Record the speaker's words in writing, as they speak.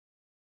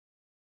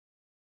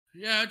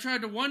Yeah, I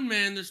tried to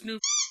one-man this new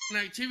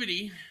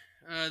activity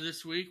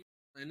this week,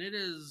 and it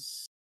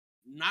is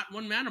not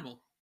one-manable.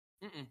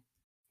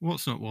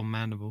 What's not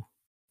one-manable?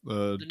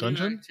 The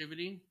dungeon? New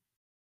activity.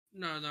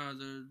 No,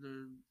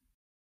 the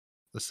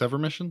Sever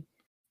mission?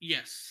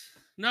 Yes.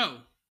 No.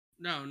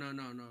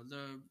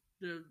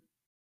 The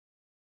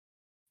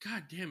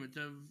God damn it,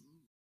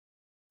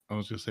 I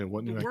was going to say,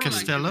 what new world activity?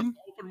 Castellum?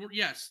 Open,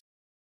 yes.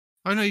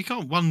 Oh no, you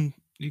can't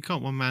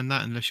one-man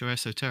that unless you're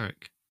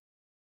esoteric.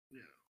 Yeah.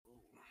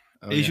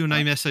 Oh, Is yeah. your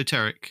name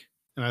esoteric?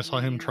 And I saw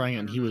him trying it,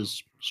 and he I don't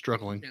was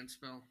struggling. Can't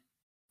spell.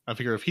 I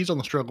figure if he's on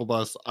the struggle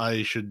bus,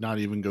 I should not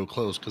even go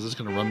close, because it's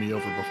going to run me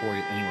over before I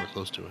get anywhere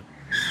close to it.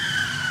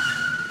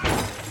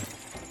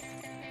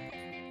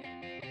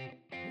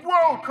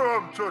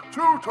 Welcome to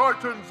Two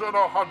Titans and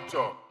a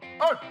Hunter,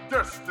 a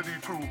Destiny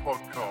 2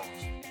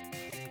 podcast.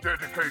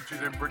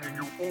 Dedicated in bringing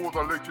you all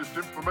the latest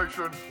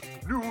information,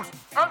 news,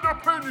 and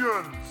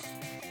opinions.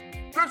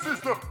 This is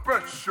the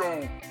best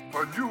show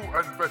for new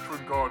and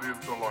veteran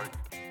Guardians alike,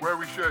 where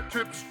we share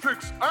tips,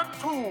 tricks, and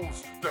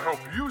tools to help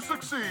you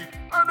succeed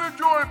and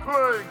enjoy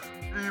playing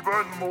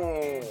even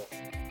more.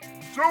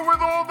 So with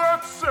all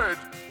that said,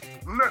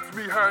 let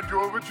me hand you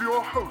over to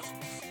your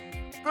hosts,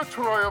 the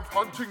Triumph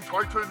Hunting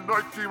Titan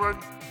Night Demon,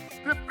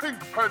 the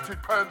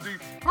pink-panted pansy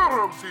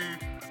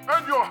Hiroti,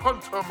 and your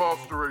Hunter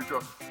Master Ranger,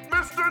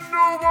 Mr.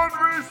 No One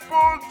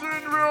Respawns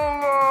in Real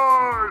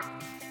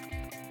Life!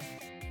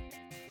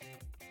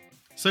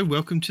 So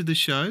welcome to the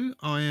show.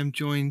 I am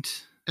joined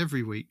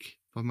every week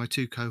by my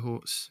two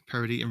cohorts,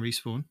 Parody and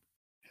Respawn.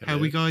 How are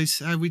we guys?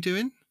 How are we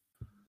doing?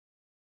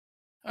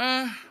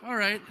 All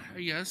right,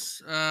 I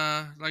guess.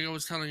 Like I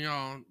was telling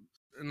y'all,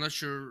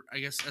 unless you're, I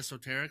guess,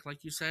 esoteric,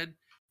 like you said,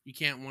 you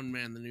can't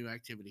one-man the new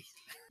activity.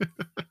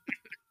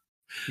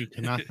 You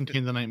cannot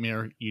contain the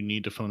nightmare. You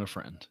need to phone a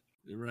friend.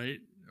 Right?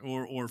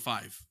 Or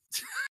five.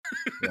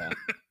 Yeah.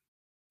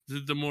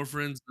 The more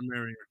friends, the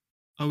merrier.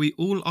 Are we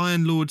all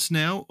Iron Lords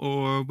now,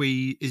 or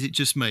is it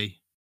just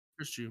me?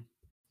 Just you.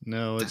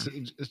 No, it's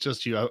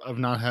just you. I've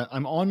not had.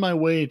 I'm on my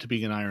way to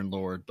being an Iron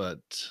Lord, but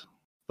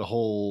the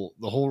whole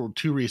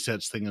 2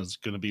 resets thing is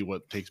going to be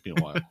what takes me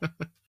a while.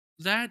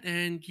 That,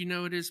 and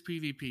it is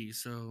PvP,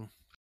 so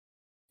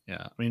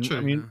Yeah, I mean,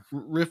 True.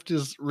 Rift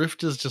is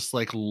just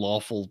like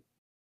lawful,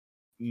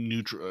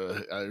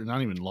 neutral,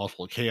 not even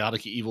lawful,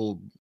 chaotic,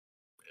 evil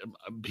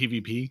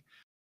PvP.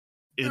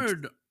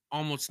 heard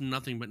almost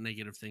nothing but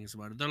negative things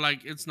about it. They're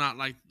like, it's not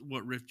like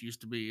what Rift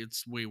used to be.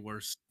 It's way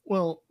worse.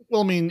 Well,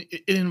 I mean,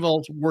 it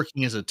involves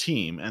working as a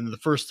team, and the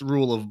first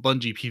rule of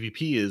Bungie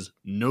PvP is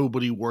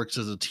nobody works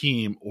as a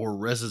team or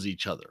reses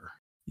each other.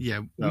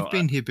 Yeah, we've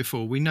been here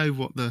before. We know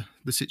what the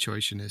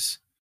situation is.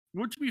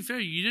 Well, to be fair,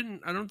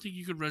 I don't think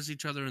you could res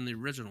each other in the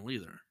original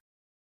either.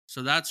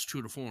 So that's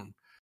true to form.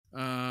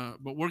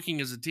 But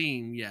working as a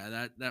team,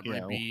 that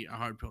might be a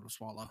hard pill to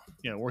swallow.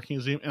 Yeah, working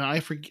as a team, and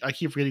I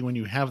keep forgetting when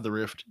you have the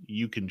Rift,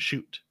 you can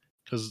shoot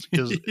because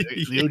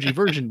the OG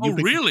version. Oh,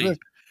 really?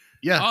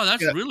 Yeah. Oh,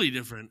 that's really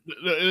different.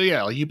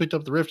 Yeah, like you picked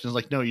up the Rift, and it's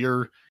like, no,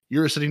 you're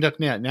a sitting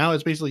duck net. Now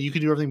it's basically you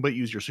can do everything but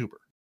use your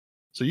super.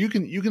 So you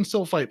can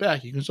still fight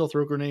back. You can still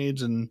throw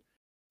grenades and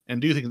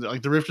do things.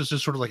 Like the Rift is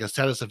just sort of like a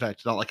status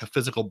effect, not like a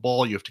physical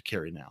ball you have to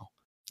carry now.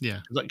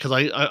 Yeah, because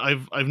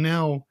I've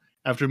now,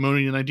 after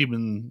moaning a Night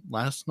Demon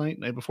last night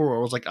before, I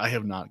was like, I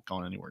have not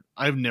gone anywhere.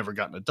 I've never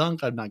gotten a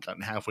dunk. I've not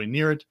gotten halfway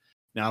near it.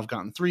 Now I've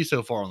gotten 3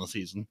 so far on the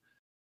season.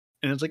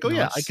 And it's like, nice.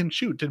 Yeah, I can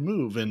shoot and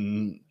move,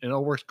 and it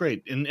all works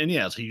great. And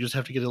yeah, so you just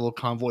have to get a little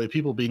convoy of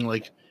people being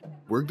like,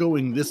 we're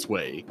going this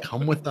way.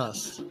 Come with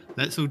us.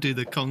 Let's all do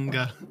the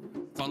conga.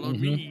 Follow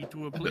me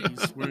to a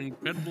place where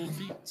incredible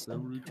feats are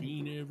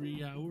routine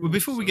every hour. Well,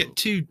 before we get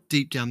too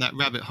deep down that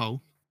rabbit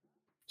hole,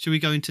 shall we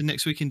go into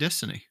Next Week in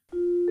Destiny?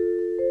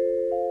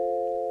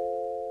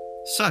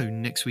 So,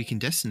 Next Week in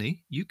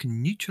Destiny, you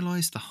can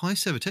neutralise the High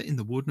Servitor in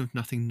the Warden of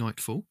Nothing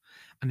Nightfall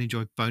and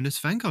enjoy bonus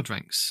Vanguard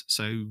ranks.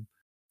 So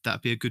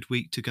that'd be a good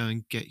week to go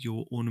and get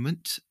your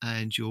ornament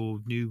and your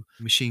new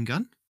machine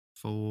gun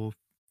for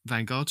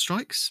Vanguard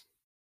strikes.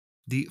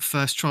 The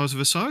first Trials of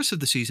Osiris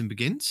of the season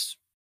begins,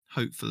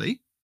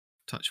 hopefully.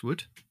 Touch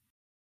wood.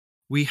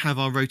 We have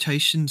our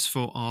rotations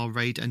for our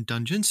raid and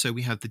dungeon. So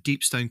we have the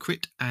Deepstone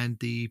Crypt and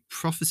the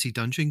Prophecy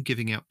Dungeon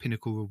giving out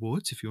pinnacle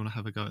rewards if you want to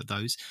have a go at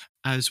those,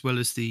 as well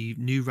as the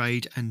new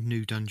raid and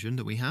new dungeon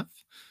that we have.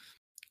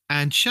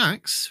 And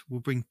Shaxx will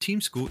bring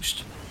Team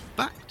Scorched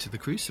back to the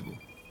Crucible.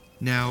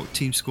 Now,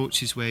 Team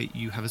Scorched is where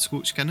you have a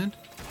Scorched Cannon,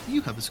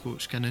 you have a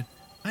Scorched Cannon,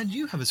 and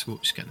you have a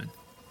Scorched Cannon.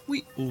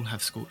 We all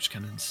have Scorched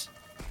Cannons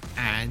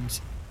and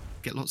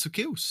get lots of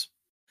kills.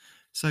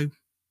 So,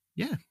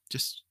 yeah,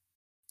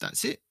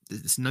 that's it.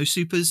 There's no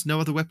supers,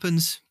 no other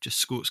weapons, just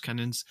Scorched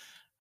Cannons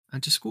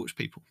and just Scorch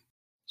people.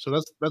 So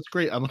that's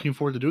great. I'm looking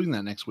forward to doing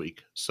that next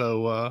week.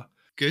 So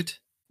good.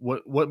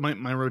 What might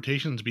my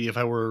rotations be if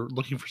I were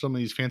looking for some of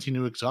these fancy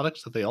new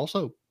exotics that they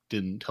also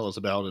didn't tell us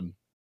about, and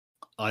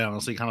I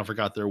honestly kind of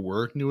forgot there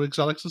were new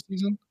exotics this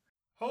season?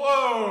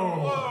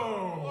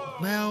 Hello!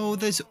 Well,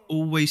 there's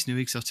always new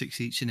exotics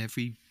each and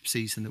every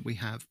season that we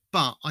have,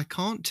 but I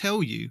can't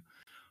tell you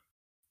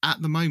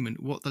at the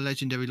moment what the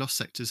legendary lost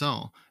sectors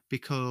are,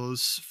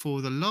 because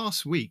for the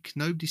last week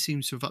nobody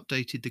seems to have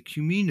updated the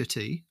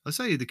community. I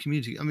say the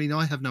community, I mean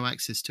I have no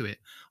access to it,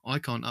 I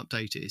can't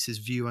update it, it says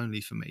view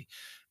only for me,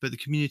 but the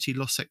community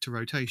lost sector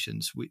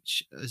rotations,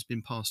 which has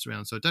been passed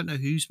around, so I don't know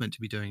who's meant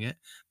to be doing it,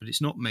 but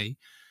it's not me.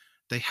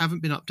 They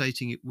haven't been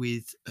updating it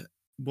with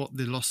what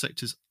the lost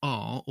sectors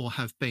are or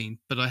have been,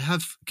 but I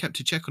have kept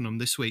a check on them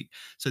this week.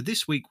 So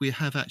this week we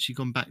have actually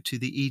gone back to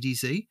the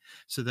EDZ.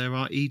 So there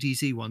are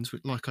EDZ ones,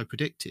 like I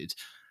predicted,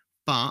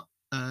 but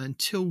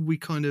until we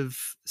kind of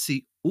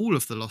see all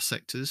of the lost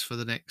sectors for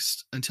the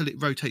next, until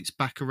it rotates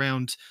back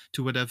around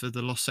to whatever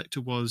the lost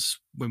sector was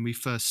when we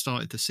first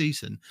started the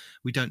season,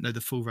 we don't know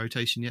the full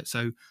rotation yet.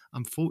 So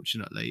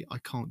unfortunately, I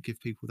can't give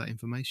people that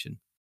information.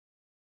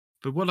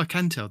 But what I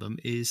can tell them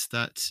is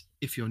that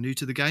if you're new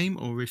to the game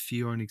or if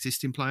you're an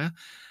existing player,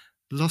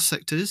 lost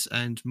sectors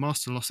and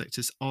master lost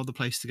sectors are the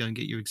place to go and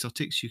get your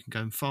exotics. You can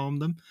go and farm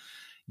them.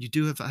 You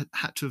do have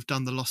had to have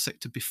done the lost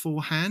sector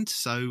beforehand.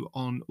 So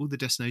on all the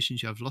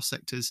destinations, you have lost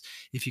sectors.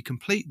 If you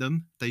complete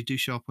them, they do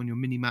show up on your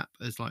mini map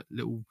as like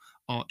little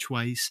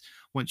archways.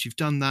 Once you've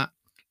done that,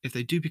 if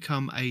they do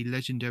become a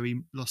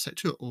legendary lost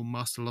sector or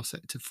master lost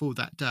sector for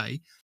that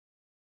day,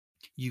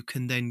 you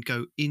can then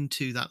go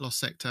into that lost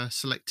sector,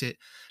 select it,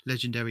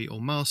 legendary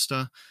or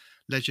master.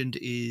 Legend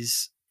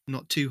is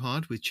not too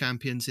hard with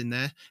champions in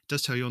there. It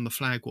does tell you on the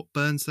flag what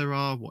burns there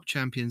are, what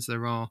champions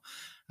there are,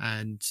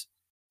 and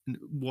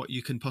what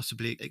you can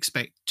possibly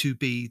expect to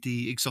be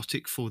the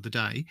exotic for the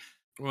day.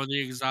 Or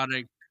the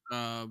exotic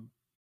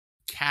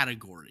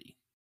category.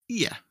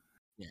 Yeah.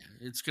 Yeah,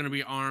 it's going to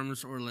be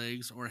arms or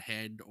legs or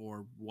head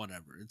or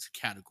whatever. It's a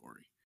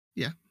category.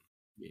 Yeah.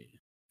 Yeah.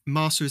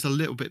 Master is a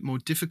little bit more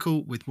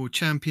difficult with more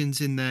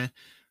champions in there,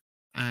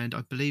 and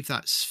I believe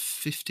that's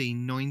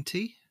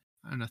 1590.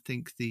 And I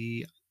think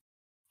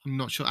I'm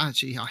not sure,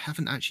 actually I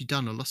haven't actually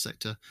done a lost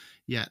sector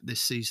yet this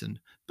season,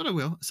 but I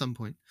will at some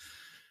point.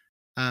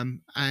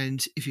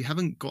 And if you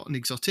haven't got an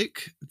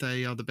exotic,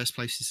 they are the best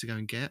places to go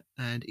and get,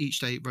 and each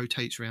day it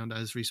rotates around,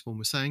 as Respawn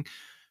was saying.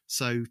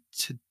 So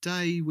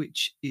today,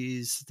 which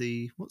is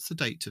what's the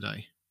date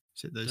today?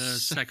 Is it the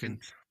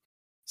second?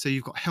 So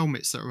you've got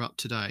helmets that are up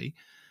today.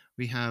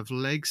 We have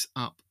legs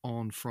up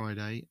on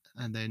Friday,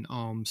 and then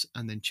arms,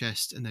 and then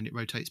chest, and then it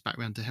rotates back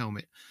around to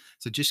helmet.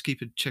 So just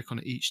keep a check on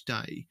it each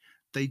day.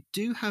 They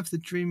do have the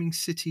Dreaming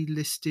City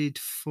listed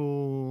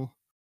for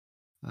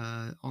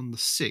on the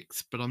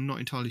 6th, but I'm not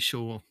entirely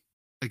sure,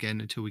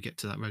 again, until we get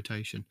to that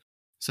rotation.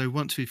 So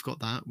once we've got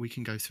that, we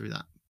can go through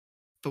that.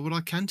 But what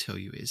I can tell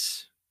you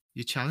is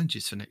your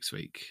challenges for next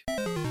week.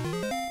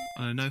 And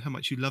I know how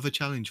much you love a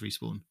challenge,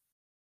 Respawn.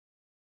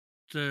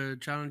 The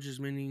challenges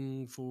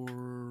meaning for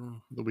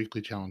the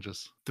weekly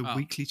challenges. The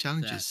weekly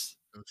challenges.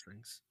 Those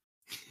things.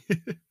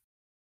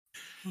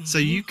 So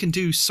you can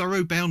do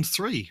Sorrow Bound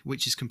 3,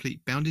 which is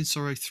complete Bound in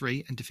Sorrow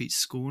 3 and defeat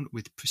Scorn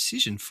with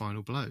precision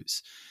final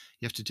blows.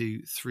 You have to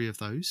do 3 of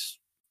those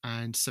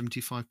and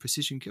 75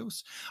 precision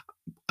kills.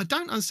 I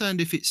don't understand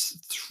if it's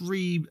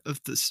 3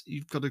 of this.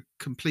 You've got to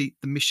complete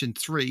the mission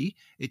 3.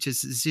 It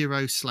is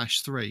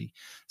 0/3.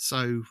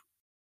 So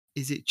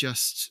is it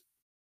just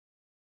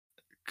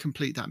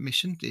complete that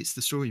mission? It's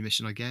the story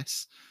mission, I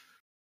guess.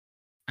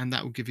 And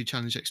that will give you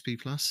challenge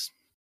XP plus.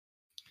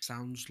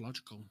 Sounds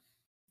logical.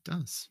 It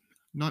does.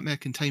 Nightmare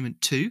Containment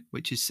 2,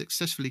 which is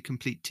successfully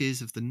complete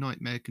tiers of the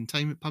Nightmare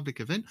Containment public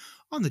event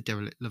on the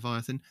Derelict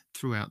Leviathan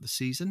throughout the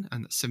season,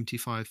 and that's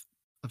 75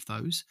 of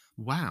those.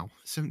 Wow,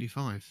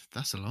 75.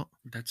 That's a lot.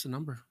 That's a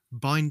number.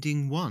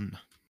 Binding 1.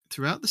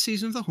 Throughout the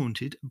season of the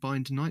Haunted,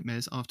 bind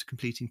nightmares after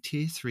completing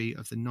tier 3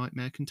 of the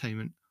Nightmare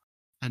Containment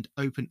and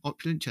open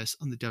opulent chests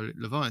on the Derelict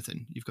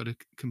Leviathan. You've got to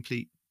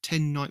complete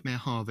 10 Nightmare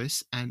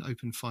Harvests and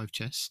open 5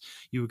 chests.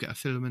 You will get a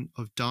Filament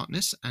of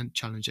Darkness and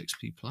challenge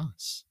XP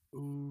plus.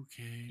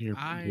 Okay. Your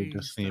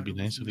Destiny would be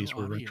nice if these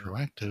were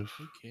retroactive.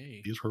 Okay.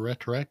 If these were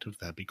retroactive,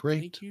 that'd be great.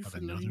 Thank you, but for I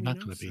know letting they're me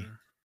not going to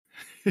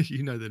be.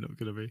 You know they're not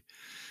going to be.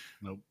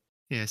 Nope.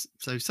 Yes.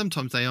 So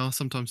sometimes they are,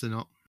 sometimes they're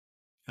not.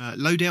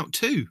 Loadout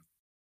 2.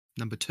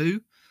 Number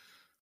 2.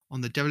 On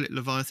the Derelict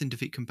Leviathan,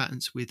 defeat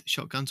combatants with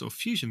shotguns or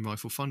fusion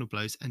rifle final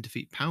blows and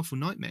defeat powerful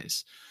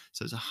nightmares.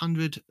 So it's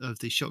 100 of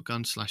the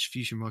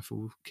shotgun/fusion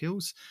rifle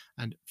kills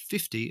and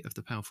 50 of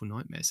the powerful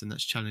nightmares, and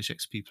that's challenge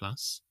XP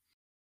plus.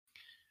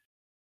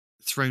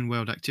 Throne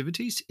World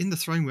activities. In the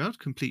Throne World,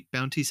 complete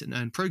bounties and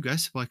earn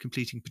progress by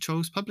completing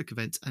patrols, public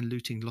events, and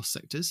looting lost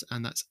sectors,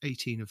 and that's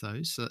 18 of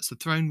those. So that's the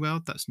Throne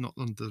World. That's not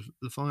on the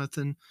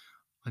Leviathan.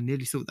 I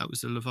nearly thought that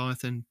was the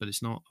Leviathan, but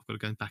it's not. I've got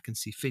to go back and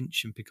see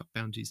Finch and pick up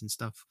bounties and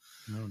stuff.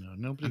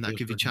 No. And that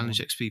gives you challenge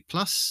XP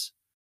plus.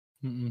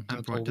 And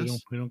Bright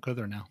does. We don't go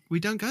there now. We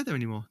don't go there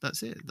anymore.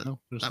 That's it. That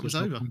was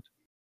over.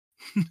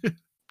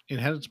 It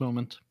had its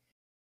moment.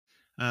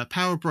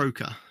 Power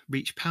Broker.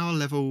 Reach power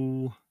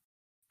level,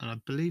 and I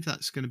believe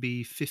that's going to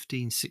be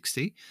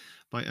 1560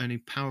 by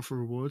earning powerful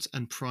rewards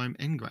and prime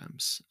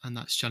engrams. And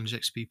that's challenge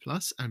XP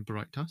plus and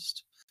Bright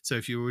Dust. So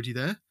if you're already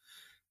there,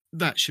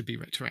 that should be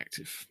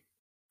retroactive.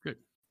 Good.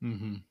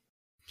 Mm-hmm.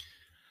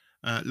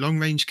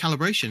 Long-range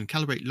calibration.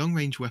 Calibrate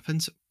long-range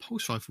weapons,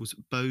 pulse rifles,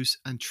 bows,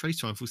 and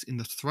trace rifles in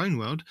the Throne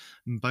World.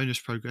 And bonus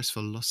progress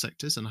for lost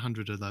sectors and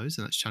 100 of those,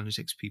 and that's challenge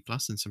XP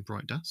plus and some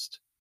bright dust.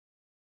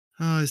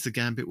 There's the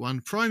Gambit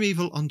one.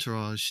 Primeval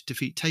Entourage.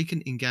 Defeat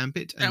Taken in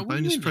Gambit and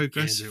bonus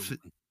progress.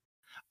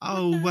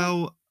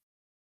 Well,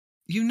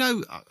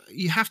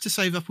 you have to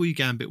save up all your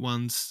Gambit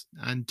ones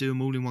and do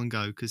them all in one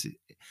go, because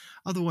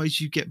otherwise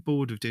you get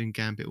bored of doing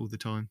Gambit all the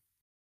time.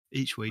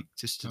 Each week,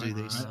 just to do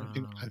these.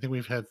 I think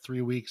we've had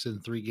 3 weeks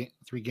and three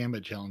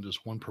Gambit challenges,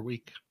 one per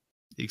week.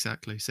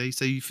 Exactly. See,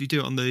 so if you do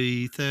it on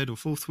the 3rd or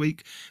 4th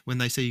week, when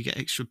they say you get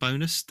extra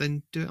bonus,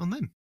 then do it on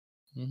them.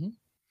 Mm-hmm.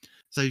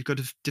 So you've got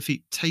to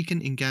defeat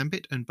Taken in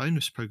Gambit and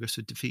bonus progress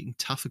for defeating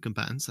tougher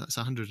combatants. That's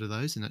 100 of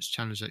those, and that's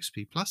challenge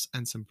XP plus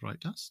and some bright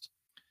dust.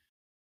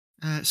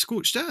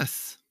 Scorched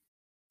Earth.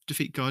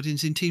 Defeat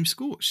Guardians in Team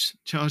Scorch.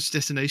 Charge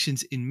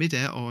destinations in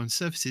midair or on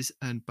surfaces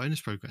and bonus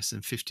progress,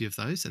 and 50 of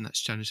those, and that's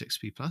challenge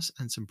XP plus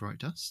and some bright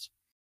dust.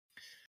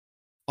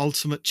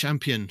 Ultimate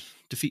Champion.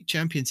 Defeat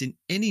champions in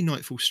any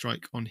Nightfall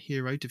strike on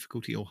hero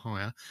difficulty or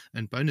higher,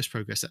 and bonus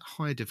progress at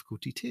higher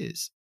difficulty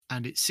tiers.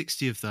 And it's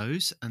 60 of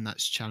those, and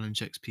that's challenge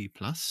XP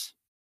plus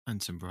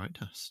and some bright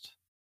dust.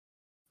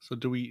 So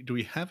do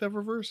we have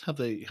Eververse? Have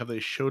they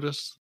showed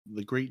us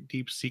the great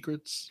deep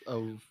secrets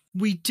of?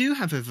 We do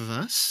have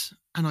Eververse,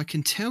 and I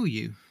can tell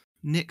you,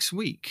 next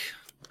week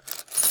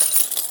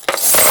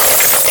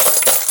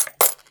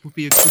will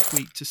be a good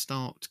week to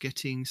start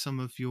getting some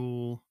of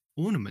your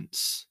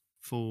ornaments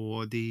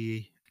for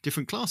the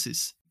different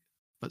classes.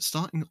 But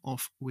starting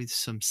off with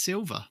some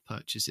silver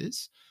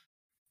purchases,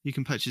 you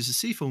can purchase a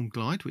Seaform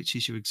Glide, which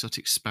is your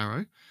exotic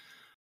sparrow,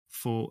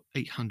 for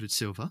 800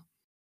 silver.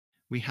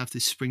 We have the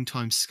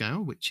Springtime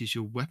Scale, which is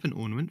your weapon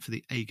ornament for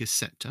the Aegis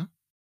Scepter,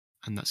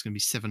 and that's going to be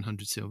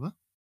 700 silver.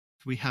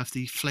 We have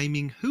the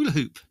Flaming Hula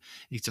Hoop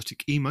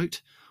exotic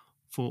emote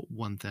for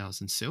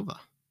 1,000 silver.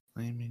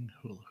 Flaming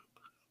Hula Hoop.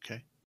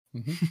 Okay.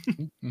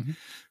 Mm-hmm. Mm-hmm.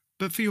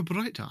 But for your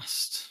Bright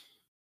Dust,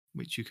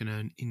 which you can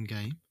earn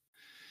in-game,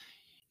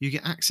 you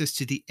get access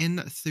to the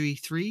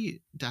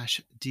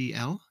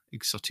N33-DL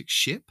exotic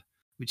ship,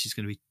 which is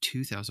going to be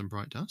 2,000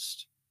 Bright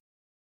Dust.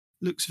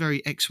 Looks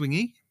very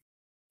X-wingy,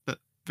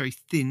 but very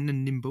thin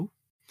and nimble.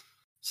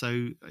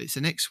 So it's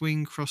an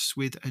X-wing crossed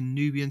with a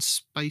Nubian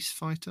space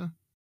fighter.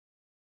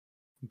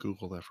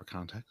 Google that for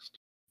context.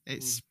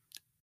 It's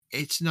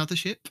another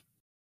ship.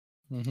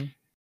 Mm-hmm.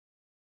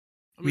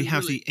 We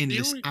have the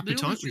Endless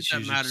Appetite, which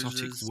is your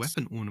exotic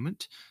weapon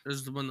ornament.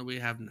 Is the one that we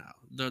have now,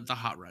 the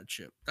Hot Rod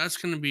ship. That's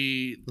going to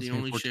be the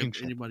only ship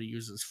anybody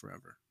uses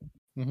forever.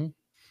 Mm-hmm.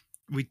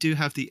 We do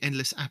have the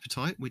Endless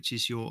Appetite, which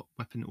is your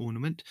weapon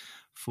ornament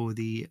for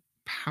the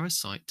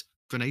Parasite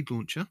grenade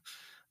launcher.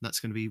 That's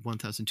going to be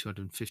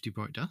 1,250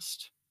 Bright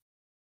Dust.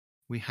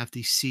 We have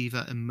the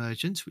Siva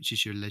Emergence, which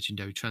is your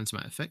legendary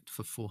transmat effect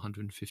for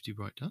 450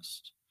 Bright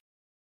Dust.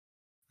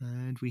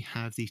 And we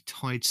have the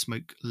Tide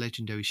Smoke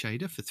Legendary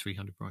Shader for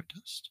 300 Bright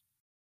Dust.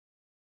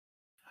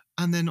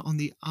 And then on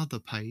the other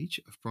page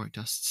of Bright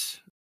Dusts,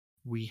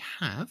 we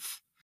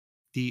have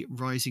the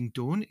Rising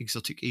Dawn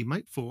Exotic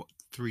Emote for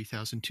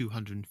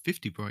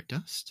 3,250 Bright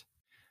Dust.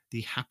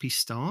 The Happy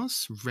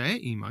Stars Rare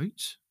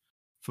Emote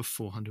for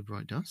 400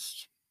 Bright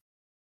Dust.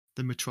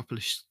 The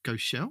Metropolis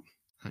Ghost Shell,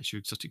 that's your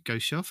exotic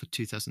Ghost Shell for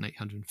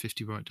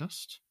 2,850 Bright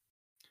Dust.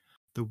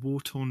 The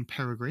War-Torn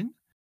Peregrine,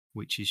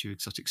 which is your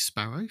exotic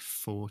Sparrow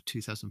for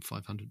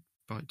 2,500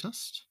 Bright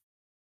Dust.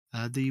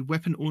 The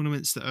weapon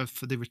ornaments that are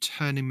for the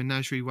returning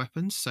menagerie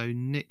weapons. So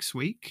next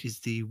week is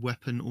the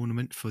weapon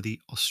ornament for the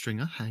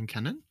Ostringer hand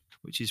cannon,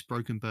 which is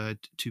Broken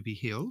Bird to be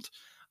healed,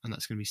 and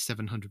that's going to be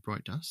 700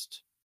 Bright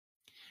Dust.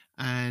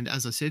 And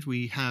as I said,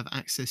 we have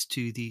access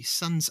to the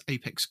Sun's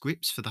Apex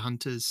grips for the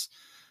Hunters,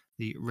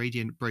 the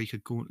Radiant Breaker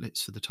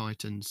gauntlets for the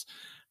Titans,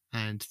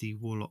 and the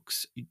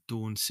Warlock's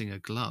Dawn Singer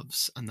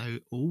gloves, and they're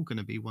all going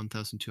to be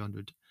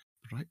 1,200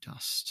 Bright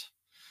Dust.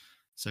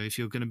 So if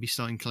you're going to be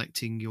starting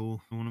collecting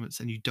your ornaments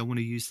and you don't want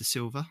to use the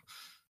silver,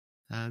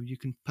 you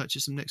can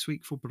purchase them next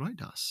week for Bright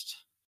Dust.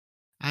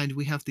 And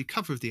we have the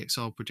cover of the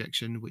Exile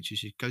projection, which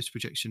is your Ghost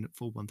projection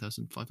for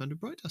 1,500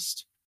 Bright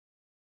Dust.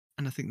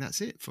 And I think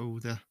that's it for all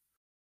the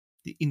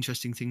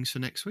interesting things for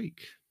next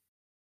week.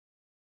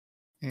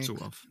 Excellent.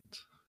 Sort of.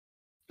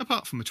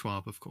 Apart from a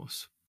TWAB, of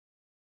course.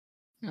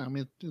 Yeah, I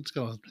mean it's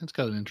got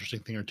an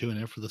interesting thing or two in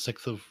it for the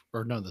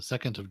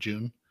 2nd of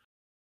June.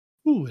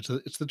 Ooh,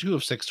 it's the 2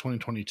 of 6,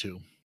 2022,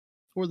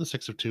 or the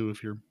 6 of 2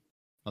 if you're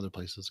other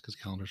places because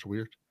calendars are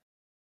weird.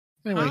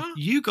 Anyway,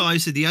 you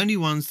guys are the only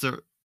ones that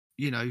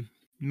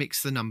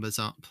mix the numbers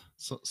up.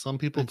 So some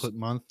people put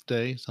month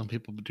day, some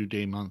people do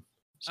day month.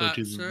 So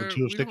the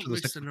 2 of 6 or the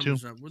 6 of 2.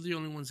 We're the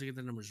only ones that get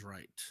the numbers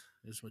right,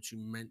 is what you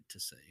meant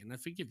to say, and I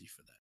forgive you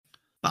for that.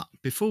 But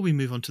before we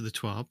move on to the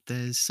TWAB,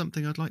 there's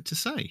something I'd like to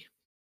say.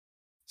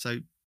 So,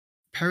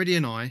 Parody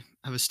and I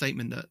have a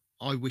statement that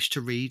I wish to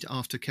read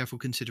after careful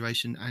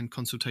consideration and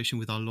consultation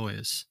with our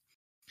lawyers.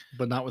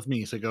 But not with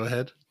me, so go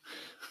ahead.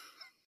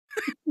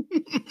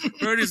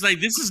 Parody's like,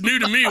 this is new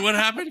to me. What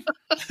happened?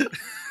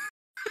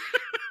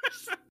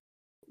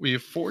 We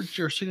have forged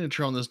your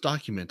signature on this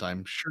document.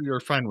 I'm sure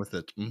you're fine with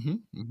it.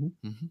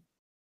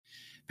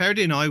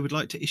 Parody and I would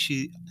like to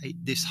issue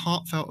this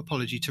heartfelt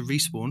apology to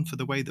Respawn for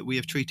the way that we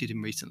have treated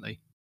him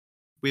recently.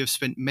 We have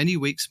spent many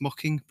weeks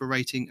mocking,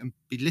 berating, and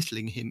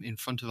belittling him in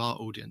front of our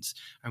audience,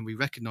 and we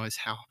recognise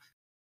how,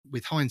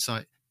 with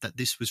hindsight, that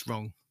this was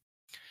wrong.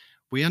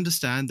 We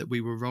understand that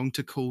we were wrong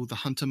to call the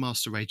Hunter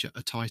Master Rager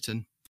a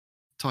Titan,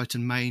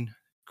 Titan Main,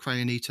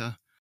 Crayon Eater,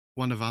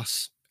 one of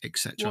us,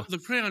 etc. Well, the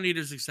Crayon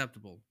Eater is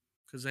acceptable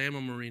because I am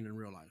a Marine in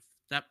real life.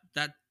 That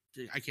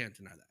I can't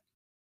deny that.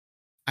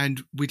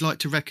 And we'd like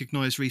to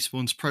recognise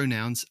Respawn's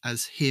pronouns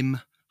as him,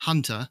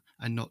 Hunter,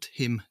 and not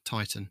him,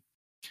 Titan.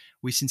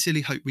 We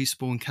sincerely hope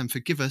Respawn can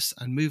forgive us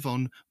and move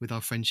on with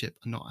our friendship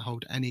and not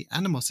hold any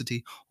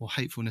animosity or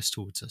hatefulness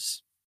towards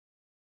us.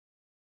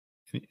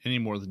 Any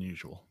more than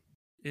usual.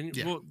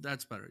 Well,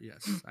 that's better.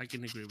 Yes, I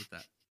can agree with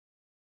that.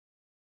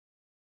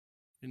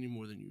 Any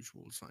more than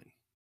usual is fine.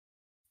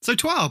 So,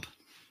 Twab.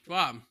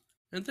 Wow,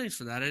 and thanks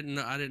for that. I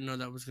didn't know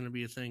that was going to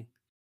be a thing.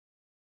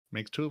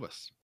 Makes two of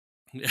us.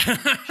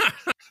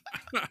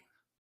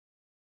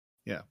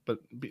 Yeah, but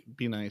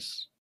be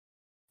nice.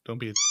 Don't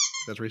be.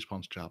 That's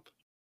Respawn's job,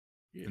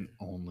 and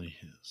only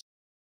his.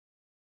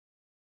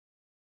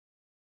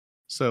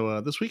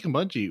 So this week in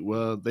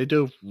Bungie, they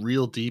dove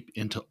real deep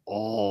into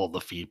all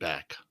the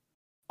feedback.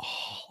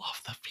 All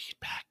of the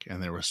feedback,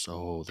 and there's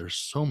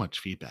so much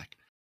feedback.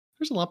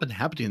 There's a lot been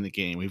happening in the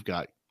game. We've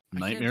got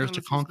nightmares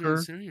to conquer.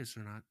 Serious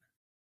or not?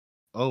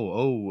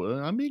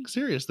 I'm being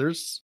serious.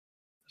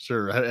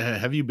 Sir,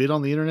 have you been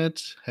on the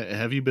internet?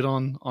 Have you been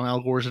on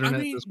Al Gore's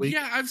internet this week?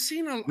 Yeah, I've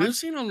seen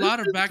a lot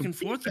of back and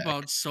forth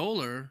about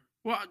Solar.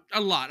 Well, a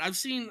lot. I've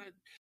seen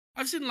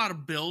a lot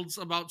of builds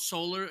about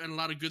Solar and a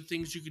lot of good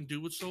things you can do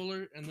with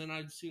Solar, and then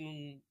I've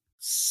seen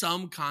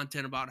some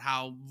content about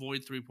how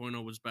Void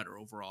 3.0 was better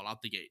overall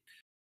out the gate.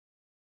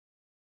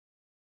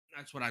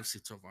 That's what I've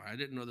seen so far. I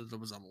didn't know that there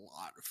was a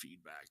lot of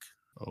feedback.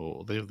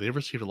 Oh, they've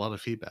received a lot of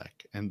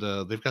feedback, and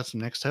they've got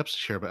some next steps to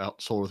share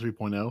about Solar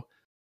 3.0,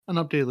 an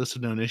updated list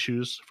of known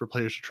issues for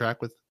players to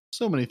track with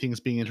so many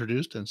things being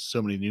introduced and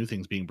so many new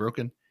things being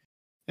broken,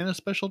 and a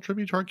special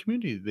tribute to our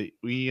community that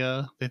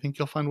they think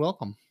you'll find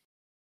welcome.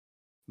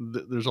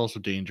 There's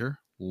also danger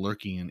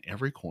lurking in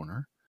every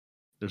corner.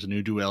 There's a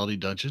new duality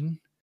dungeon,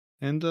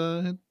 and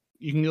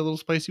you can get a little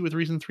spicy with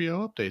recent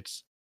 3.0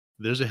 updates.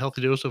 There's a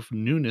healthy dose of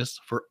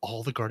newness for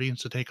all the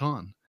Guardians to take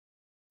on.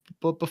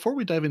 But before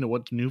we dive into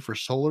what's new for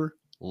Solar,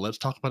 let's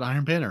talk about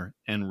Iron Banner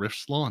and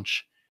Rift's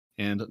launch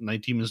and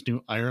Night Demon's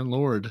new Iron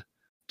Lord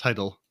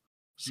title.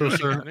 So,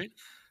 sir,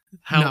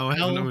 no, I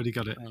haven't already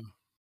got it.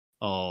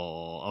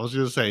 Oh, I was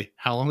going to say,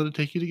 how long did it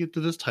take you to get to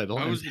this title?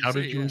 And how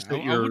did you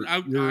reset your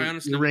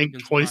rank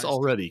twice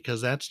already?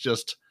 Because that's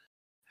just...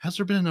 Has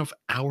there been enough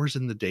hours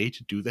in the day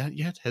to do that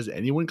yet? Has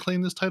anyone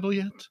claimed this title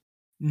yet?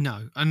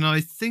 No, and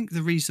I think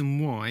the reason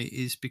why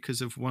is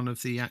because of one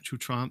of the actual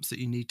triumphs that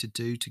you need to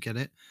do to get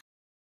it.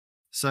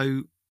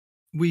 So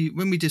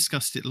when we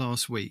discussed it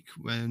last week,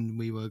 when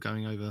we were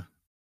going over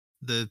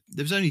there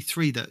was only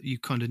 3 that you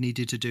kind of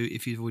needed to do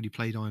if you've already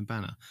played Iron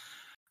Banner,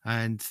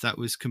 and that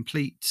was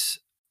complete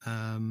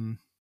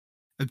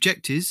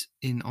objectives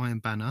in Iron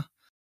Banner,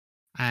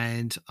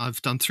 and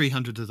I've done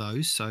 300 of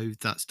those, so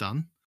that's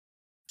done.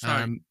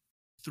 Sorry,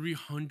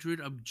 300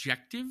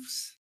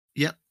 objectives?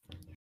 Yep.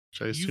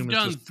 You've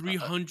done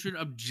 300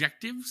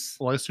 objectives?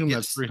 Well, I assume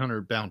that's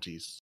 300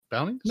 bounties.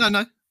 Bounties?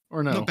 No.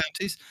 Or no? Not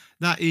bounties.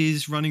 That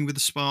is running with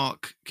the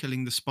Spark,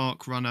 killing the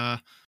Spark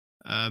Runner.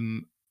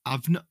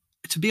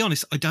 To be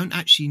honest, I don't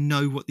actually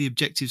know what the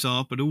objectives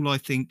are, but all I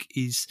think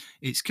is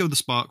it's kill the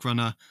Spark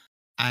Runner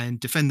and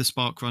defend the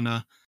Spark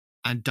Runner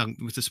and dunk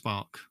with the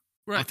Spark.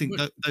 Right. I think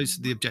those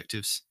are the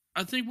objectives.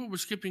 I think what we're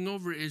skipping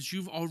over is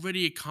you've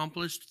already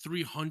accomplished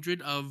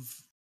 300 of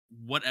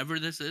whatever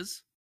this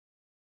is.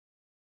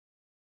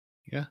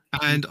 Yeah.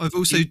 And I've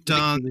also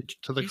done...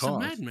 To the He's cause.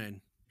 a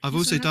madman. I've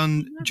also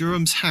done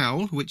Durham's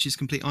Howl, which is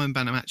complete Iron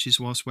Banner matches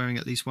whilst wearing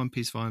at least one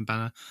piece of Iron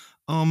Banner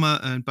armor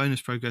and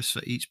bonus progress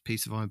for each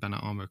piece of Iron Banner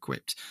armor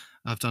equipped.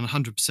 I've done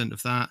 100%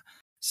 of that.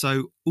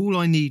 So all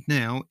I need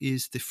now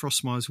is the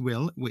Frostmire's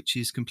Will, which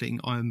is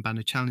completing Iron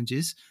Banner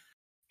challenges.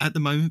 At the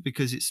moment,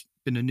 because it's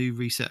been a new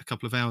reset a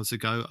couple of hours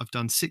ago, I've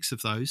done 6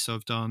 of those. So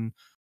I've done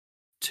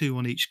 2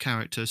 on each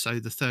character.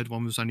 So the third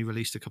one was only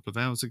released a couple of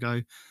hours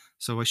ago.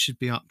 So I should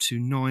be up to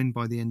 9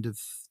 by the end of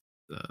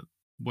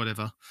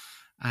whatever.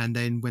 And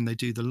then when they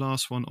do the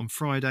last one on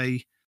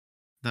Friday,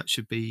 that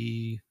should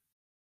be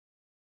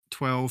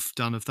 12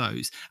 done of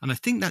those. And I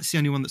think that's the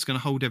only one that's going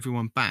to hold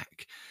everyone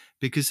back,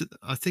 because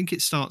I think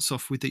it starts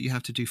off with that you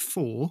have to do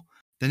 4,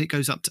 then it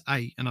goes up to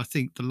 8. And I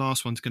think the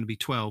last one's going to be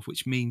 12,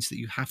 which means that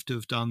you have to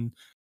have done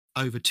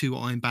over 2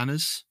 Iron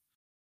Banners.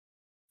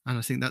 And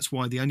I think that's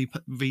why the only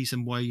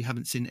reason why you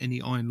haven't seen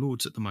any Iron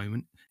Lords at the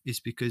moment is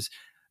because,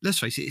 let's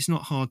face it, it's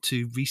not hard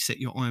to reset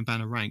your Iron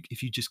Banner rank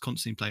if you just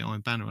constantly play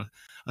Iron Banner.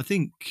 I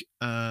think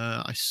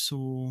I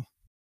saw...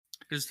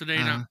 Is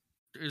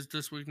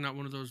this week not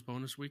one of those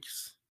bonus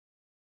weeks?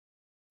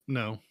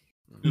 No.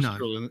 No.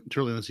 Too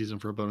early in the season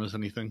for a bonus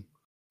anything.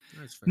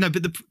 That's fair. No,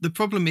 but the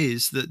problem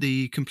is that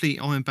the complete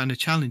Iron Banner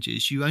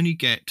challenges, you only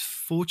get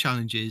 4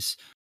 challenges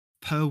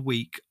per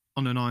week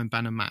on an Iron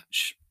Banner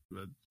match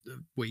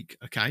week.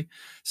 Okay,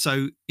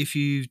 so if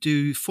you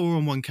do 4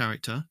 on one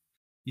character,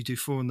 you do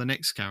 4 on the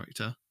next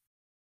character,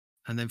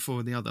 and then 4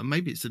 on the other.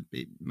 Maybe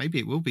maybe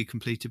it will be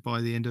completed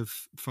by the end of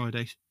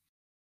Friday.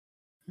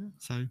 Yeah.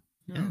 So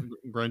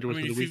grind your way through I mean,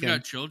 the if you've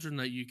weekend. got children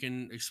that you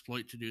can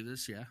exploit to do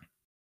this, yeah.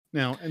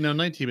 Now,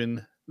 Night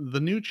Demon, the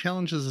new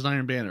challenges in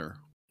Iron Banner.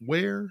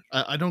 Where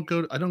I don't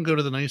go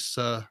to the nice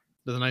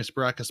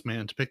Baracus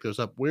man to pick those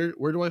up. Where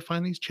do I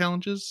find these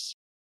challenges?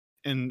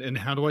 And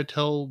how do I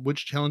tell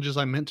which challenges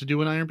I'm meant to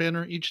do in Iron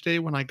Banner each day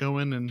when I go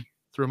in and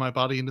throw my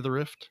body into the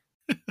rift?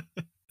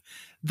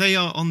 they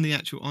are on the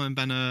actual Iron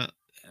Banner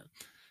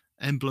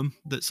emblem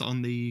that's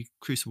on the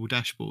Crucible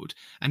dashboard,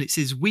 and it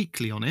says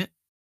weekly on it,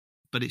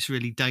 but it's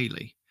really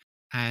daily.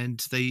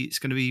 And it's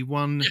going to be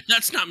one.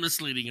 That's not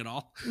misleading at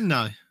all.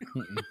 No.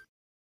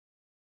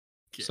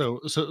 Okay. So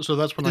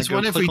that's when There's I go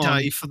one every click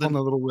day on, for the. on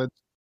the little red.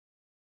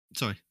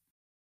 Sorry.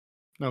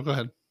 No, go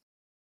ahead.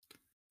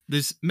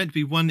 There's meant to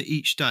be one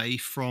each day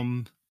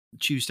from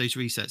Tuesday's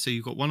reset. So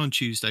you've got one on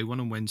Tuesday, one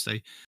on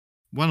Wednesday,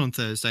 one on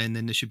Thursday, and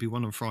then there should be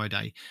one on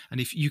Friday. And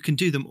if you can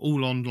do them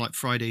all on like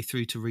Friday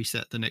through to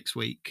reset the next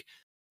week,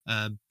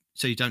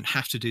 so you don't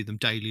have to do them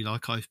daily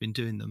like I've been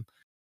doing them.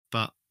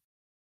 But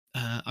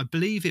I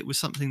believe it was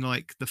something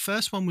like the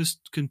first one was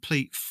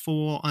complete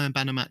 4 Iron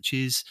Banner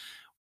matches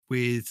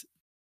with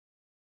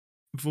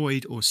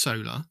Void or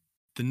Solar.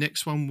 The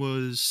next one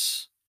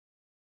was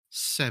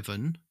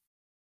 7.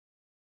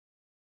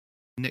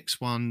 The next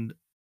one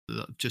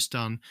that I've just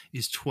done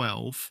is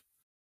 12.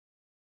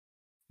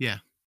 Yeah.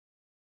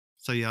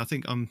 So yeah, I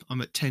think I'm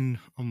at 10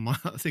 on my.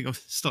 I think I've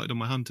started on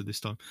my Hunter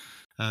this time.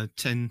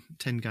 10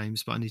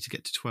 games, but I need to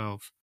get to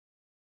 12.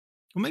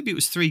 Or maybe it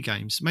was 3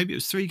 games. Maybe it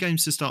was 3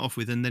 games to start off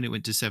with, and then it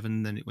went to 7,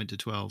 and then it went to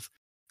 12.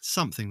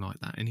 Something like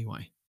that,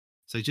 anyway.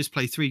 So just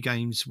play 3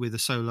 games with a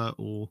Solar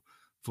or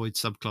Void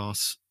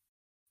subclass,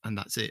 and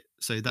that's it.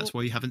 So that's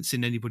why you haven't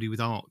seen anybody with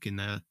Arc in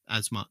there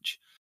as much.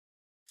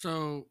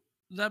 So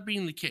that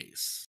being the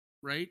case,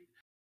 right?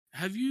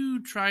 Have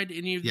you tried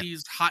any of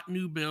these hot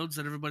new builds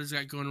that everybody's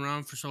got going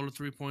around for Solar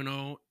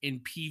 3.0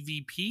 in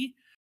PvP?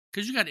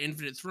 Because you got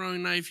Infinite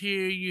Throwing Knife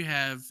here, you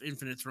have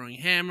Infinite Throwing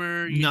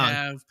Hammer, you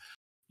have,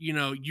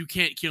 you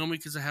can't kill me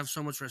because I have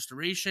so much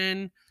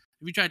restoration.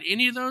 Have you tried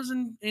any of those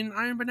in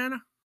Iron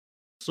Banana?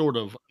 Sort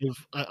of.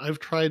 I've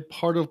tried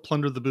part of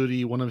Plunder the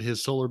Booty, one of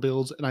his Solar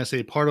builds, and I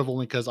say part of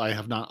only because I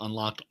have not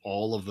unlocked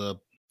all of the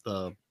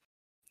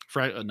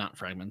not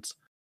fragments.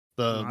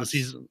 The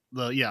season,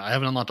 I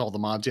haven't unlocked all the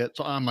mods yet,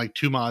 so I'm like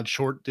 2 mods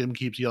short. Dim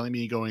keeps yelling at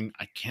me, going,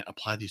 "I can't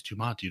apply these 2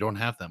 mods. You don't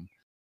have them."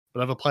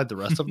 But I've applied the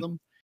rest of them.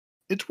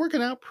 It's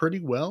working out pretty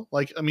well.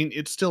 Like, I mean,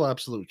 it's still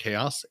absolute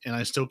chaos, and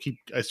I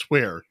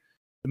swear,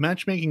 the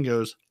matchmaking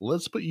goes,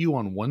 let's put you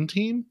on one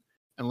team,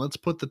 and let's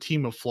put the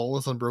team of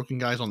Flawless Unbroken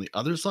guys on the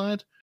other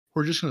side.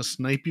 We're just going to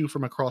snipe you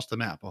from across the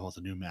map. Oh, the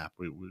new map.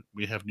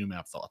 We have new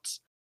map thoughts.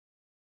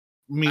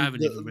 I mean, I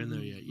haven't even been there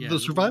yet. Yeah, the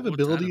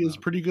survivability is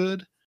pretty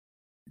good,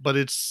 but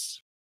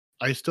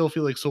I still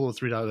feel like Solo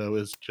 3.0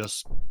 is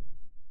just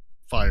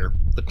fire.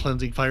 The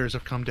cleansing fires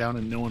have come down,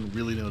 and no one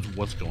really knows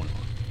what's going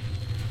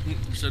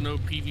on. So no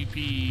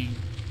PvP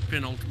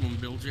penultimate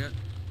builds yet?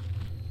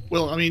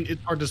 Well, I mean,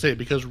 it's hard to say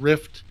because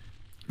Rift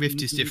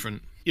is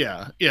different.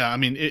 Yeah. I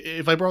mean,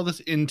 if I brought this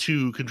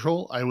into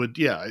Control, I'd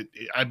be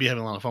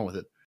having a lot of fun with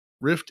it.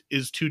 Rift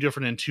is too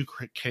different and too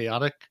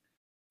chaotic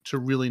to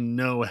really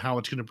know how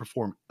it's going to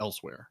perform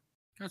elsewhere.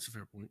 That's a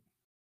fair point.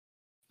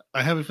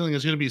 I have a feeling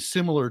it's going to be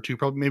similar to,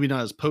 probably maybe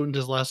not as potent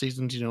as last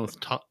season's,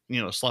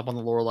 slap on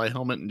the Lorelei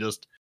helmet and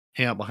just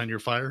hang out behind your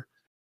fire,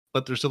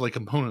 but there's still a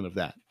component of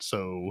that.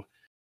 So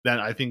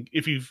that, I think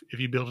if you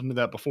built into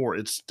that before,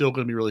 it's still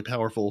going to be really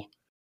powerful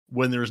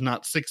when there's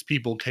not 6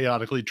 people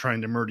chaotically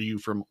trying to murder you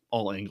from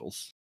all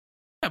angles.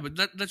 Yeah, but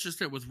that's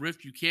just it. With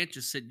Rift, you can't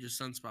just sit in your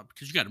sunspot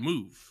because you got to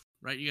move,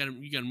 right? You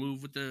got to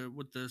move with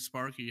the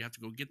spark, or you have to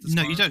go get the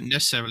spark. No, you don't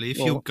necessarily. If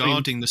you're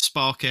guarding the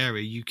spark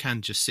area, you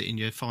can just sit in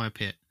your fire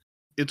pit.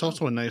 It's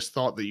also a nice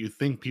thought that you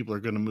think people are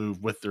going to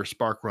move with their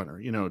spark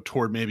runner,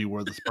 toward maybe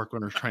where the spark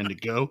runner is trying to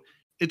go.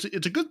 It's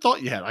a good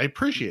thought you had. I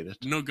appreciate it.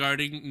 No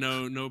guarding,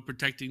 no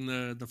protecting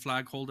the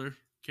flag holder.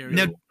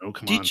 Now,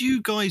 did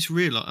you guys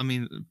realize? I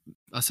mean,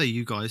 I say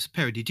you guys,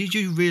 Parody. Did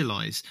you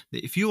realize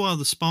that if you are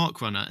the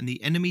spark runner and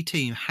the enemy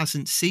team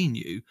hasn't seen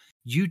you,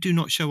 you do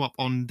not show up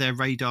on their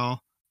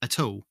radar at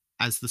all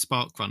as the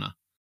spark runner?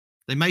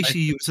 They may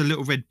see you as a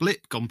little red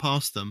blip gone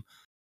past them,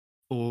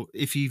 or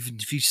if you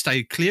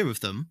stay clear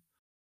of them,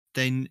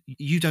 then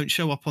you don't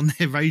show up on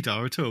their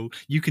radar at all.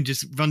 You can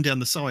just run down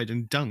the side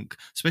and dunk,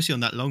 especially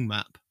on that long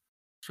map.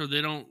 So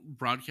they don't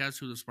broadcast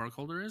who the spark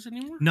holder is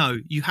anymore? No,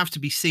 you have to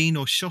be seen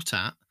or shot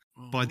at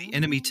by the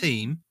enemy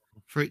team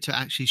for it to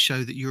actually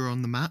show that you're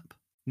on the map.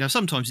 Now,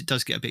 sometimes it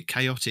does get a bit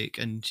chaotic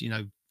and,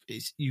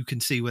 you can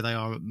see where they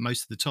are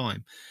most of the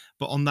time.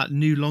 But on that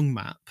new long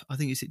map, I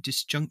think, is it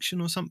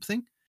Disjunction or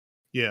something?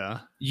 Yeah.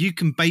 You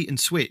can bait and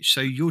switch,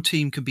 so your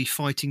team can be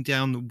fighting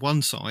down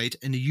one side,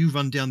 and you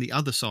run down the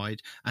other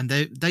side, and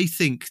the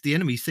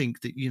enemy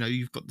think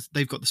that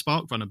they've got the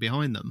spark runner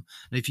behind them,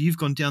 and if you've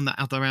gone down that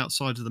other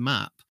outside of the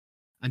map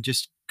and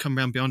just come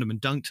around behind them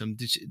and dunked them,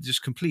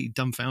 just completely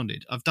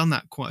dumbfounded. I've done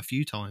that quite a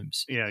few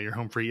times. Yeah, you're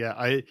home free. Yeah,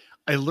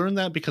 I learned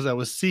that because I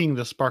was seeing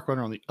the spark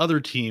runner on the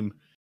other team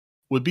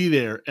would be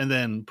there, and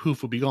then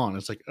poof would be gone.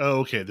 It's like,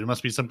 oh, okay, there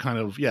must be some kind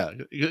of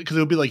because it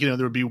would be like there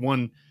would be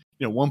one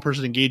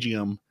person engaging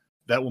him.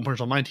 That one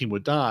person on my team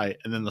would die,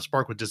 and then the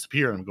spark would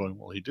disappear. And I'm going,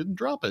 well, he didn't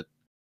drop it.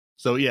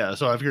 So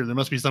so I figured there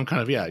must be some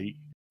kind of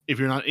if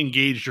you're not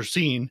engaged or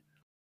seen,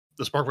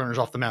 the spark runner's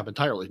off the map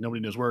entirely.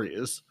 Nobody knows where he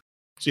is.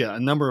 So a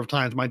number of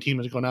times my team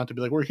has gone out to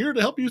be like, we're here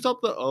to help you stop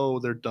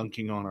they're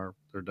dunking in our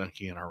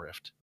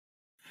rift.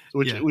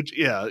 So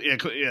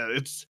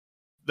it's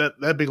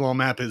that big long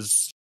map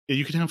is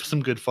you can have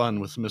some good fun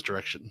with some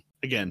misdirection.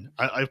 Again,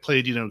 I've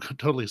played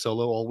totally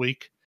solo all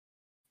week,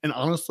 and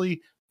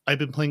honestly, I've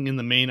been playing in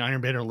the main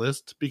Iron Banner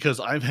list because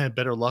I've had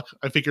better luck.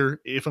 I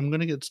figure if I'm going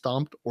to get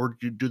stomped or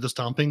do the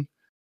stomping,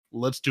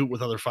 let's do it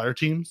with other fire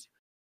teams.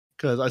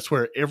 Because I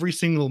swear, every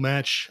single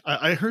match,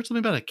 I heard something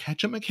about a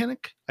catch-up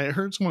mechanic. I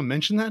heard someone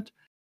mention that.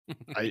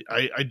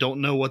 I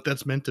don't know what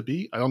that's meant to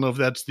be. I don't know if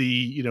that's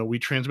the, we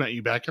transmit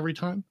you back every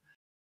time.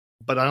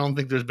 But I don't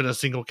think there's been a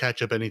single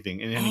catch-up anything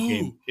in any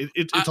game.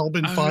 It's all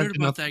been 5-0. I heard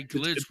about that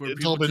glitch where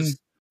people been just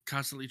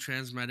constantly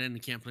transmit in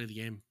and can't play the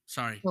game.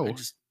 Sorry. Oh.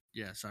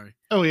 Sorry.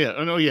 Oh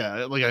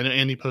yeah. Like I know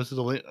Andy posted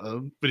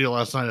a video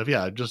last night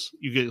of just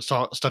you get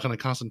stuck on a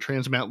constant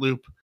transmat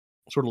loop,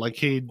 sort of like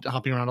Cade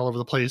hopping around all over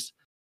the place.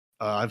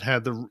 I've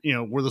had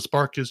where the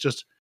spark is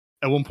just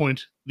at one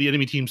point the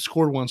enemy team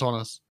scored once on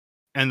us,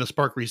 and the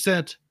spark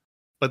reset,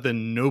 but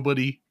then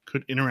nobody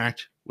could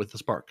interact with the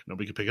spark.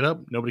 Nobody could pick it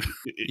up. Nobody.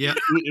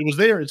 It was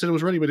there. It said it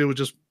was ready, but it was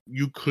just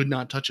you could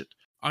not touch it.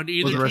 On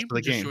either the rest team of the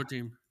or just game. your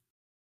team?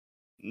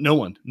 No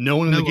one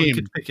in the game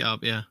could pick it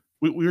up. Yeah.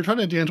 We were trying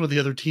to dance with the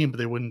other team, but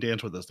they wouldn't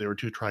dance with us. They were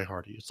too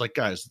try-hardy. It's like,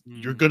 guys,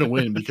 you're going to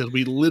win because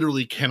we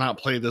literally cannot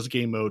play this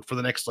game mode for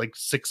the next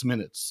 6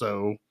 minutes.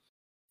 So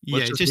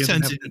it just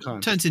turns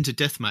into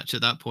deathmatch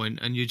at that point,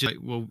 and you're just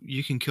like, well,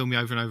 you can kill me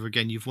over and over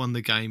again. You've won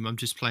the game. I'm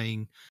just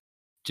playing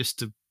just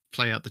to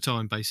play out the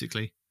time,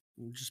 basically.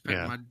 Just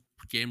pet my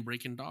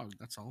game-breaking dog.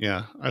 That's all.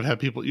 Yeah, I've had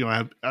people,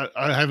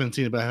 I haven't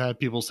seen it, but I've had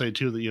people say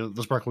too that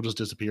the spark will just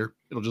disappear.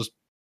 It'll just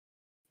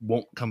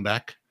won't come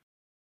back.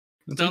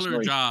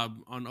 Stellar job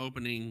on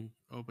opening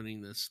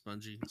this,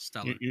 Bungie.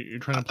 Stellar. You're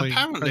trying to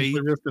play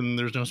Rift, and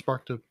there's no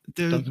spark to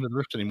dunk into the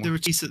Rift anymore. The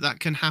case that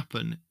can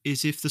happen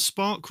is if the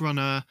spark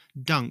runner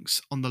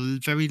dunks on the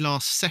very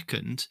last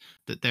second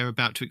that they're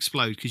about to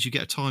explode, because you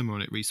get a timer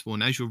on it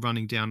respawn as you're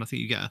running down. I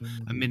think you get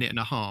a minute and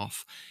a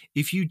half.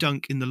 If you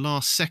dunk in the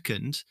last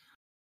second,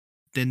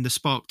 then the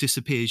spark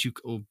disappears.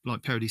 Or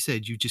like Parody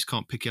said, you just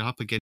can't pick it up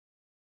again.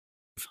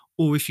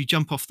 Or if you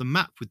jump off the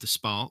map with the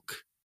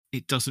spark,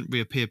 it doesn't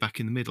reappear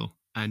back in the middle,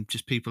 and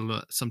just people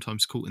are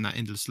sometimes caught in that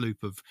endless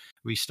loop of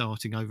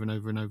restarting over and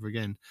over and over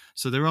again.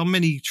 So there are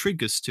many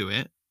triggers to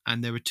it,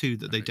 and there are two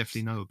that they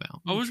definitely know about.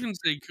 I was going to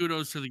say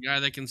kudos to the guy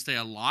that can stay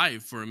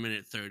alive for a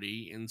minute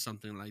 30 in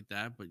something like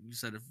that, but you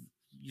said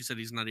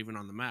he's not even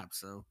on the map,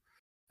 so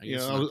I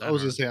guess I was going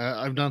to say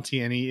I've not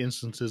seen any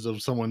instances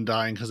of someone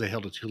dying because they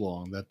held it too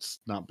long. That's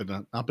not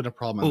been a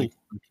problem.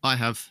 I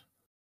have.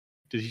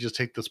 Did he just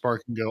take the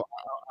spark and go,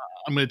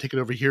 I'm going to take it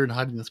over here and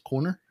hide in this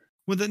corner?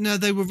 Well, no,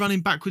 they were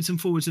running backwards and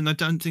forwards, and I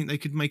don't think they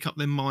could make up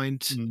their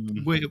mind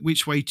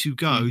which way to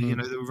go.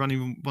 Mm-hmm. They were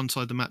running one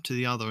side of the map to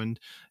the other, and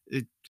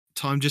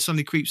time just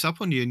suddenly creeps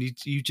up on you, and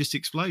you just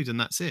explode, and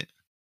that's it.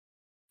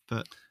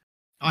 But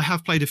I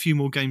have played a few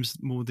more games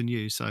more than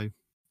you, so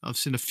I've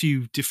seen a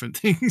few different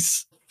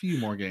things. A few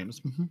more games.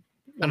 Mm-hmm.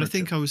 And I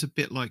think I was a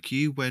bit like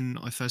you when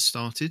I first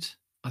started.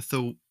 I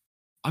thought,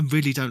 I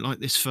really don't like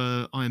this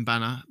for Iron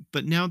Banner,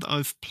 but now that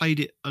I've played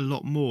it a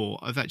lot more,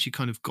 I've actually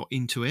kind of got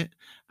into it.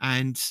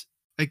 And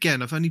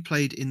again, I've only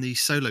played in the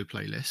solo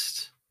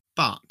playlist,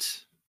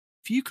 but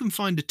if you can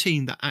find a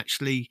team that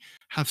actually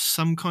have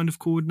some kind of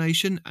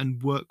coordination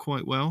and work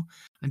quite well,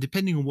 and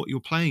depending on what you're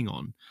playing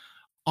on,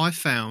 I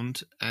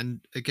found,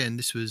 and again,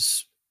 this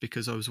was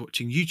because I was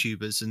watching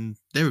YouTubers and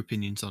their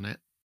opinions on it,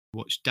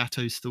 watched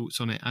Datto's thoughts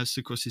on it,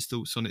 Aztecross's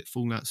thoughts on it,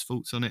 Fallout's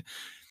thoughts on it,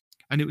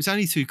 and it was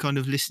only through kind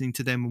of listening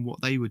to them and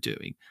what they were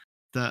doing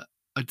that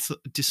I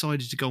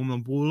decided to go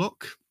on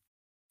Warlock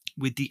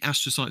with the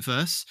Astrocyte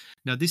Verse.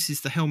 Now, this is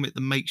the helmet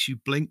that makes you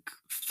blink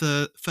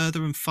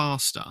further and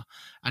faster,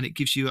 and it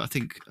gives you, I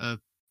think,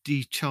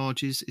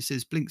 decharges. It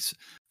says blinks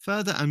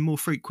further and more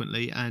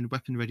frequently, and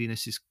weapon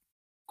readiness is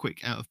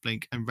quick out of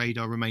blink, and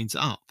radar remains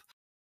up,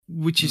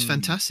 which is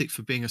fantastic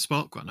for being a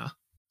spark runner.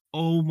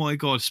 Oh my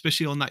god,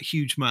 especially on that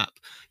huge map,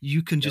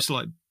 you can just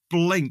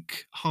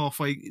blink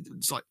halfway.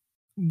 It's like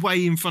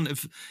way in front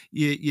of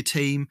your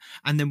team,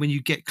 and then when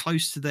you get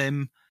close to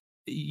them,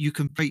 you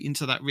can bait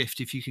into that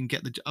rift if you can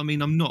get I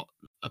mean, I'm not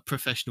a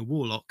professional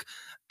warlock,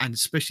 and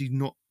especially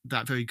not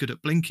that very good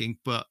at blinking,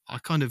 but I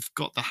kind of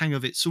got the hang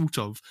of it, sort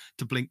of,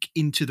 to blink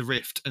into the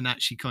rift and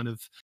actually kind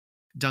of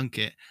dunk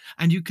it,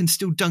 and you can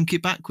still dunk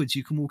it backwards.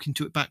 You can walk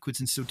into it backwards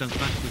and still dunk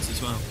backwards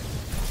as well,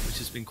 which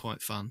has been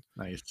quite fun.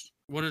 Nice.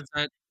 What does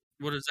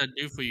that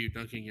do for you,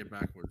 dunking it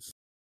backwards?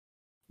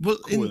 Well,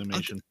 Cool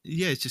animation.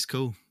 yeah, it's just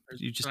cool.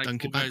 You just like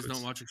dunk cool it backwards. guys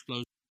don't watch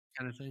explosions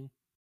kind of thing.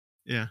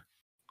 Yeah.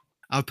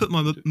 I put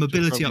my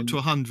mobility up to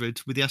rubbing-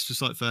 100 with the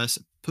Astrocyte first,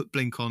 put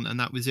blink on, and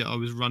that was it. I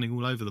was running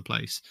all over the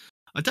place.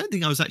 I don't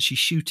think I was actually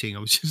shooting. I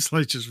was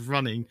just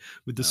running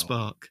with the No.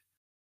 spark.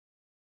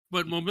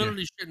 But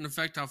mobility shouldn't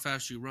affect how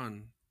fast you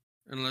run,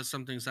 unless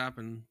something's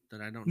happened that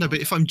I don't know. No, but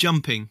if I'm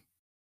jumping,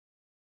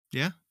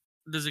 yeah,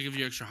 does it give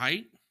you extra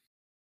height?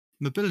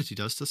 mobility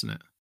does, doesn't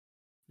it?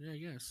 Yeah, I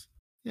guess.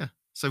 Yeah.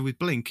 So with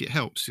blink, it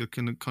helps. You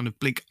can kind of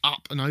blink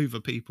up and over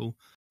people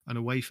and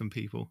away from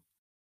people.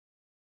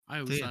 I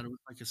always Yeah. thought it was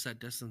like a set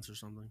distance or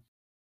something.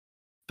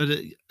 But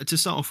to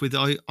start off with,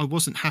 I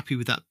wasn't happy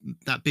with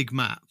that big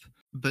map.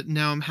 But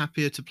now I'm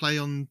happier to play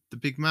on the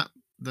big map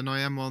than I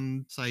am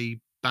on,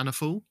 say,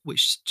 Bannerfall,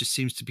 which just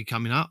seems to be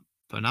coming up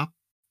and up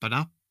and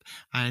up.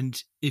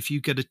 And if you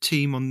get a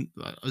team on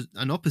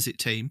an opposite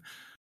team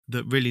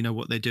that really know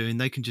what they're doing,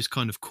 they can just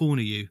kind of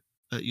corner you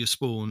at your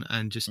spawn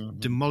and just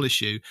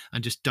demolish you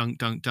and just dunk.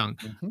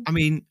 Mhm. I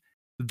mean,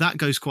 that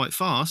goes quite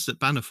fast at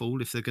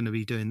Bannerfall if they're going to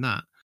be doing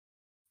that.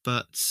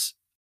 But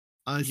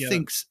I Yeah.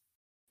 think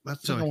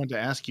That's what Sorry. I wanted to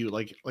ask you.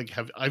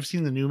 I've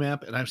seen the new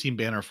map and I've seen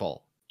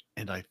Bannerfall,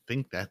 and I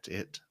think that's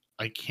it.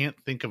 I can't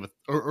think of it.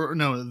 Or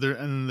no,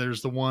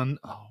 there's the one.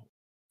 Oh,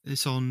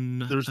 it's on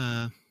there's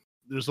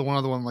the one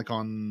other one like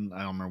on, I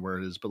don't remember where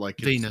it is, but like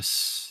it's-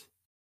 Venus.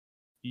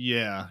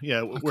 Yeah,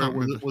 can't where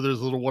remember. there's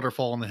a little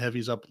waterfall and the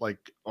heavies up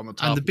like on the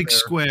top, And the big there.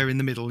 square in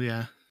the middle,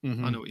 yeah.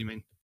 Mhm. I know what you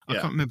mean. I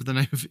Yeah. can't remember the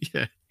name of it.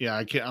 Yeah. Yeah,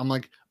 I can't. I'm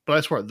like, but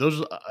I swear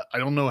those. I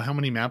don't know how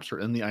many maps are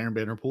in the Iron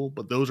Banner pool,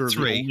 but those are the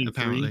Three, only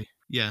apparently. three.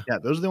 Yeah. Yeah,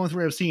 those are the only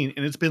three I've seen,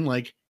 and it's been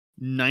like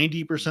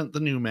 90% the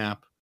new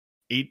map,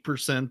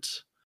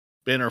 8%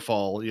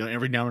 Bannerfall. You know,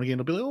 every now and again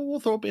it'll be like, oh, we'll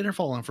throw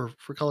Bannerfall on for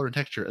color and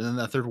texture, and then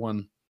that third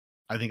one,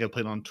 I think I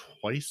played on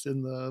twice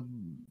in the.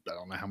 I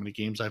don't know how many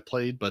games I've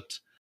played, but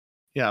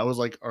yeah, I was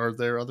like, are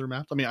there other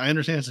maps? I mean, I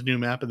understand it's a new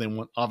map, and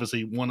they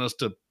obviously want us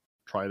to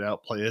try it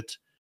out, play it,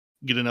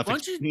 get enough,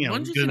 Bungie get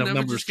can enough never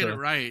numbers just get to. it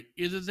right.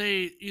 Either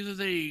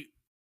they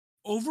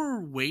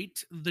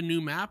overweight the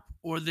new map,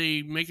 or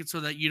they make it so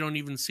that you don't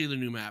even see the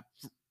new map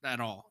at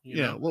all. You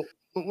Yeah, know?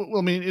 well,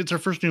 I mean, it's our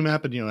first new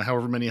map, and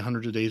however many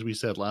hundreds of days we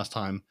said last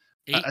time.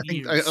 8 I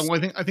think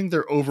years. I think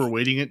they're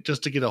overweighting it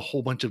just to get a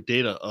whole bunch of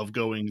data of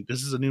going.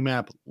 This is a new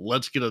map.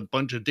 Let's get a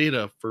bunch of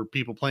data for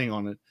people playing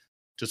on it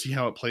to see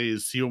how it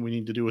plays, see what we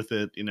need to do with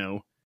it.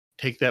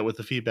 Take that with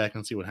the feedback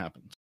and see what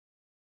happens.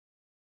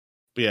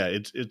 But yeah,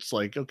 it's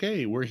like,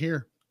 okay, we're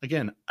here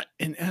again,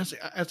 and as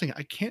I think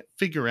I can't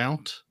figure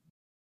out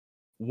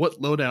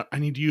what loadout I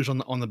need to use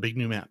on the big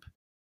new map,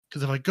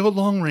 because if I go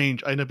long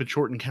range, I end up in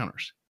short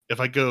encounters. If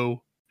I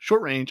go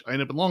short range, I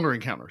end up in longer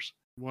encounters.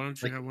 Why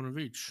don't you like- have one of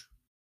each?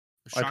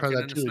 A I tried shotgun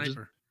that and a too, it just-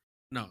 sniper.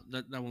 No,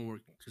 that won't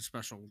work. It's a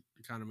special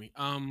economy.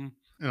 And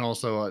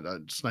also a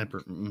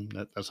sniper.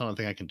 That's not a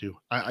thing I can do.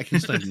 I can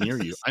snipe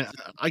near you.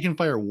 I can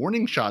fire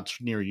warning shots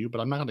near you, but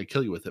I'm not going to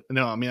kill you with it.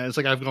 No, I mean, it's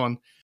like I've done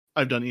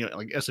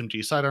like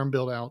SMG sidearm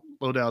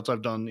loadouts.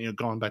 I've done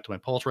gone back to my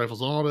pulse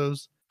rifles and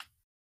autos.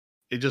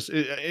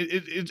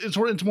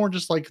 It's more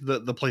just like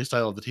the play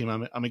style of the team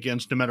I'm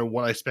against. No matter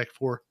what I spec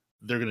for,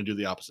 they're going to do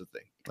the opposite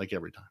thing, like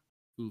every time.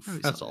 Oof. No,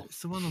 That's all.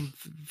 It's the one on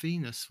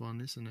Venus one,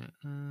 isn't it?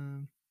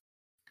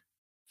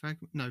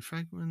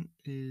 Fragment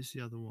is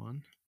the other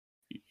one.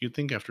 You'd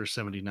think after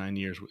 79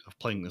 years of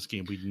playing this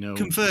game, we'd know what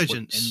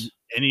Convergence.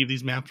 any of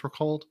these maps were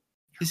called.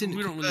 Isn't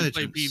We it don't really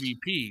play Convergence?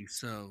 PvP,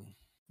 so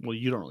Well,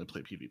 you don't really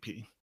play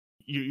PvP.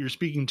 You're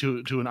speaking to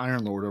an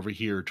Iron Lord over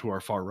here to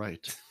our far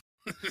right,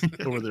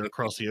 over there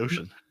across the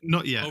ocean.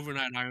 Not yet.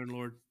 overnight Iron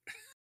Lord.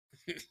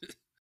 That's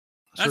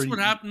Sir, what you-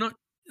 happened. No,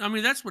 I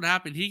mean, that's what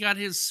happened. He got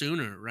his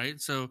sooner,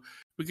 right? So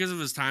because of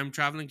his time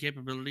traveling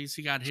capabilities,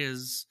 he got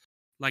his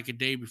like a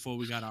day before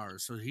we got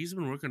ours. So he's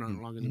been working on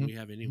it longer than Mhm. we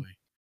have anyway.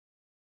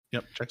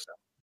 Yep, checks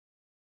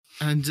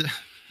out. And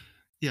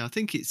yeah, I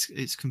think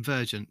it's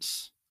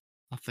Convergence.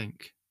 I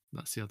think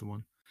that's the other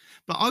one.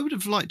 But I would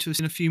have liked to have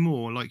seen a few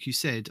more, like you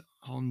said,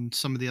 on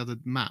some of the other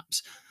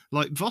maps.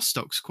 Like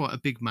Vostok's quite a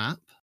big map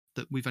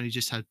that we've only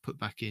just had put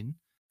back in,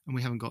 and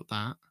we haven't got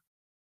that.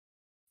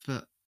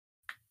 But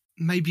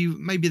maybe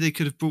they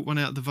could have brought one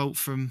out of the vault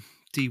from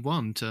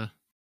D1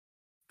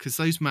 because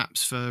those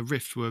maps for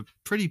Rift were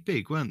pretty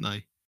big, weren't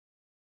they?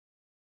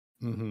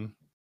 Mm-hmm.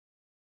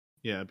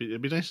 Yeah,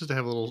 it'd be nice just to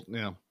have a little,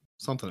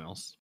 something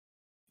else.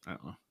 I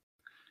don't know.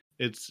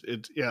 It's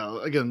yeah.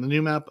 Again, the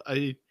new map.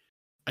 I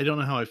don't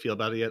know how I feel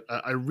about it yet.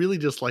 I really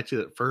disliked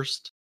it at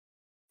first,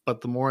 but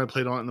the more I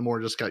played on it, and the more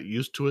I just got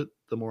used to it,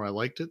 the more I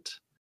liked it.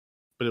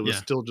 But it was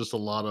Yeah. still just a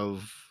lot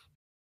of,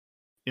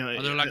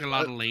 Are there like a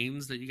lot of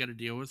lanes that you got to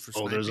deal with for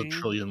Oh, there's a sniping?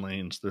 trillion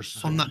lanes. There's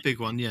so On many. that big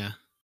one, yeah.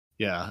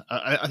 Yeah,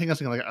 I think that's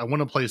the thing. Like, I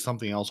want to play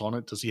something else on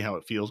it to see how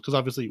it feels, because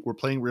obviously we're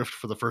playing Rift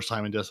for the first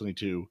time in Destiny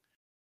 2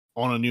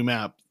 on a new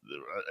map,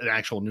 an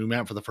actual new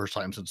map for the first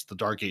time since the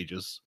Dark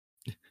Ages.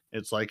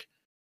 It's like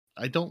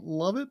I don't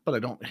love it, but I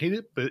don't hate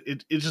it. But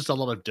it's just a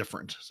lot of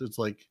different. So it's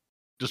like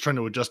just trying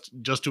to just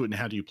do it and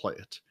how do you play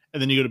it?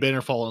 And then you go to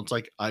Bannerfall and it's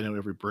like I know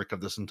every brick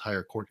of this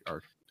entire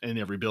courtyard and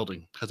every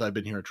building because I've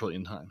been here a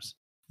trillion times.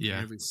 Yeah.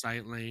 Every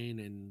sight lane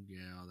and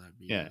all that.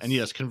 BS. Yeah, and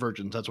yes,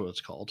 convergence. That's what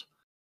it's called.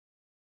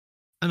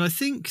 And I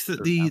think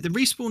that the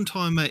respawn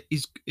timer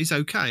is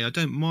okay. I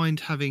don't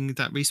mind having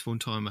that respawn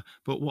timer.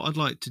 But what I'd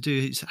like to do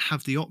is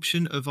have the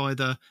option of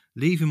either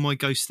leaving my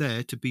ghost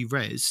there to be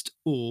rezzed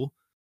or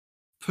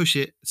push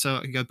it so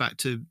I can go back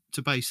to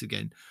base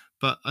again.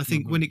 But I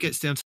think when it gets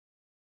down to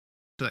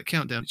that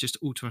countdown, it just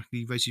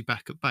automatically res you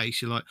back at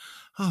base. You're like,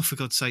 oh, for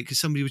God's sake,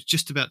 because somebody was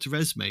just about to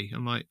res me.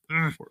 I'm like,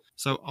 ugh.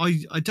 So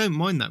I don't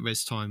mind that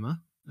res timer.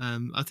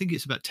 I think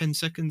it's about 10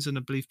 seconds, and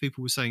I believe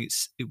people were saying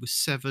it was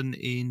 7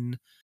 in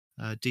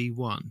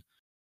D1.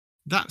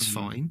 That's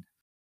fine.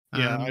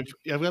 Yeah,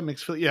 I've got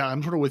mixed feelings. Yeah,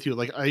 I'm sort of with you.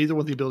 Like I either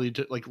want the ability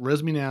to like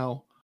res me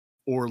now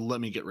or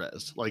let me get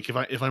res. Like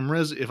if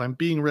I'm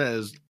being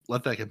res,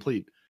 let that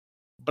complete.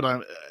 But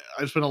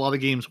I've spent a lot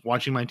of games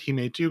watching my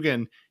teammates too.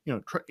 Again,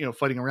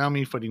 fighting around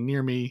me, fighting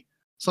near me.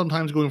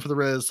 Sometimes going for the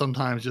res,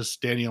 sometimes just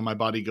standing on my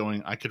body,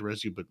 going, "I could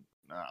res you, but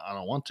I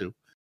don't want to."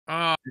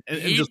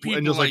 And just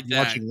like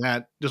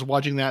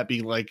watching that,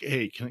 being like,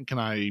 "Hey, can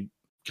I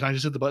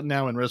just hit the button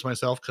now and res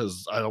myself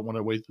because I don't want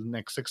to wait the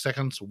next 6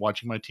 seconds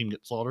watching my team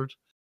get slaughtered."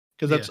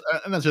 Because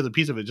that's the other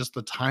piece of it, just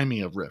the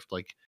timing of Rift.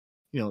 Like,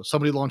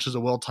 somebody launches a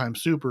well-timed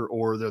super,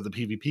 or they're the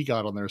PvP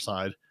god on their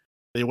side.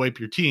 They wipe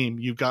your team.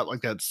 You've got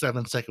like that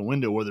 7-second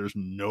window where there's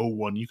no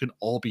one. You can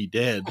all be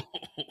dead,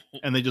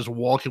 and they just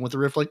walk in with the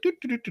Rift like,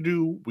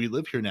 do. We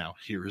live here now.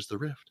 Here is the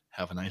Rift.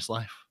 Have a nice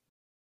life.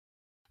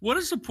 What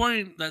is the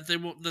point that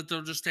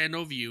they'll just stand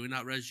over you and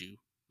not res you?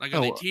 Like, are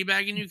they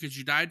teabagging you because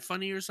you died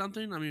funny or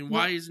something? I mean,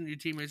 why isn't your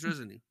teammates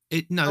resing you?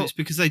 It's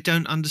because they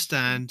don't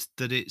understand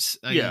that it's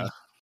a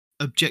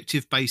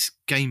objective-based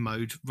game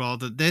mode.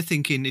 Rather, they're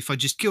thinking if I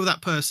just kill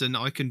that person,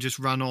 I can just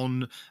run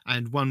on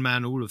and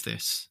one-man all of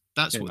this.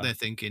 That's what they're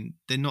thinking.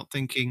 They're not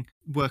thinking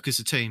work as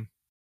a team.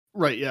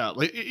 Right, yeah.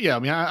 I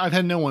mean, I've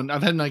had no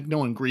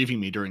one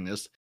grieving me during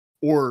this.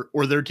 Or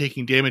they're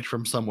taking damage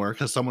from somewhere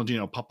because someone's,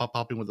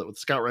 popping with a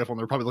scout rifle, and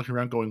they're probably looking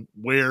around going,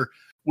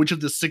 which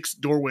of the 6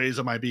 doorways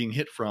am I being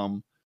hit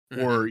from?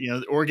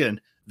 Mm-hmm. Or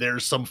again,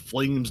 there's some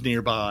flames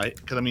nearby.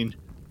 Because, I mean,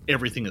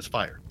 everything is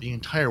fire. The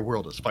entire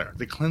world is fire.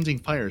 The cleansing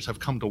fires have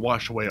come to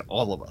wash away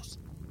all of us.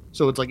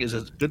 So it's like, is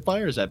it good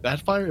fire? Is that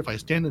bad fire? If I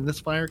stand in this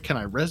fire, can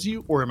I res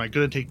you? Or am I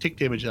going to take tick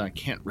damage and I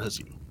can't res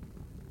you?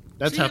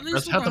 That's half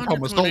the problem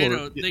with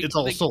solar. It's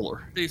all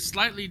solar. They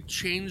slightly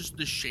changed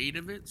the shade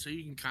of it, so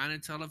you can kind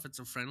of tell if it's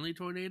a friendly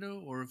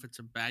tornado or if it's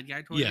a bad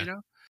guy tornado. Yeah.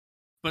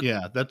 But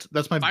yeah,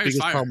 that's my biggest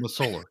problem with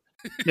solar.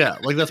 Yeah,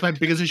 like that's my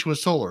biggest issue with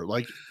solar.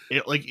 Like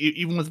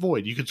even with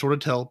void, you can sort of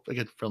tell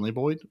again, friendly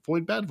void,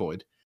 bad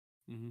void.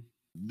 Mm-hmm.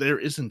 There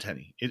isn't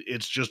any.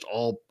 It's just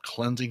all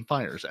cleansing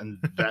fires, and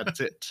that's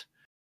it.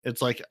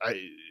 It's like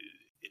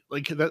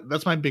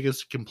that's my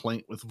biggest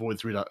complaint with Void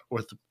 3.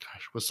 With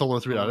Solar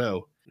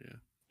 3.0. Yeah.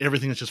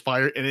 Everything is just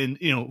fire, and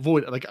in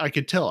Void, like I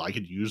could tell, I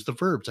could use the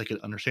verbs, I could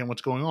understand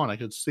what's going on, I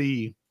could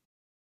see,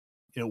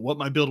 what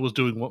my build was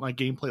doing, what my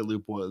gameplay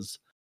loop was.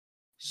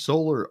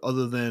 Solar,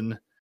 other than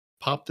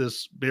pop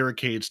this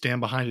barricade,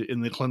 stand behind it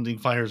in the cleansing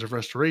fires of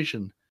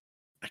restoration,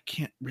 I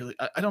can't really.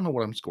 I don't know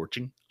what I'm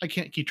scorching. I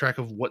can't keep track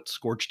of what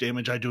scorch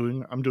damage I'm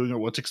doing, or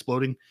what's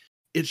exploding.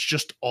 It's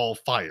just all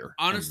fire.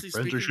 Honestly,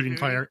 friends are shooting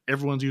fire.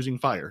 Everyone's using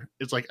fire.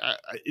 It's like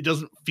it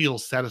doesn't feel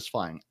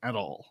satisfying at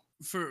all.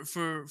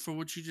 For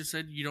what you just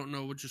said, you don't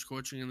know what you're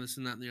scorching and this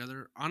and that and the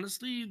other.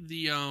 Honestly,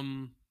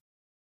 the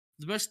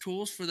best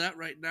tools for that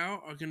right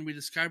now are going to be the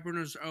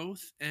Skyburner's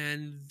Oath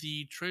and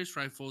the Trace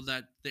Rifle.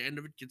 That the end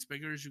of it gets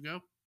bigger as you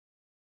go.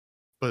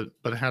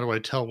 But how do I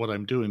tell what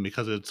I'm doing?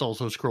 Because it's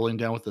also scrolling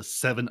down with the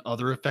 7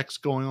 other effects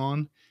going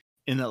on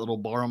in that little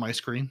bar on my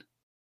screen.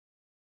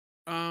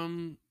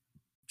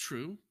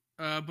 True.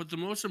 But the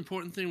most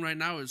important thing right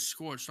now is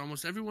Scorched.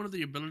 Almost every one of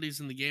the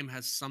abilities in the game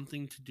has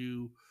something to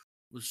do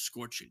with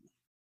scorching.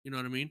 You know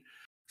what I mean?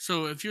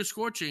 So if you're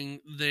scorching,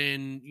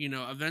 then,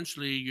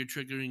 eventually you're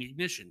triggering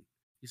ignition.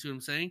 You see what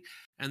I'm saying?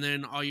 And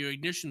then all your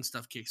ignition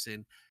stuff kicks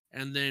in.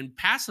 And then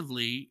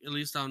passively, at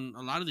least on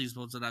a lot of these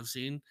builds that I've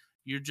seen,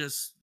 you're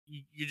just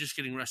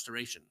getting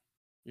restoration.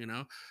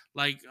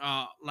 Like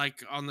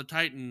on the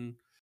Titan,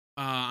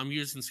 I'm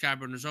using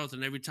Skyburner's Oath,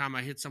 and every time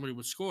I hit somebody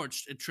with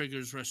Scorched, it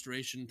triggers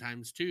restoration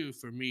 ×2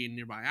 for me and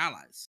nearby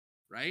allies,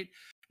 right?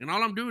 And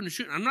all I'm doing is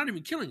shooting. I'm not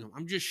even killing them.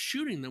 I'm just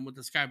shooting them with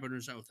the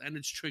Skyburner's Oath, and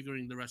it's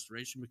triggering the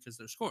restoration because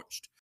they're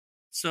scorched.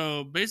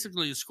 So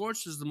basically,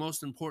 Scorched is the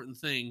most important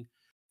thing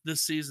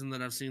this season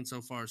that I've seen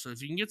so far. So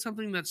if you can get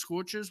something that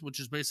scorches, which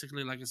is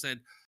basically, like I said,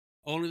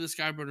 only the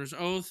Skyburner's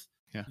Oath,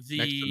 next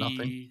to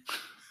nothing.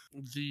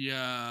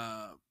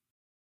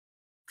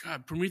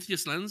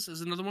 Prometheus Lens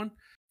is another one.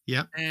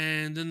 Yeah.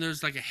 And then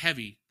there's like a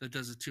heavy that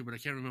does it too, but I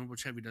can't remember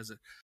which heavy does it.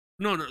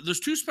 No,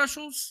 there's 2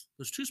 specials.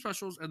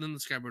 And then the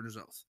Skyburner's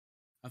Oath.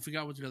 I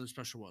forgot what the other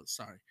special was.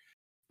 Sorry.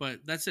 But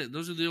that's it.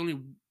 Those are the only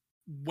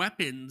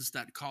weapons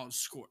that cause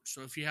scorch.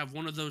 So if you have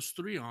one of those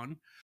 3 on,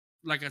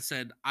 like I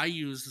said, I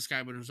use the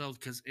Skyburner Stealth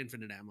because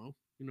infinite ammo.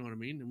 You know what I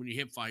mean? And when you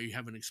hip fire, you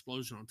have an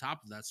explosion on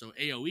top of that. So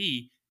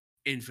AoE,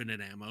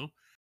 infinite ammo,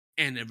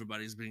 and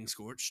everybody's being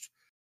scorched.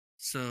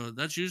 So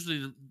that's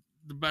usually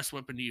the best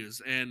weapon to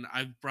use. And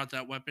I've brought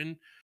that weapon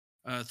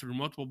through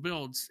multiple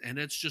builds, and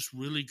it's just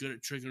really good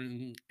at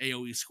triggering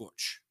AoE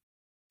scorch.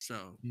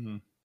 So,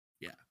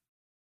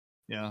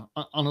 Yeah.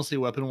 Honestly,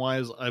 weapon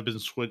wise, I've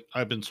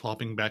been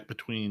swapping back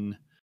between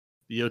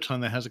the Jotun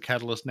that has a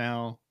catalyst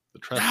now, the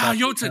Trespasser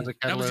Jotun. has a That was the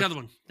catalyst. other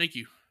one. Thank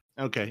you.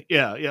 Okay,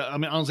 yeah. I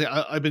mean, honestly,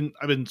 I've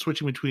been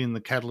switching between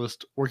the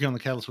catalyst, working on the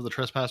catalyst for the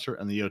Trespasser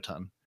and the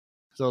Jotun.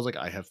 So I was like,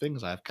 I have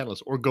things, I have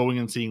catalyst, or going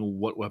and seeing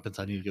what weapons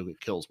I need to go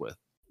get kills with.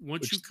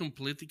 Once you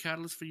complete the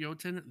catalyst for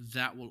Jotun,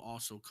 that will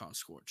also cause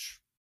scorch.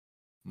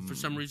 For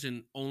some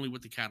reason, only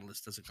with the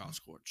catalyst does it cause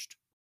scorched.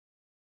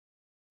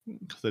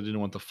 Because they didn't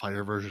want the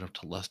fire version of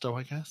Telesto,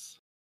 I guess.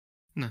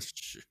 No.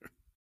 Sure.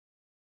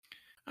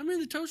 I mean,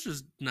 the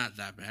toaster's not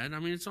that bad. I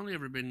mean, it's only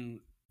ever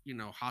been,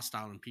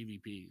 hostile in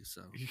PvP.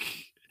 So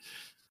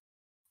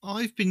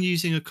I've been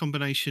using a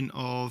combination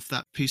of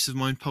that Peace of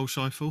Mind pulse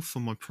rifle for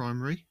my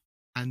primary,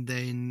 and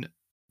then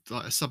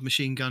like a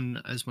submachine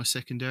gun as my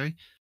secondary.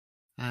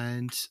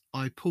 And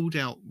I pulled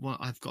out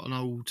I've got an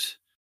old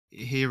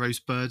Hero's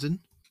Burden,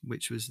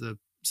 which was the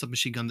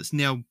submachine gun that's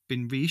now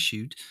been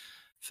reissued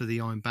for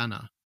the Iron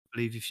Banner. I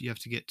believe if you have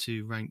to get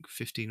to rank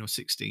 15 or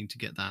 16 to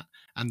get that.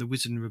 And the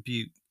Wizard and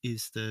Rebuke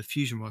is the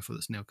fusion rifle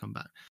that's now come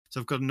back. So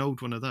I've got an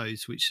old one of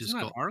those, which has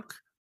got Arc.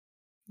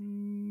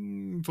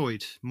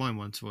 Void. Mine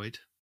one's Void.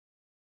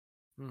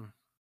 Huh.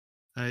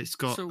 It's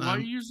got. So why are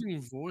you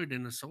using Void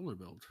in a solar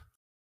build?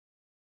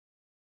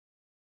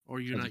 Or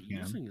you're not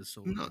using a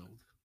solar build?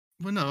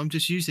 Well, no, I'm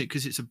just using it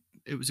because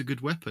it was a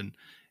good weapon.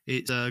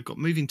 It's got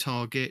moving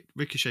target,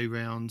 ricochet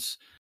rounds,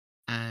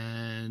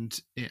 and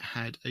it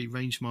had a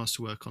range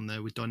masterwork on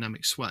there with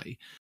dynamic sway.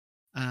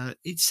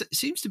 It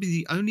seems to be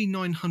the only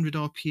 900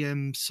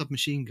 RPM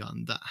submachine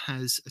gun that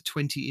has a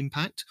 20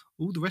 impact.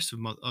 All the rest of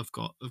them I've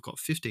got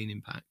 15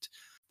 impact.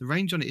 The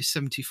range on it is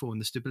 74 and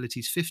the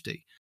stability is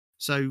 50.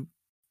 So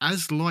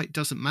as light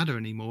doesn't matter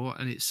anymore,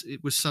 and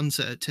it was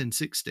sunset at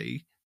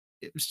 1060.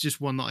 It was just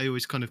one that I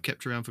always kind of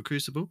kept around for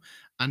Crucible,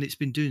 and it's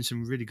been doing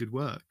some really good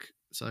work.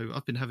 So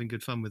I've been having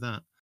good fun with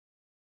that.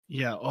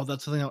 Yeah. Oh,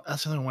 that's the thing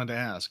I wanted to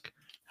ask.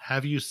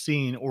 Have you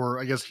seen, or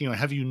I guess,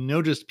 have you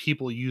noticed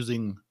people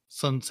using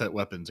sunset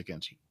weapons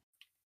against you?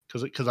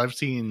 Because I've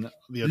seen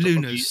the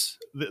Lunas.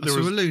 There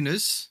were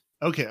Lunas.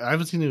 Okay, I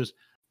haven't seen those.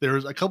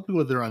 There's a couple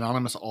with their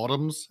anonymous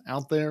autumns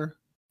out there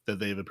that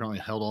they've apparently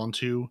held on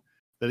to.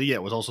 That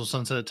it was also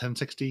sunset at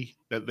 1060.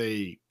 That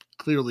they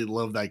clearly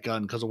love that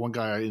gun because the one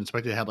guy I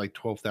inspected had like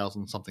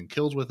 12,000 something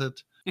kills with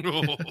it.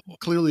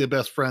 Clearly a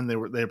best friend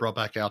they brought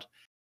back out.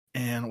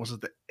 And was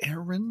it the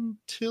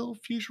Erentil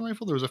fusion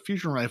rifle? There was a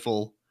fusion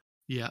rifle.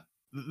 Yeah.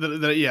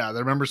 I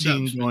remember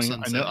seeing going.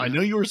 Sunset, I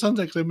know you were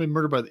sunset because I've been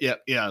murdered by.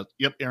 Yep.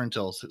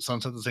 Erentil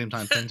sunset at the same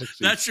time.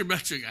 1060. That's your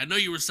metric. I know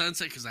you were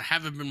sunset because I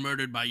haven't been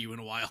murdered by you in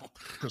a while.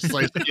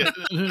 Precisely.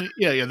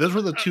 Yeah. Those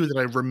were the two that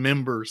I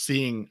remember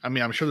seeing. I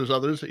mean, I'm sure there's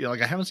others.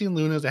 I haven't seen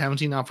Lunas. I haven't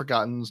seen Not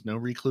Forgottens. No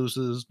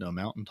Recluses. No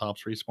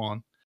Mountaintops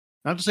respawn.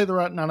 Not to say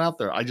they're not out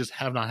there. I just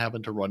have not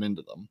happened to run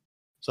into them.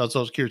 So I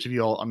was curious if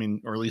you all,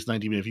 or at least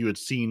 19, if you had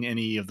seen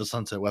any of the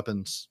sunset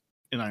weapons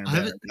in Iron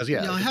Banner.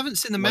 I haven't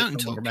seen the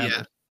Mountaintop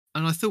yet.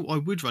 And I thought I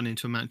would run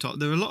into a mountaintop.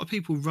 There are a lot of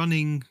people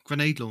running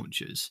grenade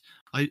launchers.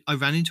 I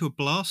ran into a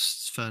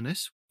blast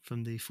furnace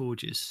from the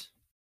forges.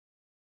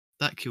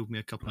 That killed me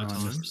a couple of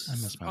times. I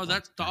missed my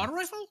that's the auto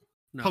rifle?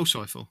 No. Pulse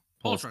rifle.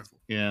 Pulse rifle.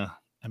 Yeah,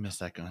 I missed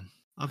that gun.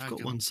 I've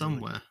got one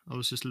somewhere. I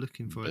was just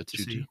looking for it to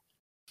see.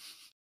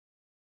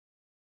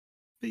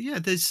 But yeah,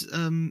 there's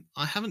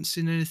I haven't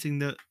seen anything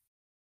that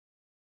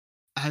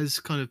has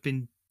kind of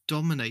been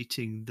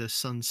dominating the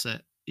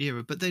sunset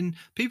era, but then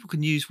people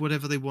can use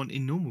whatever they want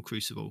in normal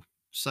Crucible.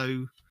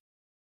 So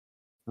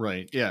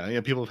right, yeah,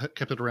 people have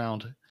kept it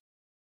around,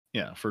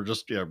 for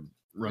just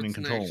running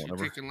control, next?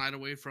 whatever. You're taking light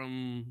away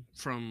from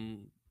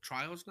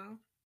trials now.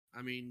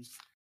 I mean,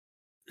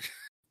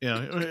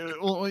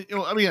 well,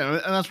 I mean,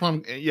 and that's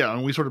what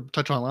and we sort of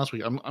touched on it last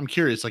week. I'm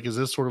curious, like, is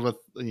this sort of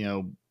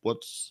a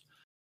what's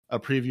a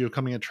preview of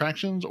coming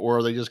attractions, or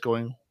are they just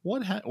going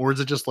or is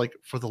it just like,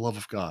 for the love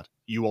of God,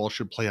 you all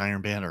should play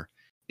Iron Banner?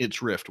 It's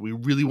Rift. We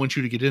really want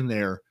you to get in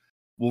there.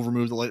 We'll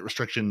remove the light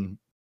restriction.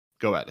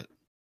 Go at it.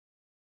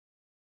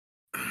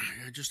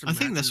 I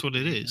think that's what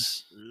it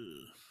is.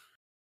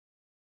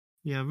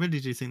 Yeah, I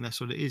really do think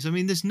that's what it is. I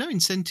mean, there's no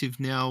incentive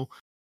now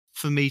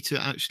for me to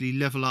actually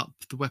level up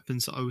the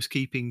weapons that I was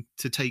keeping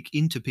to take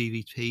into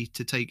PvP,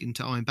 to take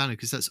into Iron Banner,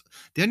 because that's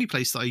the only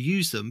place that I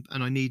use them,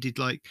 and I needed,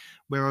 like,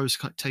 where I was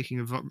taking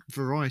a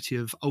variety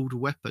of older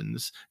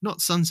weapons, not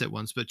sunset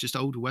ones, but just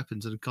older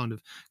weapons, and kind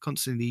of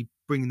constantly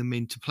bringing them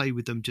in to play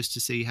with them just to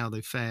see how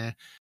they fare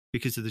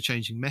because of the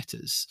changing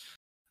metas.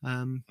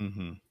 But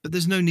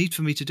there's no need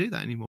for me to do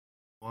that anymore.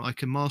 I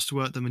can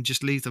masterwork them and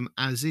just leave them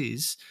as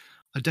is.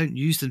 I don't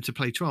use them to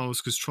play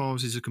Trials because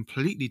Trials is a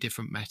completely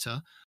different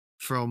meta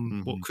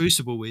from what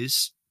Crucible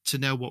is to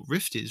nail what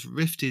Rift is.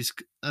 Rift is,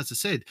 as I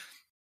said,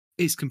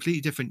 it's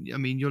completely different. I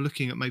mean, you're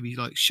looking at maybe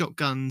like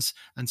shotguns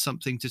and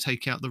something to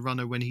take out the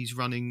runner when he's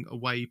running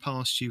away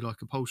past you,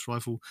 like a pulse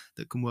rifle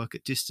that can work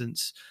at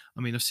distance.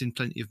 I mean, I've seen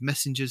plenty of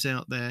messengers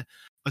out there.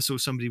 I saw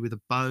somebody with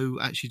a bow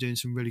actually doing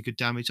some really good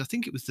damage. I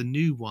think it was the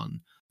new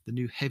one, the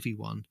new heavy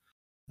one.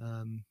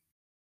 I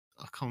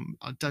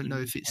don't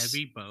know if it's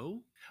heavy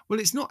bow. Well,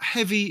 it's not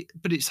heavy,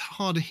 but it's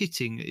harder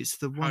hitting. It's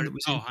the one that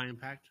was high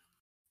impact.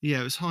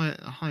 Yeah, it was a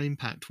high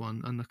impact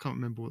one, and I can't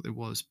remember what it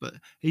was, but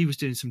he was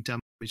doing some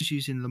damage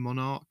using the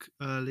Monarch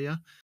earlier,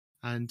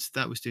 and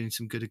that was doing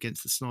some good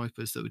against the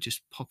snipers that were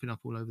just popping up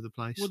all over the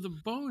place. Well, the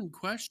bow in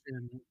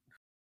question,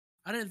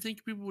 I didn't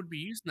think people would be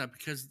using that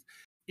because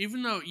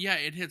even though, yeah,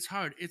 it hits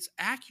hard, its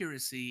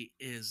accuracy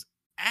is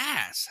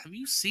ass. Have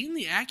you seen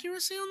the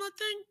accuracy on that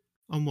thing?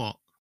 On what?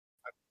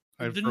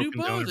 I've the new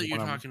bow that you're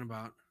talking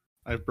about.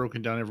 I've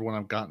broken down every one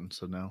I've gotten,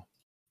 so no.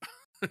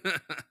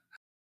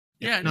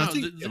 Yeah, no, no, I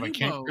think if I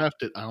can't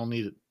craft it, I don't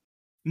need it.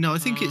 No, I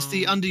think it's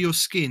the under your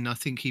skin. I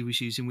think he was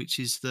using, which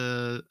is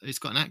it's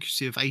got an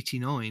accuracy of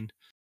 89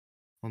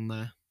 on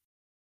there.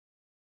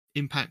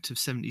 Impact of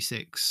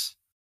 76.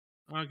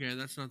 Okay,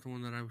 that's not the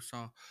one that I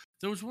saw.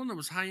 There was one that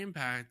was high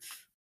impact.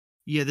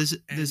 Yeah,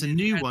 there's a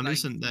new one,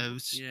 isn't there?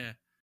 Yeah.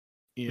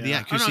 The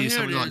accuracy is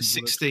something like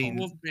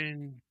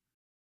 16.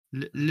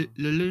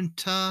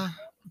 Lelunta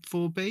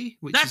 4B,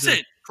 which that's is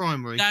it.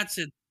 Primary. That's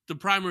it. The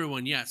primary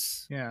one,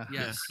 yes. Yeah.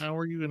 Yes. How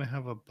are you going to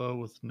have a bow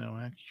with no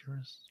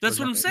accuracy? That's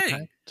what I'm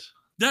saying.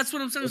 That's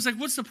what I'm saying. It's like,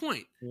 what's the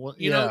point?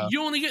 You know,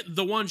 you only get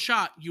the one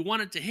shot. You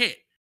want it to hit.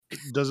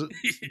 Does it?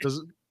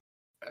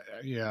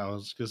 Yeah, I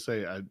was going to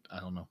say, I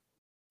don't know.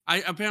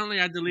 I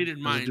deleted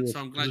mine,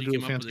 so I'm glad you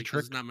came up with it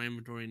because it's not my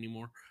inventory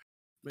anymore.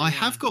 But I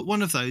have got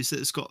one of those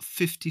that's got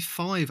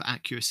 55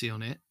 accuracy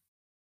on it.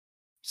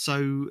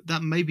 So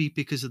that may be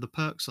because of the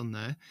perks on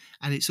there,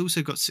 and it's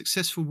also got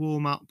successful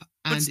warm up.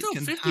 And but still, it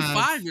can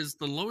 55 is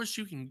the lowest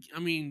you can. I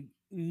mean,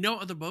 no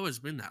other bow has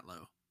been that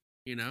low.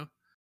 You know,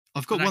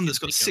 I've got one that's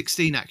got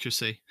 16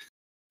 accuracy.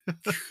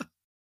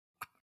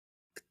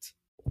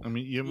 I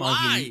mean, you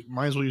might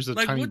as well use the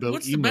tiny bow.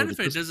 What's the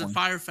benefit? Does it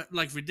fire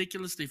like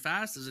ridiculously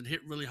fast? Does it hit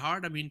really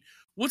hard? I mean,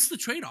 what's the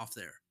trade off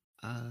there?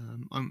 I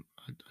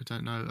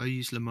don't know. I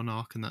use Le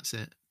Monarch, and that's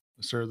it.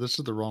 Sir, this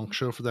is the wrong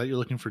show for that. You're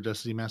looking for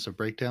Destiny Massive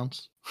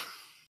Breakdowns?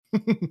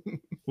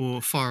 Or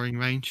firing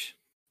range.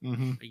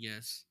 Mm-hmm. I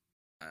guess.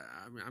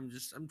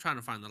 I'm trying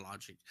to find the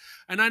logic.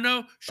 And I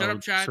know, shut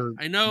up, chat. Sir.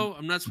 I know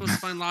I'm not supposed to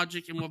find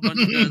logic in what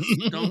Bungie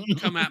does. Don't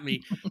come at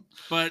me.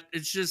 But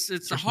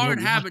it's a hard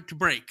habit to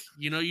break.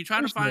 You know, you try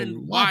to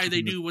find why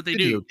they do what they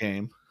do.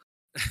 Game.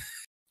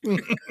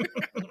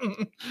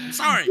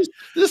 Sorry.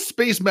 This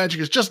space magic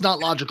is just not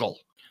logical.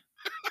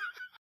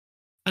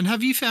 And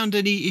have you found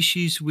any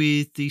issues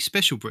with the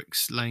special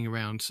bricks laying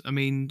around? I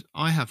mean,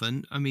 I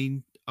haven't. I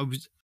mean, I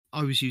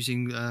was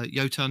using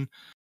Jotun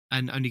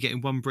and only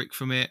getting one brick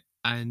from it,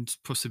 and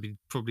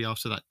probably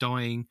after that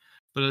dying.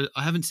 But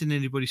I haven't seen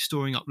anybody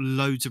storing up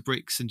loads of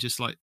bricks and just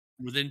like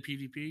within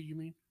PvP. You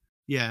mean?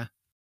 Yeah.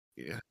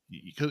 Yeah.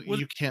 You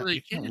can't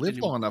live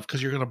long enough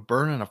because you're going to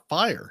burn in a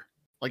fire.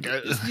 Like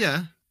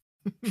yeah.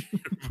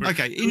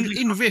 Okay,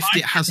 in Rift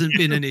it hasn't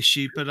been an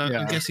issue, but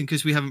I'm guessing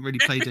because we haven't really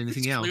played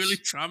anything else. Clearly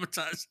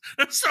traumatized.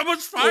 There's so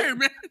much fire,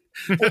 man.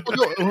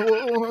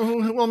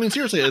 Well, I mean,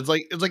 seriously, it's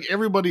like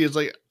everybody is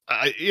like,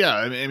 I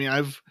mean,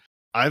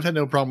 I've had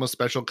no problem with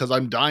special because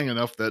I'm dying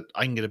enough that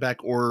I can get it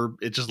back, or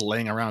it's just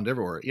laying around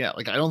everywhere. Yeah,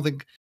 like I don't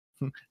think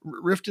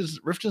Rift is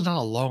not a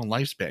long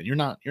lifespan. You're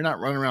not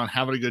running around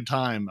having a good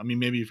time. I mean,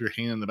 maybe if you're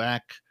hanging in the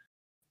back,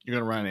 you're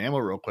gonna run out of ammo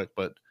real quick,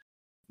 but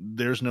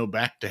there's no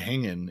back to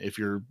hang in if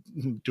you're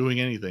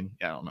doing anything.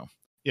 I don't know.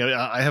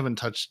 Yeah, I haven't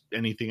touched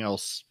anything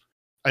else.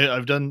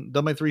 I've done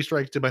my 3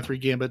 strikes, did my 3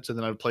 gambits, and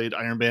then I've played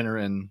Iron Banner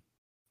and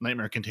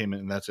Nightmare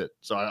Containment, and that's it.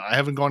 So I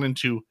haven't gone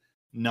into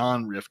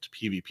non-Rift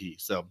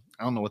PvP. So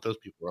I don't know what those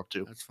people are up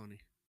to. That's funny.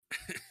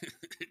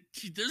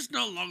 There's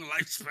no long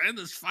lifespan.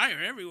 There's fire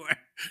everywhere.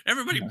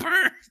 Everybody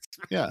burns.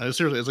 Yeah,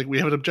 seriously. It's like we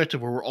have an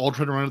objective where we're all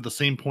trying to run at the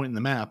same point in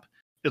the map.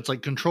 It's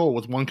like Control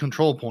with one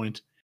control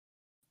point,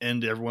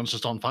 and everyone's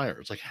just on fire.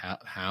 It's like,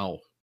 how?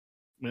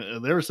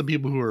 There are some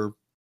people who are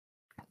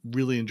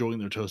really enjoying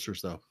their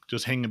toasters, though.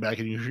 Just hanging back,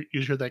 and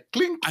you hear that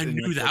clink. I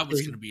knew that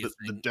was going to be a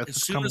thing.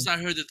 As soon as I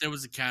heard that there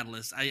was a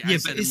catalyst, I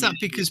but is that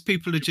because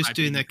people are just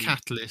doing their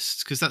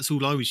catalysts? Because that's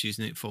all I was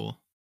using it for.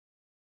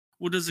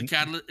 Well, is the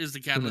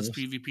catalyst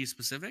PvP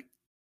specific?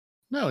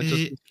 No, it's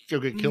just go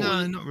get killed.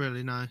 No, not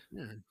really, no.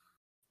 Yeah.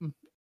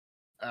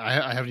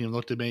 I haven't even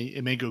looked. It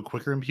may go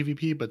quicker in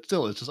PvP, but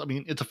still, it's just, I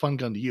mean, it's a fun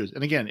gun to use.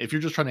 And again, if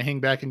you're just trying to hang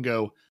back and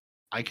go,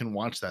 I can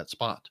watch that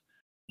spot,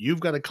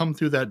 you've got to come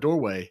through that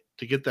doorway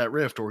to get that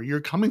rift, or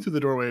you're coming through the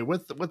doorway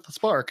with the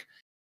spark.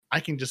 I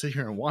can just sit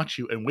here and watch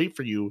you and wait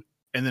for you,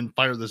 and then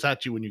fire this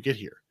at you when you get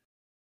here.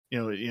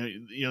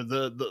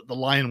 The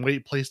lie and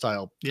wait play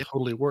style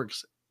totally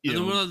works. And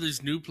then one of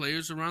these new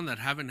players around that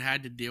haven't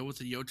had to deal with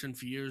the Jotun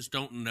for years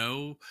don't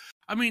know.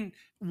 I mean,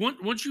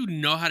 once you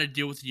know how to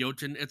deal with the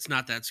Jotun, it's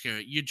not that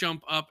scary. You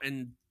jump up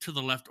and to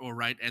the left or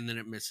right, and then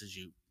it misses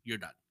you. you're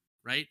done,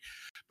 right?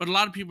 But a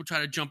lot of people try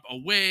to jump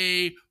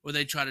away, or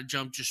they try to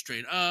jump just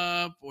straight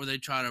up, or they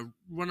try to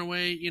run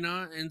away,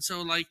 and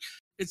so like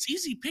it's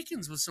easy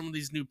pickings with some of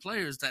these new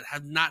players that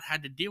have not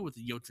had to deal with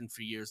the Jotun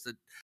for years.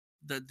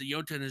 That the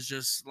Jotun is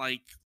just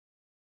like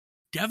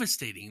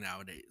devastating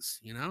nowadays,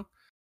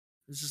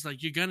 It's just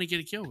like you're gonna get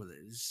a kill with it.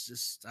 It's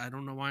just I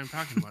don't know why I'm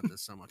talking about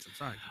this so much. I'm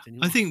sorry.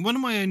 Continue I on. think one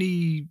of my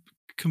only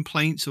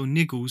complaints or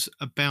niggles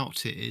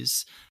about it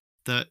is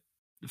that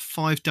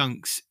 5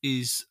 dunks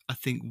is, I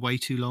think, way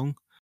too long.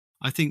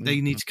 I think they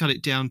need to cut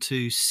it down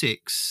to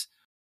 6,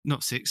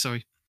 not 6.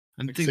 Sorry,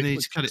 I think they need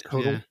to cut it.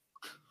 Total. Yeah.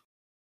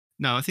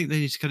 No, I think they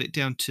need to cut it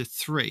down to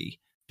 3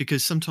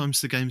 because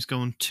sometimes the games go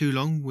on too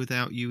long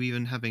without you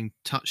even having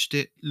touched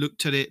it,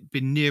 looked at it,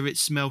 been near it,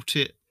 smelt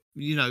it.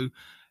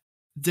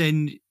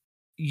 Then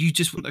you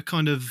just want a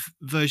kind of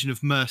version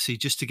of mercy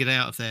just to get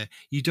out of there.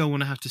 You don't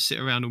want to have to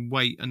sit around and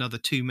wait another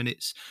 2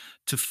 minutes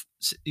to,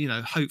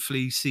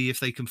 hopefully see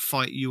if they can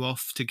fight you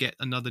off to get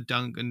another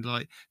dunk and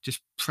like just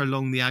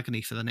prolong the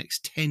agony for the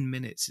next 10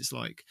 minutes. It's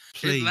like,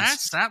 please. It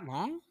lasts that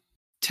long?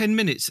 10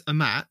 minutes a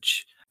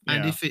match.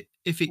 And if it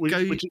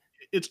goes,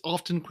 it's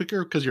often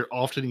quicker because you're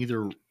often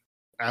either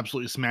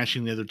absolutely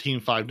smashing the other team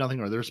 5-0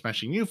 or they're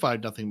smashing you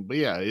 5-0. But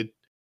yeah,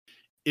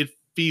 it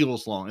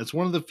feels long. It's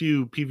one of the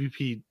few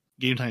PvP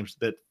game times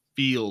that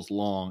feels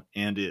long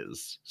and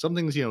is. Some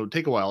things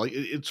take a while. Like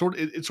it's sort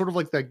of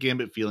like that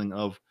Gambit feeling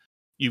of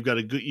you've got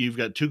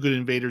 2 good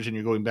invaders and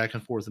you're going back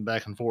and forth and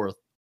back and forth.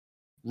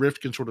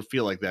 Rift can sort of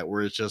feel like that,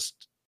 where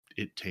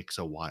it takes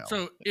a while.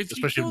 So if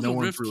you kill the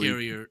Rift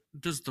carrier,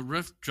 does the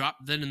Rift drop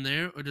then and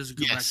there, or does it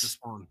go back to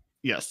spawn?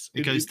 Yes,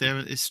 it goes there.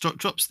 It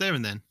drops there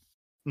and then.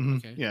 Mm-hmm.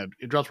 Okay. Yeah,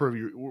 it drops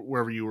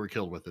wherever you were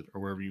killed with it,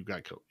 or wherever you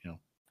got killed.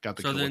 Got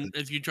the so kill then, with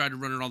it. if you tried to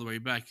run it all the way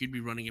back, you'd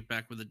be running it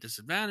back with a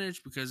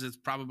disadvantage because it's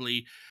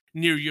probably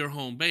near your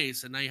home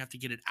base, and now you have to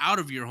get it out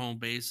of your home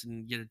base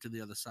and get it to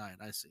the other side.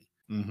 I see.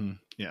 Mm-hmm.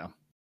 Yeah.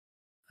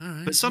 All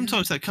right, but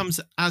sometimes that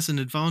comes as an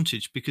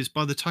advantage because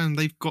by the time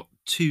they've got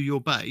to your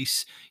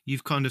base,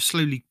 you've kind of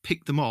slowly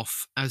picked them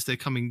off as they're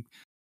coming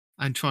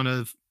and trying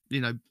to,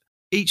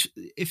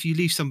 if you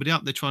leave somebody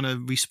up, they're trying to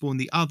respawn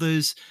the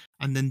others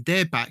and then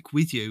they're back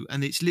with you.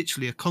 And it's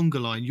literally a conga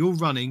line. You're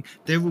running,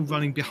 they're all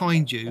running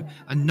behind you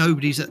and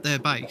nobody's at their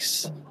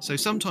base. So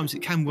sometimes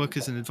it can work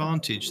as an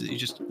advantage that you're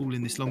just all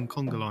in this long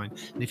conga line.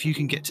 And if you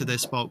can get to their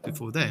spark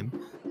before them,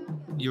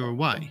 you're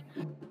away.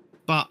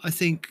 But I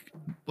think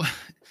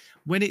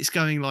when it's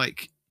going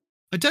like,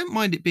 I don't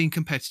mind it being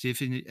competitive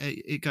and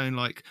it going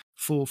like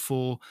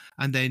 4-4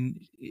 and then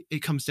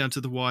it comes down to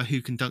the wire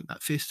who can dunk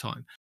that 5th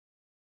time.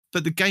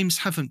 But the games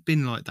haven't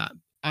been like that.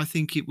 I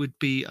think it would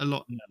be a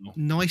lot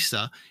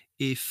nicer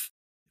if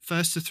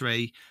 1st to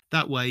 3,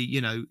 that way,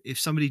 if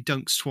somebody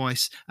dunks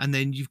twice and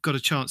then you've got a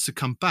chance to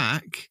come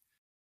back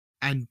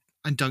and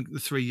dunk the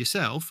 3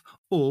 yourself,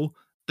 or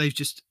they've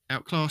just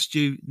outclassed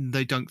you,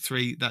 they dunk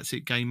 3, that's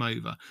it, game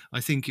over.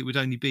 I think it would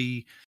only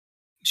be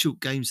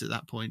short games at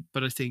that point.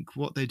 But I think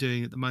what they're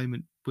doing at the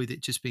moment with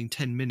it just being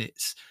 10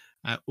 minutes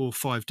or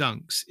 5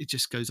 dunks, it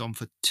just goes on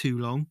for too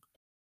long.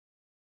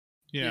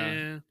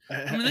 Yeah.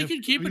 I mean, they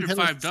could keep it at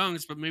 5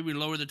 dunks, but maybe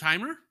lower the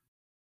timer.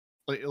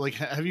 Like,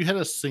 have you had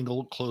a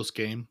single close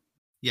game?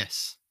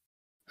 Yes.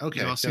 Okay.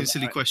 You're asking a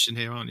silly question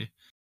here, aren't you?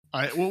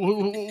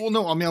 Well,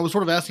 no. I mean, I was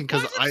sort of asking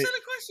because Why is that a silly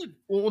question?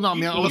 Well, no. I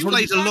mean, I was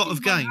played a lot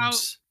of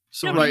games.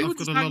 So I've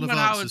got a lot of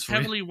answers for you.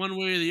 Heavily one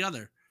way or the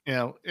other.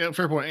 Yeah,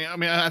 fair point. I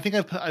mean, I think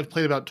I've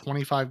played about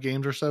 25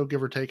 games or so,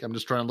 give or take. I'm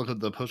just trying to look at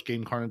the post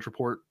game Carnage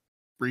report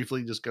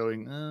briefly, just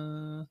going.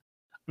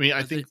 I mean,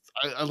 I think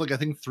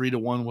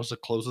 3-1 was the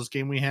closest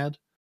game we had.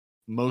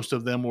 Most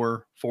of them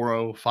were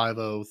 4-0,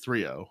 5-0,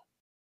 3-0.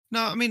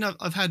 No, I mean,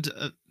 I've had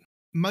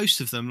most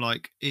of them.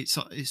 Like it's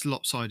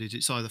lopsided.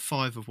 It's either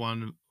 5 of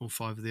one or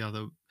 5 of the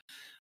other.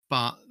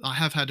 But I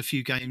have had a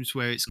few games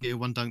where it's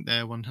one dunk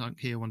there, one dunk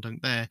here, one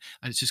dunk there,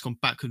 and it's just gone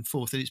back and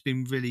forth, and it's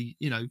been really,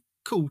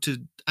 cool to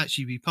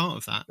actually be part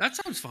of that. That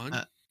sounds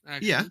fun.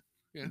 Yeah,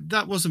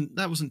 that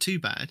wasn't too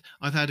bad.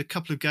 I've had a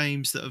couple of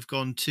games that have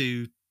gone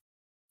to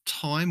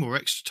time or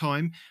extra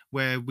time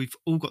where we've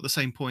all got the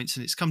same points,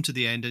 and it's come to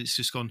the end, and it's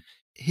just gone.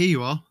 Here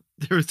you are.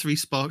 There are 3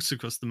 sparks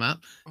across the map.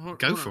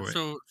 Go for it.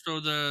 So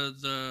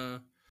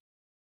the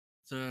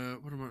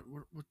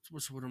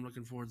what's the word I'm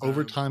looking for?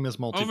 Overtime is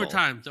multi-ball.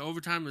 The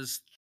overtime is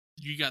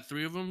you got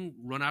 3 of them.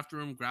 Run after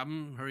them, grab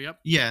them, hurry up.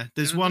 Yeah,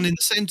 there's one in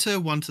the center,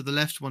 one to the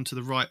left, one to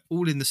the right,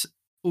 all in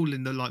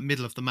the like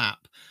middle of the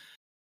map.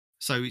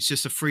 So it's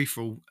just a free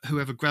for all.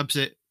 Whoever grabs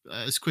it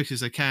as quick as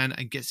they can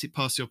and gets it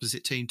past the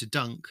opposite team to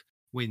dunk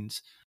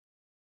wins.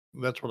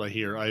 That's what I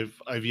hear.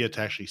 I've yet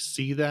to actually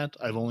see that.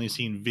 I've only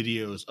seen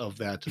videos of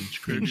that and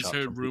screenshots. Just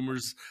heard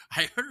rumors.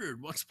 I heard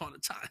once upon a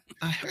time.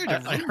 I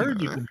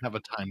heard you can have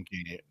a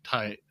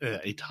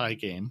tie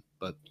game,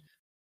 but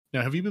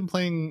now have you been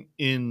playing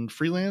in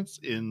freelance,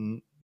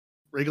 in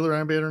regular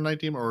Iron Banner Night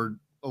Team, or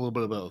a little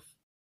bit of both?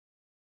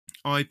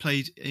 I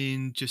played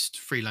in just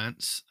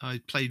freelance.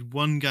 I played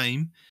one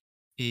game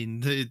in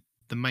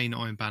the main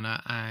Iron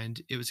Banner,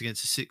 and it was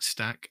against a 6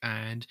 stack,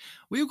 and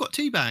we all got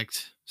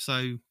teabagged.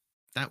 So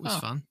That was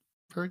fun.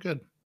 Very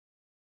good.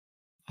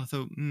 I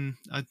thought,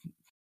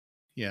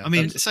 Yeah. I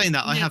mean, that's- saying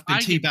that, I Yeah, have been I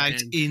get teabagged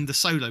banned. in the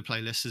solo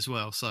playlist as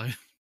well. So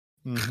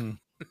Mhm.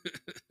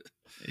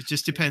 it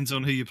just depends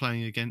on who you're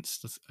playing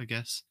against, I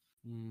guess.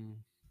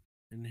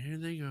 And here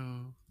they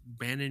go,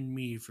 banning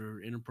me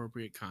for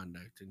inappropriate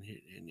conduct, and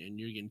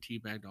you're getting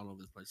teabagged all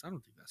over the place. I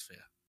don't think that's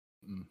fair.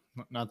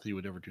 Not that you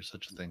would ever do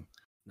such a thing.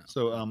 No.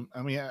 So,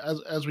 I mean,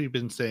 as we've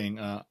been saying,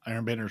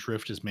 Iron Banner's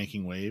Rift is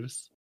making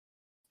waves,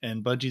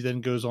 and Bungie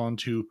then goes on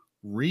to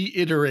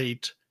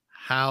reiterate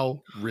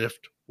how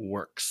Rift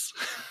works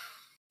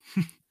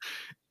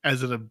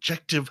as an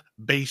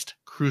objective-based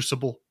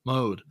Crucible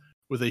mode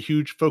with a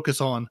huge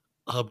focus on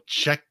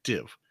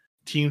objective.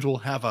 Teams will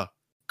have a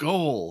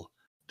goal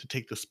to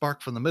take the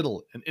spark from the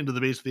middle and into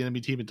the base of the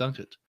enemy team and dunk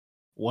it.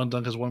 One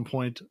dunk is 1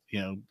 point,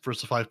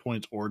 first to 5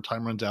 points, or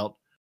time runs out,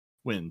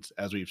 wins,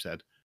 as we've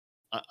said.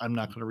 I'm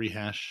not going to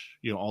rehash,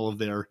 all of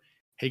their,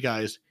 hey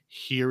guys,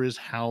 here is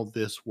how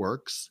this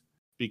works,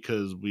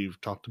 because we've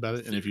talked about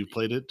it. And if you've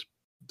played it,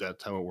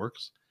 that's how it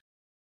works.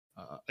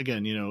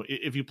 Again,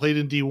 if you played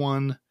in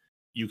D1,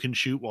 you can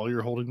shoot while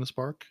you're holding the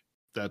spark.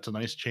 That's a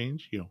nice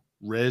change.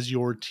 Res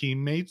your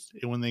teammates,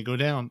 and when they go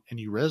down and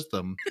you res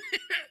them,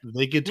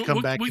 they get to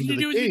come back what into can you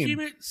the do with your game.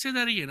 teammates? Say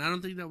that again. I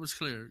don't think that was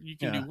clear. You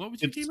can do what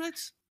with your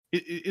teammates?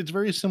 It's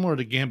very similar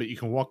to Gambit. You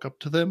can walk up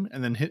to them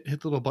and then hit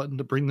the little button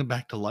to bring them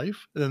back to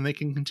life, and then they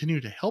can continue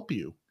to help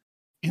you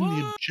in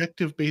the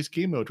objective-based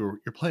game mode where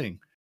you're playing.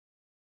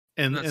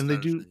 And they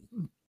do.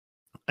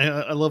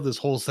 I love this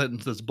whole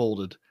sentence that's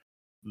bolded.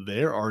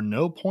 There are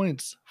no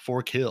points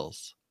for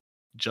kills,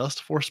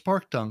 just for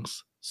spark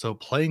dunks. So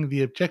playing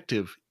the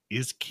objective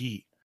is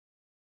key.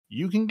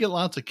 You can get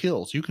lots of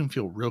kills. You can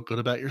feel real good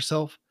about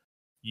yourself.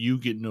 You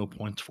get no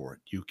points for it.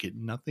 You get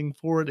nothing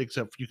for it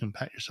except you can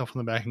pat yourself on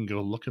the back and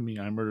go, look at me,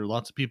 I murdered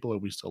lots of people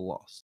and we still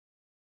lost.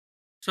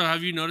 So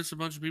have you noticed a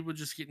bunch of people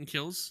just getting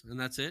kills and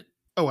that's it?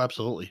 Oh,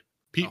 absolutely.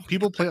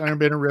 People play Iron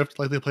Banner Rift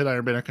like they played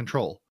Iron Banner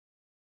Control.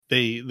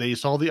 They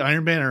saw the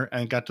Iron Banner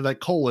and got to that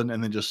colon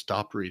and then just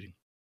stopped reading.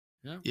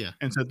 Yeah.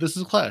 And said, this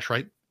is Clash,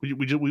 right?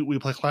 We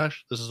play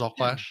Clash? This is all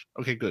Clash?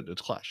 Yeah. Okay, good.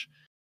 It's Clash.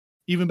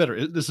 Even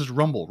better, this is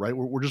Rumble, right?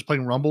 We're just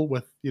playing Rumble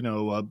with,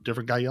 a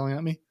different guy yelling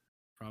at me.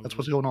 Probably. That's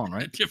what's going on,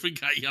 right? A different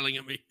guy yelling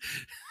at me.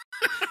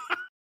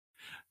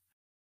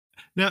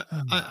 Now,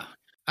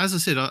 as I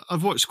said,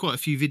 I've watched quite a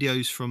few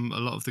videos from a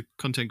lot of the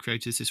content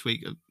creators this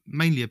week,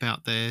 mainly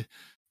about their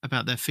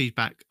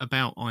feedback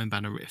about Iron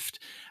Banner Rift.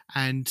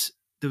 And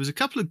there was a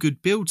couple of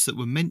good builds that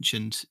were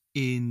mentioned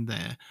in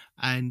there.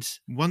 And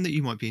one that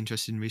you might be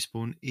interested in,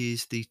 Respawn,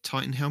 is the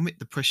Titan helmet,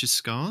 the Precious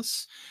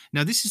Scars.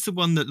 Now, this is the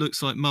one that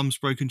looks like Mum's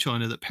Broken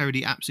China that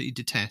Parody absolutely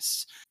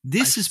detests.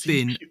 This has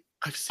been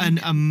an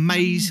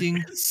amazing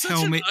helmet.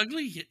 Such an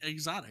ugly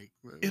exotic.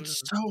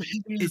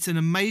 It's an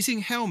amazing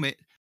helmet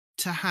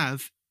to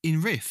have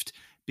in Rift,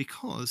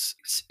 because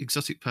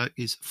exotic perk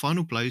is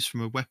Final Blows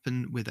from a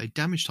weapon with a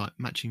damage type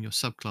matching your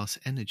subclass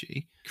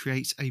energy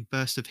creates a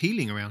burst of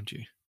healing around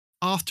you.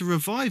 After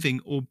reviving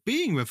or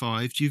being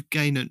revived, you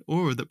gain an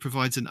aura that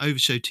provides an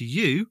overshow to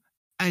you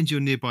and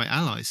your nearby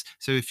allies.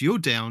 So if you're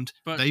downed,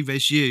 they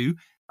res you,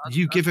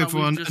 you give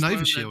everyone an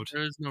overshield.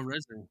 There is no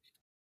resing.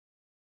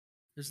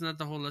 Isn't that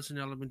the whole lesson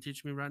y'all have been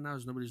teaching me right now?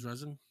 Is nobody's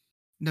resing?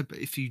 No, but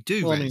if you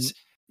do res,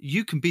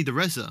 you can be the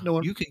reser.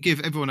 You can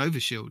give everyone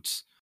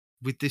overshields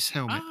with this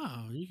helmet.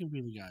 Oh, you can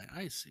be the guy.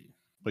 I see.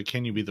 But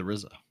can you be the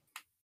Rizza?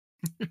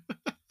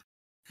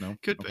 No?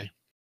 Could be.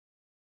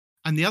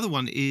 And the other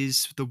one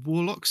is the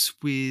Warlocks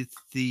with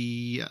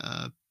the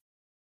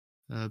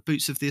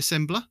Boots of the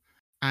Assembler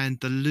and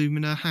the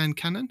Lumina hand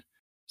cannon.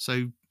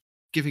 So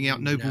giving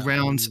out noble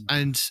rounds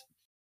and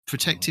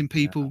protecting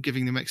people,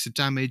 giving them extra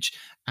damage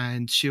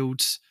and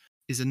shields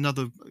is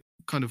another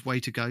kind of way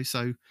to go.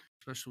 So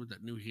especially with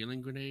that new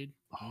healing grenade.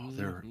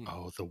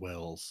 The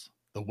wells.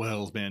 The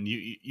wells, man.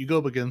 You go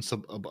up against a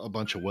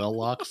bunch of well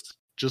locks.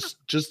 Just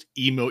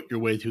emote your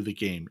way through the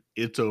game.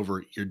 It's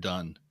over. You're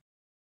done.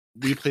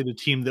 We played a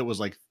team that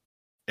was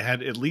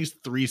had at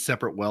least 3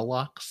 separate well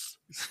locks,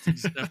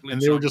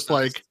 and they were just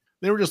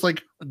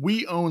like,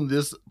 we own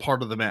this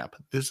part of the map.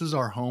 This is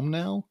our home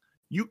now.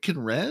 You can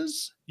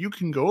res. You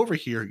can go over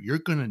here. You're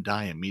gonna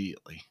die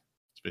immediately.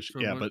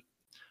 Especially, but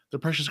the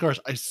Precious Scars.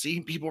 I've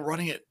seen people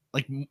running it.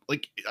 Like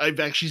I've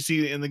actually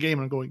seen it in the game,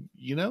 and I'm going,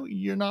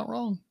 you're not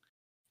wrong.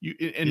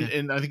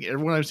 And I think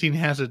everyone I've seen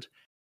has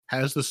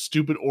the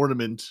stupid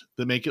ornament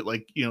that make it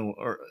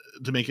or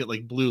to make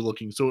it blue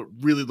looking, so it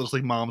really looks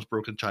like Mom's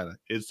Broken China.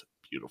 It's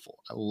beautiful.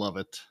 I love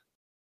it.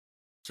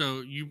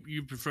 So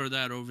you prefer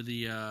that over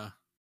the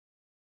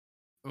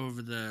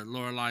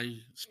Lorelei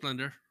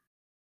Splendor?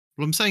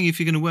 Well, I'm saying if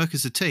you're going to work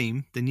as a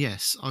team, then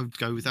yes, I would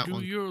go with that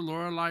one. Do your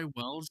Lorelei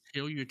wells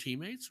heal your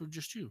teammates or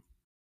just you?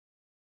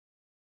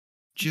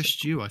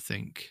 Just you, I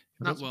think.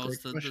 Not wells.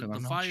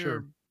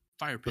 The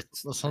fire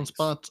pits. The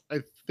sunspots. I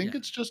think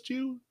it's just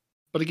you.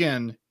 But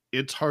again,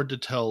 it's hard to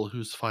tell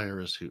whose fire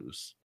is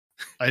whose.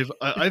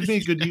 I've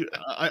made good use.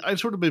 I've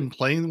sort of been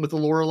playing with the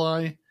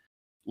Lorelei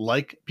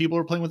like people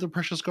are playing with the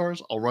Precious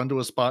Scars. I'll run to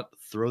a spot,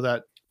 throw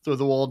the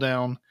wall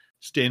down,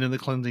 stand in the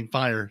cleansing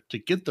fire to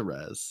get the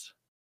res.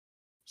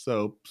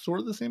 So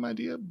sort of the same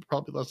idea,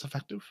 probably less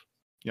effective.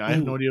 Yeah, I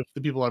have no Ooh. idea if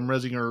the people I'm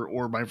resing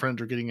or my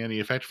friends are getting any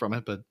effect from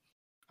it, but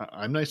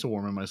I'm nice and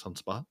warm in my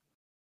sunspot.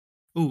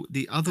 Oh,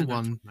 the other And that's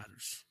one what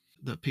matters.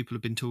 that people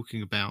have been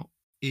talking about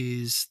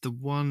is the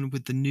one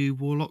with the new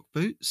Warlock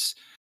boots,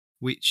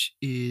 which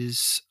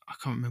is, I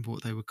can't remember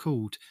what they were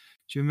called.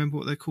 Do you remember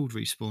what they're called,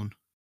 Respawn?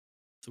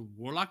 The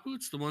Warlock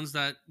boots, the ones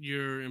that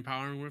you're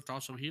empowering with to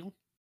also heal?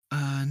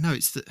 No,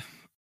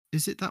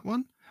 is it that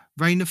one?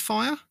 Rain of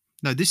Fire?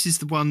 No, this is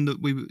the one that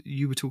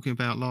you were talking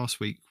about last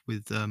week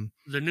with The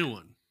new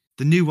one.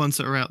 the new ones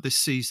that are out this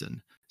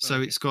season. So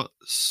Okay. it's got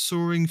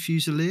Soaring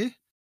Fusilier,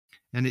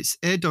 and it's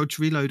air dodge,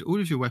 reload all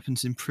of your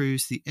weapons,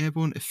 improves the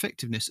airborne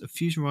effectiveness of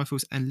fusion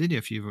rifles and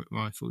linear fusion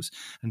rifles,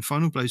 and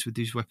final blows with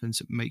these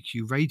weapons make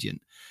you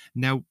radiant.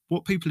 Now,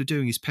 what people are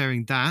doing is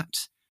pairing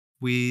that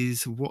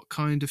with what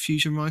kind of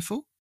fusion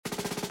rifle?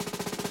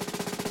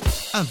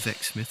 A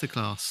Vex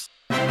Mythoclast.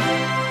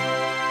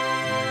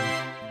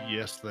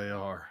 Yes, they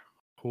are.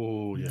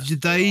 Oh, yes.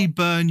 They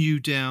burn you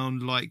down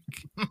like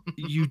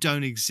you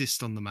don't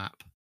exist on the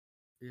map.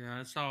 Yeah,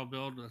 I saw a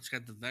build that's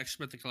got the Vex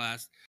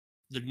Mythoclast,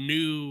 the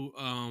new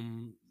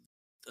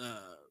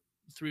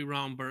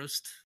 3-round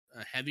burst,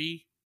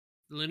 heavy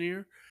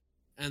linear,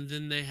 and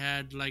then they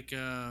had like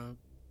the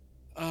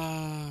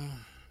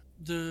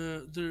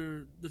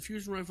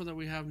fusion rifle that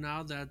we have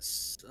now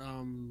that's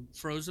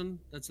frozen,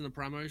 that's in the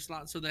primary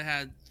slot. So they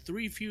had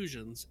 3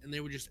 fusions and they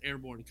were just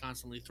airborne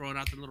constantly, throwing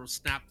out the little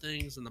snap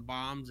things and the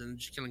bombs and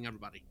just killing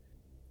everybody.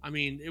 I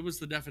mean, it was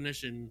the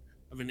definition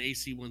of an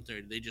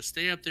AC-130. They just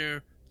stay up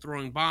there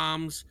throwing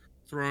bombs,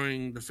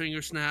 throwing the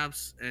finger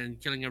snaps,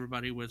 and killing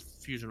everybody with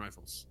fusion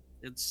rifles.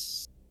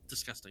 It's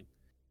disgusting.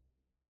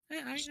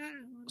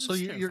 So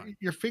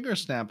your finger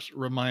snaps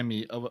remind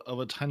me of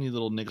a tiny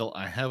little niggle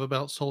I have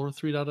about Solar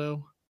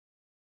 3.0,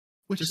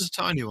 which Just is a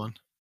tiny one.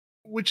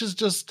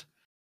 just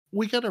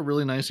we got a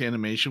really nice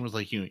animation with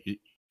like you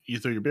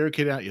throw your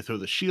barricade out, you throw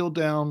the shield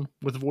down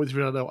with the Void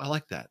 3.0. I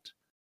like that.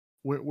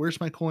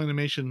 Where's my cool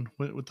animation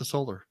with the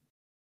Solar?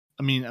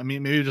 I mean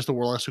maybe just the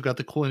Warlocks who got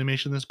the cool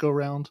animation this go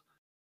round.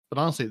 But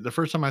honestly, the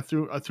first time I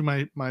threw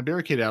my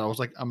barricade out, I was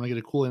like, I'm gonna get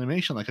a cool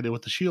animation like I did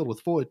with the shield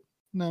with Void.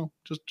 No,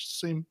 just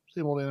same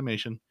old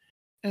animation,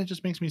 and it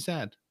just makes me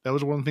sad. That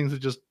was one of the things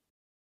that just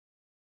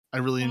I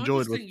really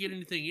enjoyed. I just didn't get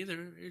anything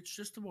either. It's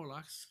just the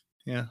Warlocks.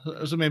 Yeah,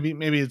 so maybe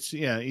it's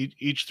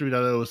each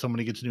 3.0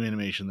 somebody gets a new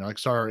animation. They're like,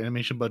 sorry, our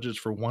animation budget's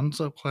for one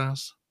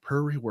subclass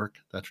per rework.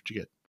 That's what you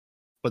get.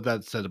 But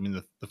that said, I mean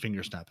the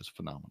finger snap is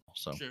phenomenal.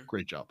 So Sure.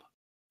 Great job.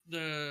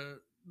 The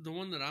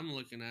one that I'm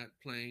looking at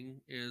playing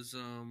is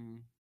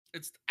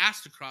it's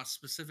Astacross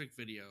specific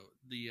video.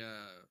 The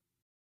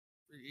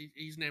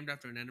he's named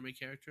after an anime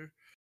character,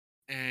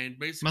 and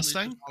basically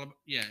Mustang?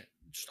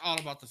 just all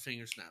about the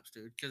finger snaps,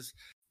 dude. Because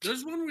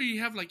there's one where you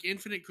have like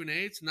infinite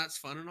grenades, and that's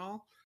fun and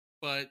all,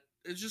 but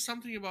it's just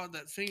something about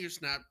that finger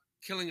snap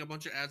killing a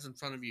bunch of ads in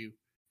front of you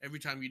every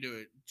time you do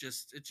it.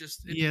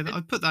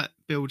 I put that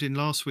build in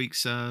last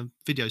week's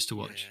videos to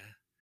watch. Yeah,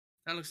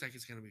 that looks like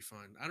it's gonna be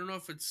fun. I don't know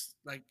if it's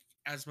like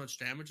as much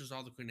damage as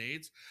all the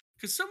grenades,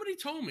 because somebody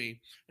told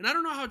me, and I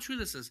don't know how true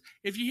this is.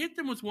 If you hit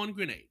them with one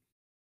grenade,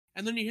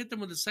 and then you hit them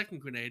with a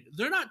second grenade,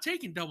 they're not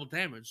taking double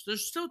damage. They're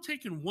still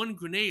taking one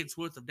grenade's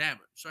worth of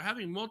damage. So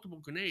having multiple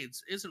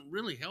grenades isn't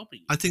really helping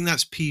you. I think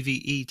that's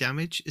PvE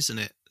damage, isn't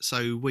it?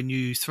 So when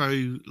you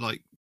throw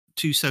like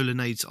 2 solar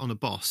nades on a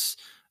boss,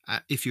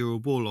 if you're a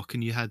Warlock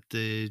and you had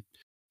the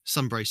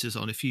sun bracers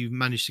on, if you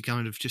managed to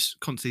kind of just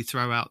constantly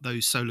throw out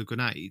those solar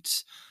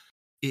grenades,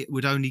 it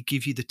would only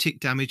give you the tick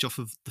damage off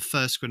of the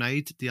first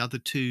grenade. The other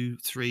 2,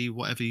 3,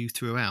 whatever you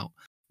threw out,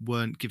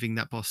 weren't giving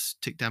that boss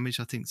tick damage.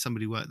 I think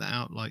somebody worked that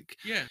out, like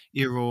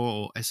Error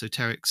or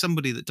Esoteric.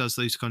 Somebody that does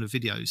those kind of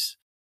videos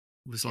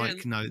was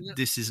like, no,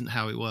 this isn't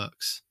how it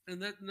works.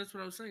 And that's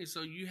what I was saying.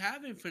 So you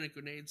have infinite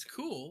grenades,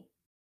 cool,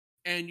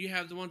 and you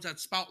have the ones that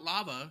spout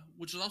lava,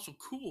 which is also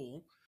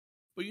cool,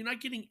 but you're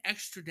not getting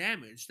extra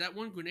damage. That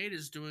one grenade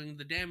is doing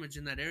the damage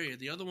in that area.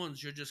 The other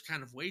ones you're just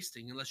kind of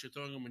wasting unless you're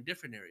throwing them in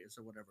different areas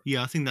or whatever.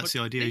 Yeah, I think that's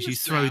the idea, is you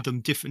throw them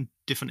different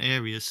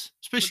areas,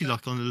 especially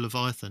like on a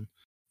Leviathan.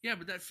 Yeah,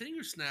 but that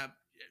finger snap,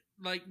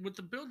 like with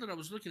the build that I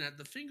was looking at,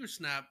 the finger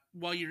snap,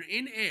 while you're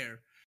in air,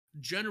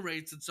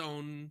 generates its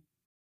own...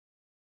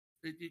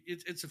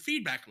 It's a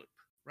feedback loop,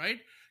 right?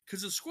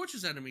 Because it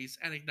scorches enemies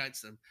and ignites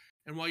them.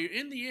 And while you're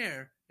in the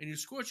air and you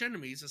scorch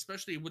enemies,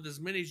 especially with as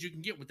many as you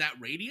can get with that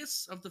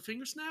radius of the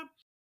finger snap,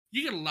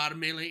 you get a lot of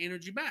melee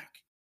energy back.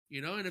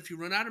 And if you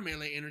run out of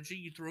melee energy,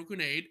 you throw a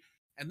grenade,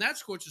 and that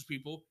scorches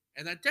people,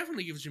 and that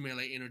definitely gives you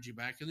melee energy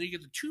back. And then you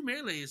get the 2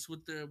 melees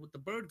with the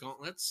bird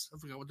gauntlets. I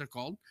forgot what they're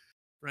called,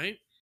 right?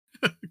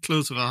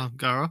 Claws of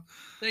Angara.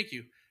 Thank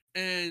you.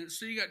 And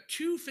so you got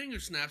 2 finger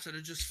snaps that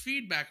are just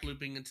feedback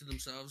looping into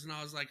themselves. And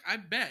I was like, I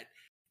bet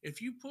if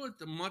you put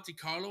the Monte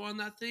Carlo on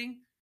that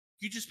thing,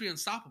 you'd just be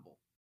unstoppable.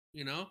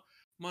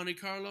 Monte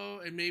Carlo,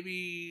 and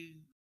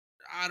maybe,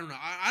 I don't know.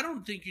 I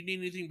don't think you need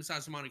anything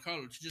besides the Monte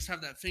Carlo to just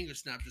have that finger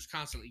snap just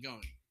constantly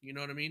going. You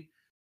know what I mean?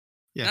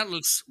 Yeah. That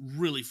looks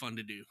really fun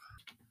to do.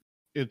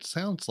 It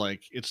sounds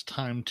like it's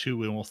time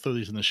to, and we'll throw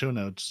these in the show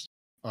notes,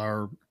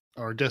 our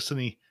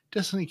Destiny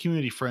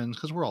community friends,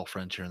 because we're all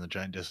friends here in the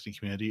Giant Destiny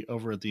community,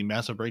 over at the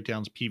Massive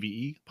Breakdowns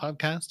PvE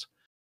podcast,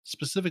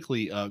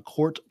 specifically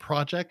Court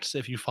Projects.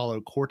 If you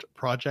follow Court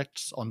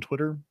Projects on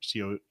Twitter,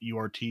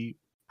 COURT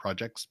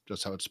Projects,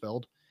 just how it's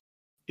spelled,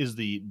 is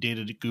the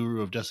data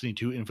guru of Destiny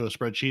 2 info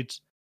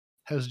spreadsheets,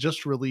 has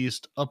just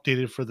released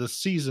updated for this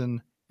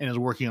season and is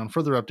working on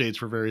further updates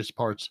for various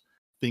parts.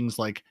 Things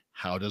like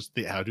how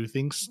do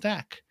things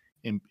stack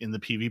in the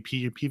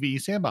PvP and PvE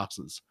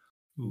sandboxes?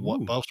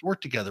 What Ooh. buffs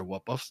work together?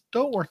 What buffs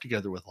don't work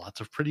together? With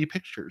lots of pretty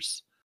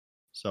pictures.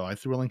 So I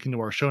threw a link into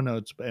our show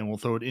notes, and we'll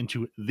throw it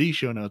into the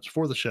show notes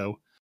for the show.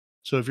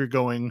 So if you're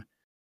going,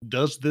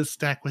 does this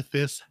stack with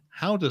this?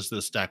 How does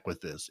this stack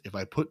with this? If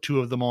I put two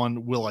of them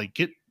on, will I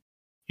get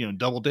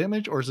double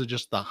damage, or is it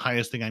just the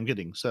highest thing I'm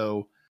getting?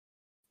 So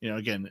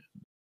again,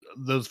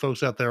 those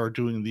folks out there are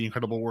doing the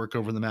incredible work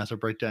over in the Massive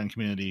Breakdown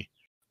community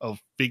of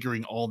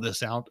figuring all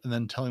this out and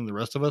then telling the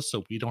rest of us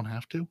so we don't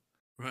have to.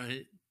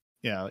 Right.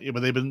 Yeah, but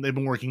they've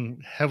been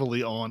working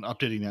heavily on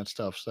updating that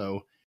stuff.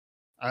 So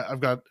I've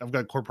got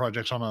core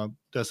projects on a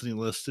Destiny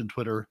list in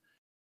Twitter.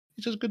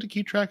 It's just good to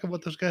keep track of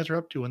what those guys are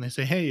up to when they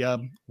say, "Hey,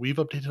 we've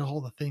updated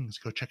all the things.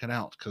 Go check it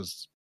out,"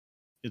 because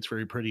it's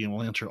very pretty and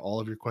we'll answer all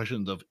of your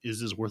questions of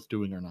is this worth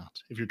doing or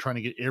not. If you're trying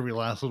to get every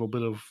last little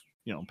bit of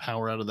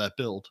power out of that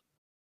build,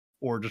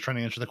 or just trying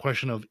to answer the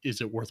question of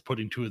is it worth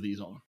putting two of these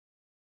on.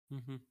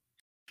 Mm-hmm.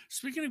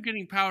 Speaking of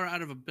getting power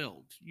out of a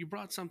build, you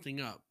brought something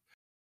up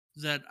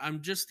that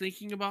I'm just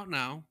thinking about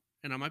now,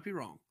 and I might be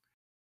wrong,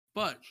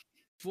 but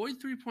Void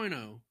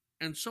 3.0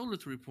 and Solar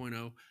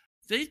 3.0,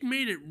 they've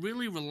made it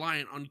really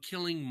reliant on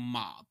killing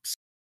mobs,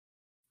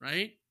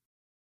 right?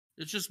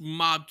 It's just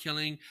mob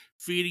killing,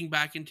 feeding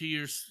back into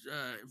your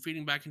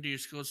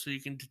skills so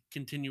you can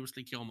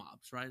continuously kill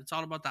mobs, right? It's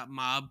all about that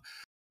mob,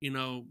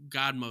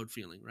 God mode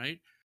feeling, right?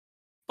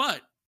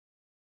 But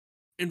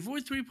in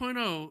Void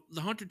 3.0,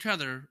 the Hunter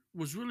Tether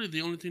was really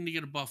the only thing to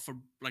get a buff for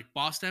like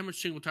boss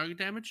damage, single target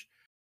damage.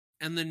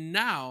 And then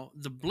now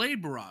the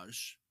Blade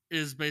Barrage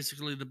is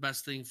basically the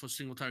best thing for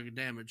single target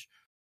damage.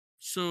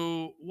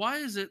 So why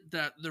is it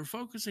that they're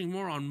focusing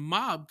more on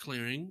mob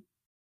clearing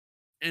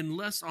and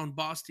less on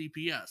boss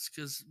DPS?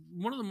 Because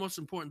one of the most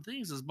important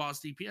things is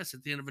boss DPS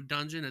at the end of a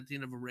dungeon, at the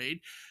end of a raid.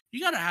 You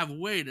got to have a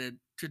way to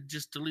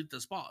just delete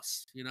this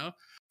boss,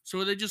 So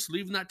are they just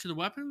leaving that to the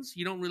weapons?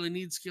 You don't really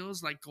need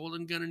skills like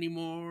Golden Gun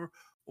anymore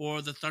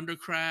or the Thunder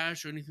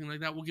Crash or anything like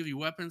that. We'll give you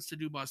weapons to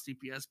do boss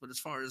DPS, but as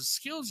far as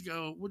skills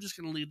go, we're just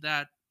going to leave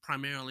that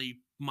primarily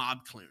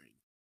mob clearing.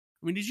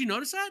 I mean, did you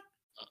notice that?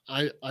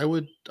 I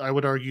would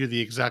argue the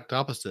exact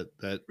opposite,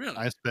 that Really?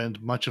 I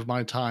spend much of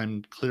my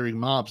time clearing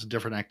mobs and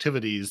different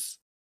activities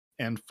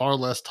and far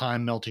less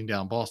time melting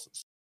down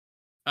bosses.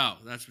 Oh,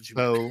 that's what you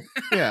mean.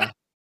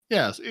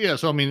 Yeah.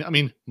 So I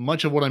mean,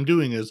 much of what I'm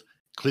doing is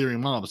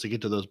clearing mobs to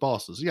get to those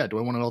bosses. Yeah, do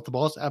I want to melt the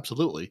boss?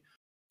 Absolutely.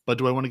 But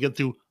do I want to get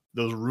through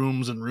those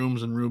rooms and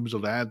rooms and rooms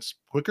of ads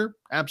quicker?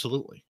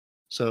 Absolutely.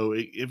 So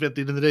if at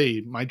the end of the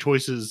day, my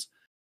choice is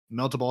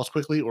melt the boss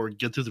quickly or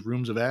get through the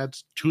rooms of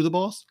ads to the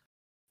boss,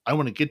 I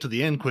want to get to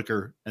the end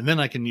quicker, and then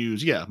I can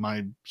use,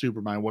 my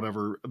super, my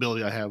whatever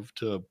ability I have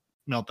to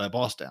melt that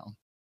boss down.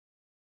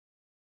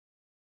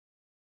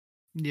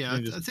 Yeah,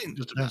 I think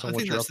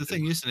that's the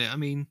thing, isn't it? I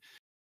mean,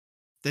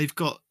 they've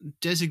got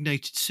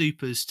designated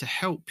supers to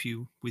help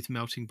you with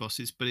melting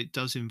bosses, but it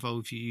does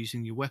involve you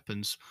using your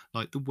weapons,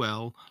 like the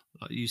well,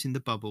 like using the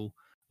bubble,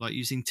 like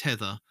using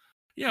tether.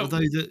 Yeah. Although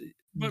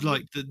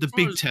the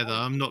big tether,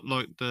 I'm not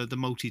like the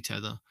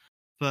multi-tether,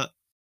 but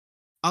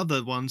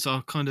other ones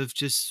are kind of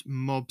just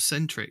mob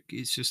centric.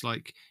 It's just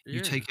like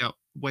you take out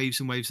waves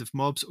and waves of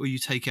mobs, or you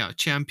take out a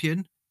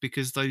champion,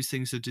 because those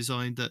things are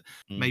designed that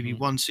maybe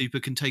one super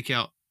can take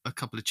out a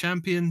couple of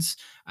champions,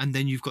 and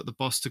then you've got the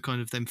boss to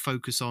kind of then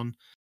focus on,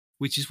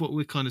 which is what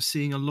we're kind of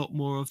seeing a lot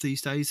more of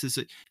these days. Is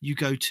that you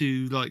go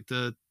to like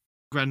the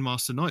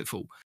Grandmaster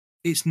Nightfall,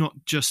 it's not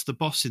just the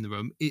boss in the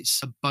room,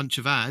 it's a bunch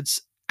of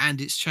ads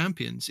and it's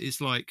champions.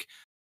 It's like,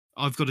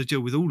 I've got to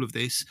deal with all of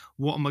this.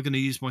 What am I going to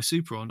use my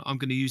super on? I'm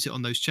going to use it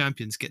on those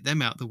champions, get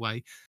them out of the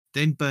way,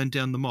 then burn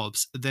down the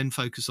mobs, then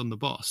focus on the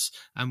boss.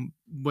 And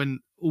when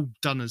all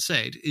done and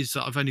said, is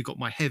that I've only got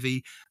my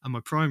heavy and my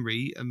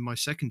primary and my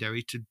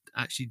secondary to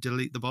actually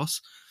delete the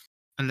boss,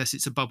 unless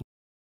it's a bubble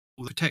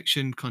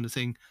protection kind of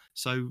thing.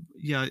 So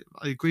yeah,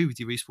 I agree with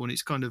you, Respawn.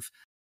 It's kind of,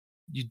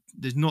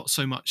 there's not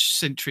so much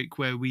centric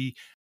where we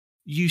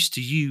used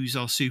to use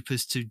our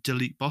supers to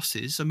delete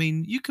bosses. I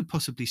mean, you could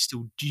possibly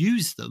still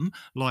use them,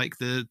 like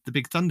the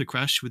big Thunder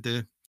Crash with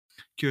the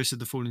Curious of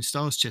the Falling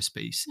Stars chest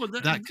piece. Well,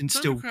 that can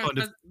still kind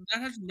of...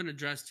 That hasn't been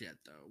addressed yet,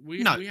 though.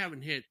 We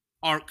haven't hit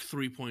Arc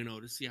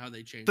 3.0 to see how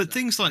they change. But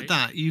things like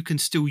that you can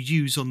still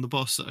use on the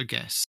boss, I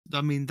guess. I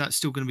mean, that's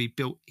still going to be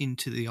built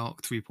into the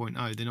Arc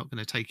 3.0. They're not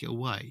going to take it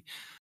away.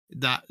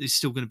 That is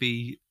still going to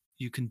be...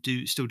 You can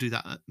still do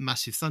that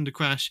massive Thunder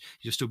Crash.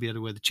 You'll still be able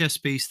to wear the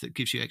chest piece that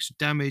gives you extra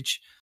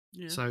damage.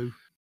 Yeah. So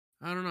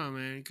I don't know,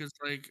 man, because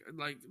I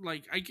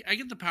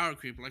get the power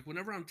creep. Like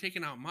whenever I'm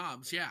taking out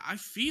mobs, yeah, I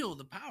feel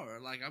the power.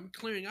 Like I'm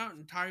clearing out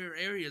entire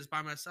areas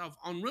by myself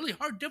on really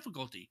hard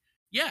difficulty.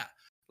 Yeah,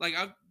 like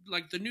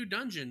the new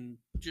dungeon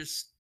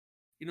just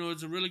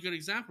it's a really good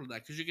example of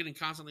that because you're getting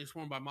constantly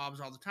swarmed by mobs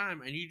all the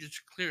time, and you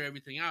just clear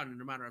everything out in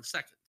a matter of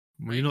seconds.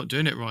 Well, you're not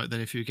doing it right then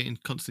if you're getting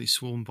constantly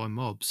swarmed by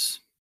mobs.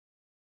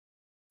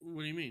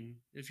 What do you mean?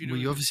 If Well,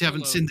 you obviously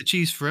haven't seen the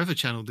Cheese Forever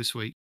channel this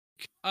week.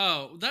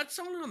 Oh, that's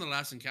only on the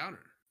last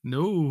encounter.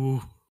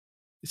 No,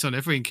 it's on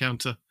every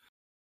encounter.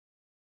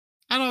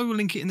 And I will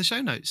link it in the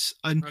show notes.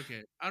 And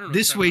okay, I don't know.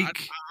 This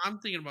week, I'm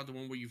thinking about the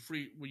one where you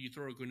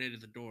throw a grenade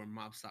at the door and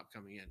mobs stop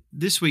coming in.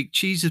 This week,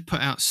 Cheese has put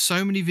out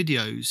so many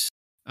videos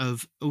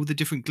of all the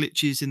different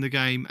glitches in the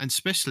game, and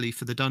especially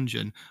for the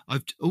dungeon.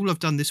 All I've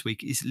done this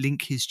week is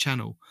link his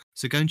channel.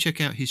 So go and check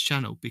out his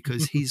channel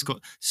because he's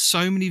got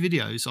so many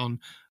videos on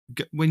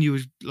when you were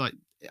like.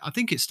 I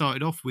think it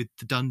started off with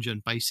the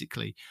dungeon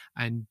basically,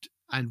 and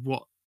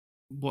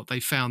what they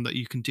found that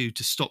you can do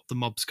to stop the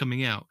mobs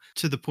coming out,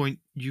 to the point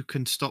you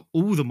can stop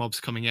all the mobs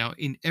coming out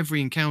in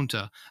every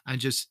encounter and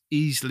just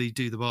easily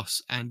do the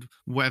boss and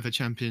whatever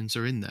champions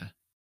are in there.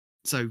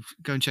 So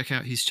go and check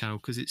out his channel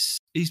because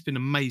he's been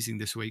amazing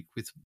this week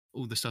with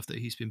all the stuff that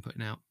he's been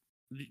putting out.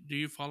 Do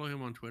you follow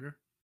him on Twitter?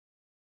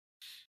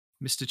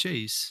 Mr.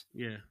 Cheese?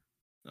 Yeah.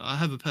 I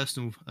have a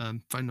personal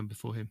phone number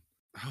for him.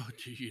 Oh,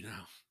 do you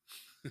now?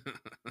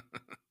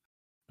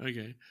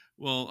 Okay.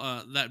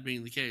 Well, that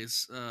being the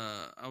case,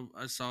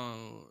 I saw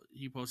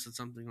he posted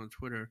something on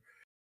Twitter,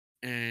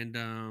 and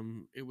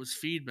it was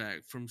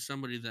feedback from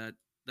somebody that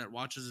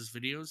watches his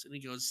videos, and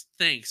he goes,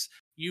 "Thanks,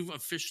 you've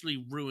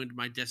officially ruined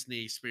my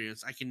Destiny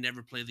experience. I can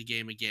never play the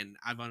game again.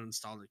 I've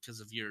uninstalled it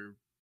because of your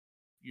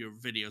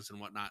videos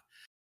and whatnot."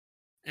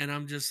 And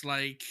I'm just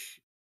like,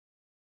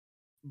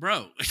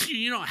 bro,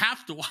 you don't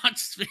have to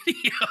watch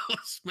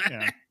videos, man.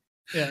 Yeah.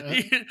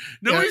 Yeah.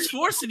 Nobody's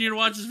forcing you to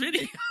watch this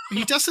video.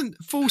 He doesn't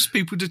force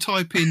people to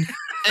type in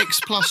X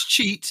plus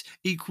cheat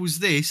equals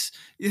this.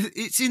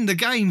 It's in the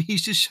game.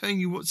 He's just showing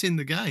you what's in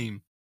the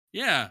game.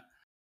 Yeah.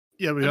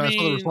 Yeah, but I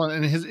saw the response,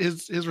 and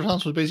his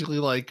response was basically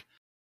like,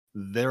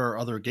 "There are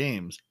other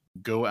games.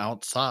 Go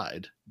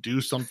outside.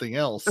 Do something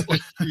else."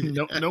 Like,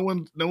 no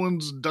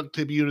one's duct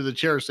taping you to the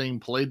chair saying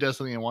play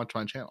Destiny and watch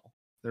my channel.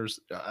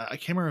 I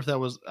can't remember if that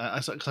was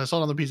I saw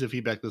another piece of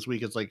feedback this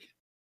week. It's like,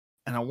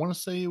 and I want to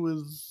say it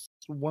was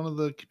one of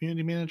the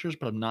community managers,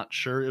 but I'm not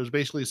sure. It was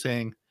basically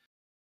saying,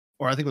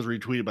 or I think it was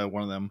retweeted by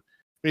one of them,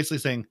 basically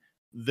saying,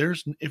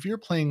 if you're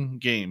playing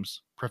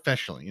games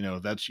professionally,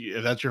 if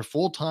that's your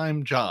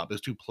full-time job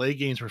is to play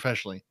games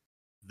professionally,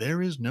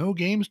 there is no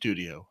game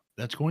studio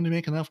that's going to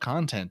make enough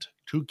content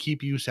to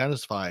keep you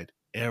satisfied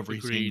every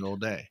single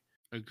day.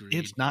 Agreed.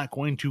 It's not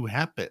going to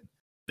happen.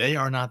 They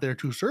are not there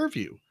to serve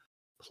you.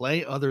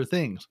 Play other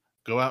things.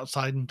 Go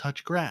outside and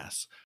touch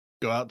grass.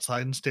 Go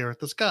outside and stare at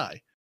the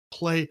sky.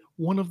 Play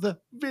one of the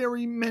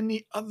very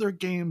many other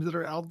games that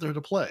are out there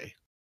to play.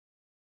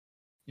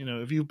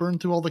 If you burn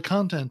through all the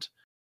content,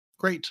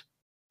 great.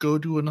 Go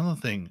do another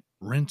thing.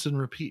 Rinse and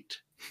repeat.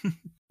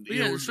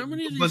 So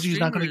many of these Buzzie's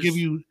not going to give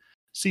you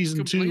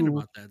season 2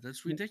 about that.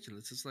 That's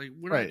ridiculous. It's like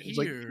we're not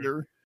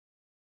here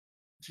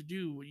to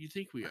do what you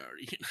think we are.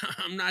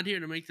 I'm not here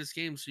to make this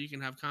game so you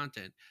can have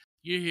content.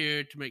 You're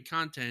here to make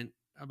content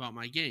about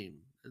my game.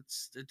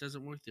 It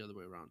doesn't work the other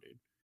way around,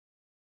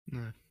 dude.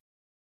 No.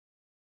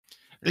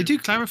 They do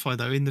clarify,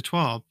 though, in the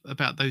TWAB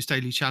about those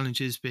daily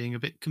challenges being a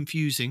bit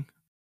confusing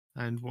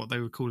and what they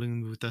were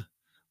calling them with the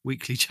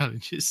weekly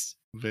challenges.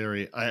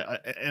 Very.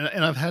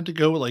 And I've had to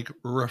go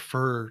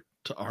refer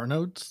to our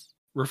notes,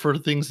 refer to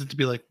things to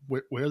be like,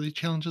 where are these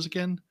challenges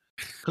again?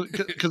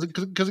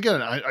 Because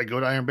again, I go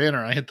to Iron Banner,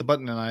 and I hit the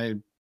button, and I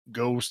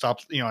go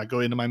stop. I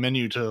go into my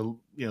menu to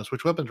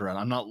switch weapons around.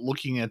 I'm not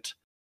looking at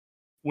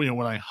when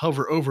I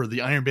hover over the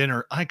Iron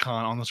Banner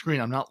icon on the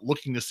screen. I'm not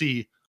looking to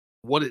see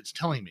what it's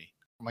telling me.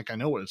 I'm like, I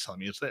know what it's telling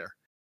me. It's there.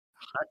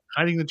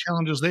 Hiding the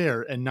challenges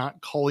there and not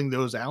calling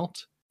those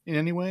out in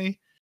any way.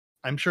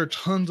 I'm sure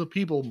tons of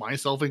people,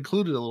 myself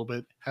included a little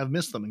bit, have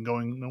missed them and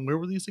going, where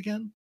were these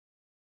again?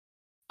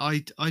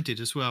 I did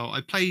as well. I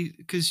play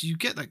because you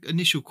get that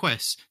initial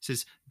quest. It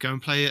says go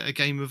and play a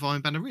game of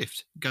Iron Banner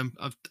Rift.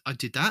 I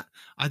did that.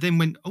 I then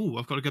went,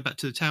 I've got to go back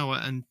to the tower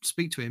and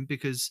speak to him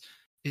because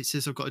it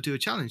says I've got to do a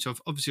challenge. So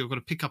I've got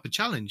to pick up a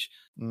challenge.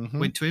 Mm-hmm.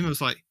 Went to him. I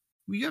was like,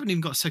 well, you haven't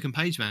even got a second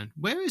page, man.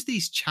 Where is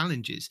these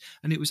challenges?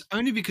 And it was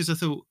only because I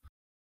thought,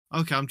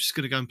 okay, I'm just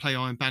going to go and play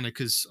Iron Banner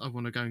because I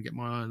want to go and get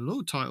my Iron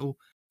Lord title.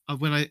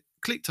 When I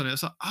clicked on it, I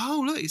was like,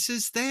 oh, look, it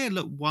says there,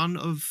 look, one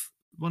of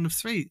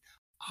 3.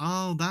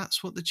 Oh,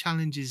 that's what the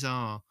challenges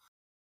are.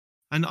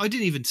 And I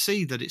didn't even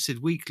see that it said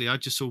weekly. I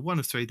just saw 1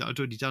 of 3 that I'd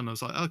already done. I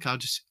was like, okay,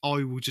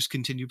 I will just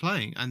continue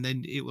playing and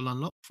then it will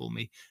unlock for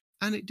me.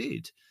 And it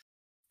did.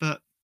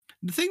 But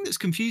the thing that's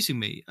confusing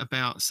me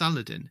about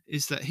Saladin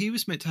is that he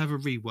was meant to have a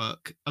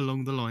rework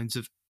along the lines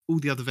of all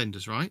the other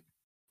vendors, right?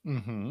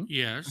 Mm-hmm.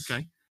 Yes.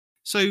 Okay.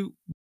 So,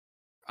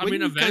 I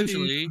mean,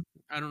 eventually,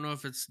 I don't know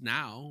if it's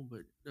now,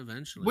 but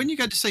eventually. When you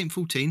go to Saint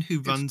 14,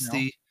 who runs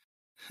the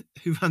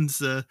who runs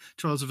the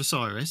Trials of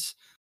Osiris,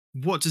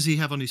 what does he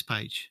have on his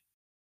page?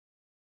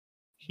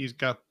 He's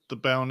got the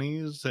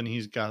bounties, and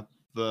he's got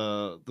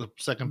the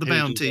second The page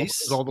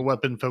bounties. is all the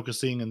weapon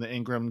focusing and the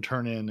Ingram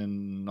turn in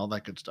and all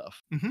that good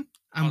stuff. And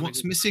Oh,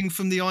 what's they- missing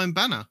from the Iron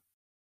Banner?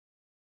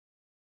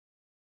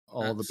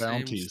 All That the same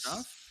bounties.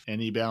 stuff?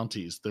 Any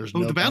bounties. There's Oh,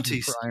 no the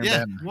bounties bounties. for Iron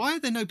Yeah. Banner. Why are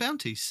there no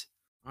bounties?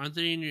 Aren't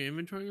they in your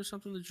inventory or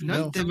something that you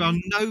No, can there tell are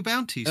me? no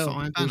bounties for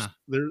Iron Banner.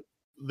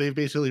 They've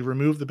basically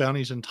removed the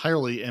bounties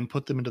entirely and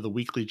put them into the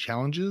weekly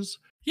challenges.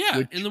 Yeah,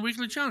 which- in the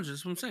weekly challenges.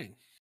 That's what I'm saying.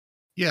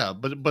 Yeah,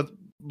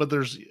 but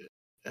there's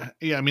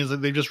yeah, I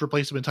mean they just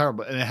replaced them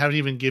entirely, and it haven't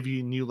even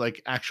given you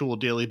like actual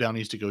daily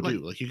bounties to go Like, do.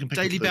 Like you can pick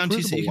Daily up the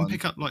bounties that you Crucible can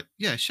pick up, like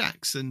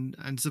Shax and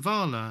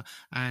Zavala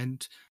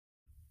and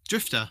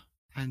Drifter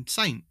and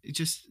Saint. It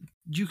just,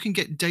 you can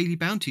get daily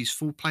bounties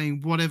for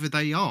playing whatever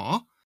they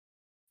are,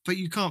 but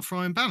you can't for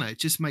Iron Banner. It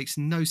just makes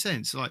no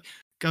sense. Like,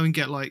 go and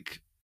get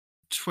like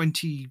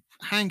 20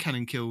 hand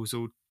cannon kills,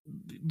 or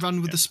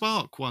run with the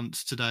spark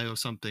once today or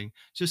something.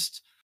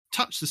 Just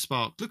touch the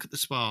spark, look at the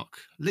spark,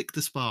 lick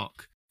the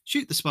spark,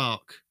 shoot the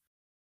spark,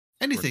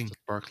 anything. The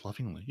spark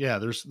lovingly. Yeah,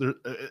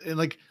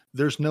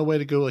 there's no way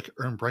to go like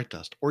earn Bright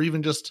Dust, or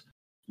even just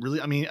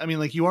really. I mean,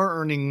 like you are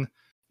earning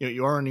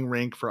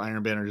rank for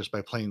Iron Banner just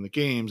by playing the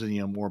games,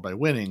 and more by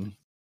winning.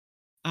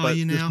 Are But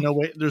you now?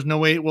 There's no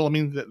way. Well, I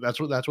mean, that's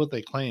what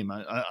they claim.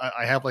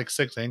 I have like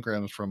 6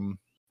 engrams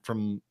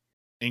from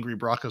Angry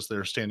Brachus.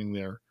 They're standing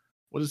there.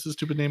 What is his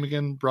stupid name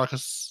again?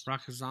 Brachus?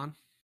 Rakazan?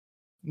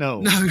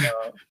 No, No.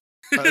 no.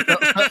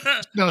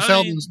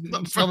 I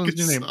mean, Seldon's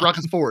new name.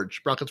 Brachus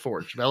Forge.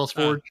 Valis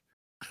Forge.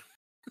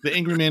 The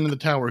angry man in the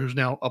tower, who's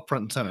now up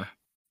front and center.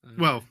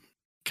 Well,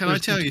 can I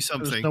There's- tell you There's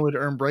something? no way to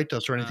earn Bright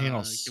Dust or anything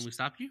else. Can we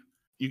stop you?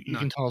 You No.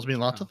 can tell us me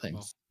lots Oh, of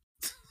things.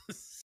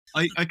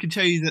 I can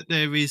tell you that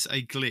there is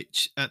a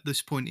glitch at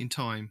this point in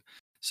time.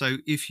 So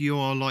if you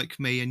are like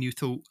me and you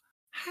thought,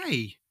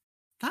 hey,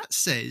 that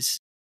says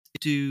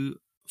do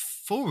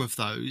 4 of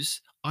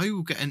those, I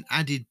will get an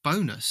added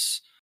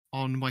bonus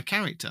on my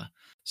character.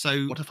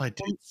 So What if I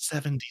did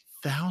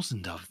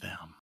 70,000 of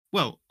them?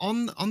 well,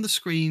 on the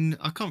screen,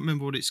 I can't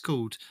remember what it's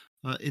called.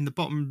 In the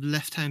bottom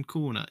left-hand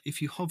corner,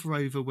 if you hover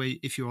over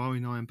if you are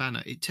in Iron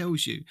Banner, it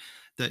tells you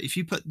that if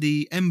you put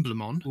the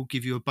emblem on, it will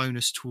give you a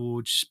bonus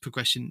towards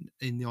progression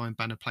in the Iron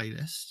Banner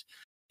playlist.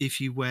 If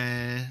you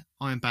wear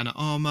Iron Banner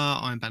armor,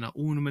 Iron Banner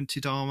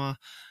ornamented armor,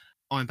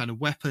 Iron Banner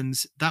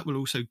weapons, that will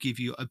also give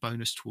you a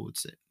bonus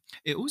towards it.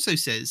 It also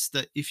says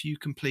that if you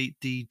complete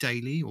the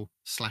daily or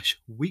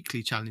 /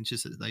 weekly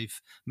challenges that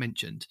they've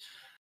mentioned,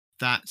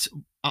 that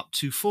up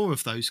to 4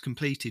 of those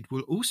completed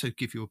will also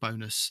give you a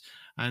bonus.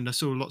 And I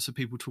saw lots of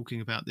people talking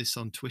about this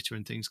on Twitter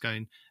and things,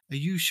 going, are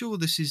you sure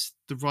this is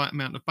the right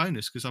amount of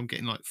bonus? Because I'm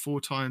getting like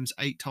 4 times,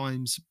 8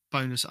 times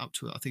bonus, up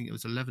to, I think it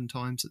was 11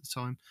 times at the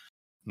time.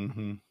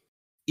 Mm-hmm.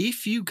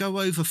 If you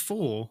go over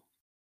 4,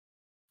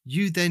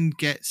 you then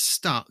get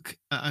stuck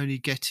at only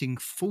getting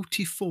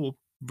 44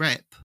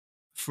 rep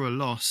for a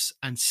loss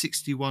and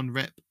 61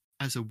 rep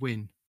as a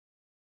win,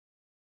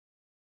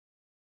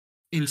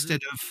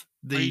 instead of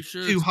Are the you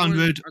sure it's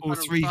 200 more? or I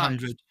thought it was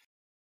 300.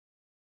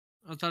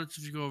 I thought it's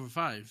if you go over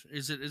 5.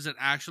 Is it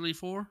actually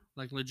 4?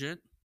 Like legit?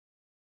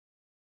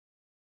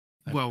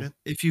 Well,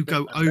 if you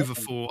go over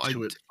 4,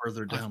 to it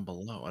further down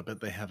below. I bet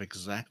they have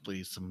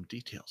exactly some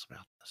details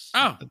about this.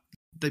 Oh,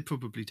 they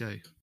probably do.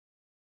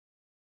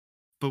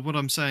 But what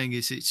I'm saying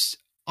is,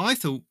 I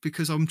thought,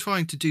 because I'm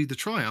trying to do the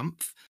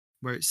Triumph,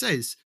 where it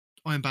says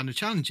Iron Banner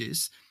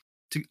challenges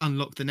to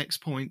unlock the next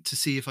point to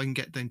see if I can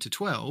get them to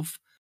 12.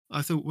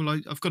 I thought, well,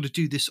 I've got to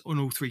do this on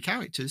all 3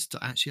 characters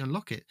to actually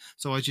unlock it.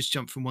 So I just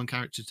jumped from one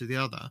character to the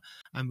other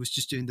and was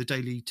just doing the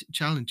daily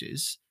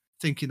challenges,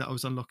 thinking that I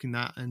was unlocking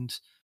that. And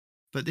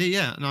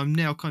I'm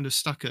now kind of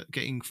stuck at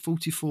getting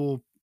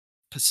 44%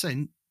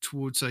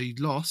 towards a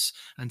loss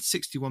and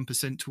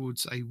 61%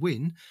 towards a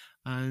win.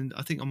 And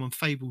I think I'm on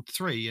Fabled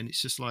 3, and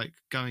it's just like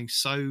going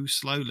so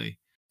slowly.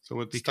 So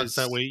it's stuck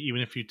that way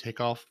even if you take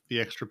off the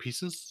extra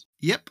pieces?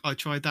 Yep, I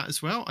tried that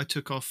as well. I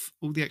took off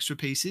all the extra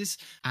pieces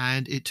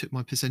and it took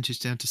my percentage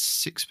down to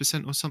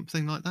 6% or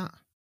something like that.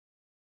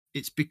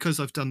 It's because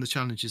I've done the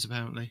challenges,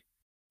 apparently.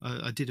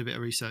 I did a bit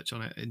of research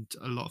on it, and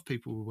a lot of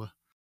people were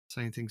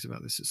saying things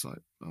about this. It's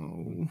like,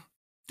 oh,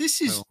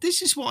 this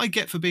is what I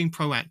get for being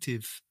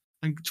proactive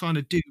and trying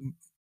to do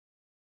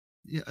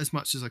as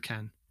much as I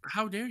can.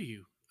 how dare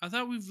you? I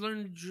thought we've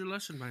learned your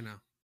lesson by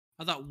now.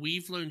 I thought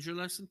we've learned your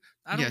lesson.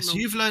 I don't Yes, know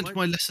you've learned what-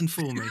 my lesson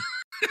for me.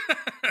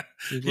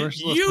 We've learned this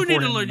You need to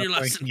beforehand, learn your that's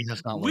why lesson. he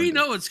has not We learned it.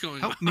 know what's going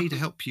on. Help me to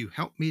help you.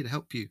 Help me to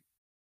help you.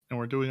 And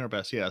we're doing our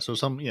best. Yeah. So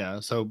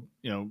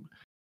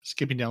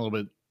skipping down a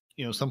little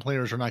bit, some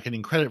players are not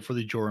getting credit for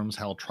the Jorum's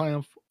Howl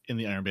Triumph in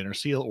the Iron Banner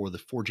Seal or the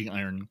Forging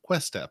Iron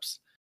quest steps.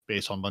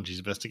 Based on Bungie's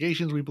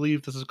investigations, we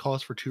believe this is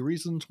caused for 2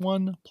 reasons.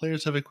 1,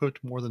 players have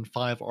equipped more than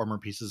 5 armor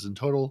pieces in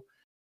total.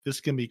 This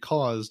can be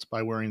caused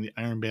by wearing the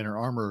Iron Banner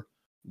armor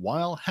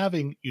while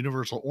having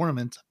universal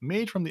ornaments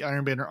made from the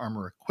Iron Banner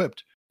armor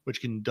equipped,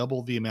 which can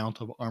double the amount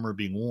of armor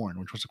being worn,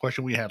 which was a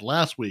question we had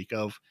last week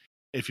of,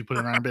 if you put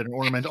an Iron Banner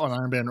ornament on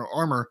Iron Banner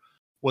armor,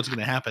 what's going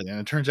to happen? And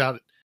it turns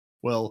out,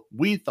 well,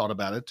 we thought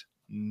about it.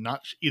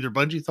 Not either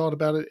Bungie thought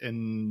about it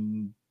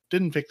and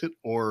didn't fix it,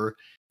 or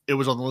it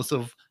was on the list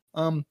of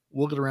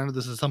we'll get around to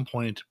this at some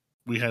point.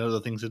 We had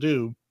other things to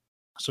do.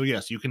 So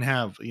yes, you can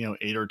have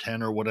 8 or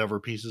 10 or whatever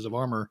pieces of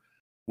armor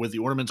with the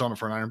ornaments on it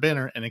for an Iron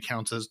Banner, and it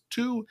counts as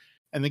 2.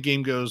 And the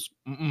game goes,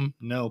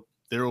 no,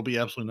 there will be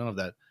absolutely none of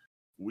that.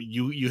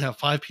 You have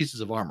 5 pieces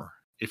of armor.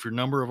 If your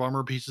number of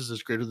armor pieces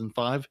is greater than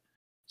 5,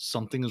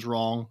 something is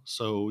wrong.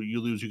 So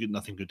you lose. You get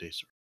nothing. Good day,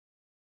 sir.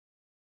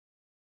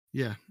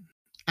 Yeah.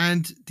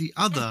 And the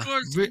other, of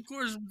course,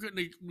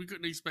 we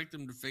couldn't expect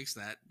them to fix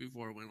that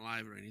before it went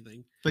live or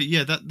anything. But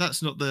yeah,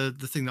 that's not the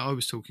thing that I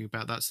was talking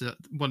about. That's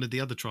one of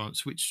the other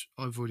triumphs, which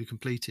I've already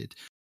completed.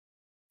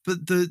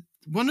 But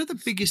one of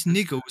the biggest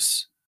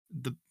niggles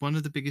that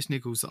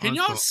Can I've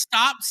y'all got.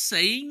 stop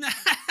saying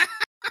that?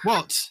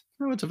 What?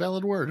 No, it's a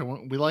valid word.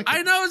 We like it.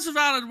 I know it's a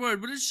valid word,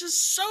 but it's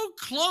just so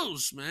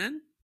close, man.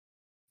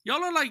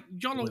 Y'all are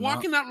Really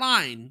walking that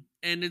line,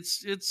 and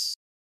it's.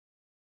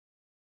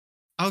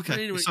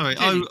 Okay, Anyway, sorry,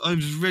 Teddy. I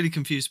was really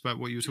confused about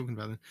what you were talking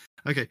about then.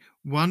 Okay,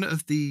 one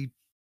of the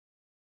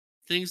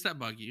Things that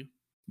bug you.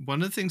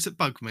 things that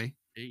bug me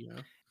There you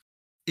go.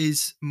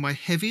 is my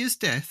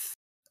heaviest death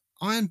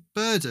Iron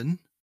Burden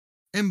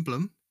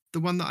emblem,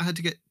 the one that I had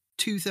to get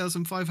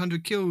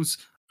 2,500 kills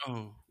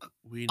Oh,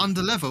 we know.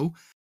 under level,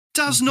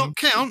 does not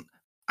count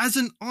as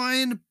an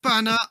Iron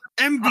Banner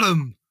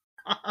emblem.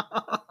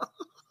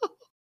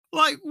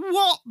 Like,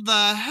 what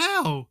the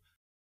hell?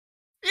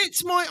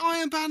 It's my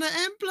Iron Banner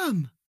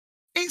emblem.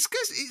 It's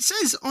because it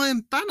says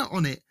Iron Banner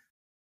on it,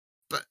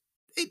 but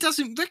it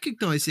doesn't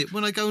recognise it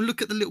when I go and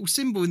look at the little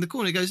symbol in the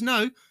corner. It goes,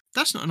 no,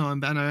 that's not an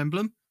Iron Banner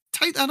emblem.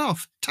 Take that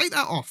off. Take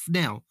that off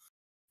now.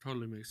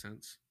 Totally makes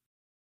sense.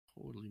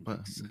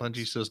 But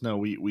Bungie says no.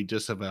 We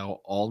disavow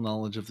all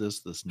knowledge of this.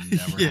 This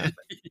never happened.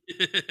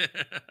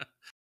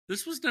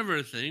 This was never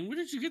a thing. Where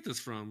did you get this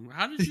from?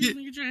 How did you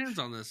even get your hands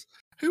on this?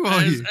 Who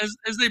are you?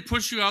 As they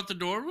push you out the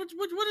door. What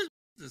is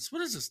this?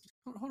 What is this?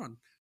 Hold on.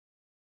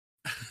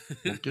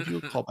 We'll give you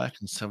a call back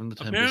in 7 to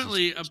 10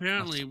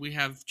 Apparently, we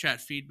have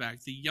chat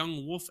feedback. The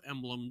young wolf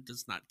emblem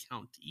does not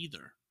count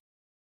either.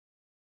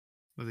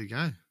 Well, there you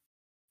go.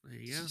 There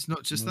you go. It's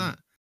not just that.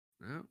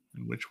 No.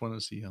 And which one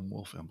is the young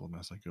wolf emblem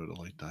as I go to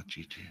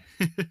light.gg?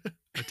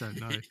 I don't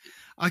know.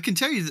 I can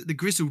tell you that the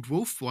grizzled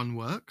wolf one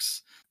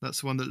works.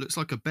 That's the one that looks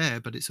like a bear,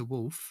 but it's a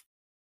wolf.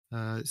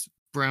 It's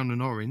brown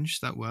and orange.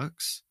 That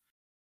works.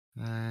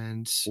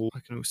 And I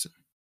can also...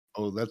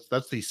 Oh,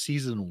 that's the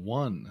season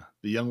 1.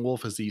 The young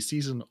wolf is the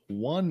season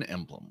 1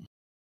 emblem.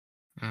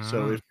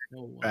 So if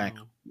you're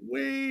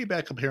way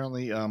back,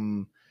 apparently,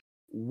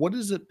 what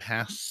is it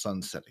past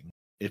sunsetting?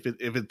 If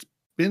it's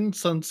been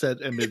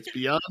sunset and it's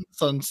beyond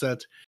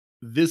sunset,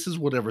 this is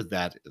whatever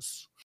that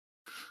is.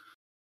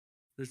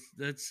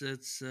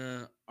 That's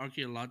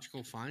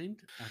archaeological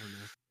find. I don't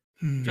know.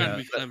 I'm trying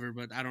to be clever,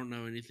 but I don't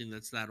know anything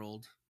that's that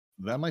old.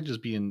 That might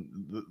just be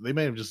they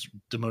may have just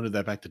demoted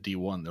that back to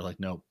D1. They're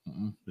like, no, we're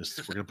going to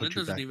put you back in D1. That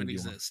doesn't even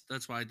exist.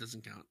 That's why it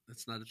doesn't count.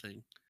 That's not a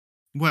thing.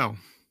 Well,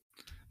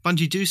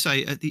 Bungie do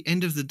say at the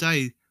end of the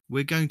day,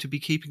 we're going to be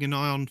keeping an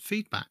eye on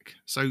feedback.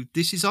 So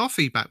this is our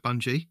feedback,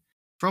 Bungie,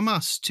 from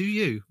us to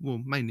you.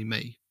 Well, mainly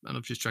me. And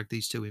I've just dragged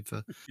these two in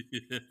for,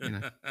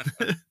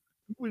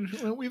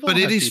 but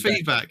it is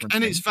feedback,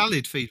 and it's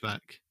valid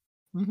feedback.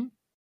 Mm-hmm.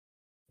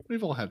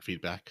 We've all had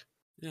feedback.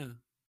 Yeah.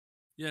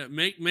 Yeah,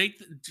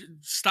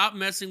 stop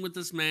messing with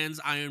this man's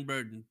Iron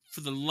Burden.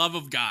 For the love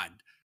of God.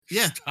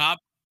 Yeah. Stop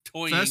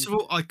toying. First of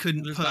all, I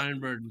couldn't put Iron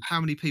Burden.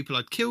 How many people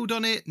I'd killed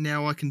on it.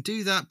 Now I can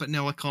do that, but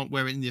now I can't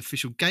wear it in the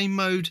official game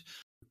mode.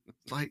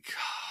 Like,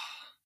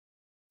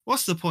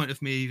 what's the point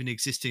of me even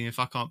existing if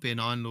I can't be an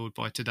Iron Lord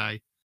by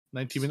today?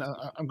 19,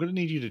 I'm going to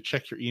need you to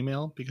check your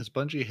email because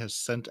Bungie has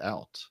sent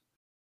out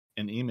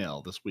an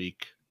email this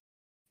week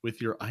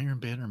with your Iron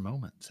Banner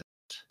moments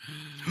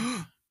in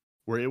it.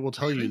 Where it will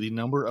tell you the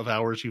number of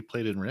hours you've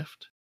played in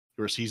Rift,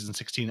 your Season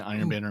 16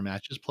 Iron Banner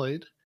matches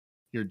played,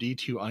 your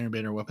D2 Iron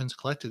Banner weapons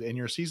collected, and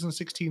your Season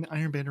 16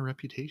 Iron Banner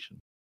reputation.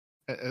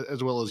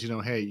 As well as,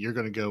 hey, you're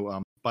going to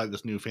go buy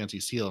this new fancy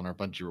seal on our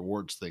Bungie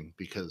Rewards thing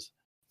because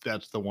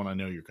that's the one I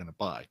know you're going to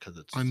buy. Because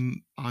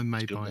I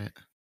may buy it.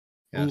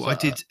 Yeah, so, I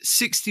did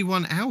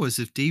 61 hours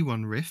of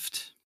D1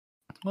 Rift.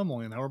 I'm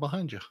only an hour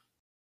behind you.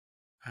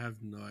 I have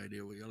no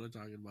idea what y'all are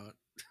talking about.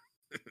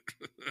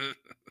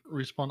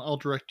 Respawn, I'll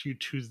direct you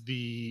to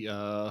the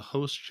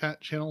host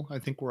chat channel. I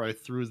think where I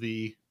threw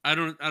the. I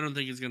don't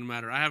think it's gonna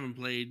matter. I haven't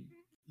played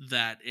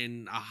that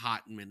in a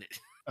hot minute.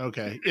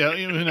 Okay, yeah, I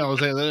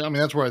mean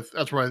that's where I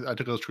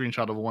took a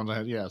screenshot of the ones I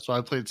had. Yeah, so I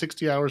played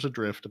 60 hours of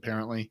Drift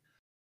apparently,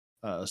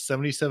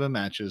 77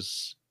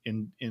 matches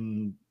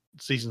in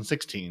season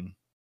 16,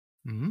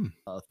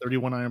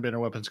 31 Iron Banner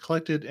weapons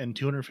collected, and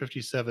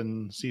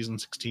 257 season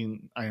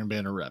 16 Iron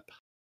Banner rep.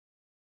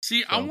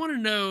 See, so, I want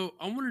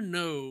to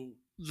know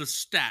the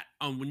stat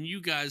on when you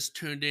guys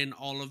turned in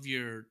all of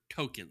your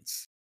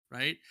tokens,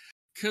 right?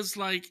 Because,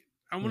 I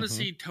want to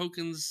see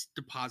tokens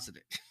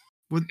deposited.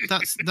 Well,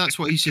 that's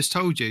what he's just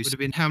told you. It would have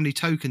been how many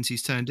tokens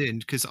he's turned in,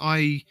 because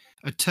I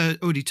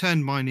already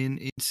turned mine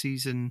in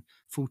season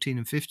 14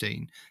 and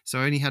 15, so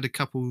I only had a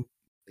couple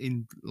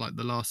in like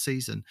the last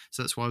season,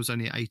 so that's why I was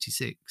only at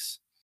 86.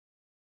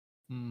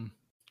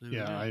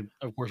 Yeah, I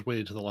of course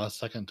waited to the last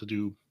second to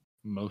do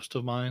most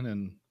of mine,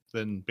 and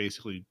then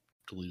basically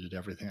deleted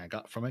everything I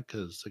got from it,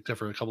 because except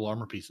for a couple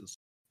armor pieces.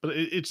 But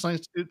it's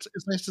nice. It's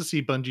nice to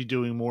see Bungie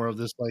doing more of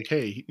this. Like,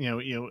 hey,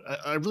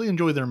 I really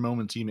enjoy their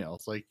moments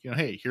emails. Like,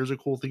 hey, here's a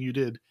cool thing you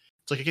did.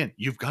 It's like, again,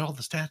 you've got all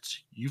the stats,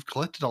 you've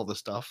collected all this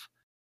stuff.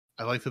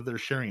 I like that they're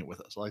sharing it with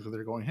us. I like that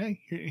they're going, hey,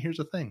 here's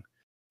a thing.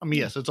 I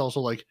mean, yes, it's also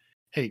like,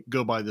 hey,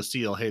 go buy the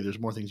seal. Hey, there's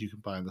more things you can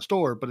buy in the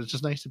store. But it's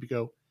just nice to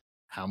go,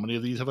 how many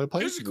of these have I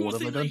played? Here's a cool What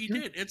have I thing done that you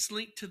here? did. It's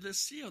linked to this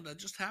seal that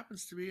just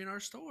happens to be in our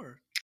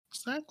store.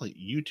 Exactly.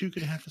 You too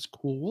can have this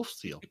cool wolf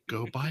seal.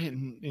 Go buy it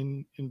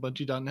in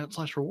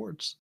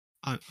Bungie.net/rewards.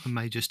 I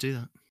may just do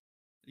that.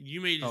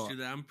 You may just Oh. do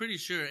that. I'm pretty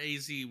sure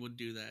AZ would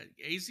do that.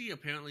 AZ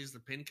apparently is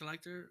the pin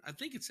collector. I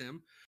think it's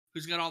him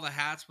who's got all the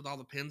hats with all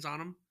the pins on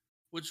them,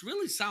 which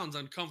really sounds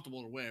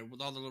uncomfortable to wear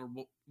with all the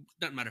little.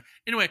 Doesn't matter.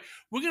 Anyway,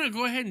 we're gonna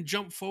go ahead and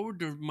jump forward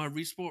to my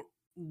respawn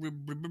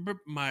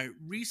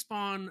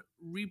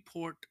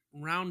report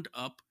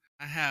roundup.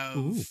 I have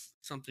Ooh.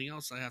 something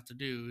else I have to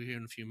do here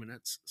in a few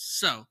minutes,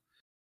 so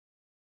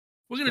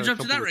we're gonna Got a jump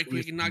to couple that of right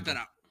quick and knock respawns that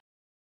up. out.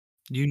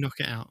 You knock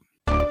it out.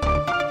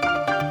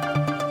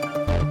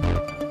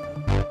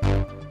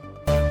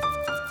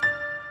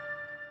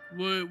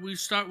 We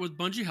start with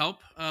Bungie Help.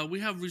 We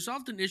have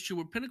resolved an issue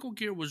where Pinnacle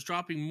gear was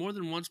dropping more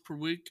than once per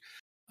week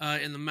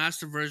in the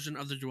master version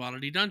of the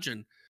Duality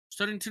Dungeon.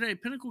 Starting today,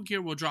 Pinnacle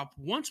gear will drop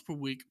once per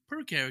week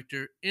per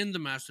character in the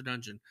master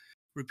dungeon.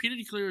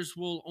 Repeated clears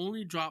will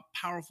only drop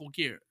powerful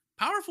gear.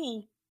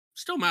 Powerful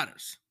still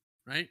matters,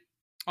 right?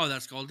 Oh,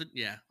 that's Golden?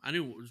 Yeah, I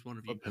knew it was one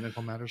of you. But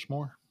Pinnacle matters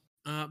more.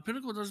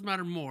 Pinnacle does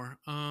matter more.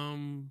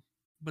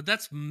 But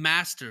that's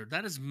master.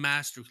 That is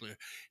master clear.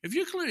 If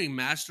you're clearing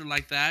master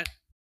like that,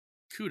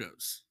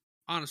 kudos.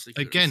 Honestly,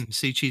 kudos. Again,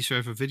 see Cheese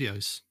Forever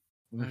videos.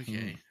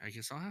 Okay, I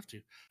guess I'll have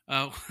to.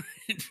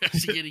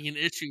 Investigating an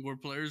issue where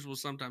players will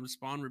sometimes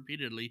spawn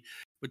repeatedly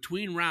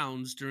between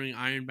rounds during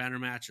Iron Banner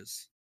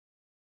matches.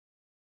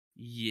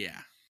 Yeah,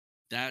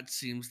 that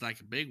seems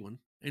like a big one.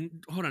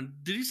 And hold on,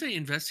 did you say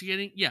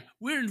investigating? Yeah,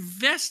 we're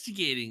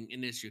investigating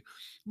an issue.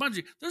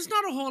 Bungie, there's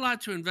not a whole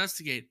lot to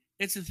investigate.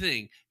 It's a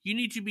thing. You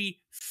need to be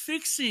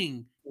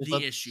fixing the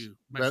issue,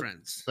 my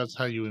friends. That's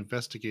how you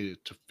investigate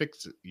it to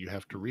fix it. You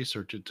have to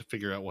research it to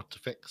figure out what to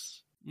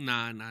fix.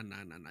 Nah.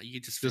 You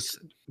just fix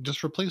it.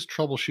 Just replace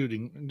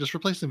troubleshooting. Just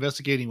replace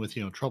investigating with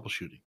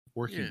troubleshooting.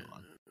 Working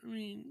on. I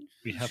mean,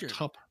 We have sure.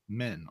 top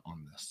men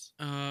on this.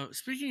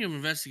 Speaking of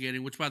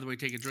investigating, which by the way,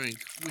 take a drink.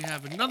 We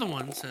have another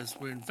one that says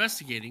we're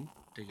investigating.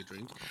 Take a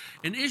drink.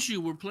 An issue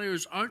where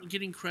players aren't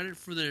getting credit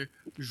for their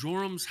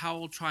Jorum's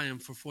Howl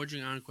Triumph for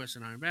forging Iron Quest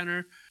and Iron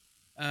Banner.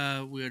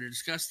 We already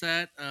discussed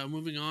that.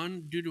 Moving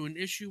on, due to an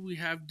issue, we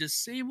have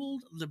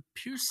disabled the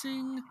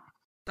piercing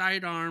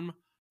sidearm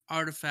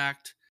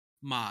artifact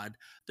mod.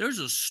 There's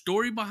a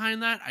story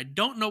behind that. I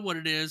don't know what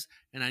it is,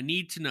 and I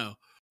need to know.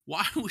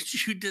 Why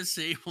would you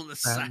disable the That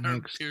sidearm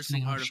makes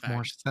piercing much artifact?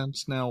 more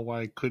sense now.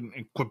 Why I couldn't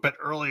equip it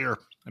earlier?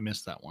 I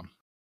missed that one.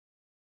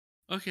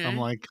 Okay. I'm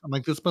like,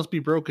 this must be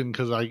broken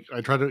because I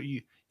try to.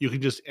 You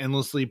can just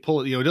endlessly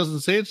pull it. It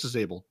doesn't say it's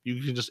disabled.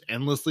 You can just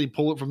endlessly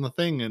pull it from the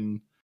thing, and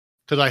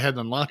because I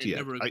hadn't unlocked it yet.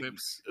 never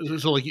equips.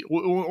 So like,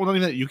 well, not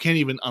even that. You can't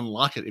even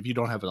unlock it if you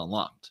don't have it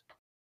unlocked.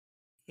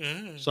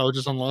 Yeah. So I was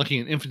just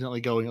unlocking it infinitely,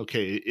 going,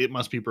 okay, it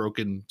must be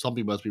broken.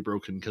 Something must be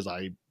broken because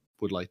I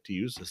would like to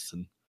use this,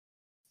 and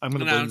I'm going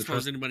to And I blame don't the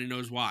suppose anybody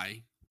knows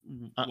why.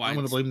 I'm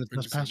going to blame the it's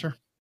disabled. trespasser.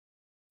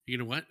 You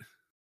know what?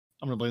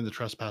 I'm going to blame the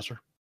trespasser.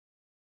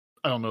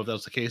 I don't know if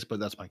that's the case, but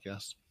that's my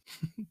guess.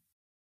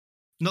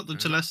 Not the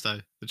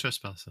Telesto, the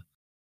Trespasser.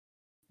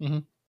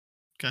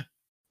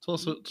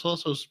 It's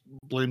also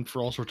blamed for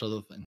all sorts of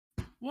other things.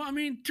 Well, I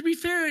mean, to be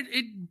fair,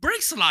 it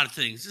breaks a lot of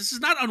things. This is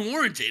not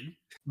unwarranted.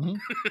 Mhm.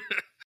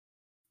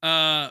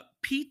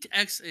 Pete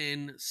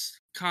XN,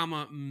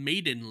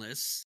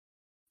 Maidenless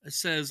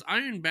says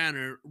Iron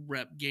Banner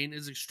rep gain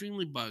is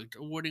extremely bugged,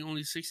 awarding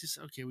only 60.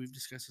 Okay, we've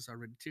discussed this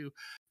already too.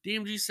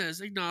 DMG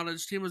says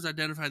acknowledged. Team has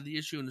identified the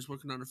issue and is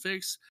working on a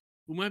fix.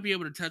 We might be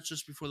able to touch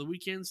this before the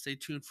weekend. Stay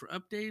tuned for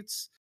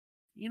updates.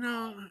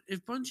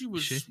 If Bungie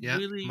was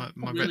really, my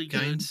really rep good,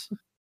 gains.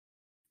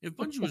 if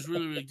Bungie was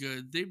really, really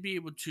good, they'd be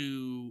able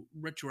to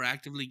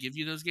retroactively give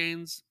you those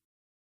gains,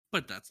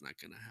 but that's not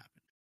going to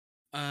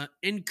happen.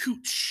 In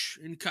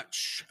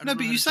Kutch. No,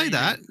 but you say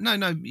that. No, I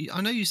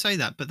know you say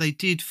that, but they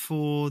did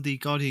for the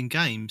Guardian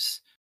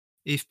games.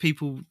 If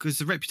people, because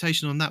the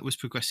reputation on that was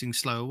progressing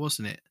slower,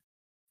 wasn't it?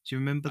 Do you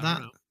remember I that?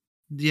 don't know.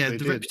 Yeah, They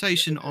the did.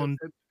 reputation on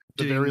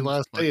The very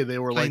last day, they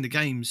were playing like, the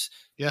games.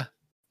 yeah,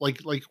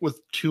 like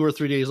with 2 or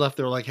 3 days left,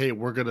 they're like, hey,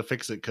 we're going to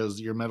fix it because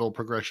your medal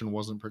progression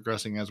wasn't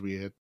progressing as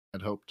we had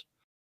hoped.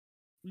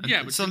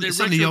 Yeah, but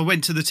suddenly I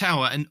went to the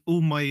tower and all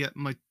my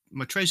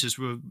treasures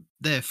were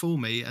there for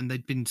me, and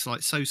they'd been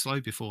like so slow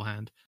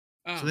beforehand.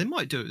 So they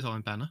might do it with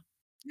Iron Banner.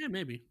 Yeah,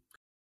 maybe.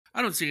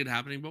 I don't see it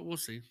happening, but we'll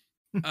see.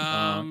 And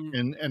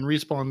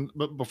Respawn,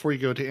 but before you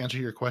go to answer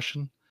your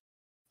question,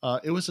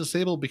 it was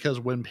disabled because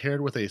when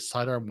paired with a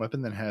sidearm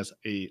weapon that has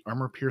a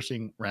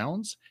armor-piercing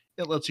rounds,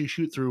 it lets you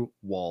shoot through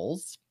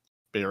walls,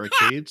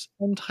 barricades,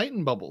 and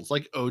Titan bubbles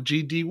like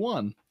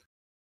OGD1.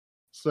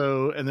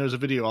 So, and there's a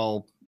video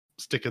I'll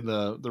stick in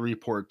the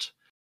report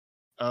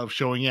of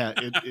showing,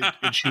 it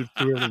shoots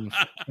through everything.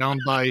 Found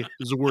by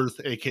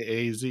Zworth,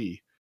 aka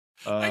Z.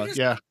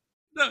 Yeah.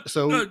 No,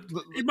 So, no,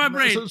 in my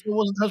brain, so it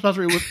wasn't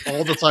Taskmaster with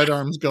all the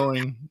sidearms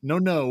going,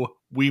 no,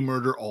 we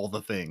murder all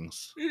the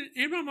things.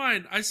 in my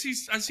mind, I see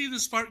the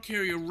spark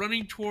carrier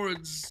running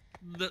towards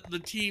the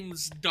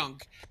team's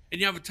dunk, and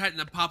you have a Titan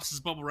that pops his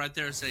bubble right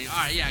there, saying, "All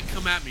right, yeah,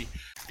 come at me."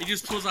 He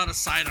just pulls out a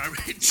sidearm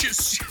and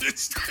just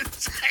shoots the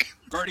Titan.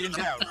 Guardians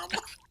out. Because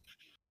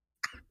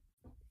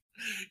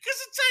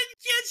the Titan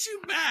can't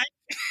shoot back.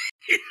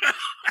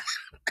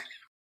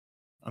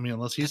 I mean,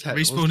 unless he's had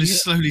Respawn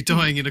is slowly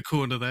dying in a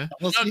corner there.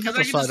 Unless No, he 'cause has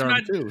I a can just sidearm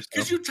imagine- too.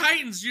 Because So. you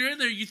Titans, you're in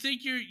there. You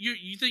think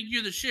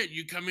you're the shit.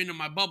 You come into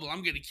my bubble,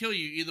 I'm gonna kill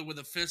you either with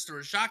a fist or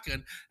a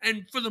shotgun.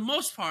 And for the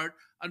most part,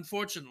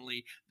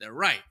 unfortunately, they're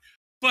right.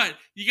 But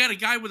you got a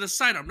guy with a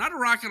sidearm, not a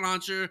rocket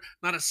launcher,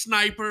 not a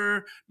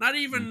sniper, not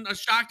even a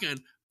shotgun,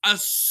 a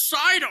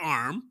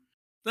sidearm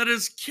that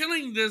is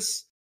killing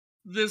this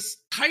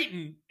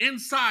Titan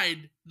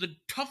inside the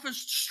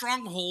toughest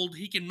stronghold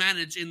he can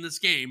manage in this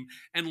game,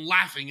 and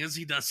laughing as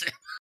he does it.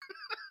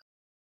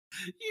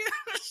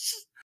 Yeah,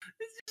 it's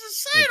just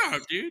a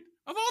sidearm, dude.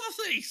 Of all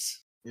the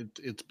things.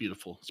 It's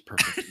beautiful. It's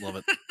perfect. Love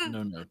it.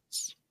 No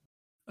notes.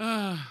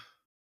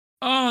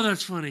 Oh,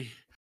 that's funny.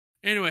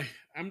 Anyway,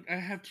 I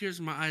have tears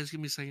in my eyes. Give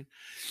me a second.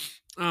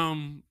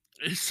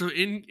 So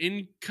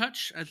in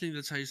Kutch, I think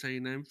that's how you say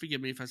your name.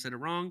 Forgive me if I said it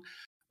wrong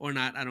or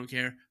not. I don't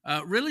care.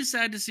 Really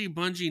sad to see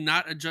Bungie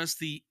not adjust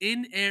the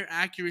in-air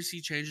accuracy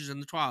changes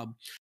in the TWAB.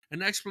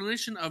 An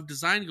explanation of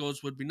design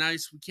goals would be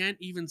nice. We can't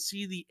even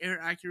see the air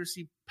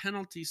accuracy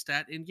penalty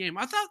stat in game.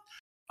 I thought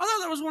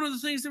that was one of the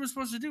things they were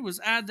supposed to do, was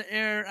add the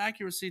air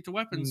accuracy to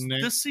weapons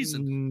this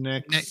season.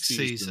 Next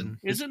season.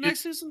 Is it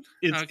next season?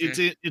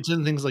 It's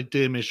in things like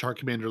Dim, Shark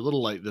Commander,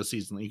 Little Light this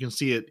season. You can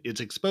see it.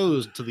 It's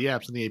exposed to the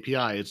apps and the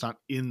API. It's not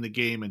in the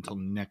game until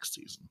next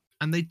season.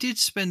 And they did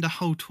spend a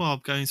whole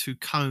TWAB going through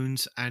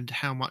cones and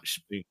how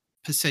much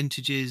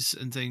percentages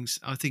and things.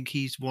 I think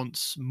he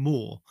wants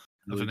more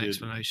of an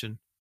explanation.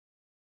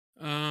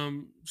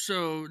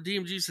 So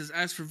DMG says,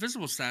 as for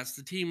visible stats,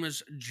 the team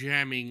is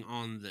jamming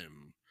on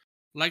them.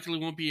 Likely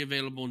won't be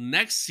available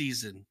next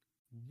season.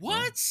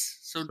 What?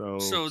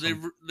 So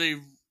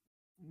they've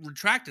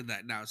retracted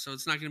that now. So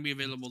it's not going to be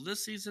available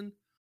this season.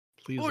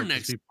 Please or let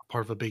next. this be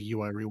part of a big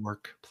UI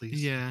rework,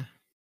 please. Yeah.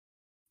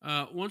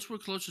 Once we're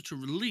closer to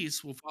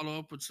release, we'll follow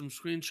up with some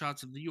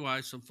screenshots of the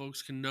UI so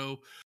folks can know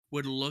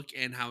where to look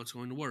and how it's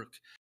going to work.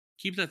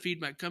 Keep that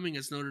feedback coming.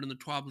 As noted in the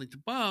TWAB linked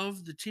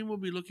above, the team will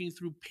be looking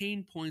through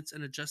pain points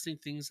and adjusting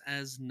things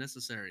as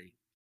necessary.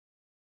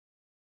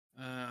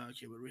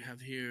 Okay, what do we have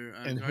here?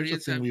 And here's the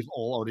thing we've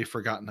all already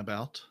forgotten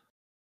about.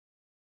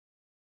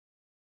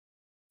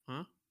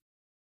 Huh?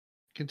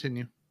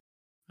 Continue.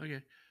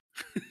 Okay.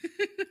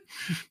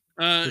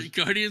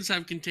 Guardians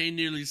have contained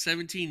nearly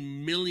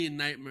 17 million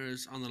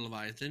nightmares on the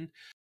Leviathan.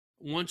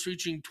 Once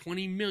reaching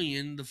 20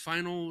 million, the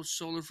final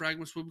solar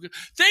fragments will be...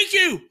 Thank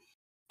you!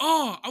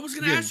 Oh, I was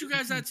going to ask you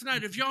guys that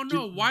tonight. If y'all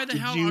know why the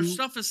hell our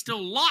stuff is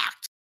still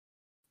locked.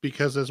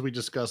 Because as we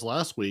discussed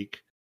last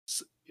week,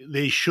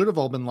 they should have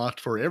all been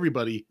locked for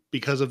everybody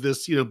because of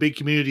this, big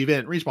community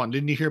event. Respawn,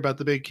 didn't you hear about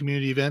the big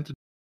community event?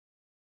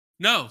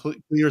 No.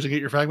 Clears and get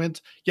your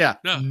fragments? Yeah.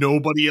 No.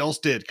 Nobody else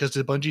did. Because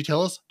did Bungie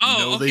tell us? Oh,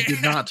 no, okay. they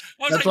did not.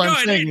 That's what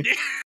I'm saying.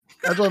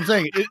 That's what I'm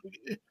saying.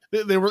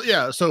 They were,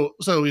 yeah. So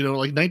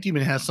like Night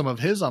Demon has some of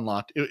his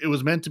unlocked. It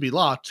was meant to be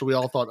locked, so we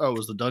all thought, oh, it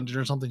was the dungeon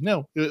or something.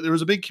 No, there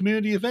was a big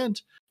community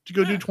event to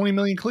go do 20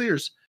 million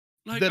clears.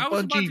 Like I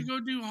was about to go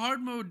do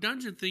hard mode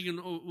dungeon, thinking,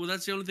 oh, well,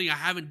 that's the only thing I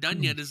haven't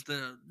done yet is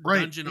the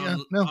dungeon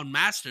on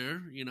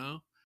Master.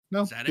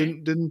 No,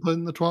 didn't put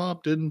in the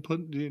TWAB.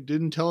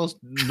 Didn't tell us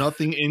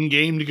nothing in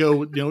game to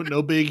go.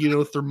 No big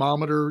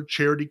thermometer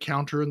charity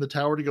counter in the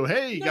tower to go.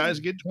 Hey, you guys,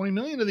 get 20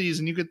 million of these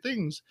and you get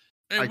things.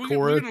 And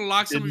we're going to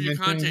lock some of your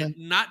content,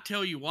 not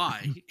tell you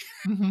why.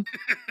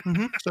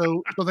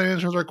 So that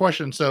answers our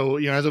question. So,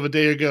 as of a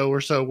day ago or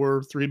so,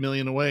 we're 3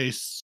 million away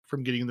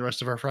from getting the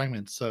rest of our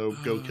fragments. So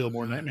go kill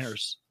more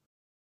nightmares.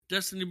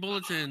 Destiny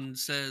Bulletin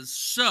says,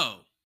 so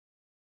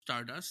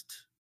Stardust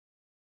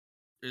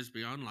is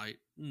Beyond Light.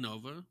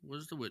 Nova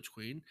was the Witch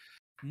Queen.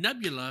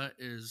 Nebula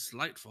is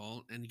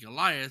Lightfall. And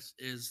Goliath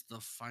is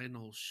the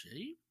Final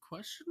Shape? ?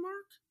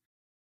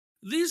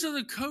 These are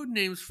the code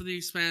names for the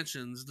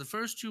expansions. The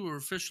first two were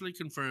officially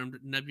confirmed.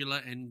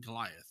 Nebula and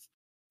Goliath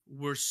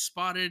were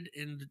spotted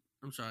in...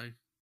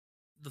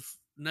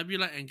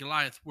 Nebula and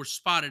Goliath were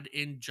spotted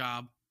in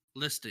job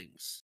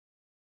listings.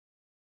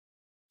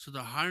 So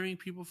they're hiring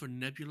people for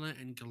Nebula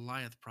and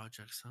Goliath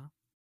projects,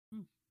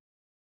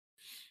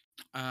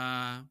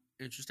 huh?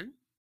 Interesting.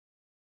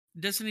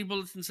 Destiny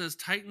Bulletin says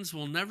Titans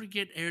will never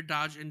get air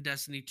dodge in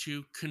Destiny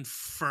 2.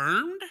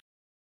 Confirmed?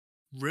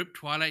 Rip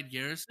Twilight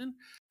Garrison.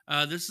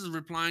 This is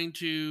replying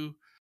to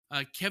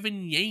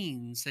Kevin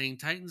Yane saying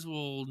Titans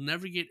will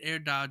never get air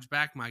dodge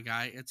back, my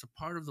guy. It's a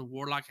part of the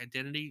Warlock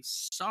identity.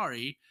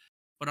 Sorry,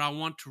 but I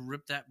want to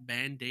rip that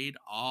Band-Aid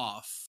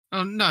off.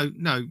 Oh, no,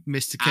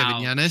 Mr.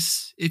 Kevin Ouch.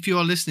 Yanis. If you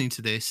are listening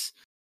to this,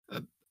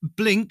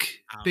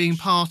 Blink being Ouch.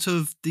 part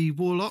of the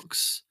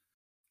Warlocks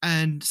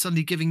and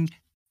suddenly giving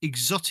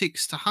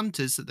exotics to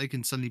hunters that they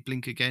can suddenly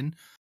blink again.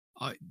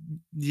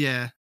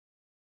 Yeah.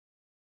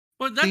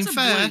 But that's Being a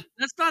fair- blink.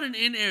 That's not an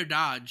in-air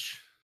dodge.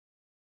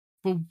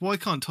 Well, why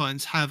can't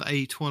Titans have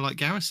a Twilight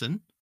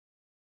Garrison?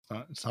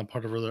 It's not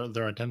part of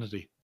their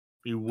identity.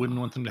 You wouldn't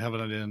want them to have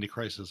an identity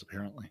crisis,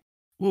 apparently.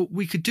 Well,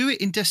 we could do it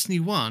in Destiny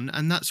 1,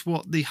 and that's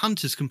what the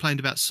hunters complained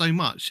about so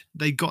much.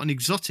 They got an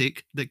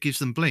exotic that gives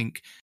them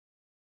blink.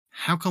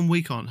 How come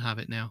we can't have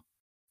it now?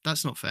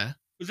 That's not fair.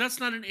 But that's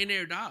not an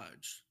in-air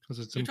dodge.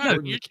 Because it's You're important.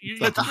 talking- to keep you're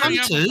But the comparing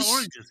apples to hunters-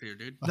 oranges here,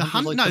 dude. The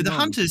hunters like to the know.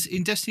 hunters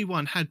in Destiny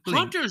 1 had blink.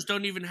 Hunters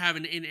don't even have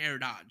an in-air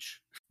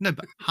dodge. No,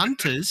 but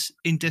hunters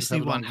in Destiny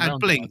have it on 1 had ground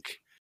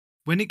blink.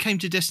 When it came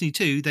to Destiny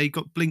 2, they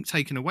got blink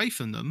taken away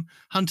from them.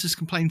 Hunters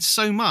complained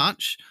so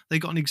much, they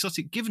got an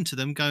exotic given to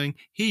them going,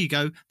 here you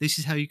go, this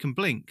is how you can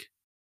blink.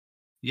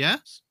 Yeah?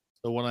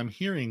 So what I'm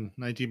hearing,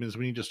 Night Demon, is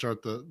we need to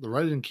start the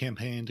write-in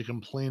campaign to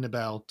complain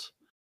about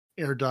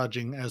air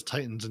dodging as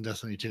Titans in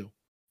Destiny 2.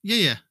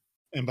 Yeah.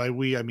 And by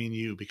we, I mean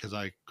you, because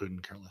I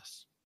couldn't care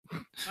less.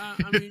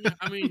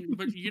 I mean,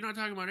 but you're not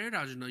talking about air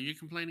dodging, though. You're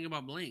complaining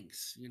about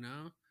blinks, you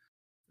know?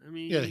 I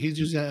mean... Yeah, he's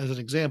using that as an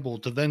example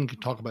to then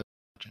talk about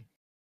dodging.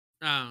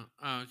 Oh,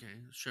 okay,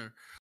 sure.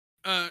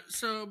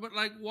 But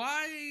like,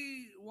 why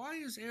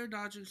is air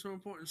dodging so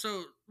important?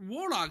 So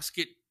Warlocks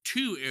get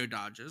 2 air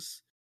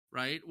dodges,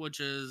 right? Which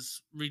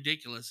is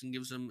ridiculous and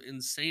gives them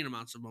insane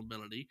amounts of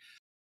mobility.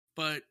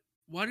 But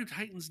why do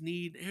Titans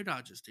need air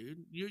dodges,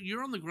 dude?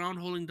 You're on the ground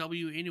holding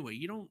W anyway.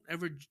 You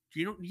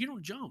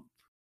don't jump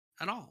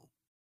at all,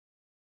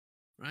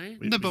 right?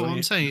 We- No, but we what I'm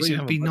only- saying we is only it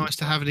have would a be budget nice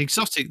to for have it. an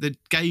exotic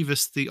that gave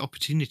us the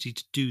opportunity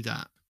to do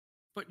that.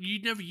 But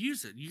you never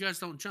use it. You guys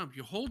don't jump.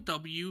 You hold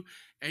W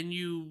and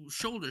you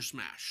shoulder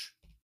smash.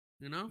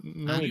 You know,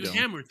 No, we you don't.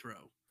 hammer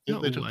throw.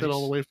 Not They took that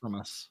all always. away from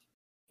us.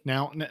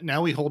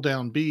 Now we hold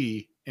down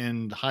B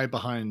and hide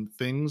behind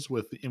things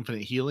with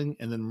infinite healing,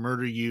 and then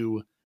murder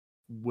you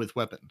with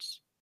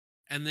weapons.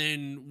 And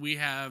then we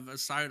have a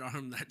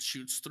sidearm that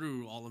shoots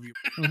through all of you.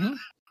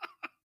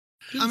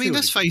 I mean,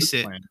 let's face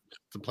it.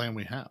 It's the plan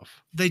we have.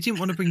 They didn't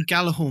want to bring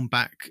Galahorn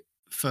back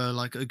for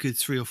like a good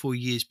 3 or 4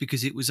 years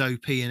because it was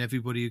OP and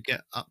everybody would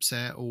get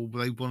upset or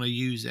they want to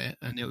use it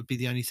and it would be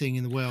the only thing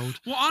in the world.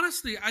 Well,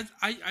 honestly,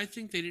 I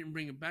think they didn't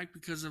bring it back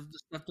because of the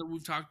stuff that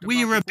we've talked about.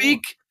 We're a before.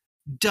 big,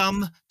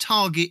 dumb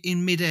target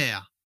in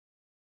midair.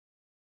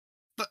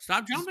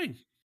 Stop jumping.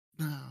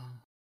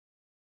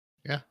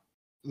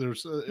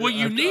 There's What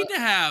you need to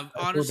have, a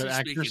little honestly bit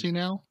accuracy speaking,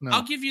 now. No,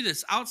 I'll give you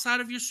this.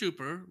 Outside of your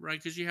super,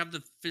 right? Because you have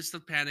the Fist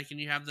of Panic and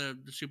you have the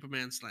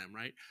Superman Slam,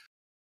 right?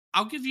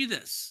 I'll give you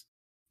this.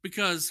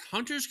 Because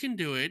Hunters can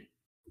do it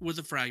with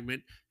a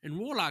fragment and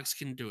Warlocks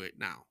can do it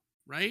now,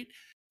 right?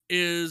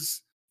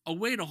 Is a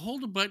way to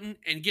hold a button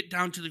and get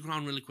down to the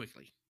ground really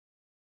quickly,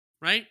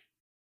 right?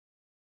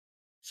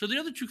 So the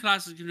other 2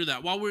 classes can do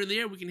that. While we're in the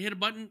air, we can hit a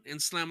button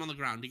and slam on the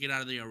ground to get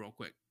out of the air real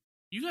quick.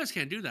 You guys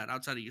can't do that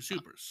outside of your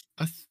supers.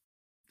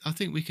 I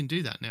think we can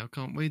do that now,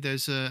 can't we?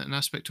 There's an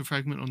aspect of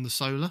fragment on the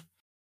solar.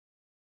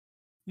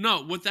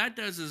 No, what that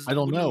does is I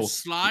don't when you know.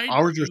 slide,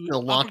 Ours are you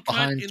still locked uppercut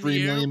behind in 3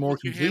 the air million more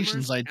with your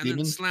completions, hammers, Night and then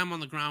Demon. slam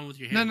on the ground with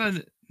your No,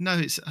 hammers. no,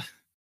 it's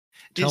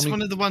Tell me-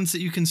 one of the ones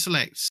that you can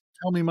select.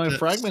 Tell me my That's-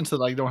 fragments that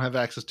I don't have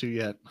access to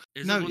yet.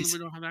 Is No, it one that it's- we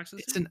don't have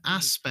access It's to? an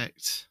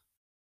aspect.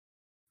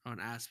 Oh, an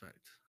aspect.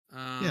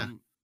 Yeah.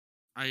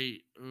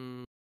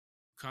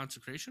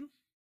 Consecration?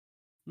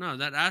 No,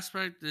 that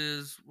aspect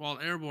is while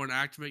airborne,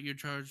 activate your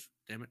charge.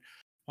 Damn it.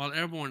 While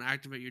airborne,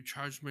 activate your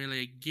charge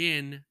melee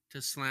again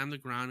to slam the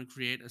ground and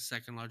create a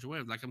second larger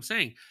wave. Like I'm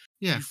saying,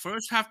 Yeah. you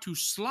first have to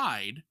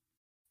slide,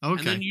 Okay.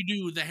 and then you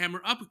do the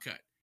hammer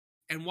uppercut.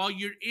 And while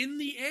you're in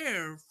the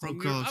air from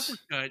your God.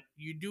 uppercut,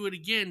 you do it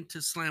again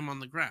to slam on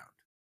the ground.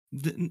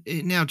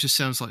 It now just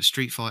sounds like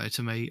Street Fighter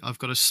to me. I've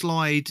got a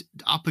slide,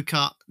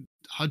 uppercut,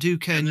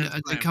 Hadouken, And then and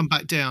then slam. come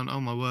back down.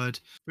 Oh my word.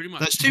 Pretty much.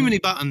 That's too many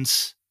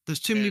buttons. There's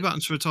too many Yeah.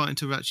 buttons for a Titan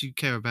to actually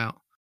care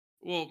about.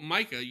 Well,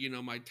 Micah,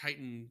 my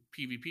Titan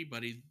PvP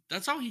buddy,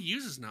 that's all he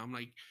uses now. I'm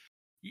like,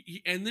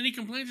 and then he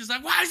complains, he's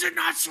like, why is it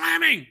not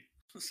slamming? I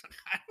was like,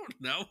 I don't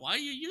know. Why are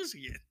you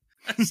using it?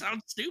 That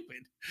sounds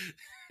stupid.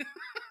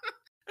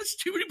 That's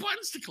too many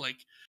buttons to click.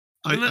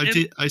 And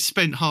then- I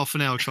spent half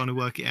an hour trying to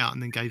work it out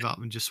and then gave up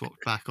and just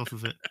swapped back off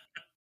of it.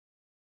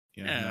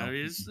 Yeah, no. I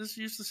mean, it's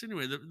useless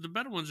anyway. The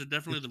better ones are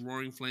definitely the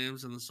Roaring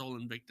Flames and the Soul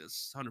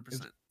Invictus,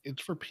 100%.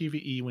 It's for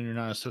PvE when you're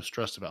not so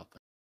stressed about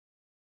them.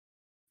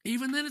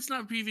 Even then, it's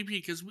not PvP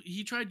because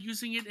he tried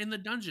using it in the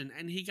dungeon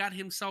and he got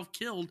himself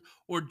killed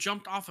or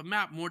jumped off a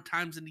map more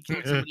times than he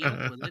killed somebody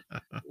else with it.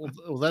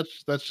 Well,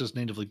 that's just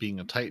natively being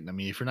a Titan. I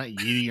mean, if you're not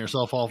yeeting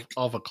yourself off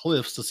of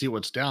cliffs to see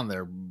what's down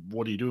there,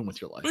 what are you doing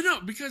with your life? But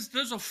no, because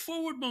there's a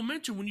forward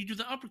momentum when you do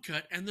the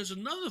uppercut, and there's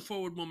another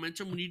forward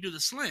momentum when you do the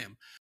slam.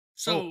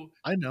 So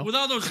I know. with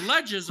all those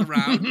ledges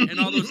around and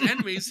all those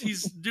enemies,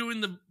 he's doing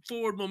the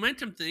forward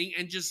momentum thing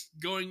and just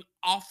going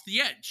off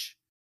the edge.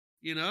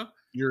 You know?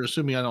 You're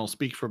assuming I don't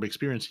speak from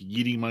experience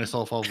yeeting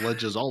myself off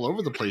ledges all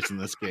over the place in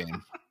this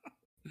game.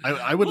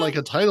 I would like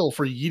a title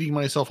for yeeting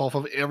myself off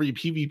of every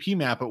PvP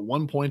map at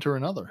one point or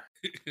another.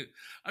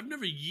 I've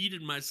never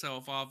yeeted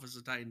myself off as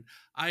a Titan.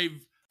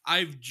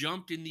 I've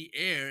jumped in the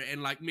air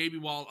and like maybe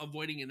while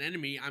avoiding an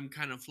enemy, I'm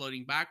kind of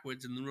floating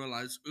backwards and then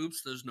realize,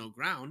 oops, there's no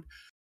ground.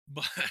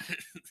 But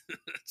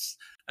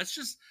that's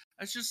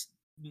just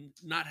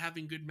not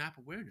having good map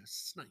awareness.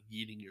 It's not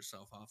yeeting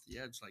yourself off the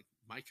edge like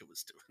Micah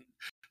was doing.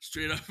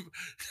 Straight up,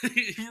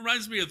 it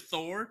reminds me of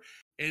Thor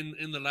in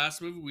the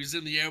last movie. He's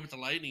in the air with the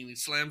lightning and he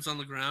slams on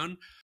the ground,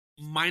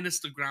 minus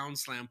the ground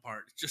slam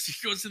part. Just he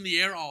goes in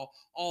the air all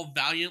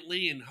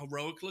valiantly and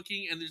heroic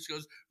looking, and then just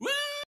goes woo.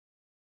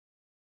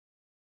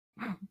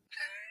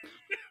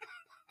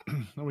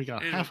 And we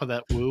got half of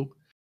that woo.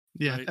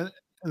 Yeah. Right.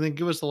 And then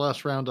give us the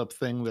last roundup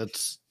thing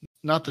that's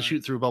not the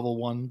shoot through bubble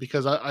one,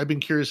 because I've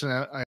been curious and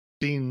I've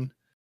seen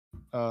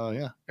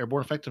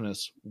airborne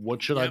effectiveness.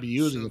 What should I Yep, be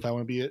using so- if I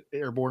want to be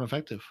airborne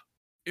effective?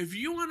 If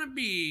you want to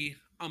be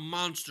a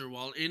monster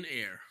while in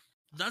air,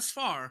 thus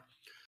far,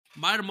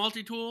 Might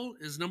Multi-Tool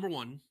is number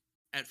 1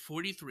 at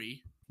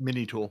 43.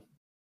 Mini tool,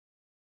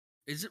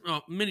 Is it?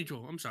 Oh, Mini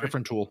Tool. I'm sorry.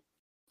 different tool,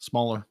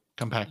 smaller,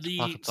 compact, The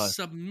pocket size.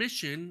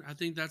 submission, I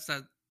think that's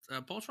that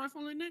pulse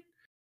rifle, isn't it?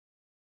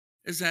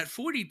 Is at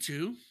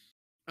 42.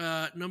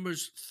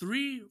 Numbers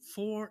 3,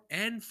 4,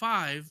 and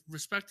 5,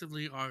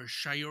 respectively, are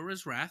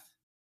Shayura's Wrath,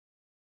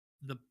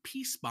 the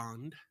Peace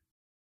Bond,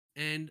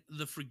 and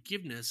the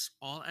Forgiveness,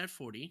 all at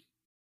 40.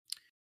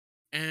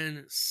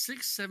 And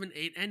 6, 7,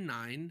 8, and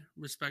 9,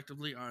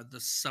 respectively, are the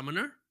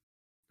Summoner.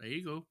 There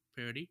you go,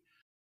 parody.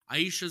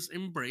 Aisha's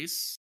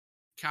Embrace,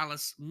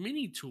 Callus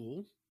Mini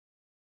Tool,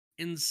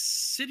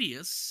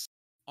 Insidious,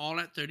 all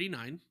at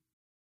 39.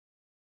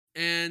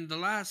 And the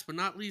last but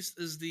not least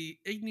is the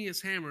Igneous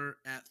Hammer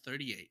at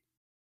 38.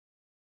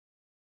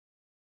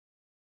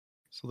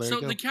 So there So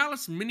you go. the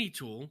Callus Mini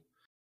Tool,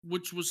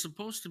 which was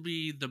supposed to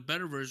be the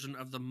better version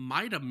of the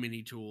Mida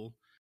Mini Tool,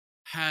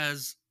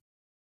 has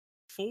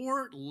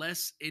 4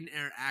 less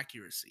in-air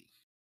accuracy.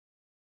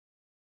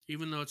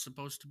 Even though it's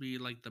supposed to be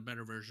like the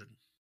better version.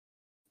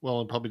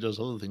 Well, it probably does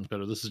other things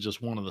better. This is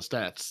just one of the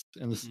stats.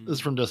 And this is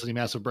Mm. from Destiny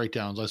Massive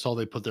Breakdowns. I saw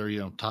they put their,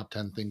 top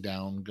 10 thing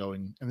down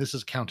going, and this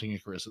is counting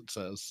Icarus, it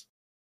says.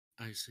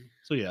 I see.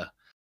 So yeah.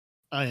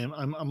 I'm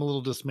a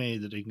little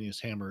dismayed that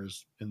Igneous Hammer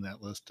is in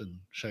that list and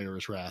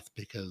Shayura's Wrath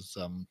because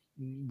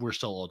we're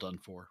still all done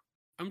for.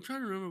 I'm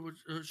trying to remember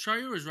what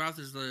Shayura's Wrath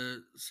is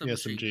the The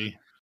submachine SMG. gun.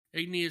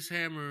 Igneous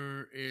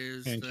Hammer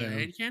is Hand the cannon.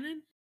 hand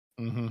cannon?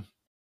 Mm-hmm.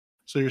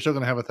 So you're still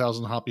going to have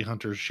 1,000 Hoppy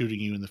Hunters shooting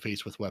you in the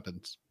face with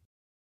weapons.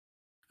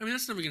 I mean,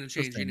 that's never going to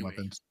The change same anyway.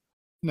 weapons.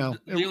 No,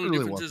 The it only really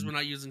difference is wasn't. we're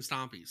not using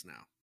stompies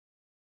now.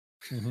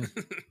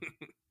 Mhm.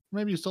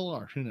 Maybe you still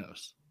are. Who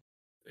knows?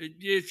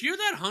 If you're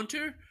that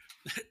hunter,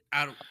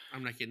 I'm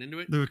not getting into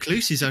it. The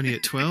Recluse is only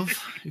at 12,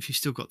 if you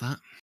still got that.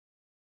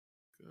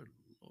 Good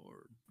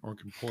lord. Or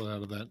can pull it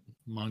out of that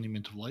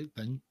Monument of Light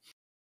thing.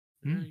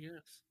 Yeah, I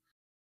guess.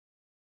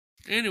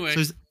 Anyway,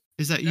 So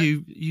is that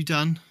you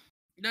done?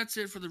 that's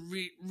it for the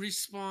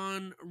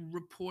Respawn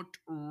report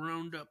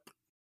roundup.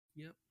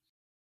 Yep.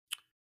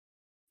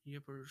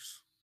 Yippers.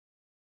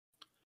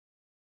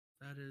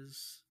 That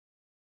is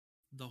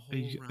the whole Are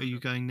you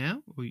roundup. going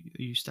now, or are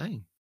you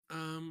staying?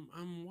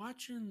 I'm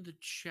watching the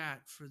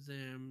chat for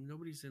them.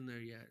 Nobody's in there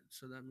yet,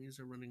 so that means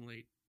they're running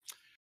late.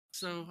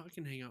 So I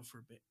can hang out for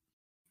a bit.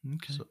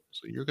 Okay.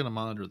 So you're going to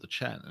monitor the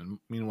chat. And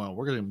meanwhile,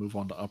 we're going to move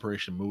on to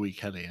Operation Muy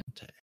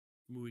Caliente.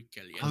 Muy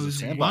caliente. I was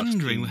Sandbox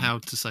wondering team. how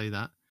to say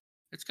that.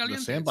 It's caliente The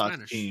in Sandbox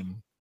Spanish.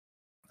 team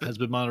has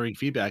been monitoring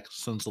feedback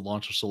since the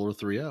launch of Solar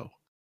 3.0.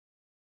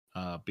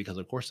 Because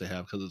of course they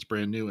have, because it's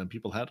brand new and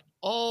people had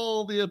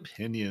all the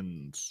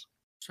opinions.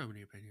 So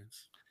many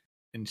opinions.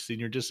 And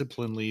senior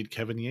discipline lead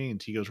Kevin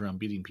Yanes, he goes around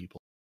beating people.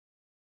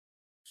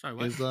 Sorry,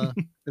 what? Is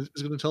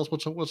going to tell us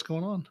what's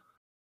going on.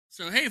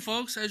 So, hey,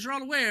 folks, as you're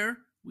all aware,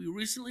 we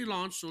recently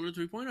launched Solar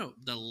 3.0,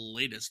 the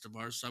latest of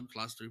our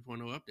subclass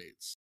 3.0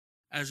 updates.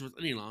 As with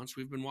any launch,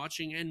 we've been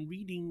watching and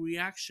reading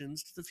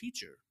reactions to the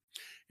feature.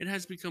 It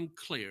has become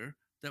clear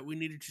that we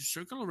needed to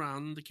circle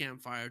around the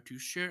campfire to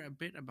share a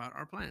bit about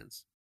our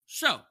plans.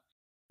 So,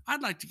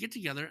 I'd like to get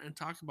together and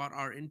talk about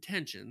our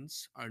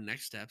intentions, our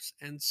next steps,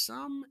 and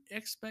some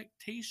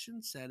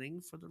expectation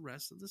setting for the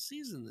rest of the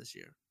season this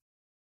year.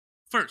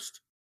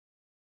 First,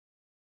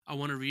 I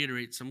want to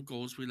reiterate some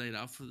goals we laid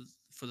out for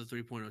the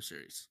 3.0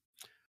 series.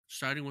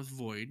 Starting with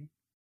Void,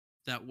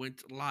 that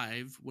went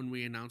live when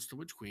we announced the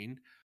Witch Queen,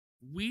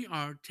 we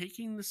are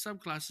taking the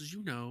subclasses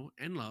you know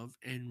and love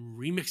and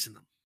remixing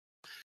them.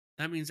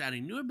 That means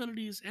adding new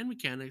abilities and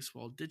mechanics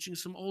while ditching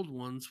some old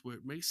ones where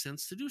it makes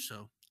sense to do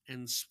so,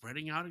 and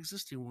spreading out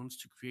existing ones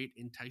to create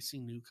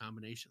enticing new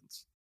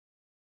combinations.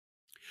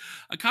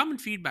 A common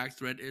feedback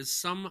thread is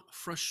some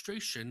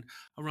frustration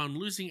around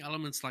losing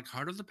elements like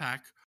Heart of the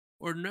Pack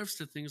or nerfs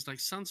to things like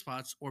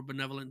Sunspots or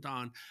Benevolent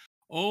Dawn.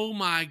 Oh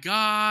my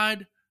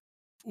god!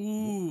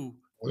 Ooh,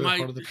 What is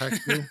part of the pack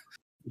do?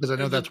 Because I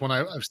know that's one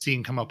I've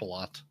seen come up a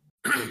lot.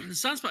 The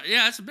Sunspot,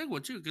 yeah, that's a big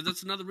one too. Because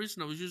that's another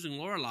reason I was using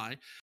Lorelei.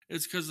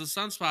 It's because the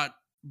Sunspot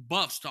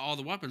buffs to all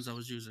the weapons I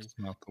was using. It's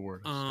not the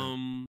word.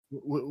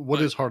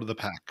 What is Heart of the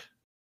Pack?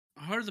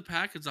 Heart of the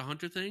Pack is a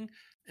hunter thing,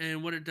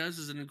 and what it does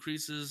is it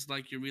increases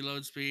like your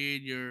reload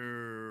speed,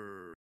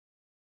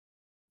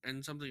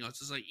 and something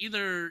else. It's like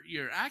either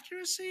your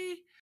accuracy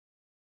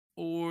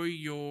or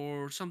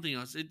your something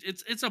else.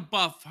 It's a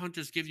buff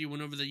hunters give you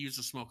whenever they use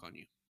a smoke on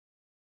you.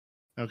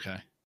 Okay.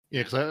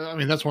 Yeah, because I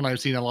mean that's one I've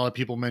seen a lot of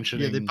people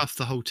mentioning. Yeah, they buff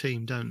the whole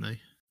team, don't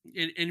they?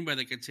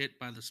 Anybody that gets hit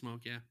by the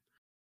smoke, yeah.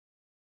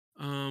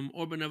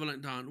 Or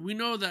Benevolent Dawn. We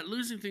know that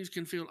losing things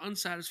can feel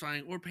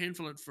unsatisfying or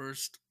painful at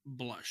first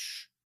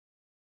blush.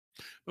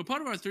 But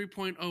part of our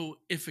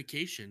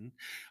 3.0ification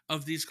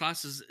of these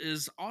classes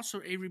is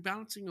also a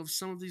rebalancing of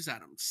some of these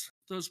atoms.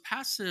 Those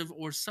passive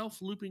or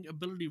self-looping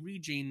ability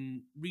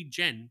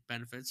regen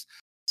benefits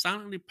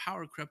silently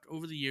power crept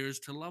over the years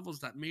to levels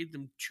that made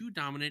them too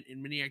dominant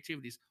in many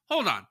activities.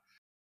 Hold on.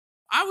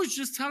 I was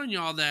just telling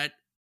y'all that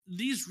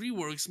these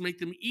reworks make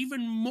them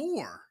even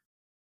more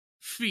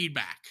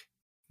feedback.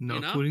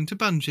 Not according to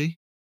Bungie.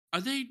 Are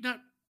they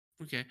not?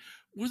 Okay.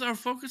 With our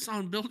focus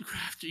on build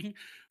crafting,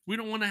 we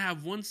don't want to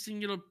have one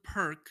singular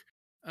perk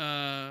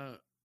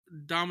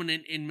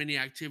dominant in many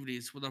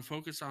activities. With a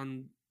focus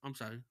on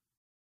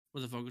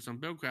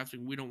build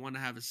crafting, we don't want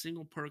to have a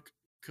single perk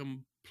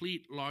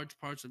complete large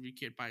parts of your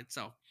kit by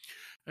itself.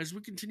 As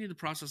we continue the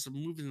process of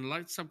moving the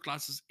light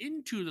subclasses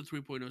into the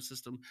 3.0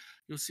 system,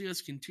 you'll see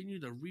us continue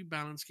to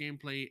rebalance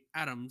gameplay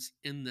atoms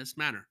in this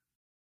manner,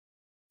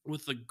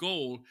 with the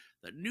goal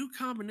that new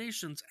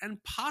combinations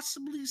and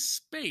possibly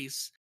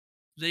space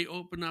they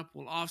open up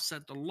will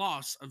offset the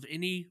loss of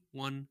any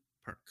one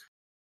perk.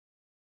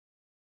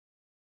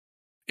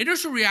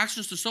 Initial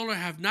reactions to Solar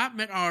have not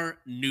met our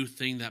new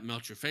thing that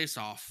melts your face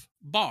off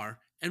bar,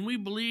 and we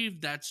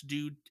believe that's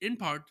due in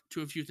part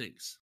to a few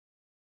things.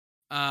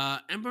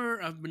 Ember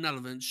of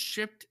Benevolence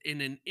shipped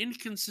in an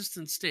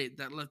inconsistent state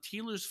that left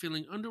healers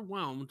feeling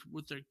underwhelmed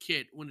with their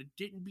kit when it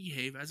didn't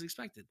behave as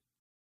expected.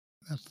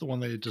 That's the one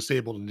they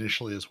disabled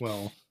initially as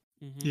well.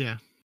 Mm-hmm. Yeah.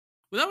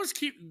 Well,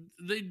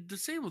 they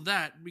disabled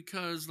that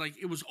because like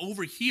it was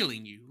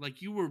overhealing you,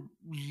 like you were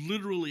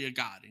literally a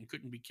god and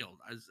couldn't be killed.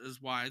 Is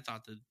why I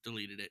thought they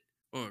deleted it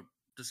or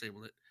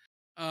disabled it.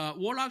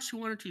 Warlocks who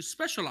wanted to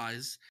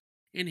specialize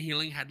in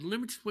healing had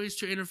limited ways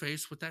to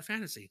interface with that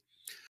fantasy,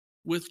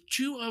 with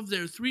 2 of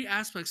their 3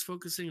 aspects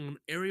focusing on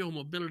aerial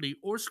mobility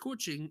or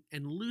scorching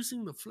and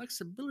losing the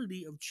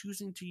flexibility of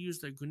choosing to use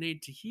their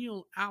grenade to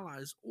heal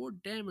allies or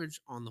damage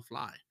on the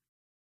fly.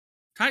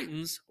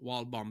 Titans,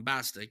 while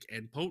bombastic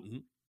and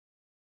potent,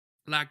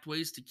 lacked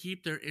ways to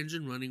keep their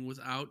engine running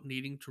without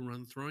needing to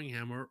run Throwing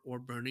Hammer or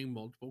burning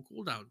multiple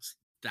cooldowns.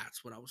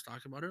 That's what I was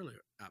talking about earlier.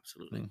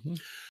 Absolutely. Mm-hmm.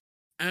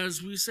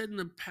 As we said in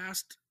the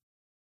past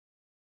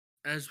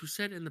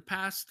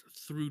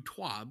through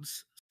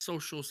TWABs,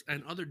 socials,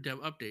 and other dev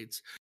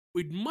updates,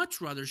 we'd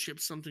much rather ship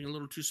something a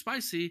little too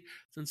spicy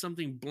than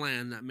something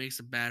bland that makes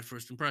a bad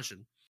first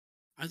impression.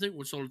 I think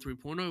with Solar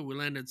 3.0, we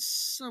landed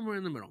somewhere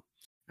in the middle,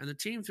 and the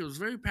team feels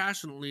very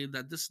passionately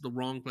that this is the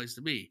wrong place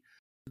to be.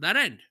 To that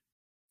end,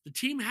 the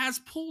team has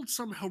pulled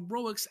some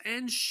heroics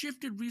and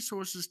shifted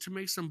resources to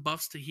make some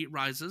buffs to Heat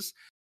Rises,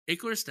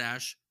 Icarus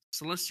Dash,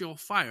 Celestial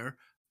Fire,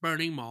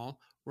 Burning Maul,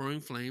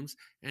 Roaring Flames,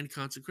 and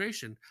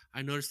Consecration.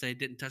 I noticed they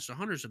didn't touch the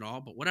Hunters at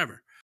all, but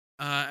whatever.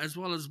 As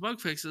well as bug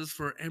fixes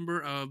for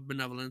Ember of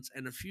Benevolence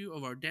and a few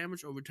of our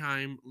damage over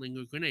time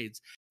Linger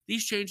grenades.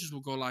 These changes will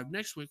go live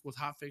next week with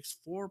hotfix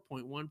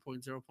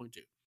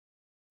 4.1.0.2.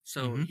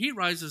 So Heat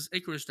Rises,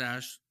 Icarus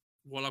Dash,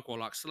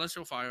 Warlock,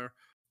 Celestial Fire,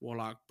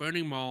 Warlock,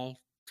 Burning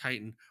Maul,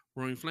 Titan,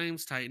 Roaring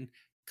Flames, Titan,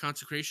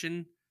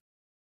 Consecration.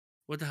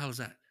 What the hell is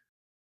that?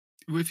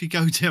 Well, if you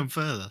go down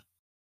further.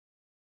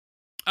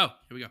 Oh,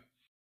 here we go.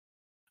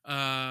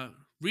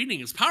 Reading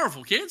is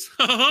powerful, kids.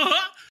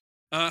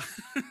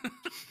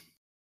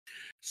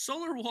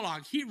 Solar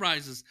Warlock, Heat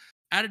Rises,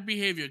 added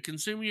behavior.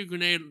 Consuming your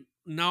grenade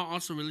now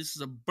also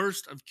releases a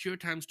burst of cure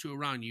times 2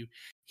 around you,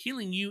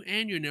 healing you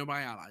and your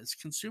nearby allies.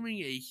 Consuming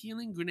a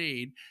healing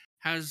grenade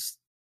has...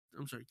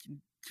 I'm sorry.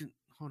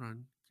 Hold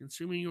on.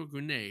 Consuming your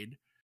grenade.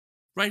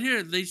 Right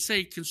here, they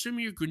say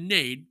consuming your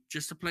grenade,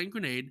 just a plain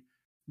grenade,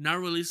 now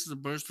releases a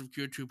burst of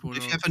cure 2.0.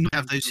 If you ever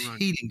have those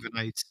healing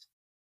grenades.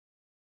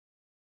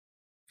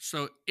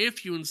 So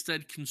if you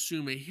instead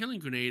consume a healing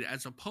grenade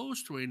as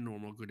opposed to a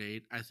normal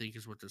grenade, I think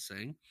is what they're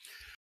saying,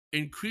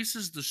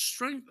 increases the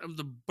strength of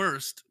the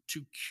burst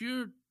to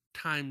cure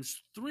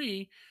times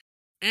 3,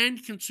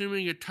 and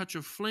consuming a touch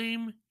of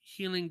flame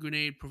healing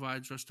grenade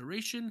provides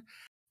restoration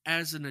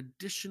as an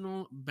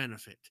additional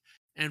benefit.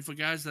 And for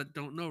guys that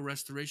don't know,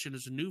 restoration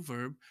is a new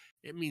verb.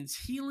 It means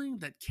healing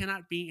that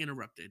cannot be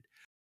interrupted.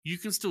 You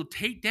can still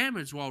take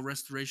damage while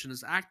restoration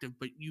is active,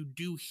 but you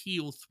do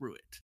heal through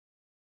it.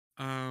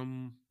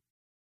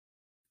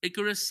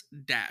 Icarus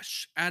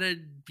Dash,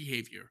 added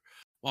behavior.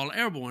 While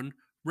airborne,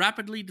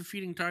 rapidly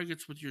defeating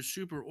targets with your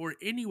super or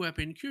any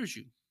weapon cures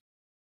you.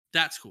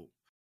 That's cool.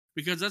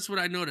 Because that's what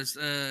I noticed.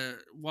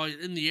 While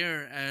in the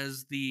air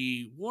as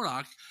the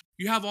Warlock,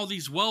 you have all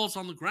these wells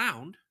on the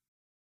ground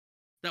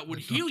that would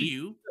heal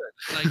you.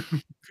 Like,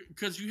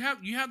 because you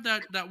have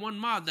that one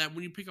mod that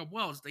when you pick up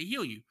wells, they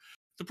heal you.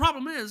 The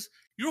problem is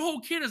your whole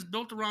kit is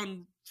built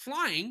around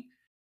flying,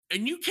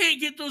 and you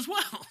can't get those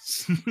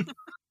wells.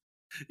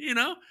 You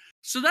know,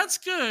 so that's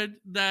good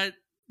that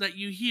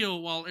you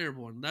heal while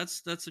airborne.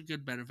 That's a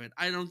good benefit.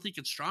 I don't think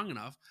it's strong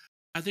enough.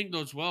 I think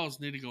those wells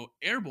need to go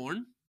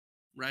airborne,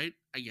 right?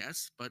 I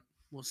guess, but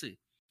we'll see.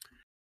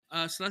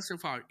 Celestial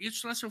Fire.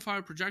 Each Celestial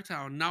Fire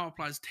projectile now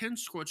applies 10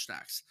 Scorch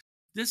stacks.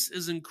 This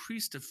is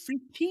increased to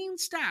 15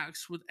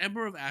 stacks with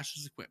Ember of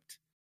Ashes equipped.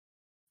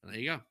 There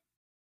you go.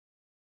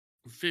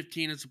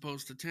 15 as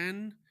opposed to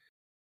 10.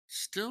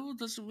 Still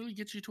doesn't really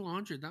get you to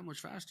 100 that much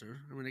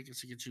faster. I mean, I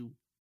guess it gets you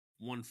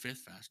 1/5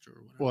 faster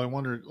or whatever. Well, I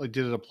wonder, like,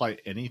 did it apply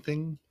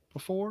anything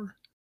before?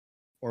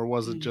 Or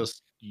was it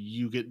just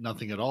you get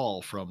nothing at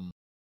all from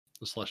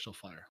the Celestial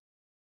Fire?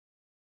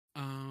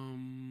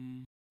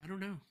 I don't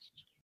know.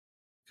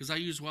 Because I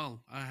use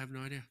well. I have no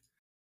idea.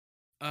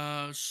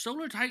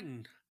 Solar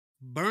Titan.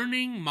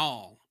 Burning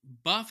Maul.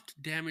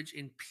 Buffed damage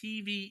in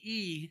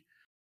PvE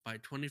by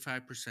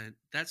 25%.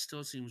 That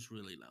still seems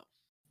really low.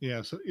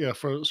 Yeah, so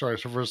for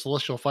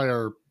Celestial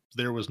Fire,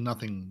 there was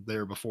nothing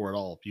there before at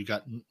all. You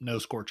got no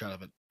Scorch out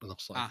of it, it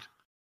looks like.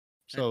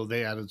 So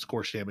they added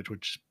Scorch damage,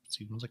 which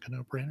seems like a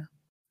no-brainer.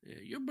 Yeah,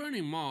 your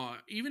Burning Maul,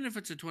 even if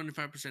it's a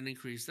 25%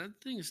 increase, that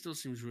thing still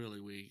seems really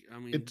weak. I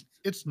mean,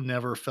 it's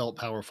never felt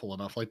powerful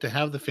enough. Like, to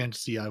have the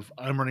fantasy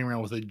I'm running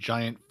around with a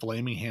giant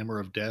flaming hammer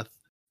of death.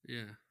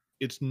 Yeah,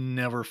 it's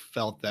never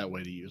felt that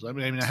way to use. I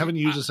mean, I haven't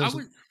used it since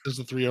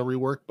the 3.0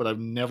 rework, but I've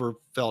never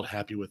felt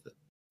happy with it.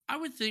 I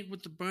would think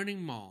with the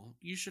Burning Maul,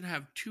 you should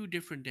have 2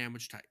 different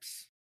damage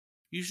types.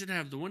 You should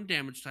have the one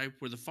damage type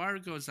where the fire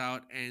goes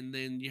out, and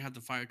then you have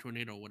the fire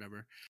tornado or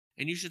whatever.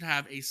 And you should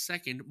have a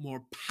second,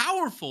 more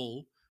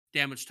powerful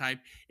damage type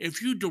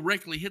if you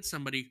directly hit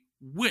somebody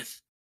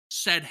with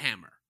said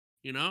hammer.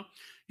 You know?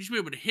 You should be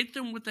able to hit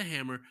them with the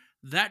hammer.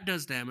 That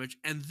does damage.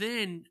 And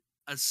then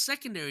a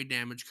secondary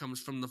damage comes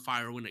from the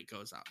fire when it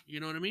goes out. You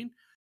know what I mean?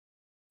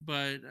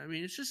 But, I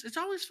mean, it's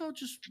always felt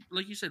just,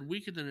 like you said,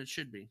 weaker than it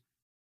should be.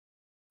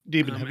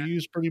 Demon, have you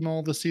used Burning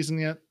Maul this season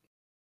yet?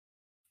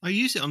 I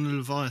use it on the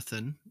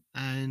Leviathan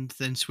and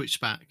then switch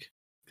back.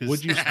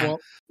 Would you swap?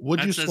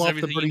 Would you swap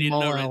the Burning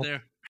Maul out?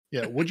 Right,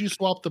 yeah. Would you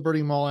swap the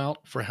Burning Maul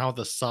out for how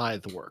the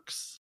Scythe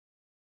works?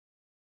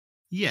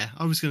 Yeah,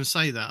 I was going to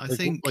say that. I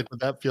think would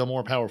that feel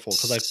more powerful?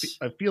 Because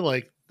I feel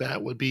like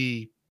that would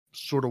be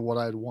sort of what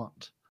I'd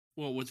want.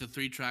 Well, with the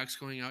 3 tracks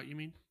going out, you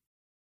mean?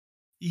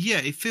 Yeah,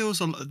 it feels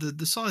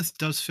the Scythe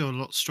does feel a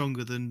lot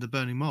stronger than the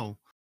Burning Maul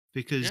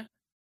because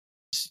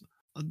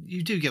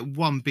you do get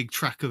one big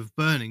track of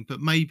burning, but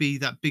maybe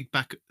that big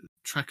back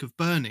track of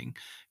burning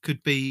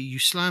could be you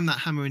slam that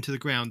hammer into the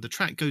ground, the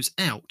track goes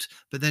out,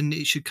 but then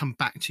it should come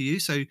back to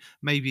you. So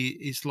maybe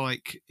it's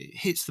like it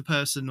hits the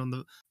person on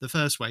the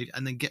first wave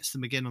and then gets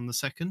them again on the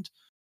second,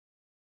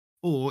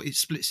 or it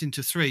splits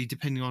into 3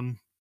 depending on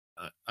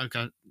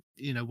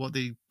what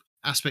the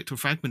aspect or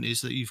fragment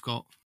is that you've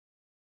got.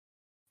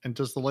 And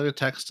does the light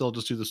attack still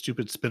just do the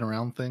stupid spin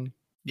around thing?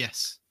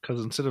 Yes.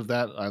 Because instead of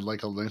that, I'd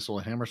like a nice little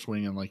hammer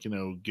swing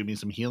and give me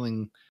some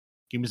healing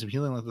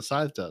like the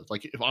Scythe does.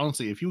 Like,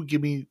 if you would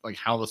give me like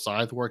how the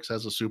Scythe works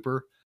as a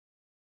super,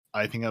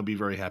 I think I'd be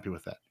very happy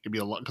with that. It'd be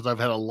a lot, because I've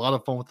had a lot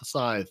of fun with the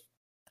Scythe,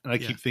 and I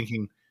keep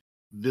thinking,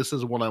 this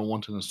is what I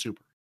want in a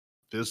super.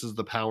 This is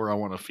the power I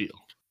want to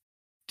feel.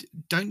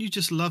 Don't you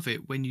just love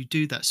it when you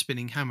do that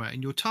spinning hammer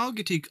and you're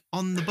targeting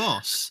on the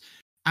boss?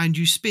 And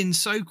you spin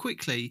so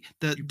quickly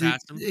that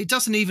it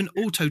doesn't even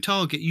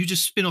auto-target. You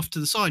just spin off to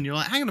the side and you're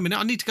like, hang on a minute,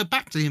 I need to go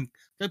back to him.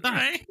 Go back.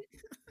 Right.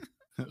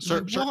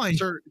 Sir, why?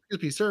 Sir,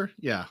 excuse me, sir.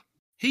 Yeah.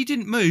 He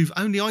didn't move,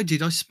 only I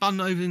did. I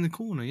spun over in the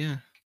corner, yeah.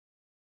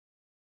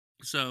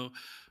 So,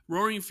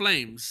 Roaring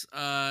Flames,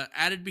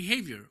 added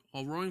behavior.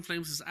 While Roaring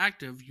Flames is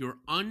active, your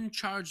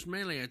uncharged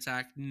melee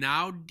attack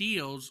now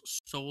deals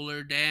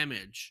solar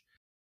damage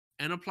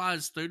and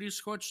applies 30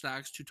 Scorch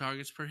stacks to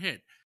targets per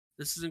hit.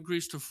 This is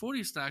increased to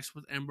 40 stacks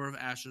with Ember of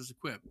Ashes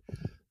equipped.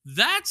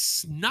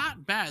 That's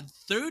not bad.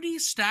 30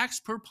 stacks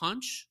per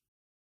punch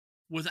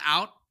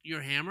without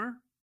your hammer.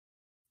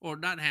 Or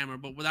not hammer,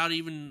 but without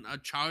even a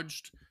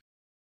charged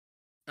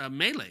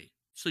melee.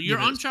 So you're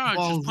uncharged.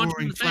 While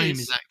Roaring Flame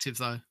is active,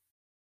 though.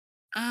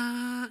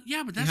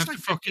 Yeah, but that's like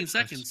 15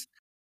 seconds.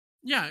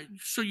 Yeah,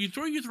 so you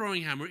throw your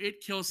throwing hammer,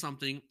 it kills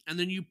something, and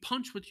then you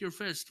punch with your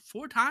fist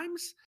 4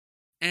 times,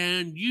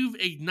 and you've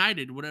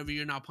ignited whatever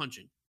you're now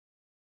punching.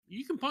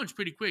 You can punch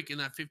pretty quick in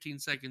that 15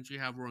 seconds you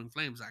have Roaring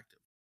Flames active.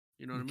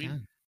 You know what I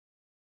mean?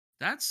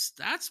 That's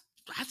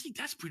I think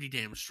that's pretty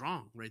damn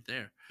strong right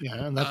there.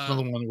 Yeah, and that's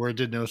another one where it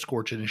did no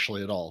scorch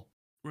initially at all.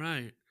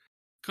 Right.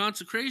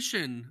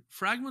 Consecration.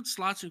 Fragment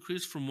slots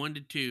increase from 1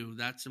 to 2.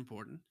 That's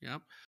important.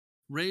 Yep.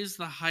 Raise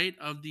the height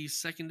of the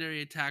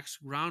secondary attack's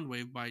ground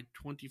wave by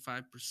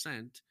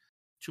 25%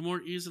 to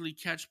more easily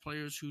catch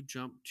players who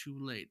jump too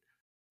late.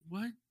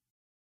 What?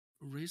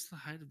 Raise the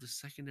height of the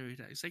secondary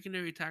attack.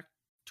 Secondary attack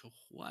to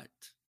what?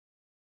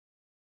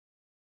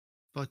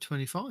 By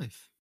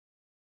 25.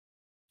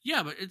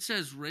 Yeah, but it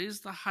says raise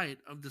the height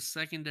of the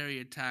secondary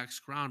attack's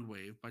ground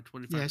wave by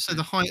 25%. Yeah, so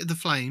the height of the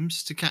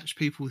flames to catch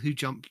people who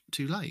jump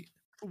too late.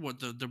 What,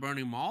 the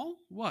burning mall?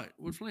 What?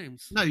 What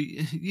flames? No,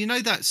 you know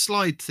that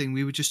slide thing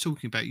we were just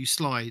talking about? You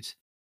slide.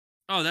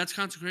 Oh, that's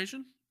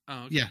consecration?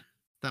 Oh, okay. Yeah,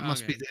 that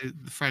must be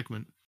the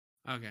fragment.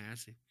 Okay, I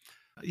see.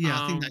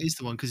 Yeah, I think that is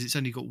the one because it's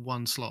only got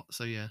one slot.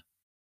 So yeah.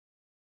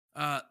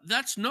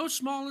 That's no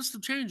small list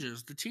of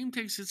changes. The team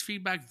takes its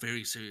feedback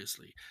very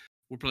seriously.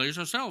 We're players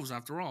ourselves,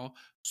 after all.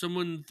 So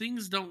when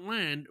things don't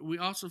land, we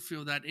also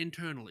feel that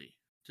internally.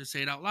 To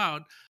say it out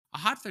loud, a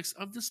hotfix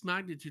of this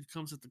magnitude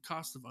comes at the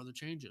cost of other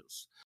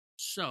changes.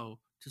 So,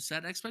 to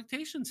set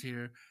expectations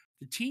here,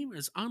 the team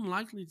is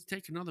unlikely to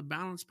take another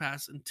balance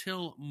pass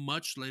until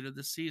much later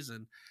this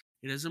season.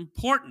 It is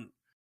important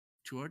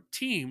to our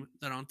team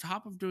that on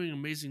top of doing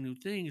amazing new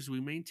things,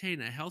 we maintain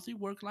a healthy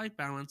work-life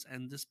balance,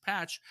 and this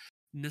patch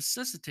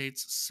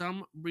necessitates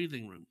some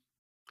breathing room.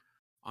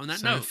 On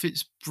that note, if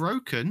it's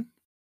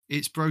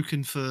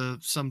broken for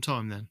some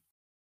time then.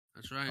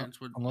 That's right.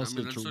 That's what, Unless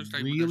it's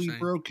really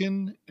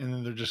broken, and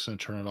then they're just going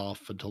to turn it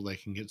off until they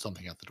can get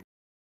something out the door.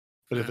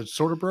 But if it's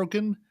sort of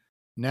broken,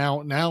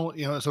 now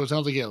so it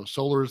sounds like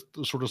solar's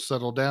sort of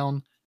settled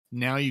down.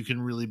 Now you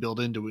can really build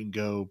into it and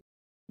go,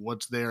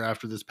 what's there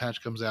after this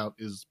patch comes out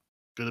is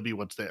going to be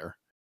what's there.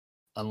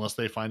 Unless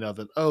they find out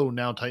that,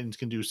 now Titans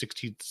can do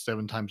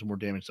 67 times more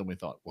damage than we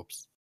thought.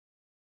 Whoops.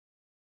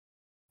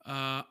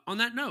 On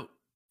that note,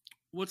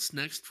 what's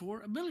next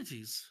for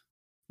abilities?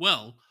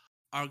 Well,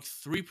 Arc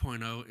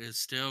 3.0 is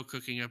still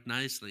cooking up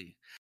nicely,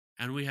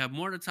 and we have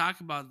more to talk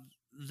about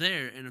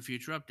there in a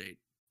future update.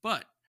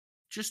 But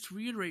just to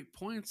reiterate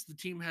points the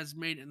team has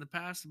made in the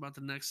past about the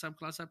next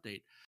subclass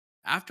update,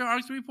 after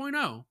Arc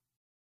 3.0,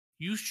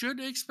 you should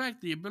expect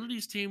the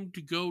abilities team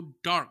to go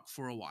dark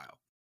for a while.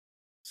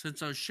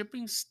 Since our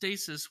shipping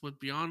stasis with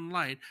Beyond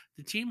Light,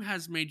 the team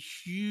has made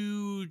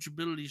huge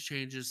abilities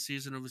changes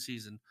season over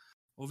season.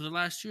 Over the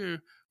last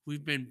year,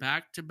 we've been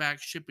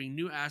back-to-back shipping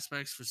new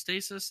aspects for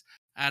stasis,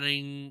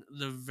 adding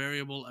the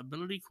variable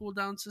ability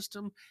cooldown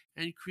system,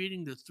 and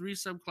creating the 3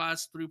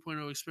 subclass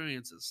 3.0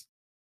 experiences.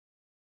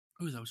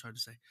 Oh, that was hard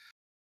to say.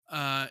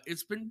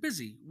 It's been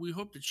busy. We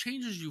hope the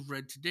changes you've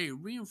read today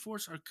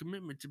reinforce our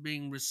commitment to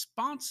being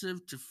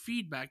responsive to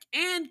feedback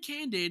and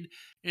candid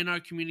in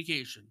our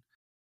communication.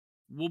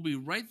 We'll be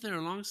right there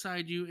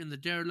alongside you in the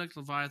derelict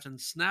Leviathan,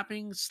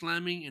 snapping,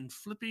 slamming, and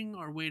flipping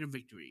our way to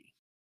victory.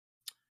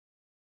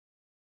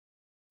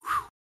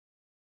 Whew.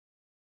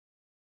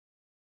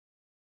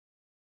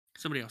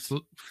 Somebody else.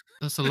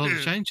 That's a lot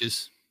of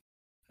changes.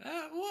 Well,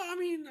 I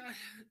mean,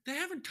 they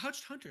haven't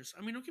touched Hunters.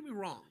 I mean, don't get me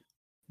wrong.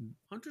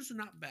 Hunters are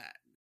not bad.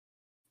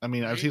 I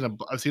mean, right?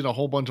 I've seen a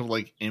whole bunch of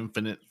like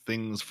infinite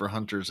things for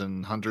Hunters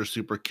and Hunter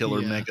Super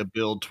Killer Mega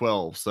Build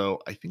 12. So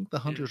I think the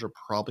Hunters are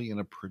probably in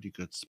a pretty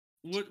good spot.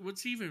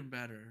 What's even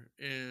better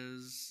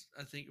is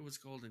I think it was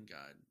Golden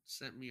God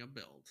sent me a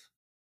build,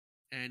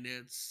 and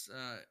it's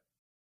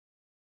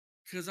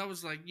because I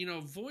was like,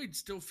 Void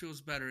still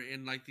feels better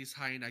in like these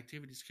high end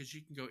activities because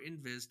you can go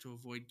invis to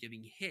avoid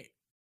getting hit,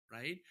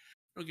 right?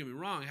 Don't get me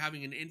wrong,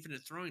 having an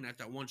infinite throwing knife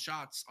that one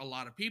shots a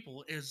lot of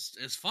people is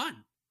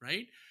fun,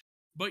 right?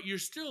 But you're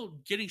still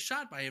getting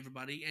shot by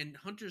everybody, and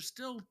Hunters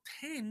still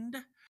tend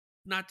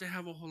not to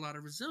have a whole lot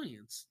of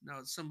resilience.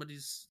 Now, some of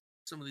these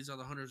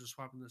other Hunters are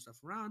swapping their stuff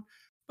around,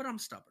 but I'm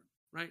stubborn,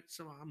 right?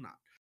 So I'm not.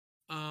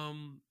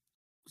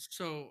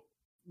 So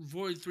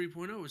Void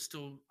 3.0 is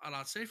still a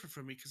lot safer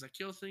for me because I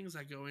kill things,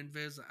 I go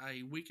invis,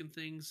 I weaken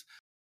things,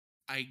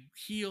 I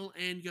heal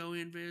and go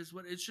invis.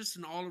 But it's just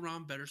an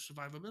all-around better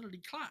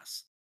survivability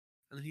class.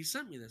 And then he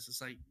sent me this.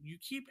 It's like, you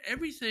keep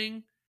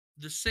everything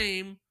the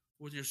same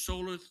with your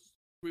Solar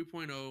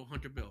 3.0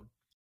 Hunter build.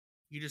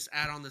 You just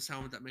add on this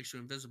helmet that makes you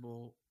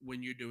invisible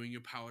when you're doing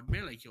your powered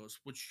melee kills,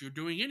 which you're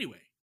doing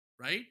anyway,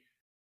 right?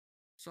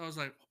 So I was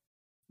like,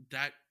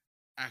 that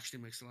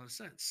actually makes a lot of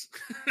sense,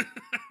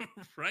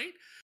 right?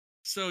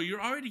 So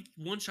you're already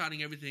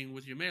one-shotting everything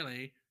with your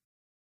melee.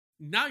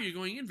 Now you're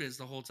going invis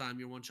the whole time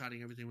you're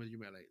one-shotting everything with your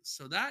melee.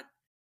 So that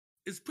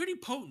is pretty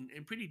potent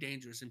and pretty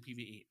dangerous in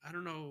PvE. I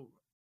don't know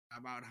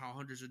about how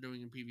Hunters are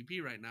doing in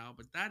PvP right now,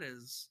 but that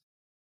is,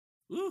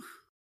 ooh,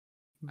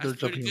 they're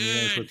jumping in the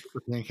air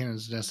with hand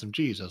cannons and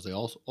SMGs, as they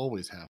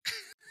always have.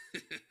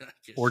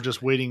 Or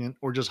just waiting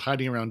or just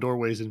hiding around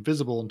doorways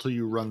invisible until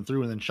you run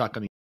through and then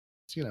shotgunning.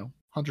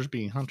 Hunters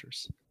being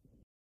Hunters.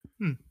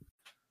 And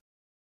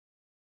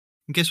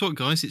guess what,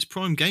 guys? It's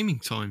Prime Gaming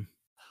time.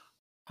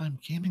 Prime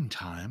Gaming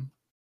time?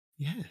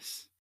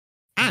 Yes.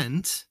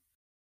 And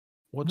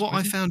what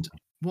I found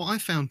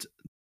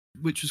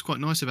which was quite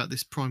nice about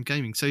this Prime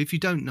Gaming. So if you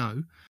don't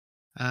know,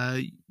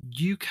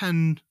 you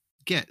can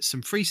get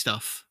some free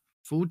stuff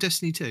for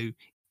Destiny 2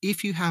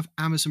 if you have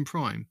Amazon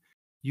Prime.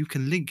 You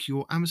can link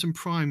your Amazon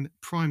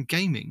Prime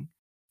Gaming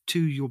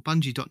to your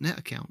Bungie.net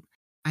account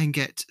and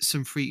get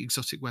some free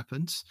exotic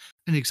weapons,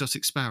 an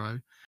exotic Sparrow,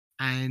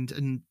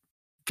 and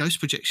Ghost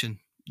Projection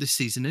this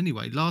season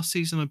anyway. Last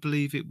season, I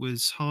believe it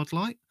was Hard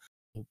Light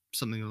or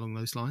something along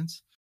those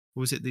lines.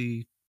 Or was it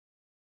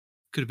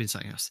could have been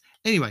something else.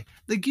 Anyway,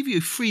 they give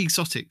you free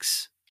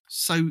exotics.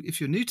 So if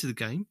you're new to the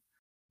game,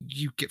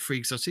 you get free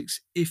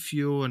exotics. If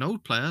you're an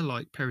old player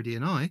like Parody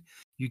and I,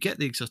 you get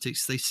the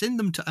exotics. They send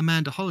them to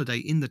Amanda Holiday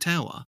in the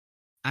tower,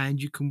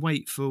 and you can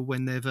wait for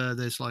whenever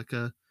there's like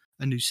a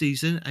new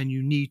season and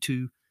you need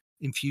to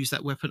infuse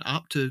that weapon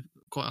up to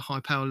quite a high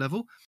power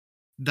level.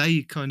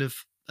 They kind of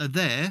are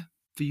there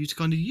for you to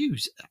kind of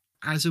use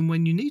as and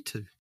when you need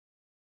to.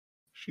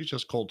 She's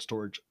just cold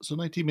storage. So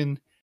Night Demon,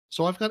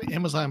 so I've got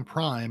Amazon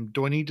Prime.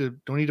 Do I need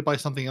to buy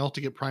something else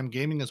to get Prime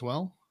Gaming as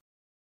well?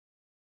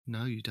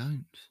 No, you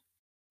don't.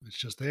 It's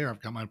just there.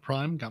 I've got my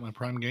Prime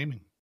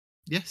Gaming.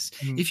 Yes.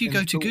 If you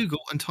go to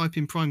Google and type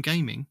in Prime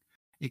Gaming,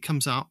 it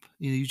comes up.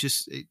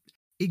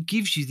 It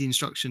gives you the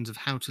instructions of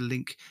how to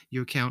link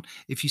your account.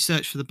 If you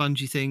search for the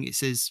Bungie thing, it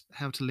says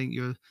how to link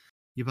your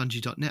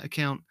Bungie.net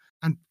account.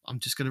 And I'm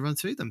just going to run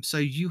through them. So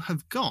you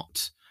have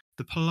got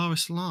the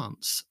Polaris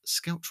Lance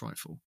Scout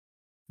Rifle,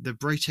 the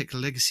Braytech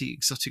Legacy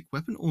Exotic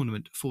Weapon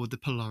Ornament for the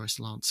Polaris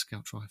Lance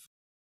Scout Rifle,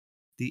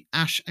 the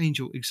Ash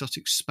Angel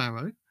Exotic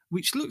Sparrow,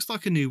 which looks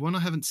like a new one. I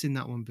haven't seen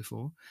that one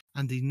before,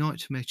 and the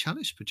Nightmare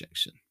Chalice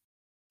Projection.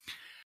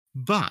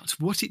 But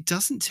what it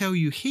doesn't tell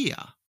you here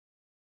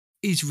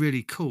is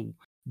really cool.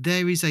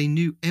 There is a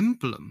new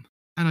emblem,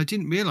 and I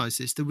didn't realise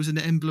this. There was an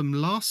emblem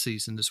last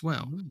season as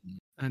well.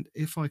 And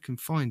if I can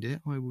find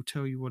it, I will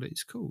tell you what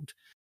it's called.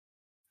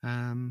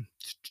 Is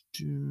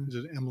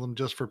it an emblem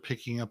just for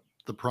picking up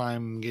the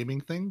Prime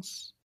Gaming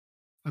things?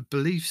 I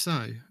believe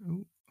so.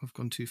 Oh, I've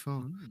gone too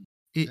far.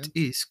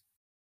 It's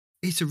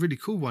a really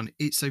cool one.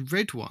 It's a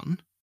red one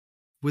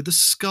with a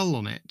skull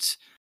on it.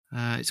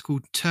 It's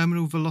called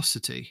Terminal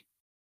Velocity.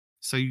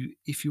 So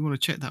if you want to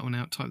check that one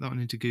out, type that one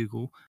into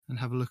Google and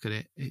have a look at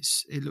it.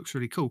 It looks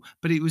really cool.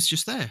 But it was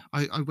just there.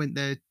 I went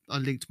there. I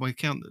linked my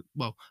account.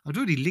 Well, I'd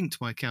already linked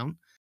my account.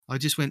 I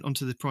just went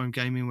onto the Prime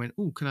Gaming and went,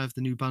 oh, can I have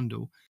the new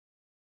bundle?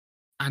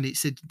 And it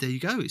said, there you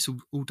go. It's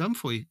all done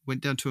for you.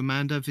 Went down to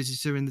Amanda,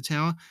 visited her in the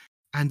tower,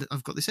 and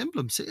I've got this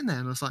emblem sitting there.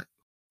 And I was like,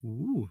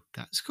 ooh,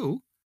 that's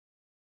cool.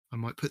 I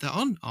might put that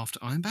on after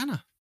Iron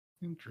Banner.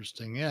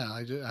 Interesting. Yeah,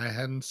 I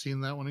hadn't seen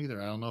that one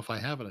either. I don't know if I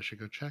have it. I should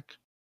go check.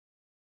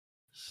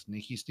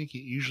 Sneaky.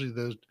 Usually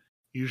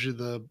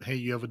the hey,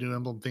 you have a new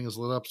emblem thing is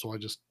lit up, so I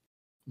just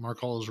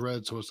mark all as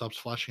red so it stops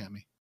flashing at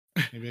me.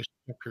 Maybe I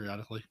should check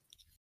periodically.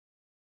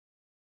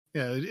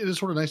 Yeah, it is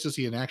sort of nice to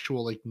see an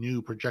actual like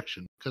new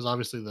projection, because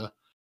obviously the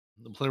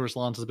Polaris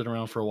Lance has been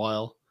around for a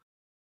while.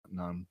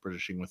 Now I'm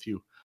Britishing with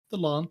you. The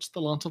Lance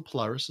of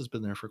Polaris has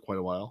been there for quite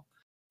a while.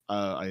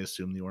 I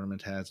assume the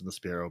ornament has, and the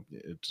Sparrow,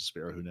 it's a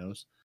Sparrow, who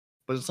knows.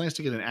 But it's nice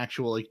to get an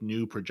actual like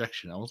new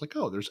projection. I was like,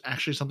 oh, there's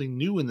actually something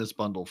new in this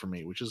bundle for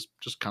me, which is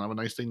just kind of a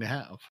nice thing to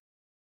have.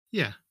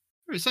 Yeah.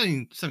 It's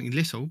only something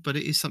little, but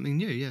it is something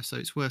new, yeah. So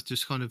it's worth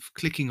just kind of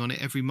clicking on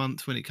it every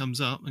month when it comes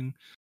up. And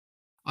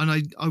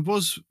I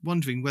was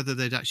wondering whether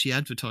they'd actually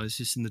advertise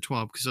this in the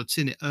TWAB, because I'd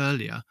seen it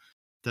earlier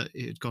that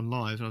it had gone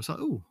live, and I was like,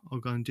 oh, I'll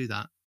go and do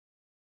that.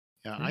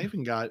 Yeah, I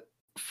even got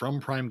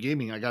from Prime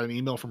Gaming, I got an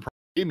email from Prime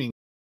Gaming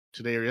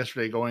today or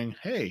yesterday going,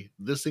 hey,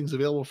 this thing's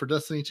available for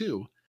Destiny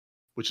 2,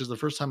 which is the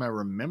first time I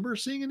remember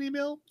seeing an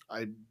email.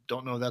 I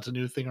don't know if that's a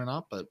new thing or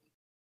not, but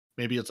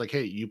maybe it's like,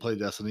 hey, you play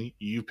Destiny,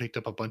 you picked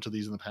up a bunch of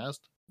these in the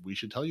past, we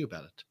should tell you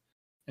about it.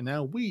 And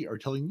now we are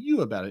telling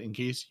you about it in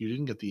case you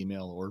didn't get the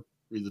email or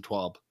read the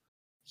TWAB.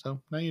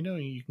 So now you know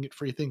you can get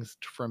free things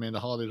for Amanda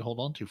Holiday to hold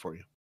on to for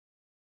you.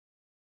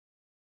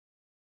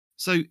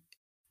 So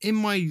in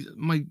my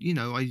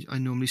I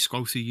normally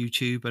scroll through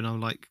YouTube and I'll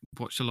like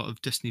watch a lot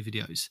of Destiny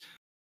videos.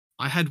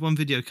 I had one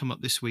video come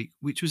up this week,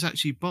 which was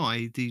actually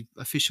by the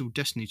official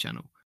Destiny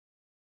channel,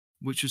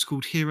 which was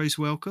called Heroes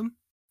Welcome,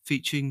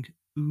 featuring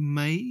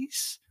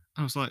Umaze.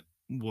 I was like,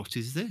 what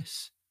is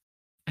this?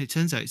 And it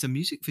turns out it's a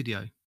music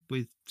video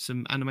with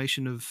some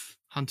animation of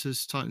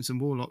hunters, titans,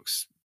 and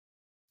warlocks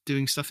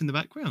doing stuff in the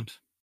background.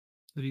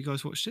 Have you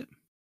guys watched it?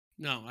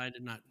 No, I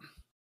did not.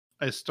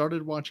 I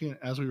started watching it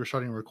as we were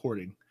starting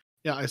recording.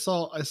 Yeah, I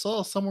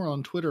saw somewhere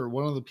on Twitter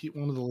one of the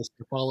lists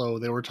to follow.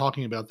 They were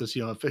talking about this,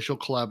 official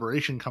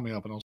collaboration coming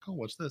up, and I was like, oh,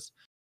 what's this?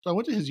 So I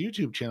went to his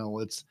YouTube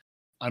channel.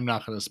 I'm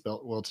not going to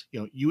spell. Well, it's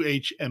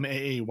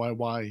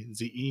UHMAAYYZE.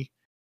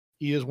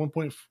 He has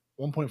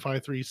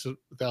 1.53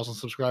 thousand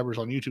subscribers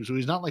on YouTube, so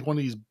he's not like one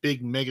of these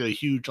big, mega,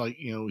 huge,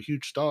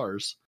 huge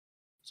stars.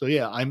 So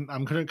yeah, I'm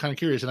kind of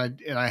curious, and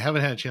I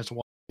haven't had a chance to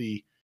watch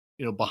the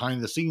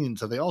behind the scenes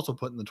that they also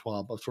put in the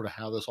TWAB of sort of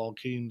how this all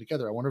came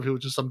together. I wonder if it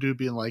was just some dude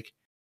being like,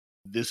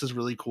 this is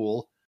really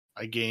cool.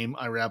 I game,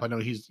 I rap. I know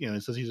he's,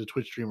 it says he's a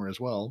Twitch streamer as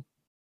well.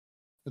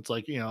 It's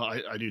like,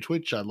 I do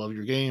Twitch. I love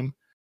your game.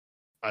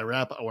 I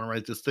rap, I want to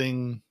write this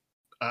thing.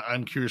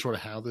 I'm curious sort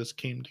of how this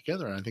came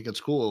together. And I think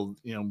it's cool.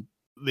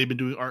 They've been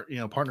doing art,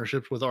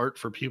 partnerships with art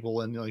for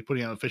people and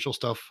putting out official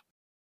stuff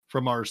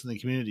from artists in the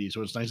community.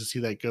 So it's nice to see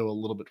that go a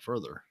little bit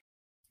further.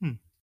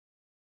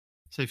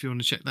 So if you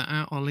want to check that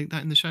out, I'll link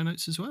that in the show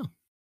notes as well.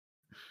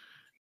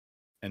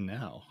 And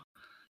now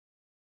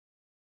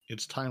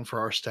it's time for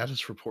our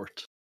status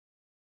report,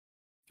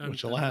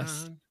 which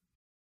alas,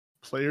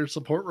 player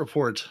support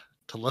report.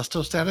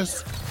 Telesto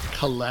status,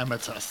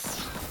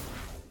 calamitous.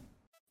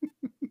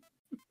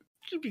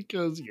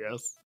 Because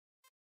yes,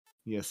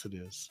 it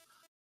is.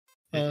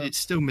 It's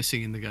still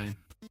missing in the game.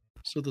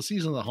 So the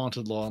Season of the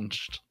Haunted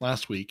launched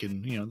last week,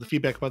 and the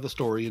feedback about the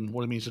story and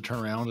what it means to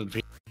turn around and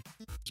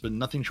it's been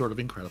nothing short of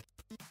incredible.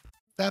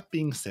 That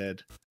being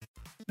said,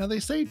 now they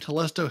say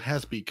Telesto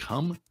has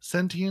become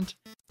sentient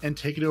and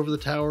taken over the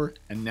tower,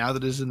 and now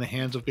that it is in the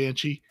hands of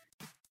Banshee.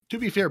 To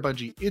be fair,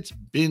 Bungie, it's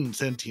been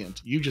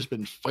sentient. You've just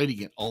been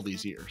fighting it all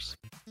these years.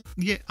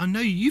 Yeah, I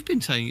know you've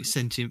been saying it's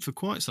sentient for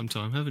quite some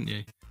time, haven't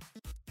you?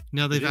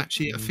 Now they've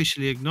actually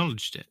officially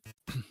acknowledged it.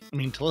 I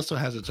mean, Telesto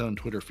has its own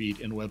Twitter feed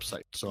and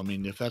website, so I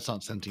mean, if that's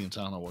not sentience,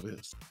 I don't know what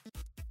is.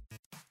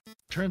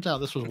 Turns out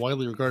this was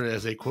widely regarded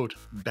as a, quote,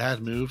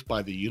 bad move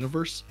by the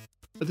universe,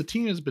 but the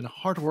team has been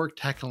hard at work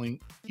tackling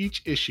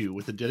each issue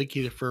with a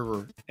dedicated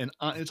fervor, and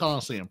it's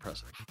honestly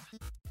impressive.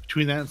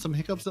 Between that and some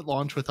hiccups at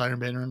launch with Iron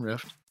Banner and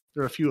Rift,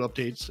 there are a few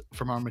updates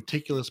from our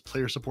meticulous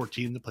player support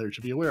team that players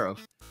should be aware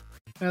of.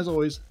 And as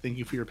always, thank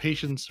you for your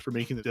patience for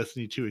making the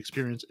Destiny 2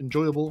 experience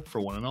enjoyable for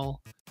one and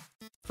all.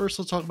 First,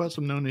 let's talk about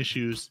some known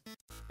issues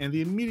and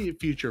the immediate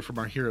future from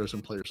our heroes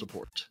and player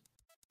support.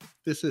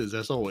 This is,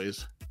 as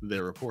always,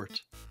 their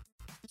report.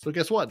 So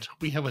guess what?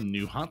 We have a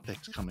new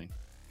hotfix coming.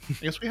 I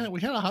guess we had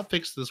a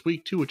hotfix this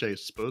week too, which I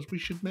suppose we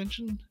should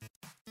mention.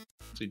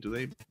 Let's see, do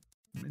they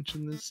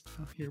mention this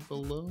down here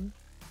below?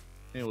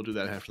 Maybe we'll do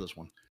that after this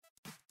one.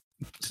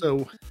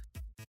 So,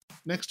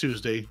 next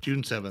Tuesday,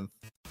 June 7th,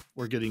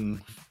 we're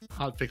getting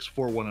hotfix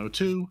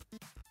 4102,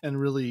 and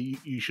really,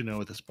 you should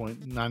know at this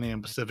point, 9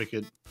 a.m. Pacific,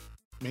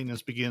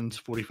 maintenance begins,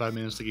 45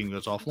 minutes, the game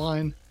goes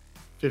offline,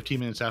 15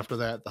 minutes after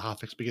that, the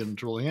hotfix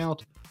begins rolling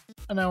out,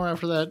 an hour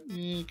after that,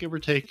 give or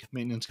take,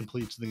 maintenance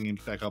completes, the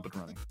game's back up and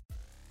running.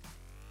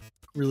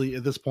 Really,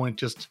 at this point,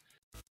 just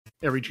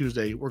every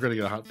Tuesday, we're going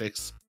to get a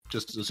hotfix.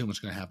 Just assume it's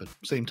going to happen.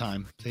 Same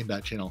time, same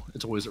bat channel.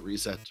 It's always at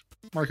reset.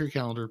 Mark your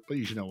calendar, but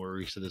you should know where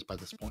reset is by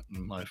this point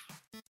in life.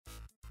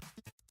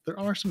 There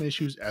are some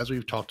issues, as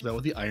we've talked about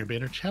with the Iron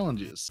Banner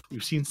challenges.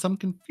 We've seen some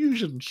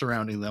confusion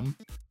surrounding them,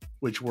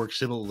 which works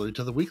similarly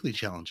to the weekly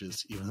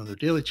challenges, even though they're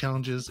daily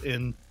challenges,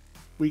 and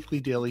weekly,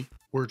 daily,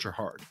 words are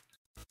hard.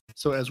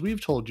 So as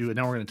we've told you, and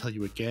now we're going to tell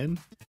you again,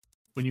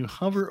 when you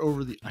hover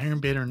over the Iron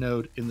Banner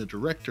node in the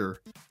director,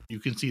 you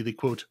can see the,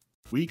 quote,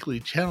 weekly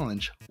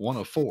challenge 1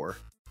 of 4.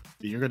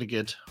 Then you're going to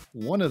get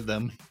one of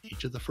them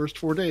each of the first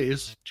 4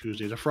 days,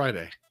 Tuesday to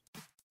Friday.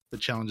 The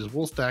challenges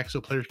will stack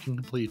so players can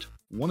complete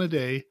one a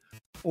day,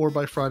 or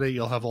by Friday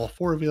you'll have all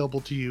 4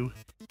 available to you.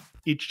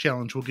 Each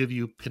challenge will give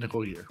you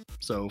Pinnacle Gear.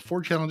 So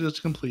 4 challenges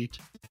to complete.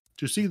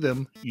 To see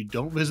them, you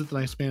don't visit the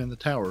Nice Man in the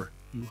tower.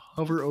 You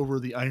hover over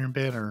the Iron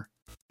Banner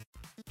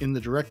in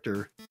the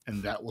director,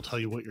 and that will tell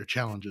you what your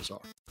challenges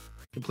are.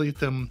 Complete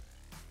them,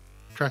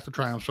 track the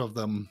triumphs of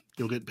them,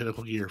 you'll get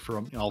Pinnacle Gear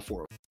from all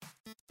 4 of them.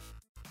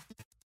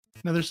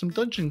 Now there's some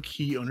dungeon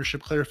key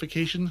ownership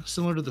clarification.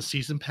 Similar to the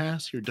season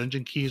pass, your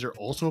dungeon keys are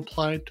also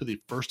applied to the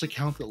first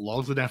account that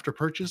logs in after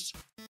purchase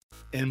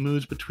and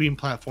moves between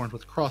platforms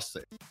with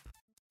cross-save.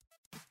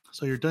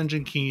 So your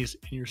dungeon keys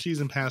and your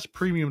season pass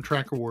premium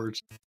track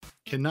rewards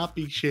cannot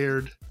be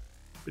shared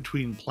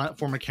between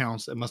platform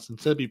accounts and must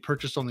instead be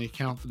purchased on the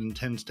account that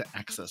intends to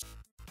access.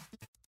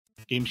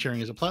 Game sharing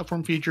is a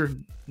platform feature,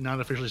 not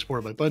officially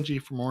supported by Bungie.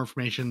 For more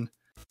information,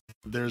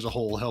 there's a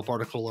whole help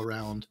article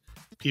around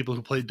people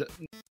who played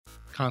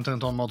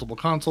content on multiple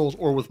consoles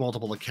or with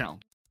multiple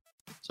accounts.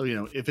 So,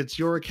 if it's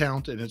your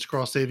account and it's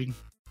cross-saving,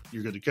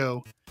 you're good to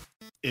go.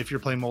 If you're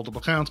playing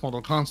multiple accounts,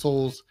 multiple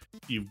consoles,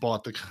 you've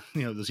bought the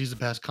season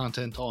pass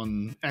content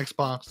on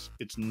Xbox,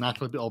 it's not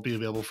going to all be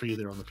available for you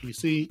there on the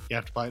PC. You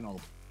have to buy it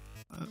all.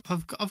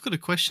 I've got a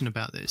question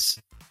about this,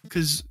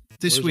 because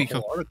this week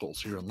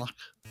articles, you're in luck.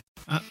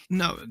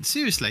 No,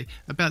 seriously,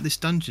 about this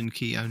dungeon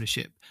key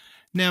ownership.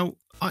 Now,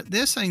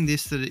 they're saying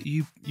this, that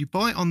you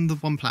buy it on the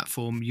one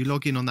platform, you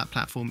log in on that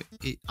platform,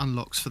 it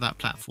unlocks for that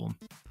platform,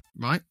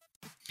 right?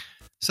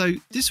 So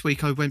this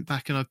week I went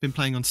back and I've been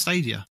playing on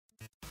Stadia.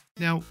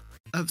 Now,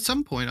 at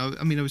some point, I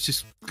was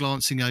just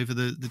glancing over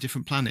the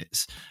different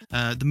planets.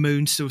 The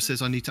moon still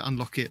says I need to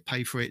unlock it,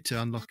 pay for it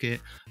to unlock it.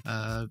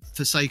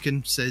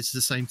 Forsaken says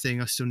the same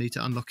thing, I still need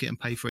to unlock it and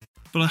pay for it.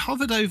 But I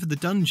hovered over the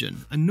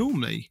dungeon, and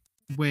normally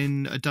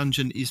when a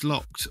dungeon is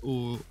locked,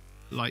 or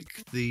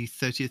like the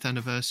 30th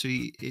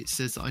anniversary, it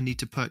says that I need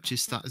to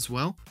purchase that as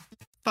well.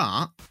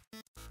 But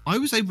I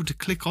was able to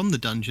click on the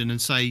dungeon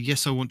and say,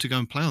 yes, I want to go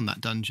and play on that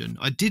dungeon.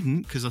 I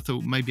didn't, because I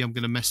thought maybe I'm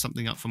going to mess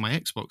something up for my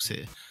Xbox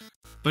here.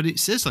 But it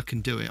says I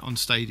can do it on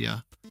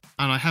Stadia,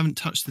 and I haven't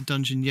touched the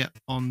dungeon yet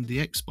on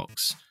the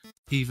Xbox,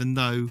 even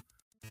though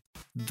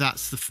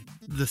that's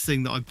the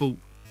thing that I bought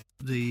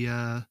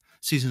the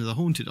Season of the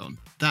Haunted on.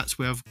 That's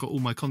where I've got all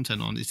my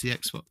content on, is the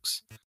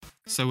Xbox.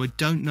 So I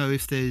don't know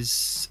if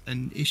there's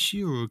an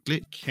issue or a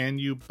glitch. Can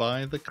you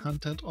buy the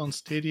content on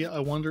Stadia? I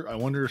wonder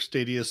if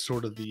Stadia is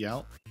sort of the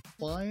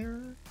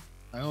outlier.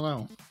 I don't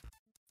know.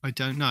 I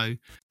don't know,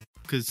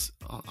 because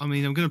I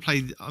mean, I'm going to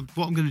play.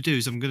 What I'm going to do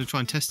is I'm going to try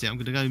and test it. I'm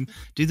going to go and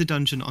do the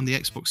dungeon on the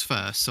Xbox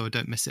first, so I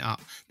don't mess it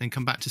up. Then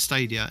come back to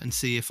Stadia and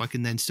see if I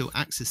can then still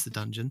access the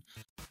dungeon.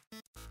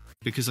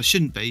 Because I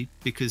shouldn't be,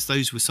 because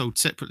those were sold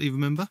separately.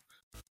 Remember?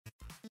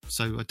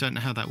 So I don't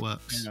know how that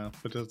works. Yeah,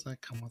 but does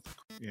that come with?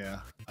 Yeah,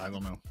 I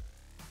don't know.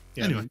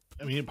 Yeah, Anyway.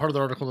 I mean, part of the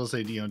article does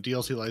say,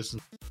 DLC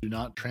licenses do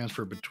not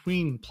transfer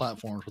between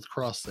platforms with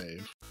cross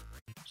save,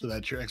 so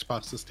that's your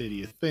Xbox to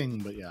Stadia thing.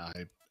 But yeah,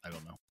 I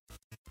don't know.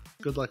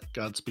 Good luck,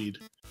 Godspeed.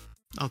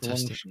 I'll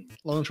test it.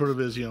 Long and short of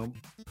it is,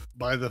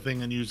 buy the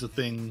thing and use the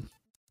thing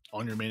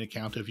on your main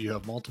account if you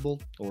have multiple,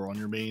 or on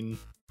your main,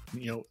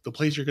 the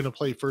place you're going to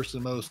play first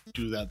and most,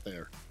 do that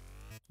there.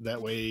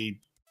 That way,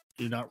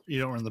 you don't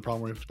run the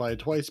problem where you have to buy it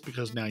twice,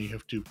 because now you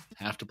have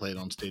to play it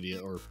on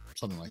Stadia or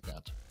something like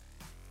that.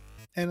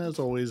 And as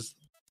always,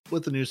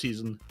 with the new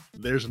season,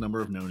 there's a number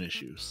of known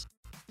issues.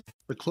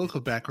 The Cloak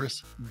of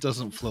Bacchus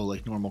doesn't flow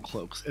like normal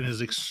cloaks and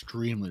is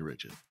extremely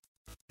rigid.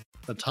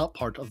 The top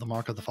part of the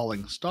Mark of the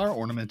Falling Star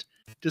ornament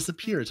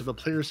disappears if a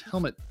player's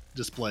helmet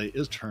display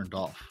is turned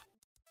off.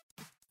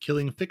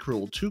 Killing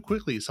Fikrul too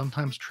quickly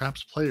sometimes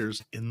traps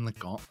players in the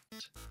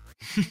gauntlet.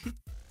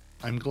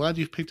 I'm glad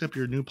you've picked up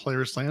your new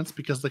player's lance,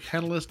 because the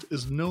Catalyst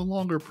is no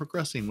longer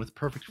progressing with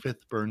perfect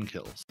 5th burn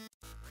kills.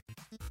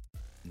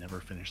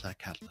 Never finish that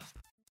Catalyst.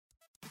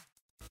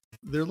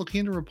 They're looking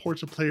into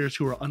reports of players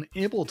who are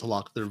unable to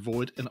lock their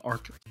Void and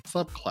Arc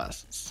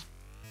subclasses.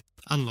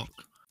 Unlock,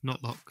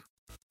 not lock.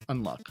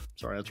 Unlock.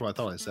 Sorry, that's what I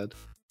thought I said.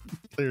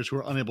 Players who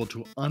are unable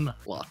to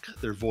unlock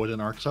their Void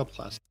and Arc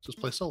subclasses. Just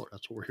play Solar.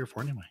 That's what we're here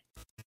for anyway.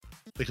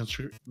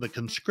 The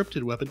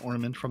conscripted weapon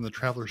ornament from the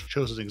Traveler's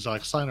Chosen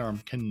exotic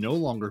sidearm can no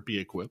longer be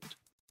equipped.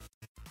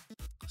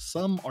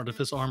 Some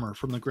Artifice armor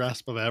from the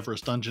Grasp of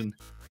Avarice dungeon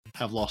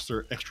have lost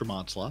their extra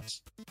mod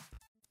slots.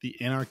 The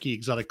Anarchy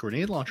exotic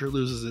grenade launcher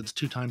loses its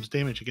 2x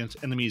damage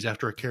against enemies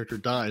after a character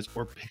dies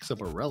or picks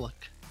up a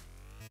relic.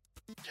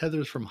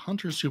 Tethers from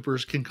Hunter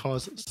Supers can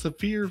cause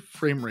severe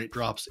frame rate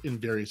drops in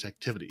various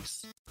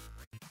activities.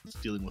 It's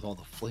dealing with all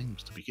the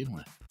flames to begin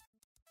with.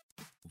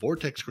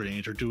 Vortex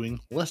grenades are doing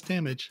less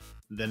damage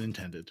than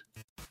intended.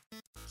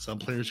 Some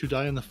players who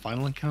die in the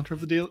final encounter of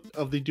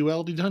the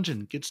Duality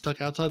Dungeon get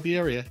stuck outside the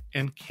area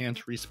and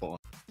can't respawn.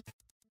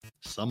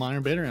 Some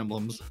Iron Banner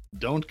emblems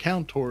don't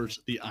count towards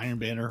the Iron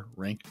Banner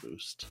rank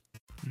boost.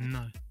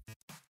 No.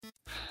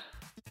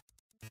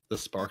 The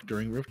spark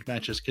during Rift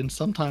matches can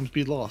sometimes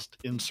be lost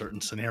in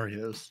certain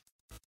scenarios.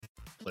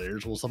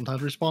 Players will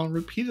sometimes respawn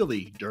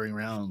repeatedly during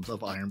rounds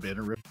of Iron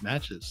Banner Rift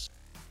matches.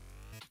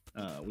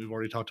 We've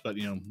already talked about,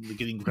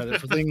 getting credit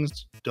for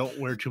things. Don't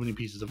wear too many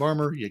pieces of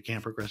armor. You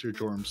can't progress your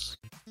Jorm's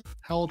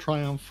Howl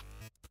Triumph.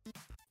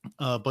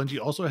 Bungie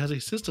also has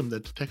a system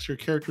that detects your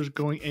characters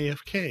going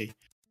AFK,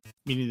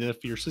 meaning that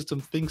if your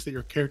system thinks that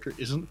your character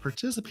isn't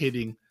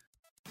participating,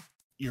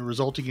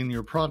 resulting in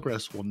your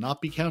progress will not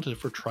be counted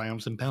for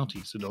triumphs and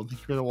bounties. So don't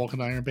think you're going to walk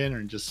an Iron Banner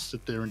and just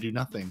sit there and do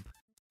nothing.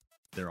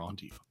 They're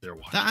onto you. They're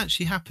watching. That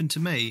actually happened to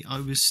me. I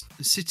was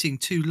sitting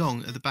too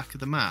long at the back of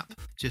the map,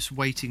 just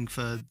waiting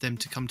for them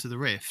to come to the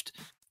rift.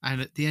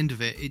 And at the end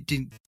of it, it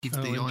didn't give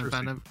the Iron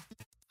Banner.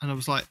 And I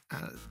was like,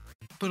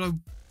 but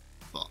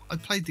I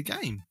played the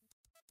game.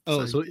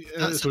 Oh, so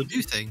that's a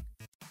new thing.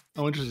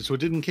 Oh, interesting. So it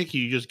didn't kick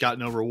you. You just got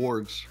no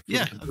rewards.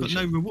 Yeah, I got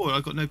no reward.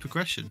 I got no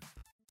progression.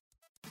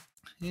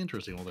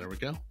 Interesting. Well, there we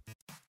go.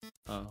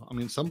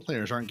 Some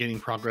players aren't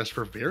getting progress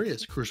for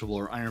various Crucible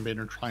or Iron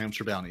Banner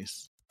triumphs or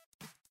bounties,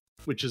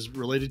 which is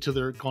related to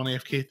their gone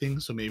AFK thing.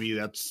 So maybe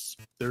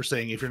they're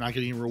saying if you're not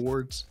getting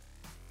rewards,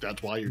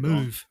 that's why you're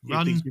move, gone.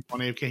 run, you're on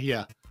AFK.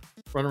 Yeah,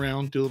 run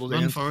around, do a little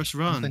run, dance, Forest,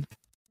 run. Something.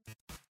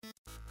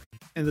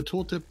 And the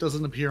tooltip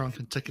doesn't appear on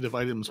consecutive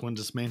items when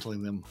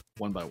dismantling them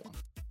one by one.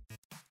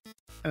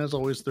 And as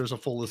always, there's a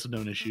full list of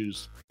known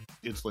issues.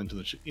 It's linked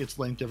it's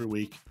linked every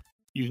week.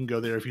 You can go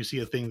there if you see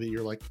a thing that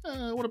you're like,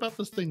 what about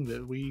this thing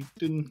that we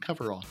didn't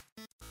cover on?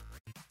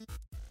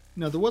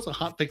 Now, there was a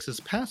hotfix this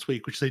past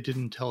week, which they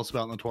didn't tell us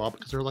about in the TWAB,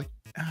 because they're like,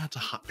 it's a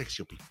hotfix,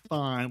 you'll be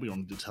fine, we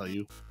don't need to tell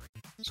you.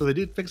 So they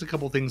did fix a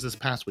couple things this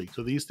past week.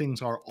 So these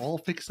things are all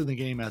fixed in the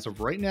game as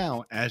of right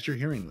now, as you're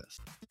hearing this.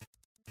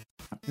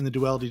 In the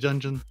Duality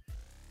Dungeon,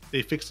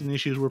 they fixed an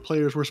issues where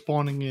players were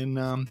spawning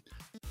in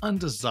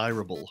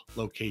undesirable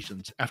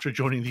locations after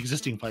joining the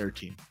existing fire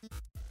team.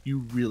 You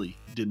really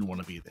didn't want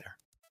to be there.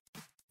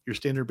 Your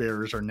standard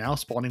bearers are now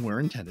spawning where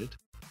intended.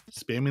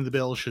 Spamming the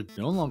bell should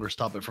no longer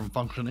stop it from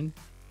functioning.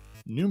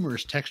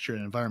 Numerous texture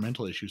and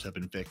environmental issues have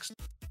been fixed.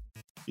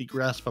 The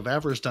Grasp of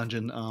Avarice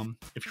dungeon,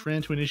 if you ran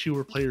into an issue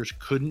where players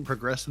couldn't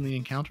progress in the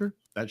encounter,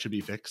 that should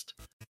be fixed.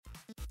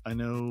 I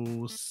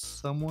know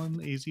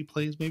someone, AZ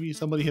Plays maybe,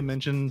 somebody had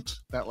mentioned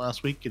that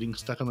last week, getting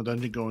stuck on the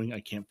dungeon going, I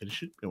can't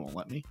finish it, it won't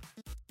let me.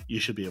 You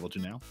should be able to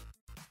now.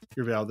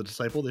 Your Vow of the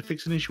Disciple, they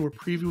fixed an issue where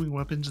previewing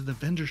weapons in the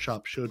vendor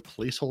shop showed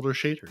placeholder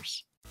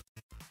shaders.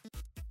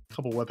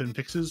 Couple weapon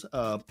fixes.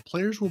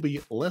 Players will be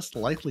less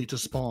likely to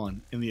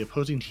spawn in the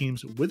opposing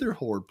team's Wither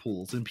Horde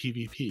pools in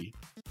PvP.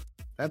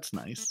 That's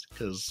nice,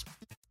 because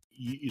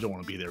you don't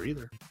want to be there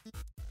either.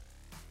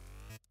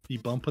 The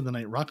Bump in the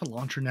Night rocket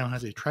launcher now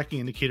has a tracking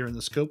indicator in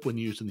the scope when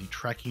used in the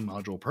tracking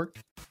module perk.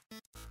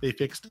 They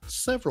fixed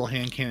several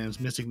hand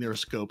cannons missing their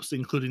scopes,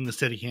 including the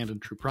Steady Hand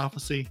and True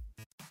Prophecy.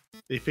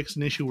 They fixed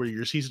an issue where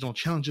your seasonal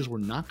challenges were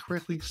not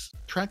correctly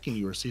tracking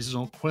your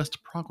seasonal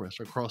quest progress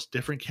across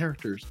different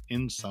characters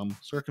in some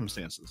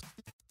circumstances.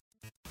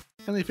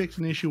 And they fixed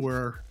an issue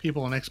where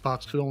people on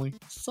Xbox could only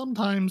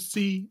sometimes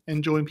see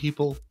and join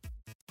people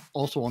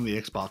also on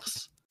the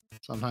Xbox.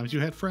 Sometimes you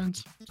had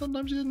friends,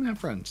 sometimes you didn't have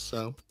friends.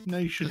 So now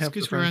you should have.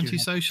 Because we're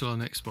antisocial on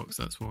Xbox,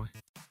 that's why.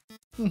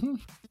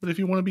 But if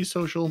you want to be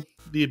social,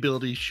 the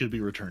ability should be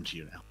returned to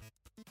you now.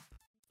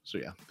 So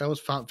yeah, that was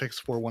Font Fix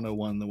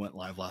 4101 that went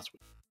live last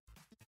week.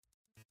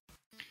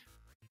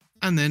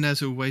 And then,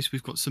 as always,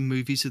 we've got some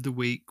movies of the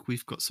week.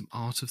 We've got some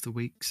art of the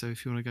week. So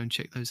if you want to go and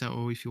check those out,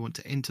 or if you want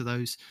to enter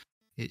those,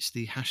 it's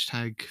the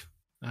hashtag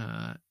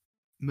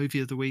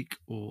movie of the week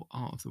or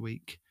art of the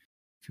week.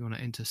 If you want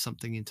to enter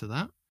something into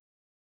that.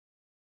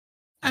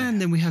 And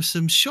then we have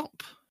some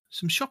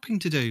shopping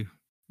to do.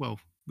 Well,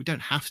 we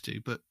don't have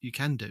to, but you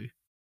can do.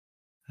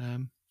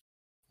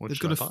 They've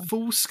got a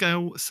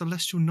full-scale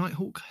Celestial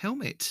Nighthawk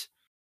helmet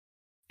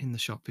in the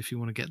shop if you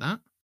want to get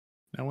that.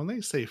 Now, when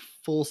they say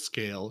full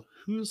scale,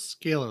 whose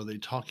scale are they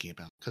talking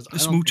about? Because a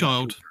small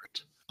child.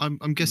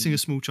 I'm guessing a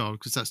small child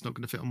because that's not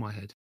going to fit on my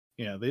head.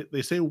 Yeah,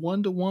 they say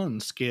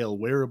 1-to-1 scale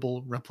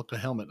wearable replica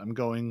helmet. I'm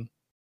going,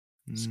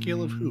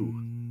 scale of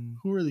who?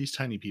 Who are these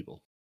tiny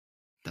people?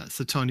 That's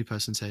the tiny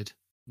person's head.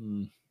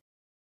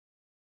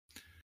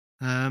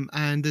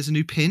 And there's a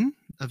new pin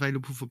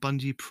available for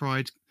Bungie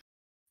Pride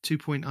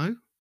 2.0.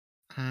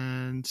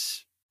 And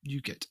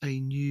you get a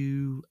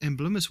new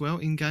emblem as well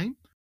in-game.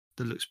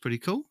 That looks pretty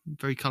cool,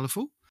 very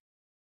colourful.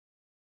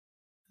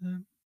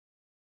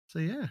 So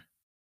yeah,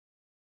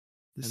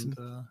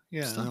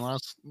 and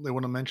last they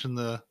want to mention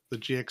the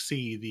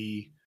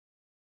GXC.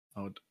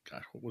 What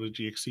did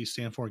GXC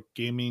stand for?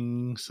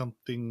 Gaming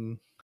something.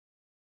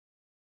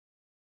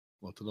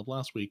 Looked it up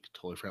last week.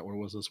 Totally forgot what it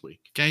was this week.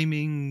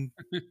 Gaming,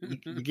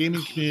 the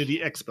Gaming Community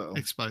Expo.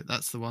 Expo,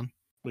 that's the one.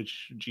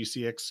 Which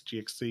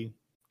GCX.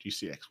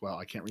 Wow,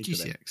 I can't read GCX.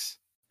 Today.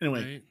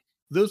 Anyway. Right.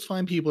 Those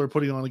fine people are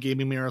putting on a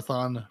gaming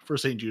marathon for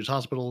St. Jude's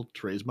Hospital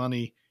to raise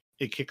money.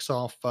 It kicks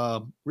off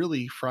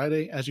really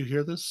Friday as you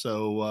hear this,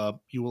 so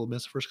you will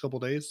miss the first couple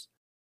days.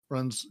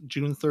 Runs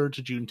June 3rd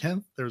to June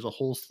 10th. There's a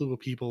whole slew of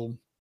people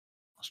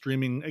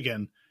streaming.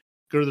 Again,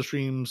 go to the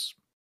streams,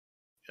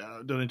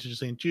 donate to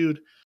St.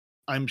 Jude.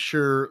 I'm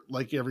sure,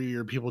 like every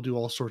year, people do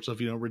all sorts of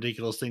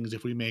ridiculous things.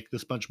 If we make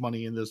this much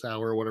money in this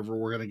hour or whatever,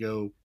 we're going to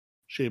go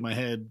shave my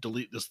head,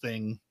 delete this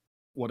thing,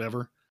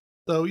 whatever.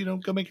 So,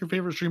 go make your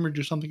favorite streamer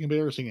do something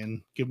embarrassing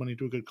and give money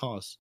to a good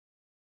cause.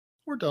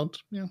 Or don't,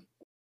 yeah.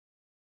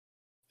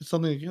 It's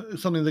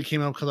something that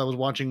came out because I was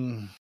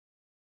watching,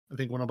 I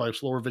think, one of my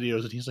slower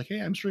videos, and he's like,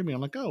 hey, I'm streaming.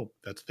 I'm like, oh,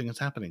 that's the thing that's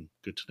happening.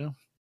 Good to know.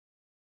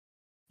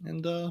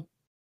 And,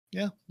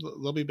 yeah,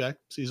 they'll be back.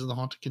 Season of the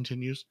Haunted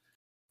continues.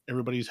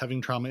 Everybody's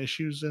having trauma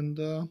issues, and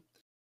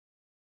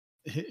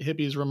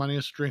hippies reminding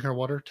us to drink our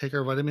water, take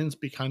our vitamins,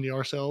 be kind to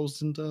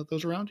ourselves and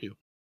those around you.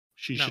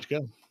 She should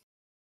go.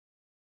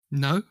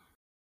 No.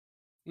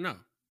 I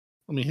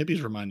mean,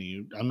 hippies reminding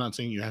you. I'm not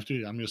saying you have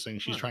to. I'm just saying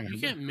she's trying to. You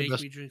can't make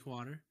me drink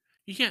water.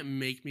 You can't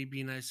make me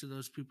be nice to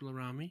those people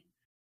around me.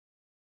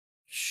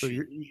 So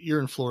you're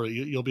in Florida.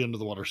 You'll be under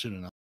the water soon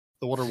enough.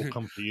 The water will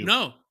come for you.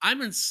 No,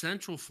 I'm in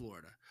Central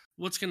Florida.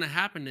 What's going to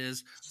happen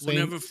is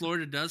whenever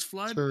Florida does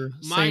flood,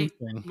 my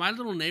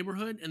little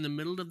neighborhood in the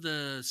middle of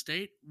the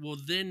state will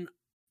then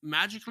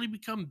magically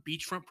become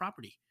beachfront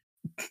property.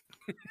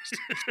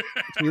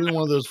 So you're in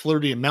one of those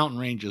Floridian mountain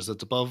ranges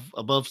that's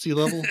above sea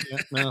level.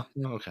 Yeah,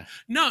 no, okay.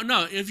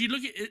 No. If you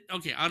look at it,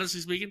 okay,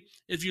 honestly speaking,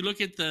 if you look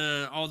at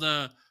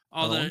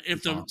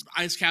if the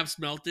ice caps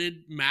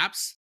melted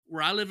maps,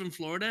 where I live in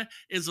Florida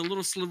is a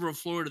little sliver of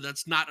Florida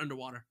that's not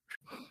underwater.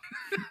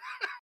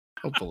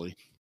 Hopefully,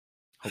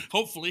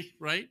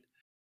 right?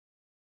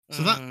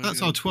 So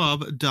that's our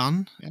TWAB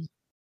done. Yeah.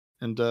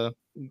 And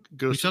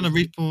we've done a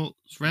report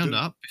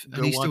roundup,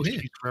 and he's still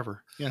here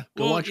forever. Yeah.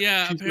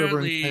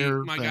 Apparently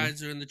my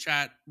guys are in the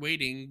chat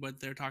waiting, but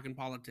they're talking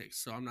politics,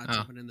 so I'm not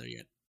jumping in there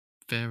yet.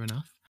 Fair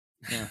enough.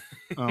 Yeah.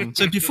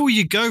 So before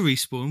you go,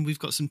 Respawn, we've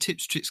got some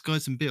tips, tricks,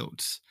 guides, and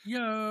builds.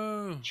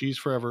 Yo! Cheese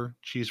forever,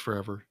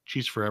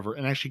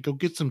 and actually go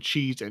get some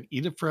cheese and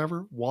eat it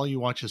forever while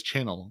you watch his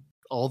channel.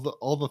 All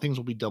the things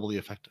will be doubly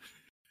effective.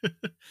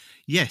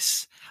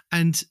 Yes,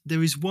 and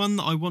there is one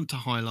that I want to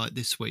highlight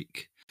this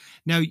week.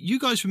 Now, you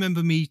guys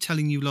remember me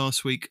telling you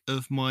last week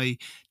of my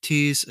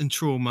tears and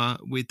trauma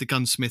with the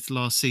gunsmith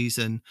last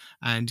season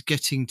and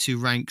getting to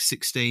rank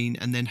 16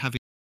 and then having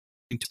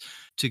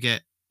to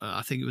get,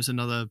 I think it was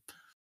another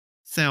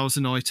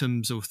 1,000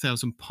 items or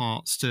 1,000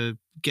 parts to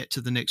get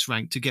to the next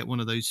rank, to get one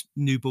of those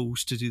new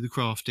balls to do the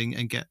crafting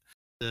and get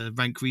the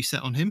rank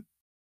reset on him?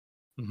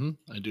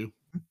 I do.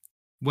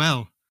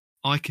 Well,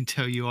 I can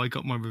tell you I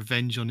got my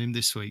revenge on him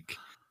this week.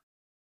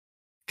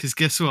 Because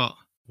guess what?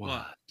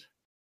 What?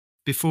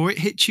 Before it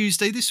hit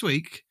Tuesday this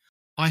week,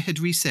 I had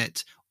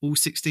reset all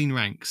 16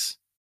 ranks.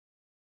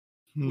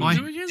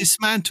 I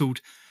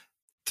dismantled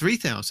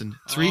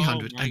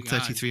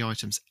 3,333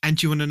 items. And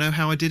do you want to know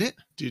how I did it?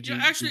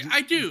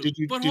 I do.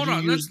 But hold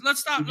on. Let's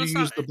stop. Did you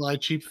use the buy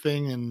cheap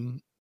thing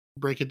and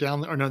break it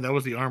down? Or no, that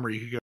was the armor.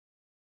 You could go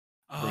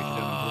break it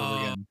down and put it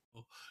over again.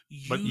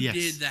 But you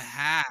did the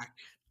hack.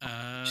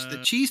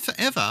 The Cheese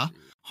Forever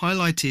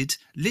highlighted,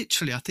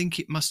 literally, I think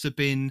it must have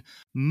been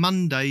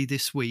Monday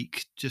this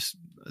week, just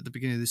at the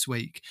beginning of this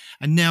week.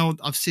 And now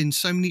I've seen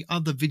so many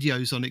other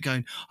videos on it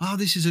going,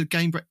 this is a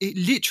game break. It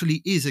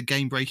literally is a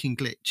game-breaking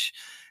glitch.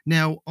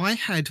 Now, I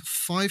had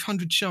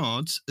 500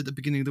 shards at the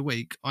beginning of the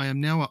week. I am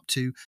now up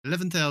to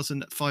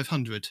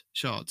 11,500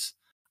 shards.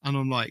 And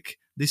I'm like,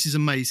 this is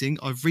amazing.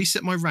 I've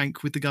reset my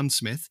rank with the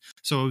gunsmith,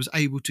 so I was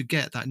able to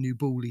get that new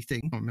bally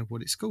thing. I don't remember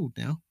what it's called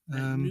now.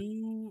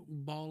 New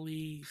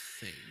bally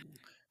thing.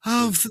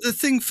 Oh, for the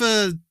thing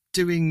for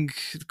doing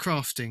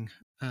crafting.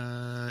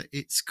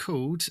 It's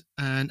called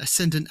an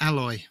Ascendant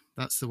Alloy.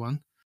 That's the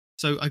one.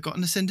 So I got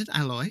an Ascendant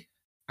Alloy,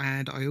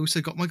 and I also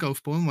got my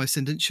golf ball and my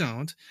Ascendant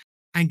Shard.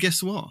 And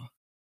guess what?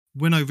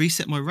 When I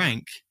reset my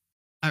rank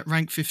at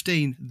rank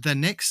 15, the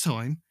next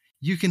time,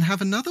 you can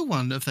have another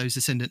one of those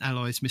Ascendant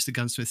Alloys, Mr.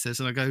 Gunsmith says.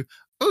 And I go,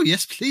 oh,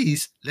 yes,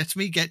 please. Let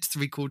me get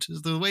 3/4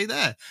 of the way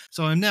there.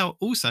 So I'm now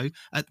also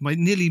at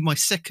nearly my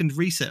second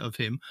reset of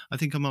him. I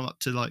think I'm up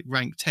to like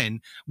rank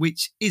 10,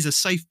 which is a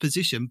safe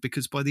position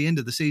because by the end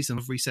of the season,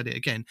 I've reset it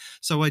again.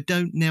 So I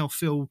don't now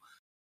feel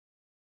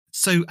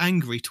so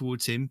angry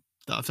towards him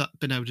that I've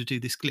been able to do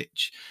this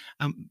glitch.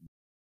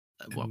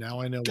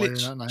 Now I know why you're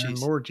not an Iron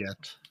Lord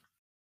yet.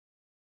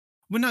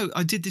 Well, no,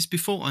 I did this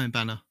before Iron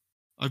Banner.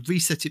 I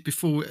reset it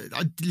before.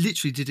 I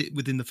literally did it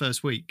within the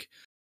first week.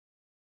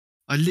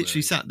 I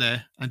literally sat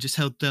there and just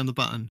held down the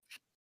button.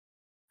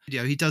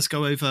 He does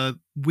go over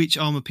which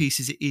armor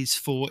pieces it is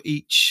for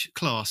each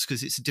class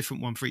because it's a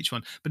different one for each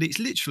one. But it's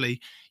literally,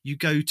 you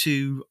go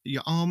to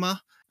your armor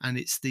and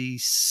it's the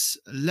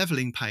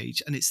leveling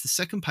page and it's the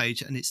second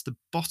page and it's the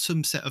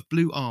bottom set of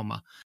blue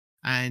armor.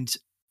 And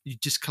you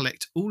just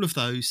collect all of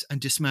those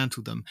and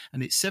dismantle them.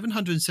 And it's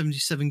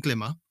 777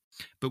 glimmer.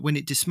 But when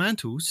it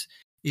dismantles,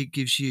 it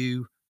gives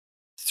you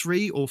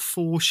 3 or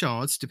 4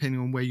 shards, depending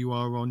on where you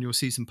are on your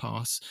season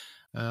pass.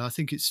 I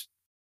think it's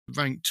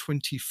rank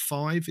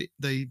 25.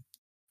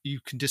 You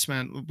can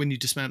dismantle when you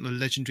dismantle a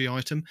legendary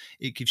item.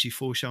 It gives you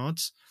 4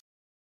 shards,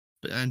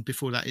 and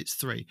before that, it's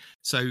 3.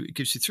 So it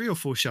gives you 3 or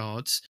 4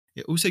 shards.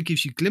 It also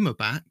gives you glimmer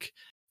back,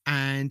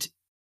 and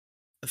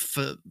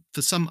for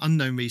some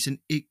unknown reason,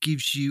 it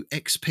gives you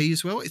XP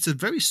as well. It's a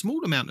very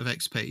small amount of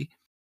XP.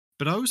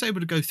 But I was able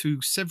to go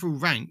through several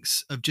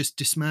ranks of just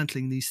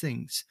dismantling these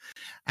things.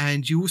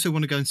 And you also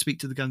want to go and speak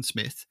to the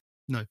gunsmith.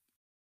 No.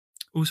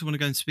 Also want to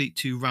go and speak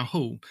to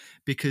Rahul,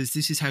 because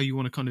this is how you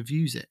want to kind of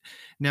use it.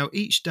 Now,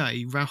 each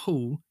day,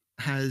 Rahul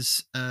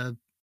has a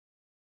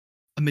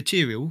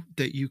material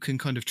that you can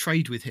kind of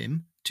trade with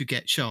him to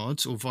get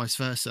shards or vice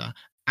versa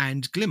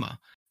and glimmer.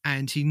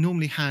 And he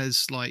normally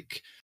has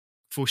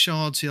for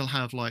shards, he'll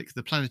have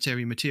the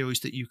planetary materials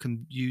that you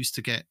can use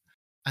to get.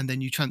 And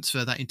then you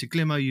transfer that into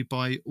glimmer, you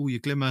buy all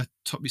your glimmer,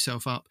 top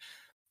yourself up.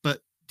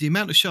 But the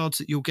amount of shards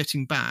that you're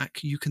getting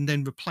back, you can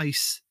then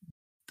replace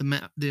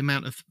the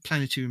amount of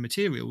planetary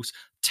materials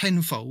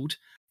tenfold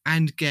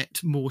and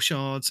get more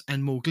shards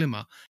and more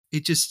glimmer.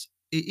 It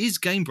is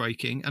game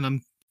breaking,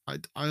 and I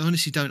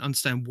honestly don't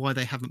understand why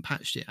they haven't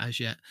patched it as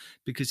yet,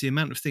 because the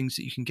amount of things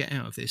that you can get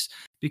out of this.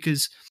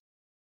 Because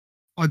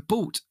I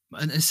bought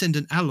an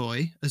Ascendant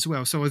Alloy as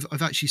well, so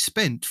I've actually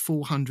spent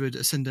 400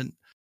 Ascendant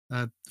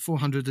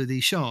 400 of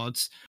these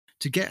shards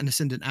to get an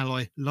Ascendant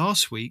Alloy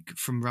last week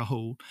from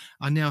Rahul.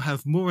 I now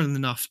have more than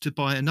enough to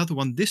buy another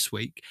one this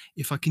week.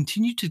 If I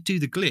continue to do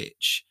the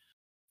glitch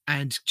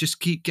and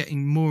just keep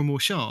getting more and more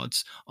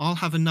shards, I'll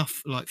have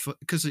enough,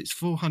 because it's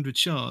 400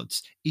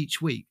 shards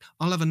each week,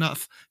 I'll have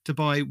enough to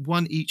buy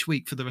one each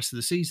week for the rest of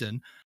the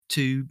season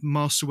to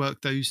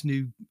masterwork those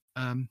new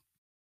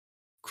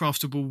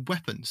craftable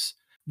weapons,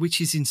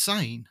 which is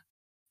insane.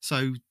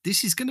 So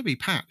this is going to be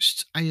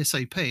patched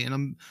ASAP,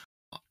 and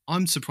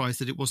I'm surprised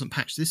that it wasn't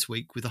patched this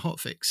week with a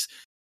hotfix.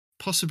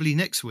 Possibly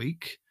next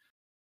week,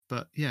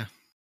 but yeah,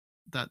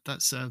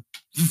 that's a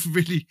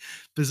really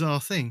bizarre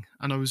thing.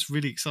 And I was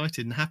really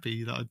excited and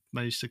happy that I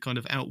managed to kind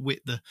of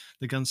outwit the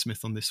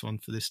gunsmith on this one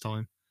for this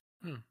time.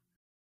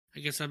 I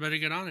guess I better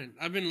get on it.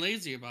 I've been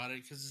lazy about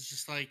it because it's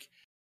just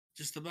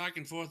just the back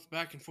and forth.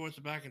 I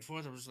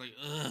was like,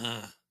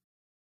 ugh.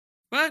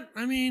 But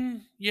I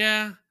mean,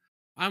 yeah,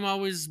 I'm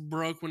always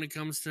broke when it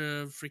comes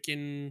to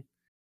freaking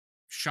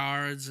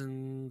shards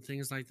and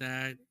things like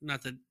that.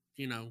 Not that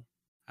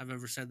I've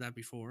ever said that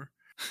before.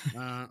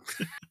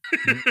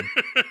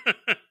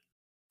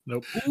 No,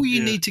 Nope. All you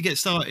Yeah. need to get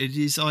started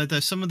is either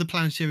some of the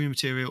planetary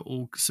material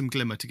or some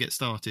glimmer to get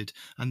started,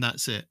 and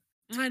that's it.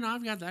 I know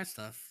I've got that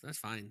stuff. That's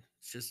fine.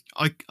 It's just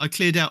I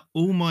cleared out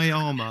all my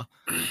armor,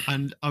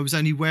 and I was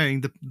only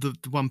wearing the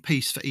one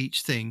piece for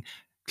each thing.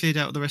 Cleared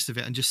out the rest of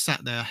it and just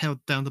sat there,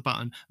 held down the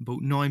button and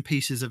bought 9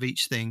 pieces of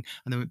each thing,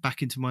 and then went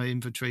back into my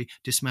inventory,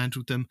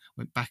 dismantled them,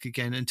 went back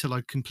again until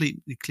I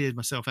completely cleared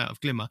myself out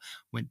of glimmer,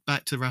 went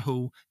back to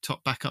Rahul,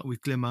 topped back up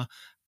with glimmer,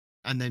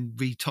 and then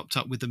re-topped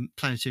up with the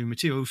planetary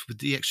materials with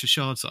the extra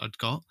shards that I'd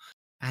got,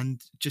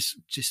 and just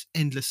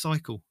endless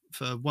cycle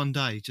for one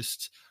day.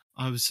 Just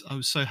I was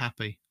so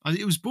happy.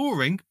 It was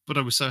boring, but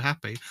I was so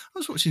happy. I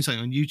was watching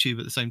something on YouTube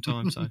at the same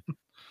time, so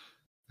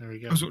There we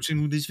go. I was watching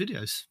all these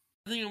videos.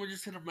 I think I would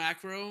just hit a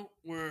macro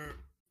where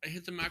I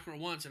hit the macro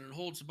once and it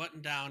holds the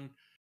button down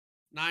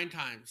 9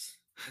 times,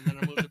 and then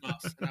I move the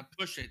mouse and I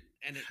push it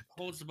and it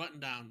holds the button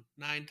down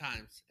 9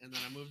 times, and then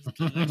I move it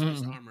to the next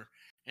piece of armor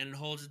and it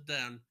holds it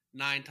down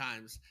 9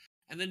 times,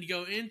 and then you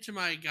go into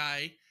my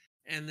guy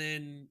and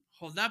then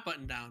hold that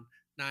button down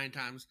 9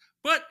 times.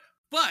 But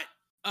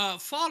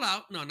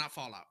Fallout, no, not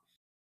Fallout.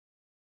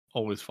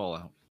 Always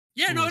Fallout.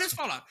 Yeah, no, it Always. is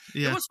Fallout.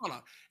 Yeah. It was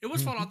Fallout. It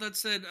was Mhm. Fallout that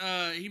said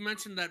he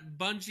mentioned that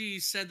Bungie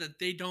said that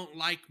they don't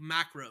like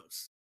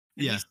macros.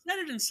 And Yeah. he said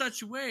it in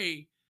such a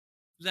way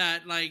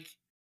that like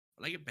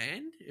get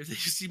banned if they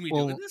see me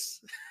Well, doing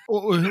this.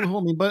 Well,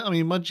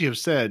 Bungie have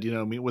said,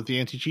 with the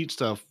anti-cheat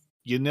stuff,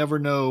 you never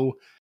know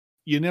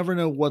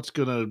what's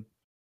gonna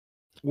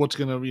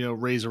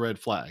raise a red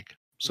flag.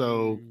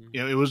 So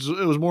it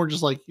was more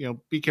just like,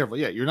 be careful.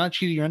 Yeah, you're not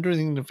cheating, you're not doing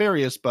anything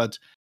nefarious, but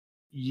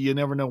you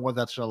never know what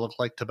that's gonna look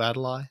like to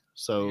Battle Eye.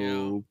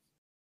 So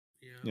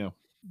Yeah.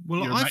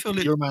 Well, your, I mi- feel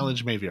your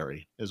mileage may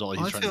vary. Is all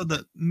he's I trying feel to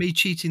that me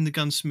cheating the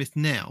gunsmith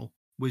now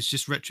was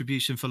just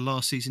retribution for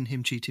last season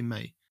him cheating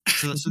me.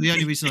 So that's the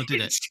only reason I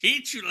did it.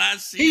 Cheat you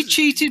last season. He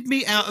cheated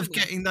me out of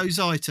getting those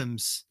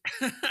items.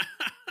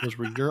 Those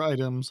were your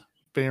items,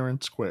 fair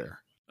and square.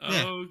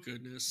 Yeah. Oh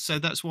goodness. So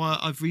that's why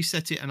I've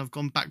reset it and I've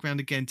gone back round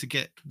again to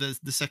get the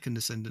second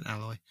Ascendant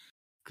alloy.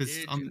 Because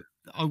Did you?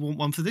 I want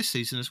one for this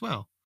season as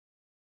well.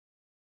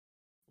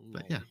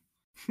 But yeah.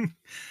 Lol.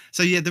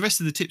 So yeah, the rest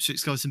of the tips,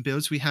 tricks, guides and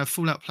builds, we have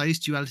Fallout Plays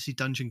Duality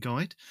Dungeon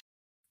Guide.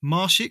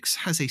 Marshix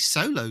has a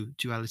solo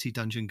Duality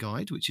Dungeon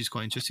Guide, which is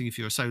quite interesting if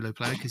you're a solo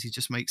player, because he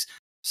just makes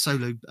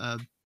solo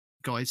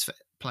guides for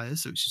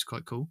players, which is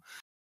quite cool.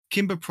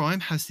 Kimber Prime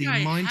has the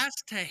Guy mind... has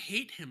to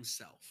hate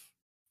himself.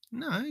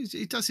 No,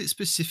 he does it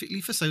specifically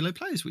for solo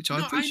players, which I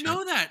No, appreciate.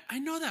 I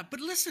know that. But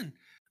listen.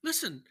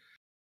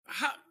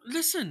 How?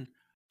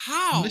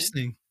 I'm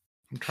listening.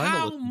 I'm trying to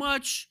How listen.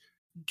 much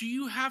do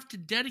you have to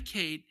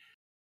dedicate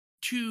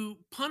to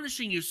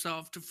punishing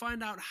yourself to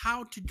find out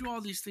how to do all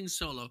these things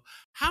solo?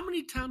 How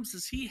many times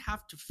does he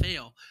have to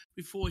fail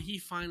before he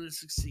finally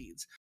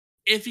succeeds?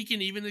 If he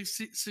can even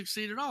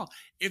succeed at all.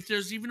 If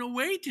there's even a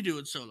way to do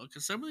it solo.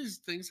 Because some of these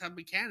things have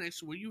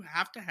mechanics where you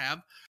have to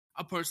have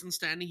a person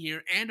standing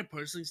here and a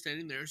person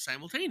standing there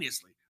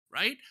simultaneously,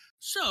 right?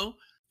 So,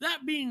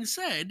 that being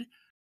said,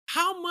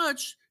 how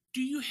much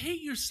do you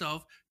hate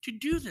yourself to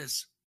do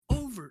this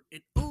over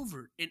and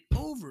over and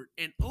over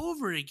and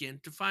over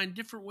again to find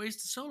different ways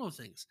to solo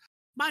things?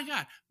 My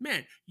God,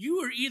 man, you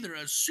are either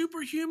a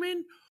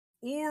superhuman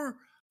or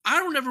I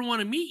don't ever want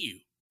to meet you.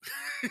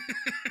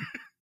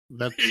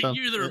 That You're sounds,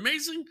 either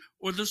amazing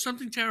or there's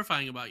something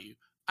terrifying about you.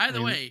 Either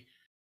mean- way,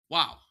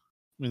 wow.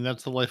 I mean,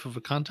 that's the life of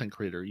a content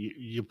creator.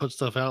 You put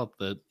stuff out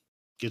that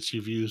gets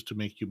you views to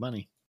make you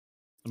money.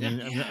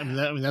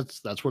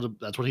 That's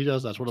what he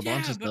does. That's what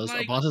Abantis but does.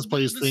 like, Abantis the-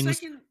 plays the things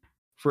second- the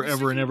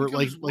forever and second it ever,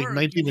 like becomes work,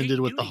 Night you Demon hate did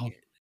with the doing Hawk.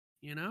 it,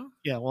 you know?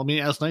 Yeah, well, I mean,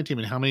 ask Night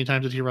Demon, how many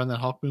times did he run that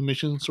Hawk Moon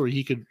mission so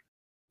he could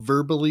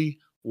verbally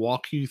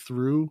walk you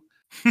through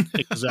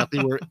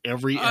exactly where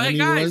every Oh, hey enemy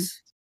guys,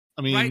 was?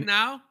 I mean, right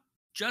now,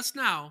 just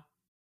now,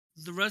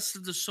 the rest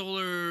of the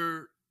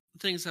solar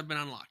things have been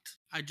unlocked.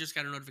 I just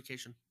got a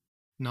notification.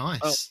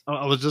 Nice.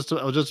 I was just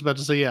about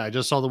to say, yeah, I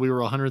just saw that we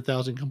were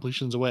 100,000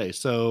 completions away.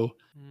 So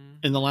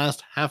in the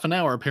last half an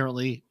hour,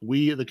 apparently,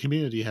 we the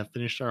community have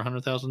finished our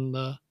 100,000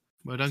 Well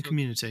done, so-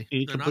 community. They're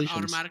not completions.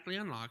 automatically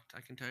unlocked.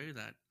 I can tell you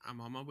that. I'm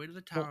on my way to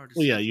the tower.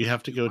 Well, yeah, see you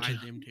have to go buy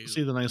to them too.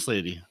 see the nice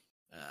lady.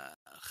 Ugh.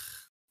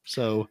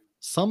 So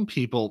some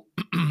people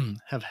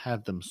have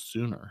had them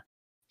sooner.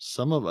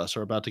 Some of us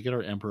are about to get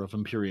our Emperor of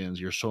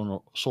Empyreans, your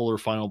solar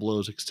final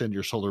blows extend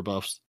your solar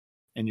buffs,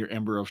 and your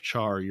Ember of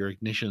Char, your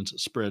ignitions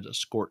spread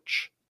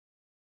scorch.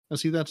 Now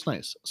see, that's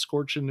nice.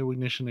 Scorch into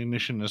ignition,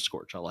 ignition into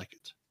scorch. I like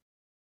it.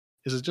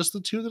 Is it just the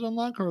 2 that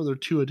unlock, or are there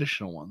 2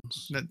 additional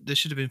ones? There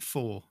should have been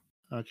 4.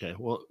 Okay,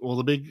 well,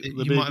 the big, You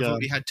might have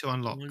already had to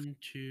unlock. 1,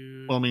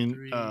 2, Well, I mean,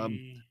 3.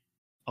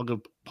 I'll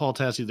give Paul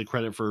Tassi the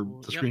credit for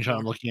Well, the yep, screenshot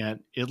I'm four. looking at.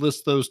 It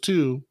lists those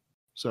 2,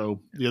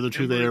 so the other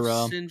 2 Ember there.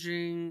 of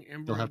Singeing,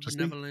 Ember have of to see.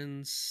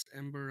 Benevolence,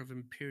 Ember of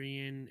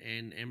Empyrean,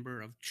 and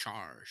Ember of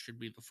Char should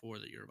be the 4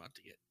 that you're about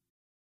to get.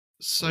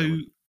 So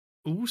Whatever.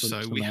 also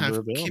It's we the have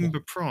number available. Kimber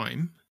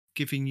Prime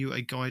giving you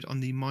a guide on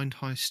the Mind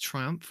Heist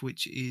Triumph,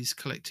 which is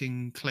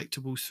collecting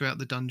collectibles throughout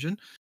the dungeon.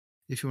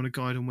 If you want a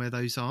guide on where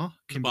those are,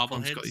 The Kimber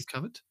Prime's got bobbleheads? you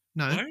covered.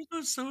 No, Why are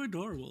those so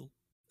adorable?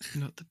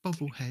 not the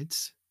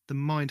bobbleheads. The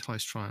Mind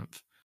Heist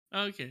Triumph.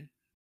 Okay,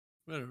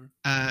 whatever.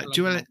 I like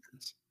Joel, the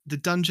bobbleheads. the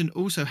dungeon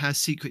also has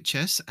secret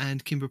chests,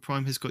 and Kimber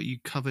Prime has got you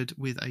covered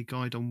with a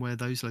guide on where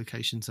those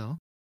locations are.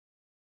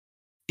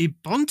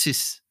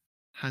 Ibontis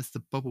has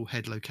the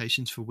bobblehead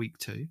locations for week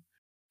 2.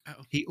 Oh.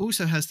 He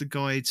also has the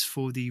guides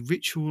for the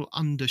Ritual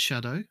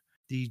Undershadow,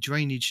 the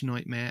Drainage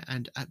Nightmare,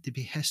 and At the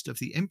Behest of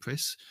the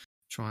Empress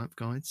Triumph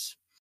guides.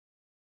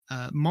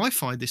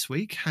 MyFi this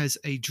week has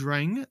a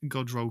Drang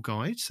God Roll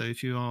guide. So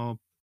if you are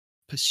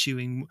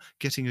pursuing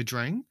getting a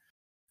Drang,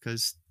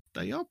 because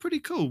they are pretty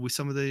cool with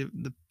some of the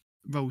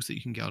rolls that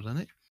you can get on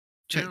it,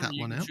 check that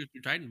You one can out. shoot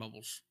through Titan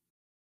bubbles.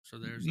 So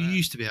there's You that.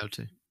 used to be able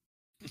to.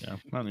 Yeah,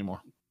 not anymore.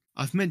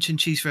 I've mentioned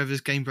Cheese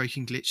Forever's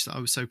game-breaking glitch that I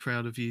was so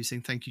proud of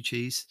using. Thank you,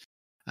 Cheese.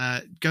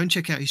 Go and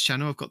check out his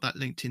channel. I've got that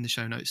linked in the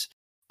show notes.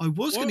 I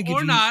was going to give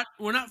you... not.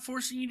 We're not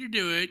forcing you to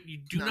do it. You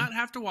do not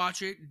have to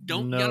watch it.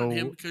 Don't yell at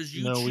him because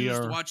you choose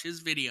to watch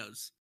his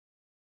videos.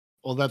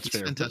 Well, that's It's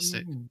fair.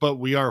 fantastic. But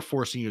we are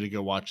forcing you to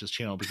go watch his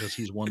channel because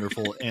he's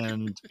wonderful,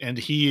 and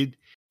he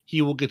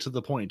will get to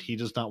the point. He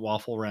does not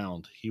waffle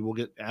around. He will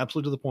get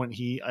absolutely to the point.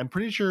 I'm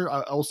pretty sure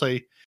I'll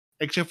say,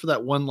 except for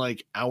that one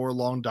like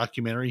hour-long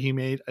documentary he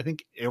made, I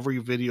think every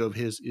video of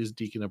his is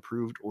Deacon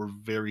approved or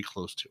very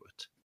close to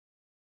it.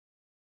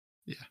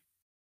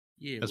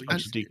 Yeah, As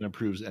much as Deacon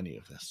approves any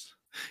of this.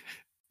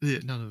 Yeah,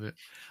 none of it.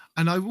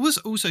 And I was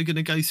also going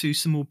to go through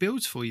some more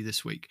builds for you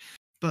this week.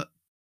 But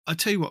I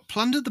tell you what,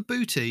 Plunder the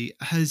Booty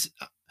has...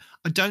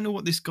 I don't know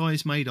what this guy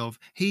is made of.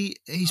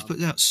 He's put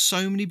out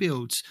so many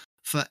builds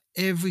for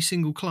every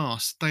single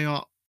class. They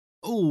are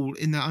all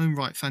in their own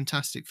right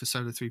fantastic for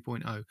Solar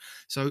 3.0.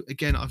 So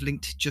again, I've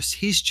linked just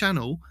his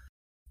channel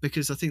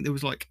because I think there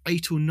was like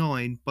 8 or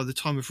 9 by the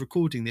time of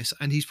recording this,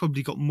 and he's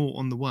probably got more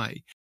on the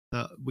way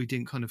that we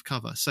didn't kind of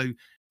cover. So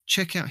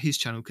check out his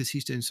channel because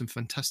he's doing some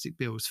fantastic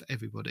builds for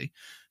everybody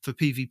for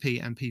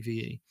PvP and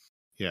PvE.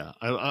 Yeah,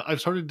 I've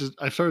started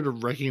to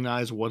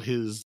recognize what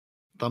his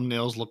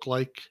thumbnails look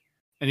like,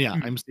 and yeah,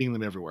 I'm seeing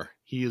them everywhere.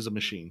 He is a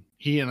machine.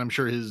 He, and I'm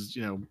sure his,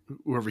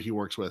 whoever he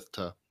works with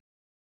to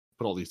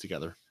put all these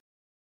together.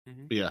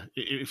 Mm-hmm. But yeah,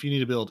 if you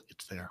need a build,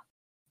 it's there.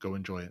 Go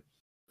enjoy it.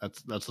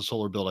 That's the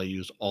solar build I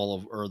used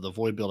or the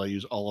void build I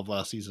used all of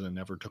last season and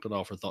never took it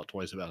off or thought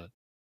twice about it.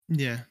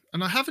 Yeah,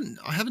 and I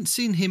haven't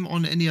seen him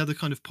on any other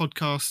kind of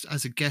podcast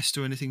as a guest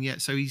or anything yet.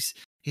 So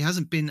he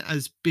hasn't been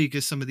as big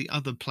as some of the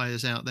other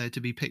players out there to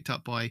be picked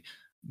up by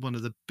one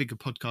of the bigger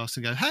podcasts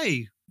and go,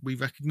 hey, we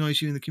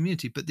recognize you in the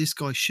community. But this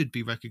guy should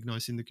be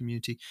recognized in the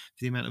community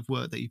for the amount of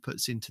work that he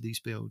puts into these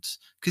builds,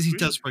 because he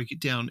does break it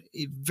down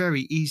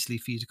very easily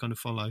for you to kind of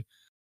follow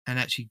and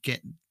actually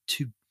get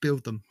to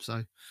build them.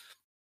 So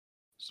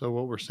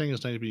what we're saying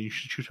is, maybe you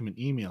should shoot him an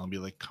email and be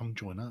like, come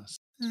join us.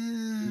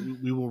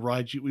 We will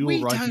ride you. We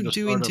don't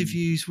do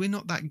interviews. We're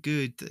not that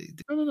good.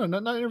 No,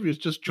 not interviews.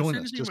 Just join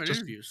us.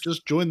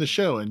 Just join the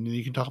show, and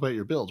you can talk about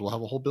your builds. We'll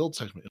have a whole build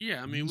segment.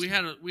 Yeah, I mean, we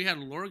had a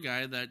lore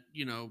guy that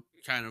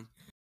kind of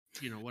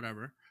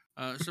whatever.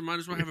 So might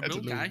as well have a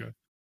build guy.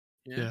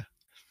 Yeah.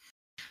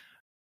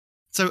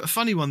 So a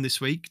funny one this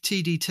week.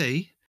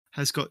 TDT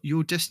has got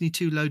your Destiny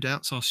 2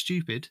 loadouts are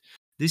stupid.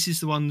 This is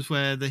the ones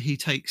where he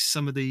takes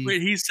some of the...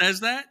 Wait, he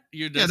says that?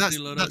 Your Destiny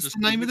loadouts that's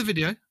the name of the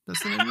video.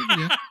 That's the name of the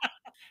video.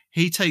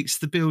 He takes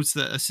the builds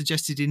that are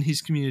suggested in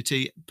his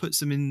community, puts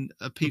them in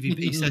a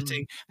PvP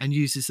setting, and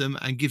uses them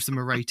and gives them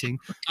a rating.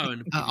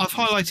 I've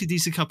highlighted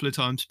these a couple of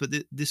times, but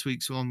this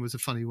week's one was a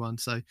funny one,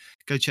 so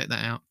go check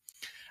that out.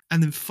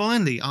 And then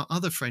finally, our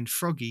other friend,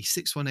 Froggy,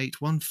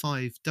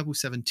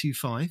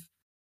 618157725,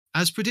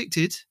 as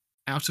predicted,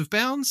 Out of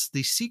Bounds,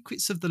 The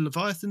Secrets of the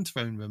Leviathan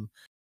Throne Room.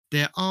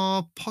 There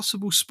are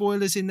possible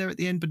spoilers in there at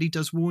the end, but he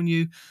does warn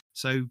you.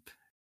 So if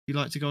you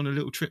like to go on a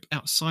little trip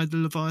outside the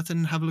Leviathan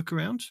and have a look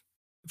around,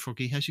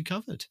 Froggy has you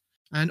covered.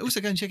 And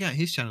also go and check out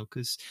his channel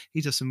because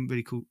he does some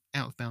really cool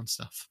Out of Bounds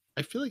stuff.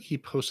 I feel like he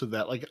posted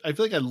that. Like, I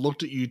feel like I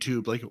looked at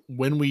YouTube like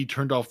when we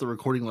turned off the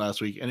recording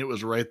last week, and it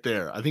was right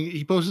there. I think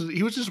he posted.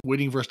 He was just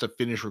waiting for us to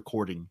finish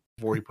recording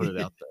before he put it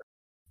out there.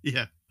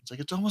 Yeah, it's like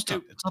it's almost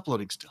up. It's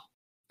uploading still.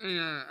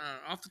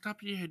 Off the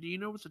top of your head, do you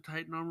know what the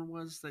Titan armor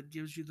was that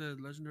gives you the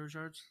legendary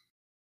shards?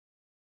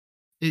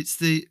 It's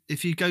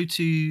if you go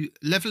to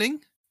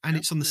leveling, and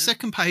it's on the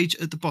second page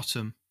at the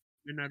bottom.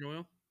 Midnight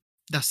Oil.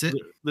 That's it.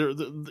 They're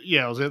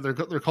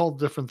called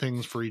different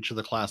things for each of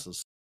the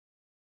classes,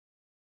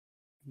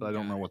 but I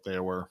don't know what they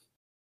were.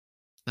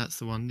 That's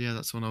the one. Yeah,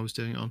 that's the one I was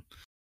doing it on.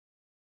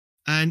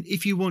 And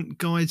if you want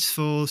guides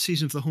for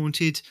Season of the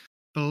Haunted,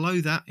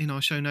 below that in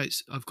our show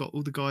notes, I've got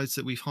all the guides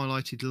that we've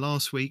highlighted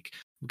last week.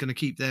 We're going to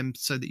keep them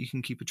so that you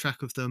can keep a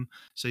track of them.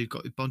 So you've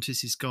got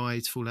Ibontis'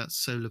 guide, Fallout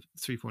Solar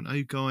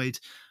 3.0 guide,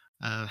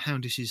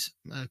 Houndish's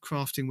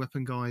crafting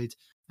weapon guide,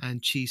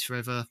 and Cheese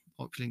Forever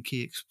Opulent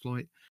Key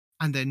Exploit.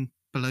 And then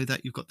below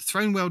that, you've got the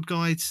Throne World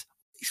guides.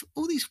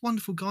 All these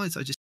wonderful guides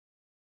I just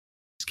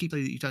keep so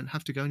that you don't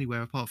have to go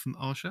anywhere apart from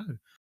our show.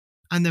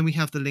 And then we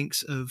have the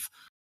links of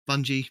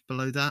Bungie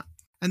below that.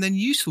 And then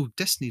useful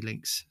Destiny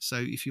links. So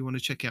if you want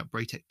to check out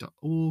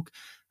braytech.org,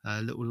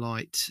 Little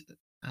Light,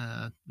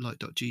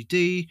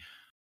 Light.gd,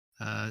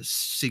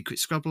 Secret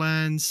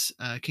Scrublands,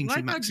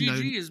 Kingsley Max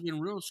Light.gg has been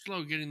real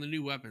slow getting the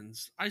new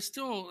weapons. I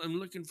still am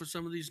looking for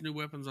some of these new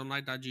weapons on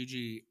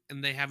Light.gg,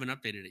 and they haven't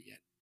updated it yet.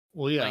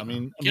 Well, yeah,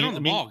 Like, get on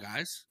the ball,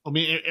 guys. I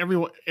mean,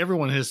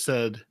 everyone has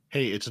said,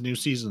 "Hey, it's a new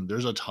season.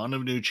 There's a ton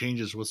of new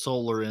changes with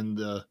solar and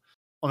the."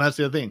 Well, that's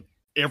the other thing.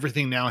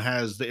 Everything now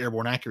has the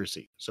airborne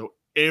accuracy, so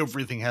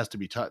everything has to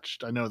be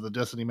touched. I know the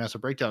Destiny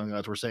Massive Breakdown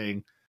guys were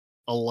saying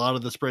a lot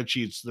of the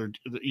spreadsheets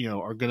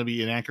are going to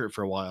be inaccurate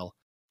for a while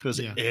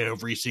because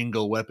every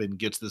single weapon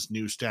gets this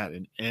new stat,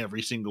 and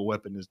every single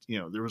weapon is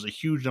there was a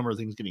huge number of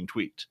things getting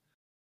tweaked,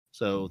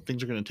 so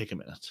things are going to take a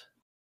minute.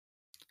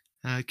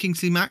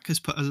 Kingsley Mac has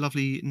put a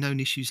lovely known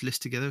issues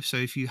list together. So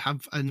if you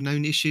have a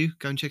known issue,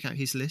 go and check out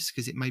his list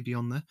because it may be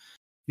on there.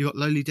 You've got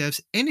Lowly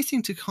Devs,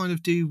 anything to kind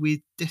of do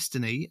with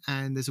Destiny,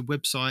 and there's a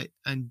website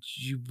and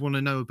you want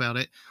to know about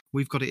it,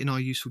 we've got it in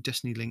our useful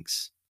Destiny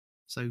links.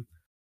 So,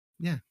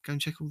 yeah, go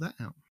and check all that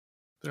out.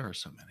 There are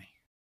so many.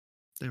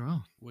 There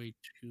are. Way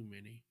too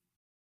many.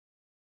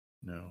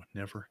 No,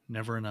 never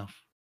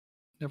enough.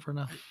 Never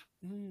enough.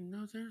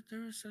 No,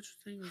 there is such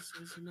a thing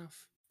as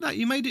enough. No,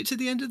 you made it to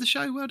the end of the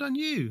show. Well done,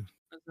 you.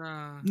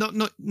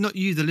 Not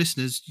you, the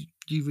listeners.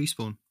 You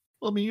Respawn.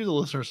 Well, I mean, you, the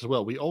listeners, as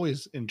well. We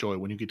always enjoy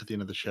when you get to the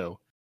end of the show.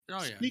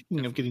 Oh, yeah.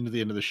 Speaking of getting to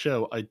the end of the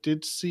show, I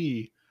did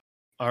see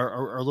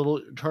our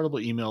little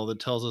chartable email that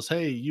tells us,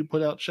 "Hey, you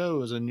put out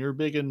shows and you're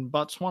big in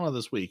Botswana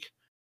this week."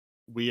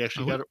 We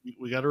actually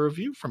got a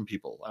review from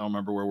people. I don't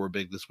remember where we're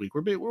big this week.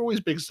 We're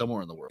always big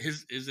somewhere in the world.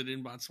 Is it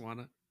in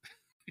Botswana?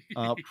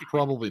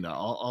 Probably not.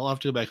 I'll have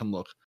to go back and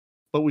look.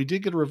 But we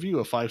did get a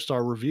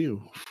 5-star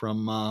review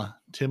from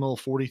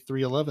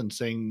Timmel4311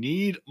 saying,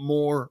 "Need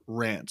more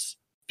rants.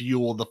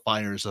 Fuel the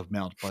fires of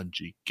Mount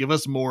Bungie. Give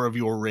us more of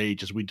your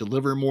rage as we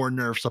deliver more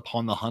nerfs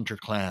upon the Hunter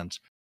clans.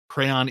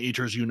 Crayon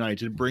Eaters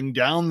United. Bring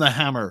down the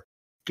hammer.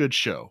 Good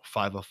show.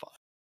 5 of 5."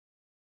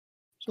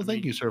 So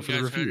thank you, sir, for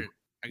the review.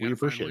 We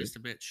appreciate it. To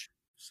bitch.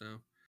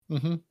 So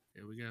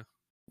here we go.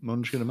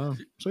 Moan's gonna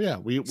moan. So yeah,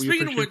 we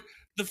Speaking of which,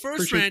 the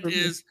first rant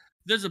is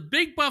there's a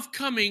big buff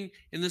coming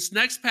in this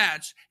next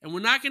patch, and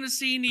we're not going to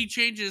see any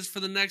changes for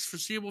the next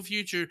foreseeable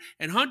future,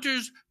 and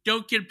hunters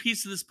don't get a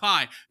piece of this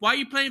pie. Why are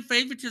you playing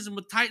favoritism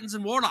with Titans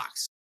and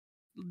Warlocks?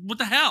 What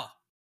the hell?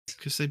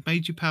 Because they've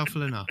made you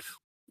powerful enough.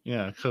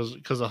 Yeah,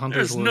 because the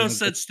hunters There's no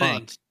such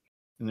thing.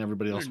 And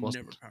everybody else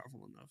wasn't. Never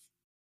powerful enough.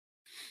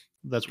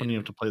 That's when you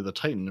have to play the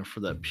Titan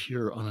for that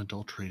pure,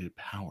 unadulterated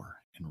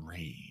power and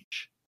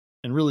rage.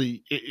 And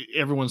really,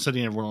 everyone's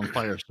setting everyone on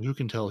fire, so who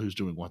can tell who's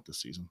doing what this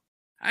season?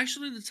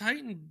 Actually, the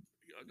Titan,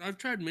 I've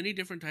tried many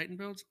different Titan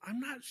builds. I'm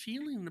not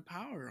feeling the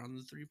power on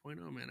the 3.0,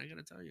 man. I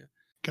gotta tell you.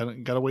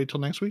 Gotta wait till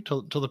next week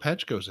till the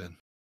patch goes in.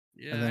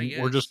 Yeah, and then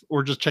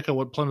or just check out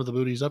what Plunder the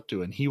Booty's up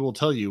to, and he will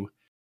tell you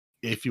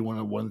if you want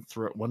to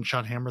one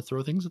shot hammer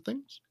throw things at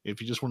things,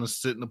 if you just want to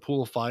sit in a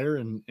pool of fire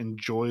and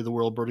enjoy the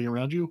world burning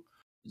around you,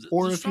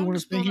 or if you want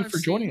to thank you for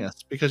joining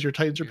us because your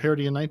Titans are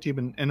parody in Night Team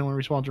and anyone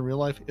responds in real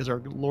life is our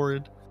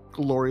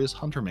glorious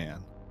Hunter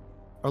Man.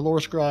 Our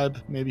lore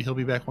scribe, maybe he'll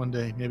be back one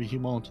day, maybe he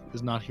won't,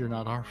 is not here,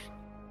 not arf.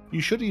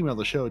 You should email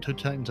the show at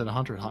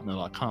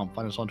twotitansandahunter@hotmail.com.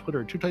 Find us on Twitter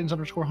at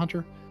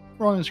twotitans_hunter.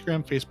 We're on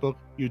Instagram, Facebook,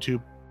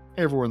 YouTube,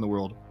 everywhere in the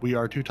world. We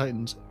are Two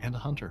Titans and a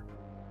Hunter.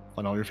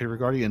 Find all your favorite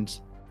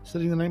Guardians,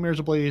 setting the nightmares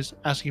ablaze,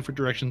 asking for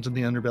directions in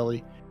the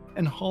underbelly,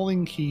 and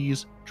hauling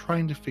keys,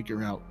 trying to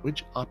figure out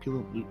which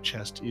opulent loot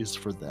chest is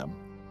for them.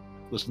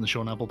 Listen to the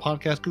show on Apple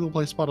Podcasts, Google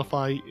Play,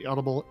 Spotify,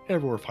 Audible,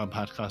 everywhere fine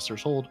podcasts are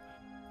sold.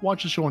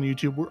 Watch the show on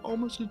YouTube. We're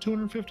almost at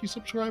 250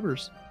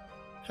 subscribers.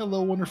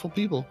 Hello, wonderful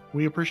people.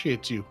 We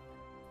appreciate you.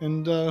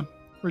 And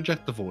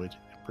reject the void.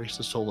 Embrace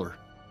the solar.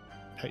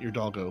 Pet your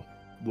doggo.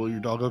 Will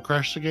your doggo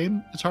crash the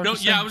game? It's hard to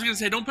say. Yeah, I was going to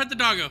say, don't pet the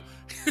doggo.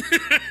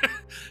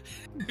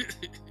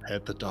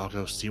 Pet the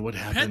doggo. See what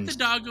happens. Pet the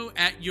doggo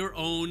at your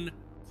own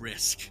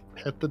risk.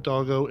 Pet the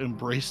doggo.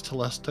 Embrace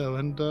Telesto.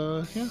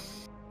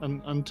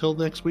 And until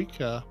next week,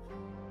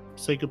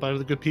 say goodbye to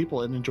the good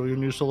people and enjoy your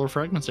new solar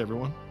fragments,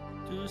 everyone.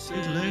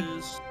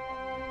 Deuces.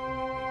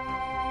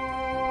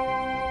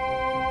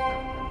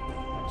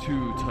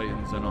 Two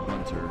Titans and a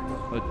Hunter,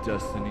 a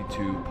Destiny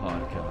 2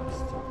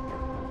 podcast.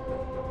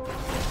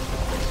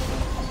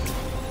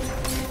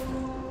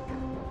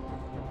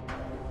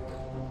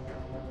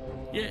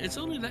 Yeah, it's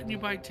only letting you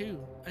buy 2.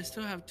 I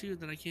still have 2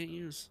 that I can't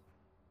use.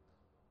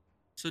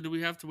 So do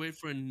we have to wait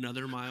for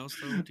another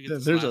milestone to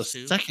get There's a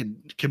 2?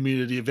 second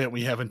community event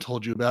we haven't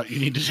told you about. You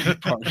need to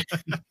take part.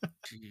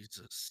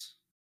 Jesus.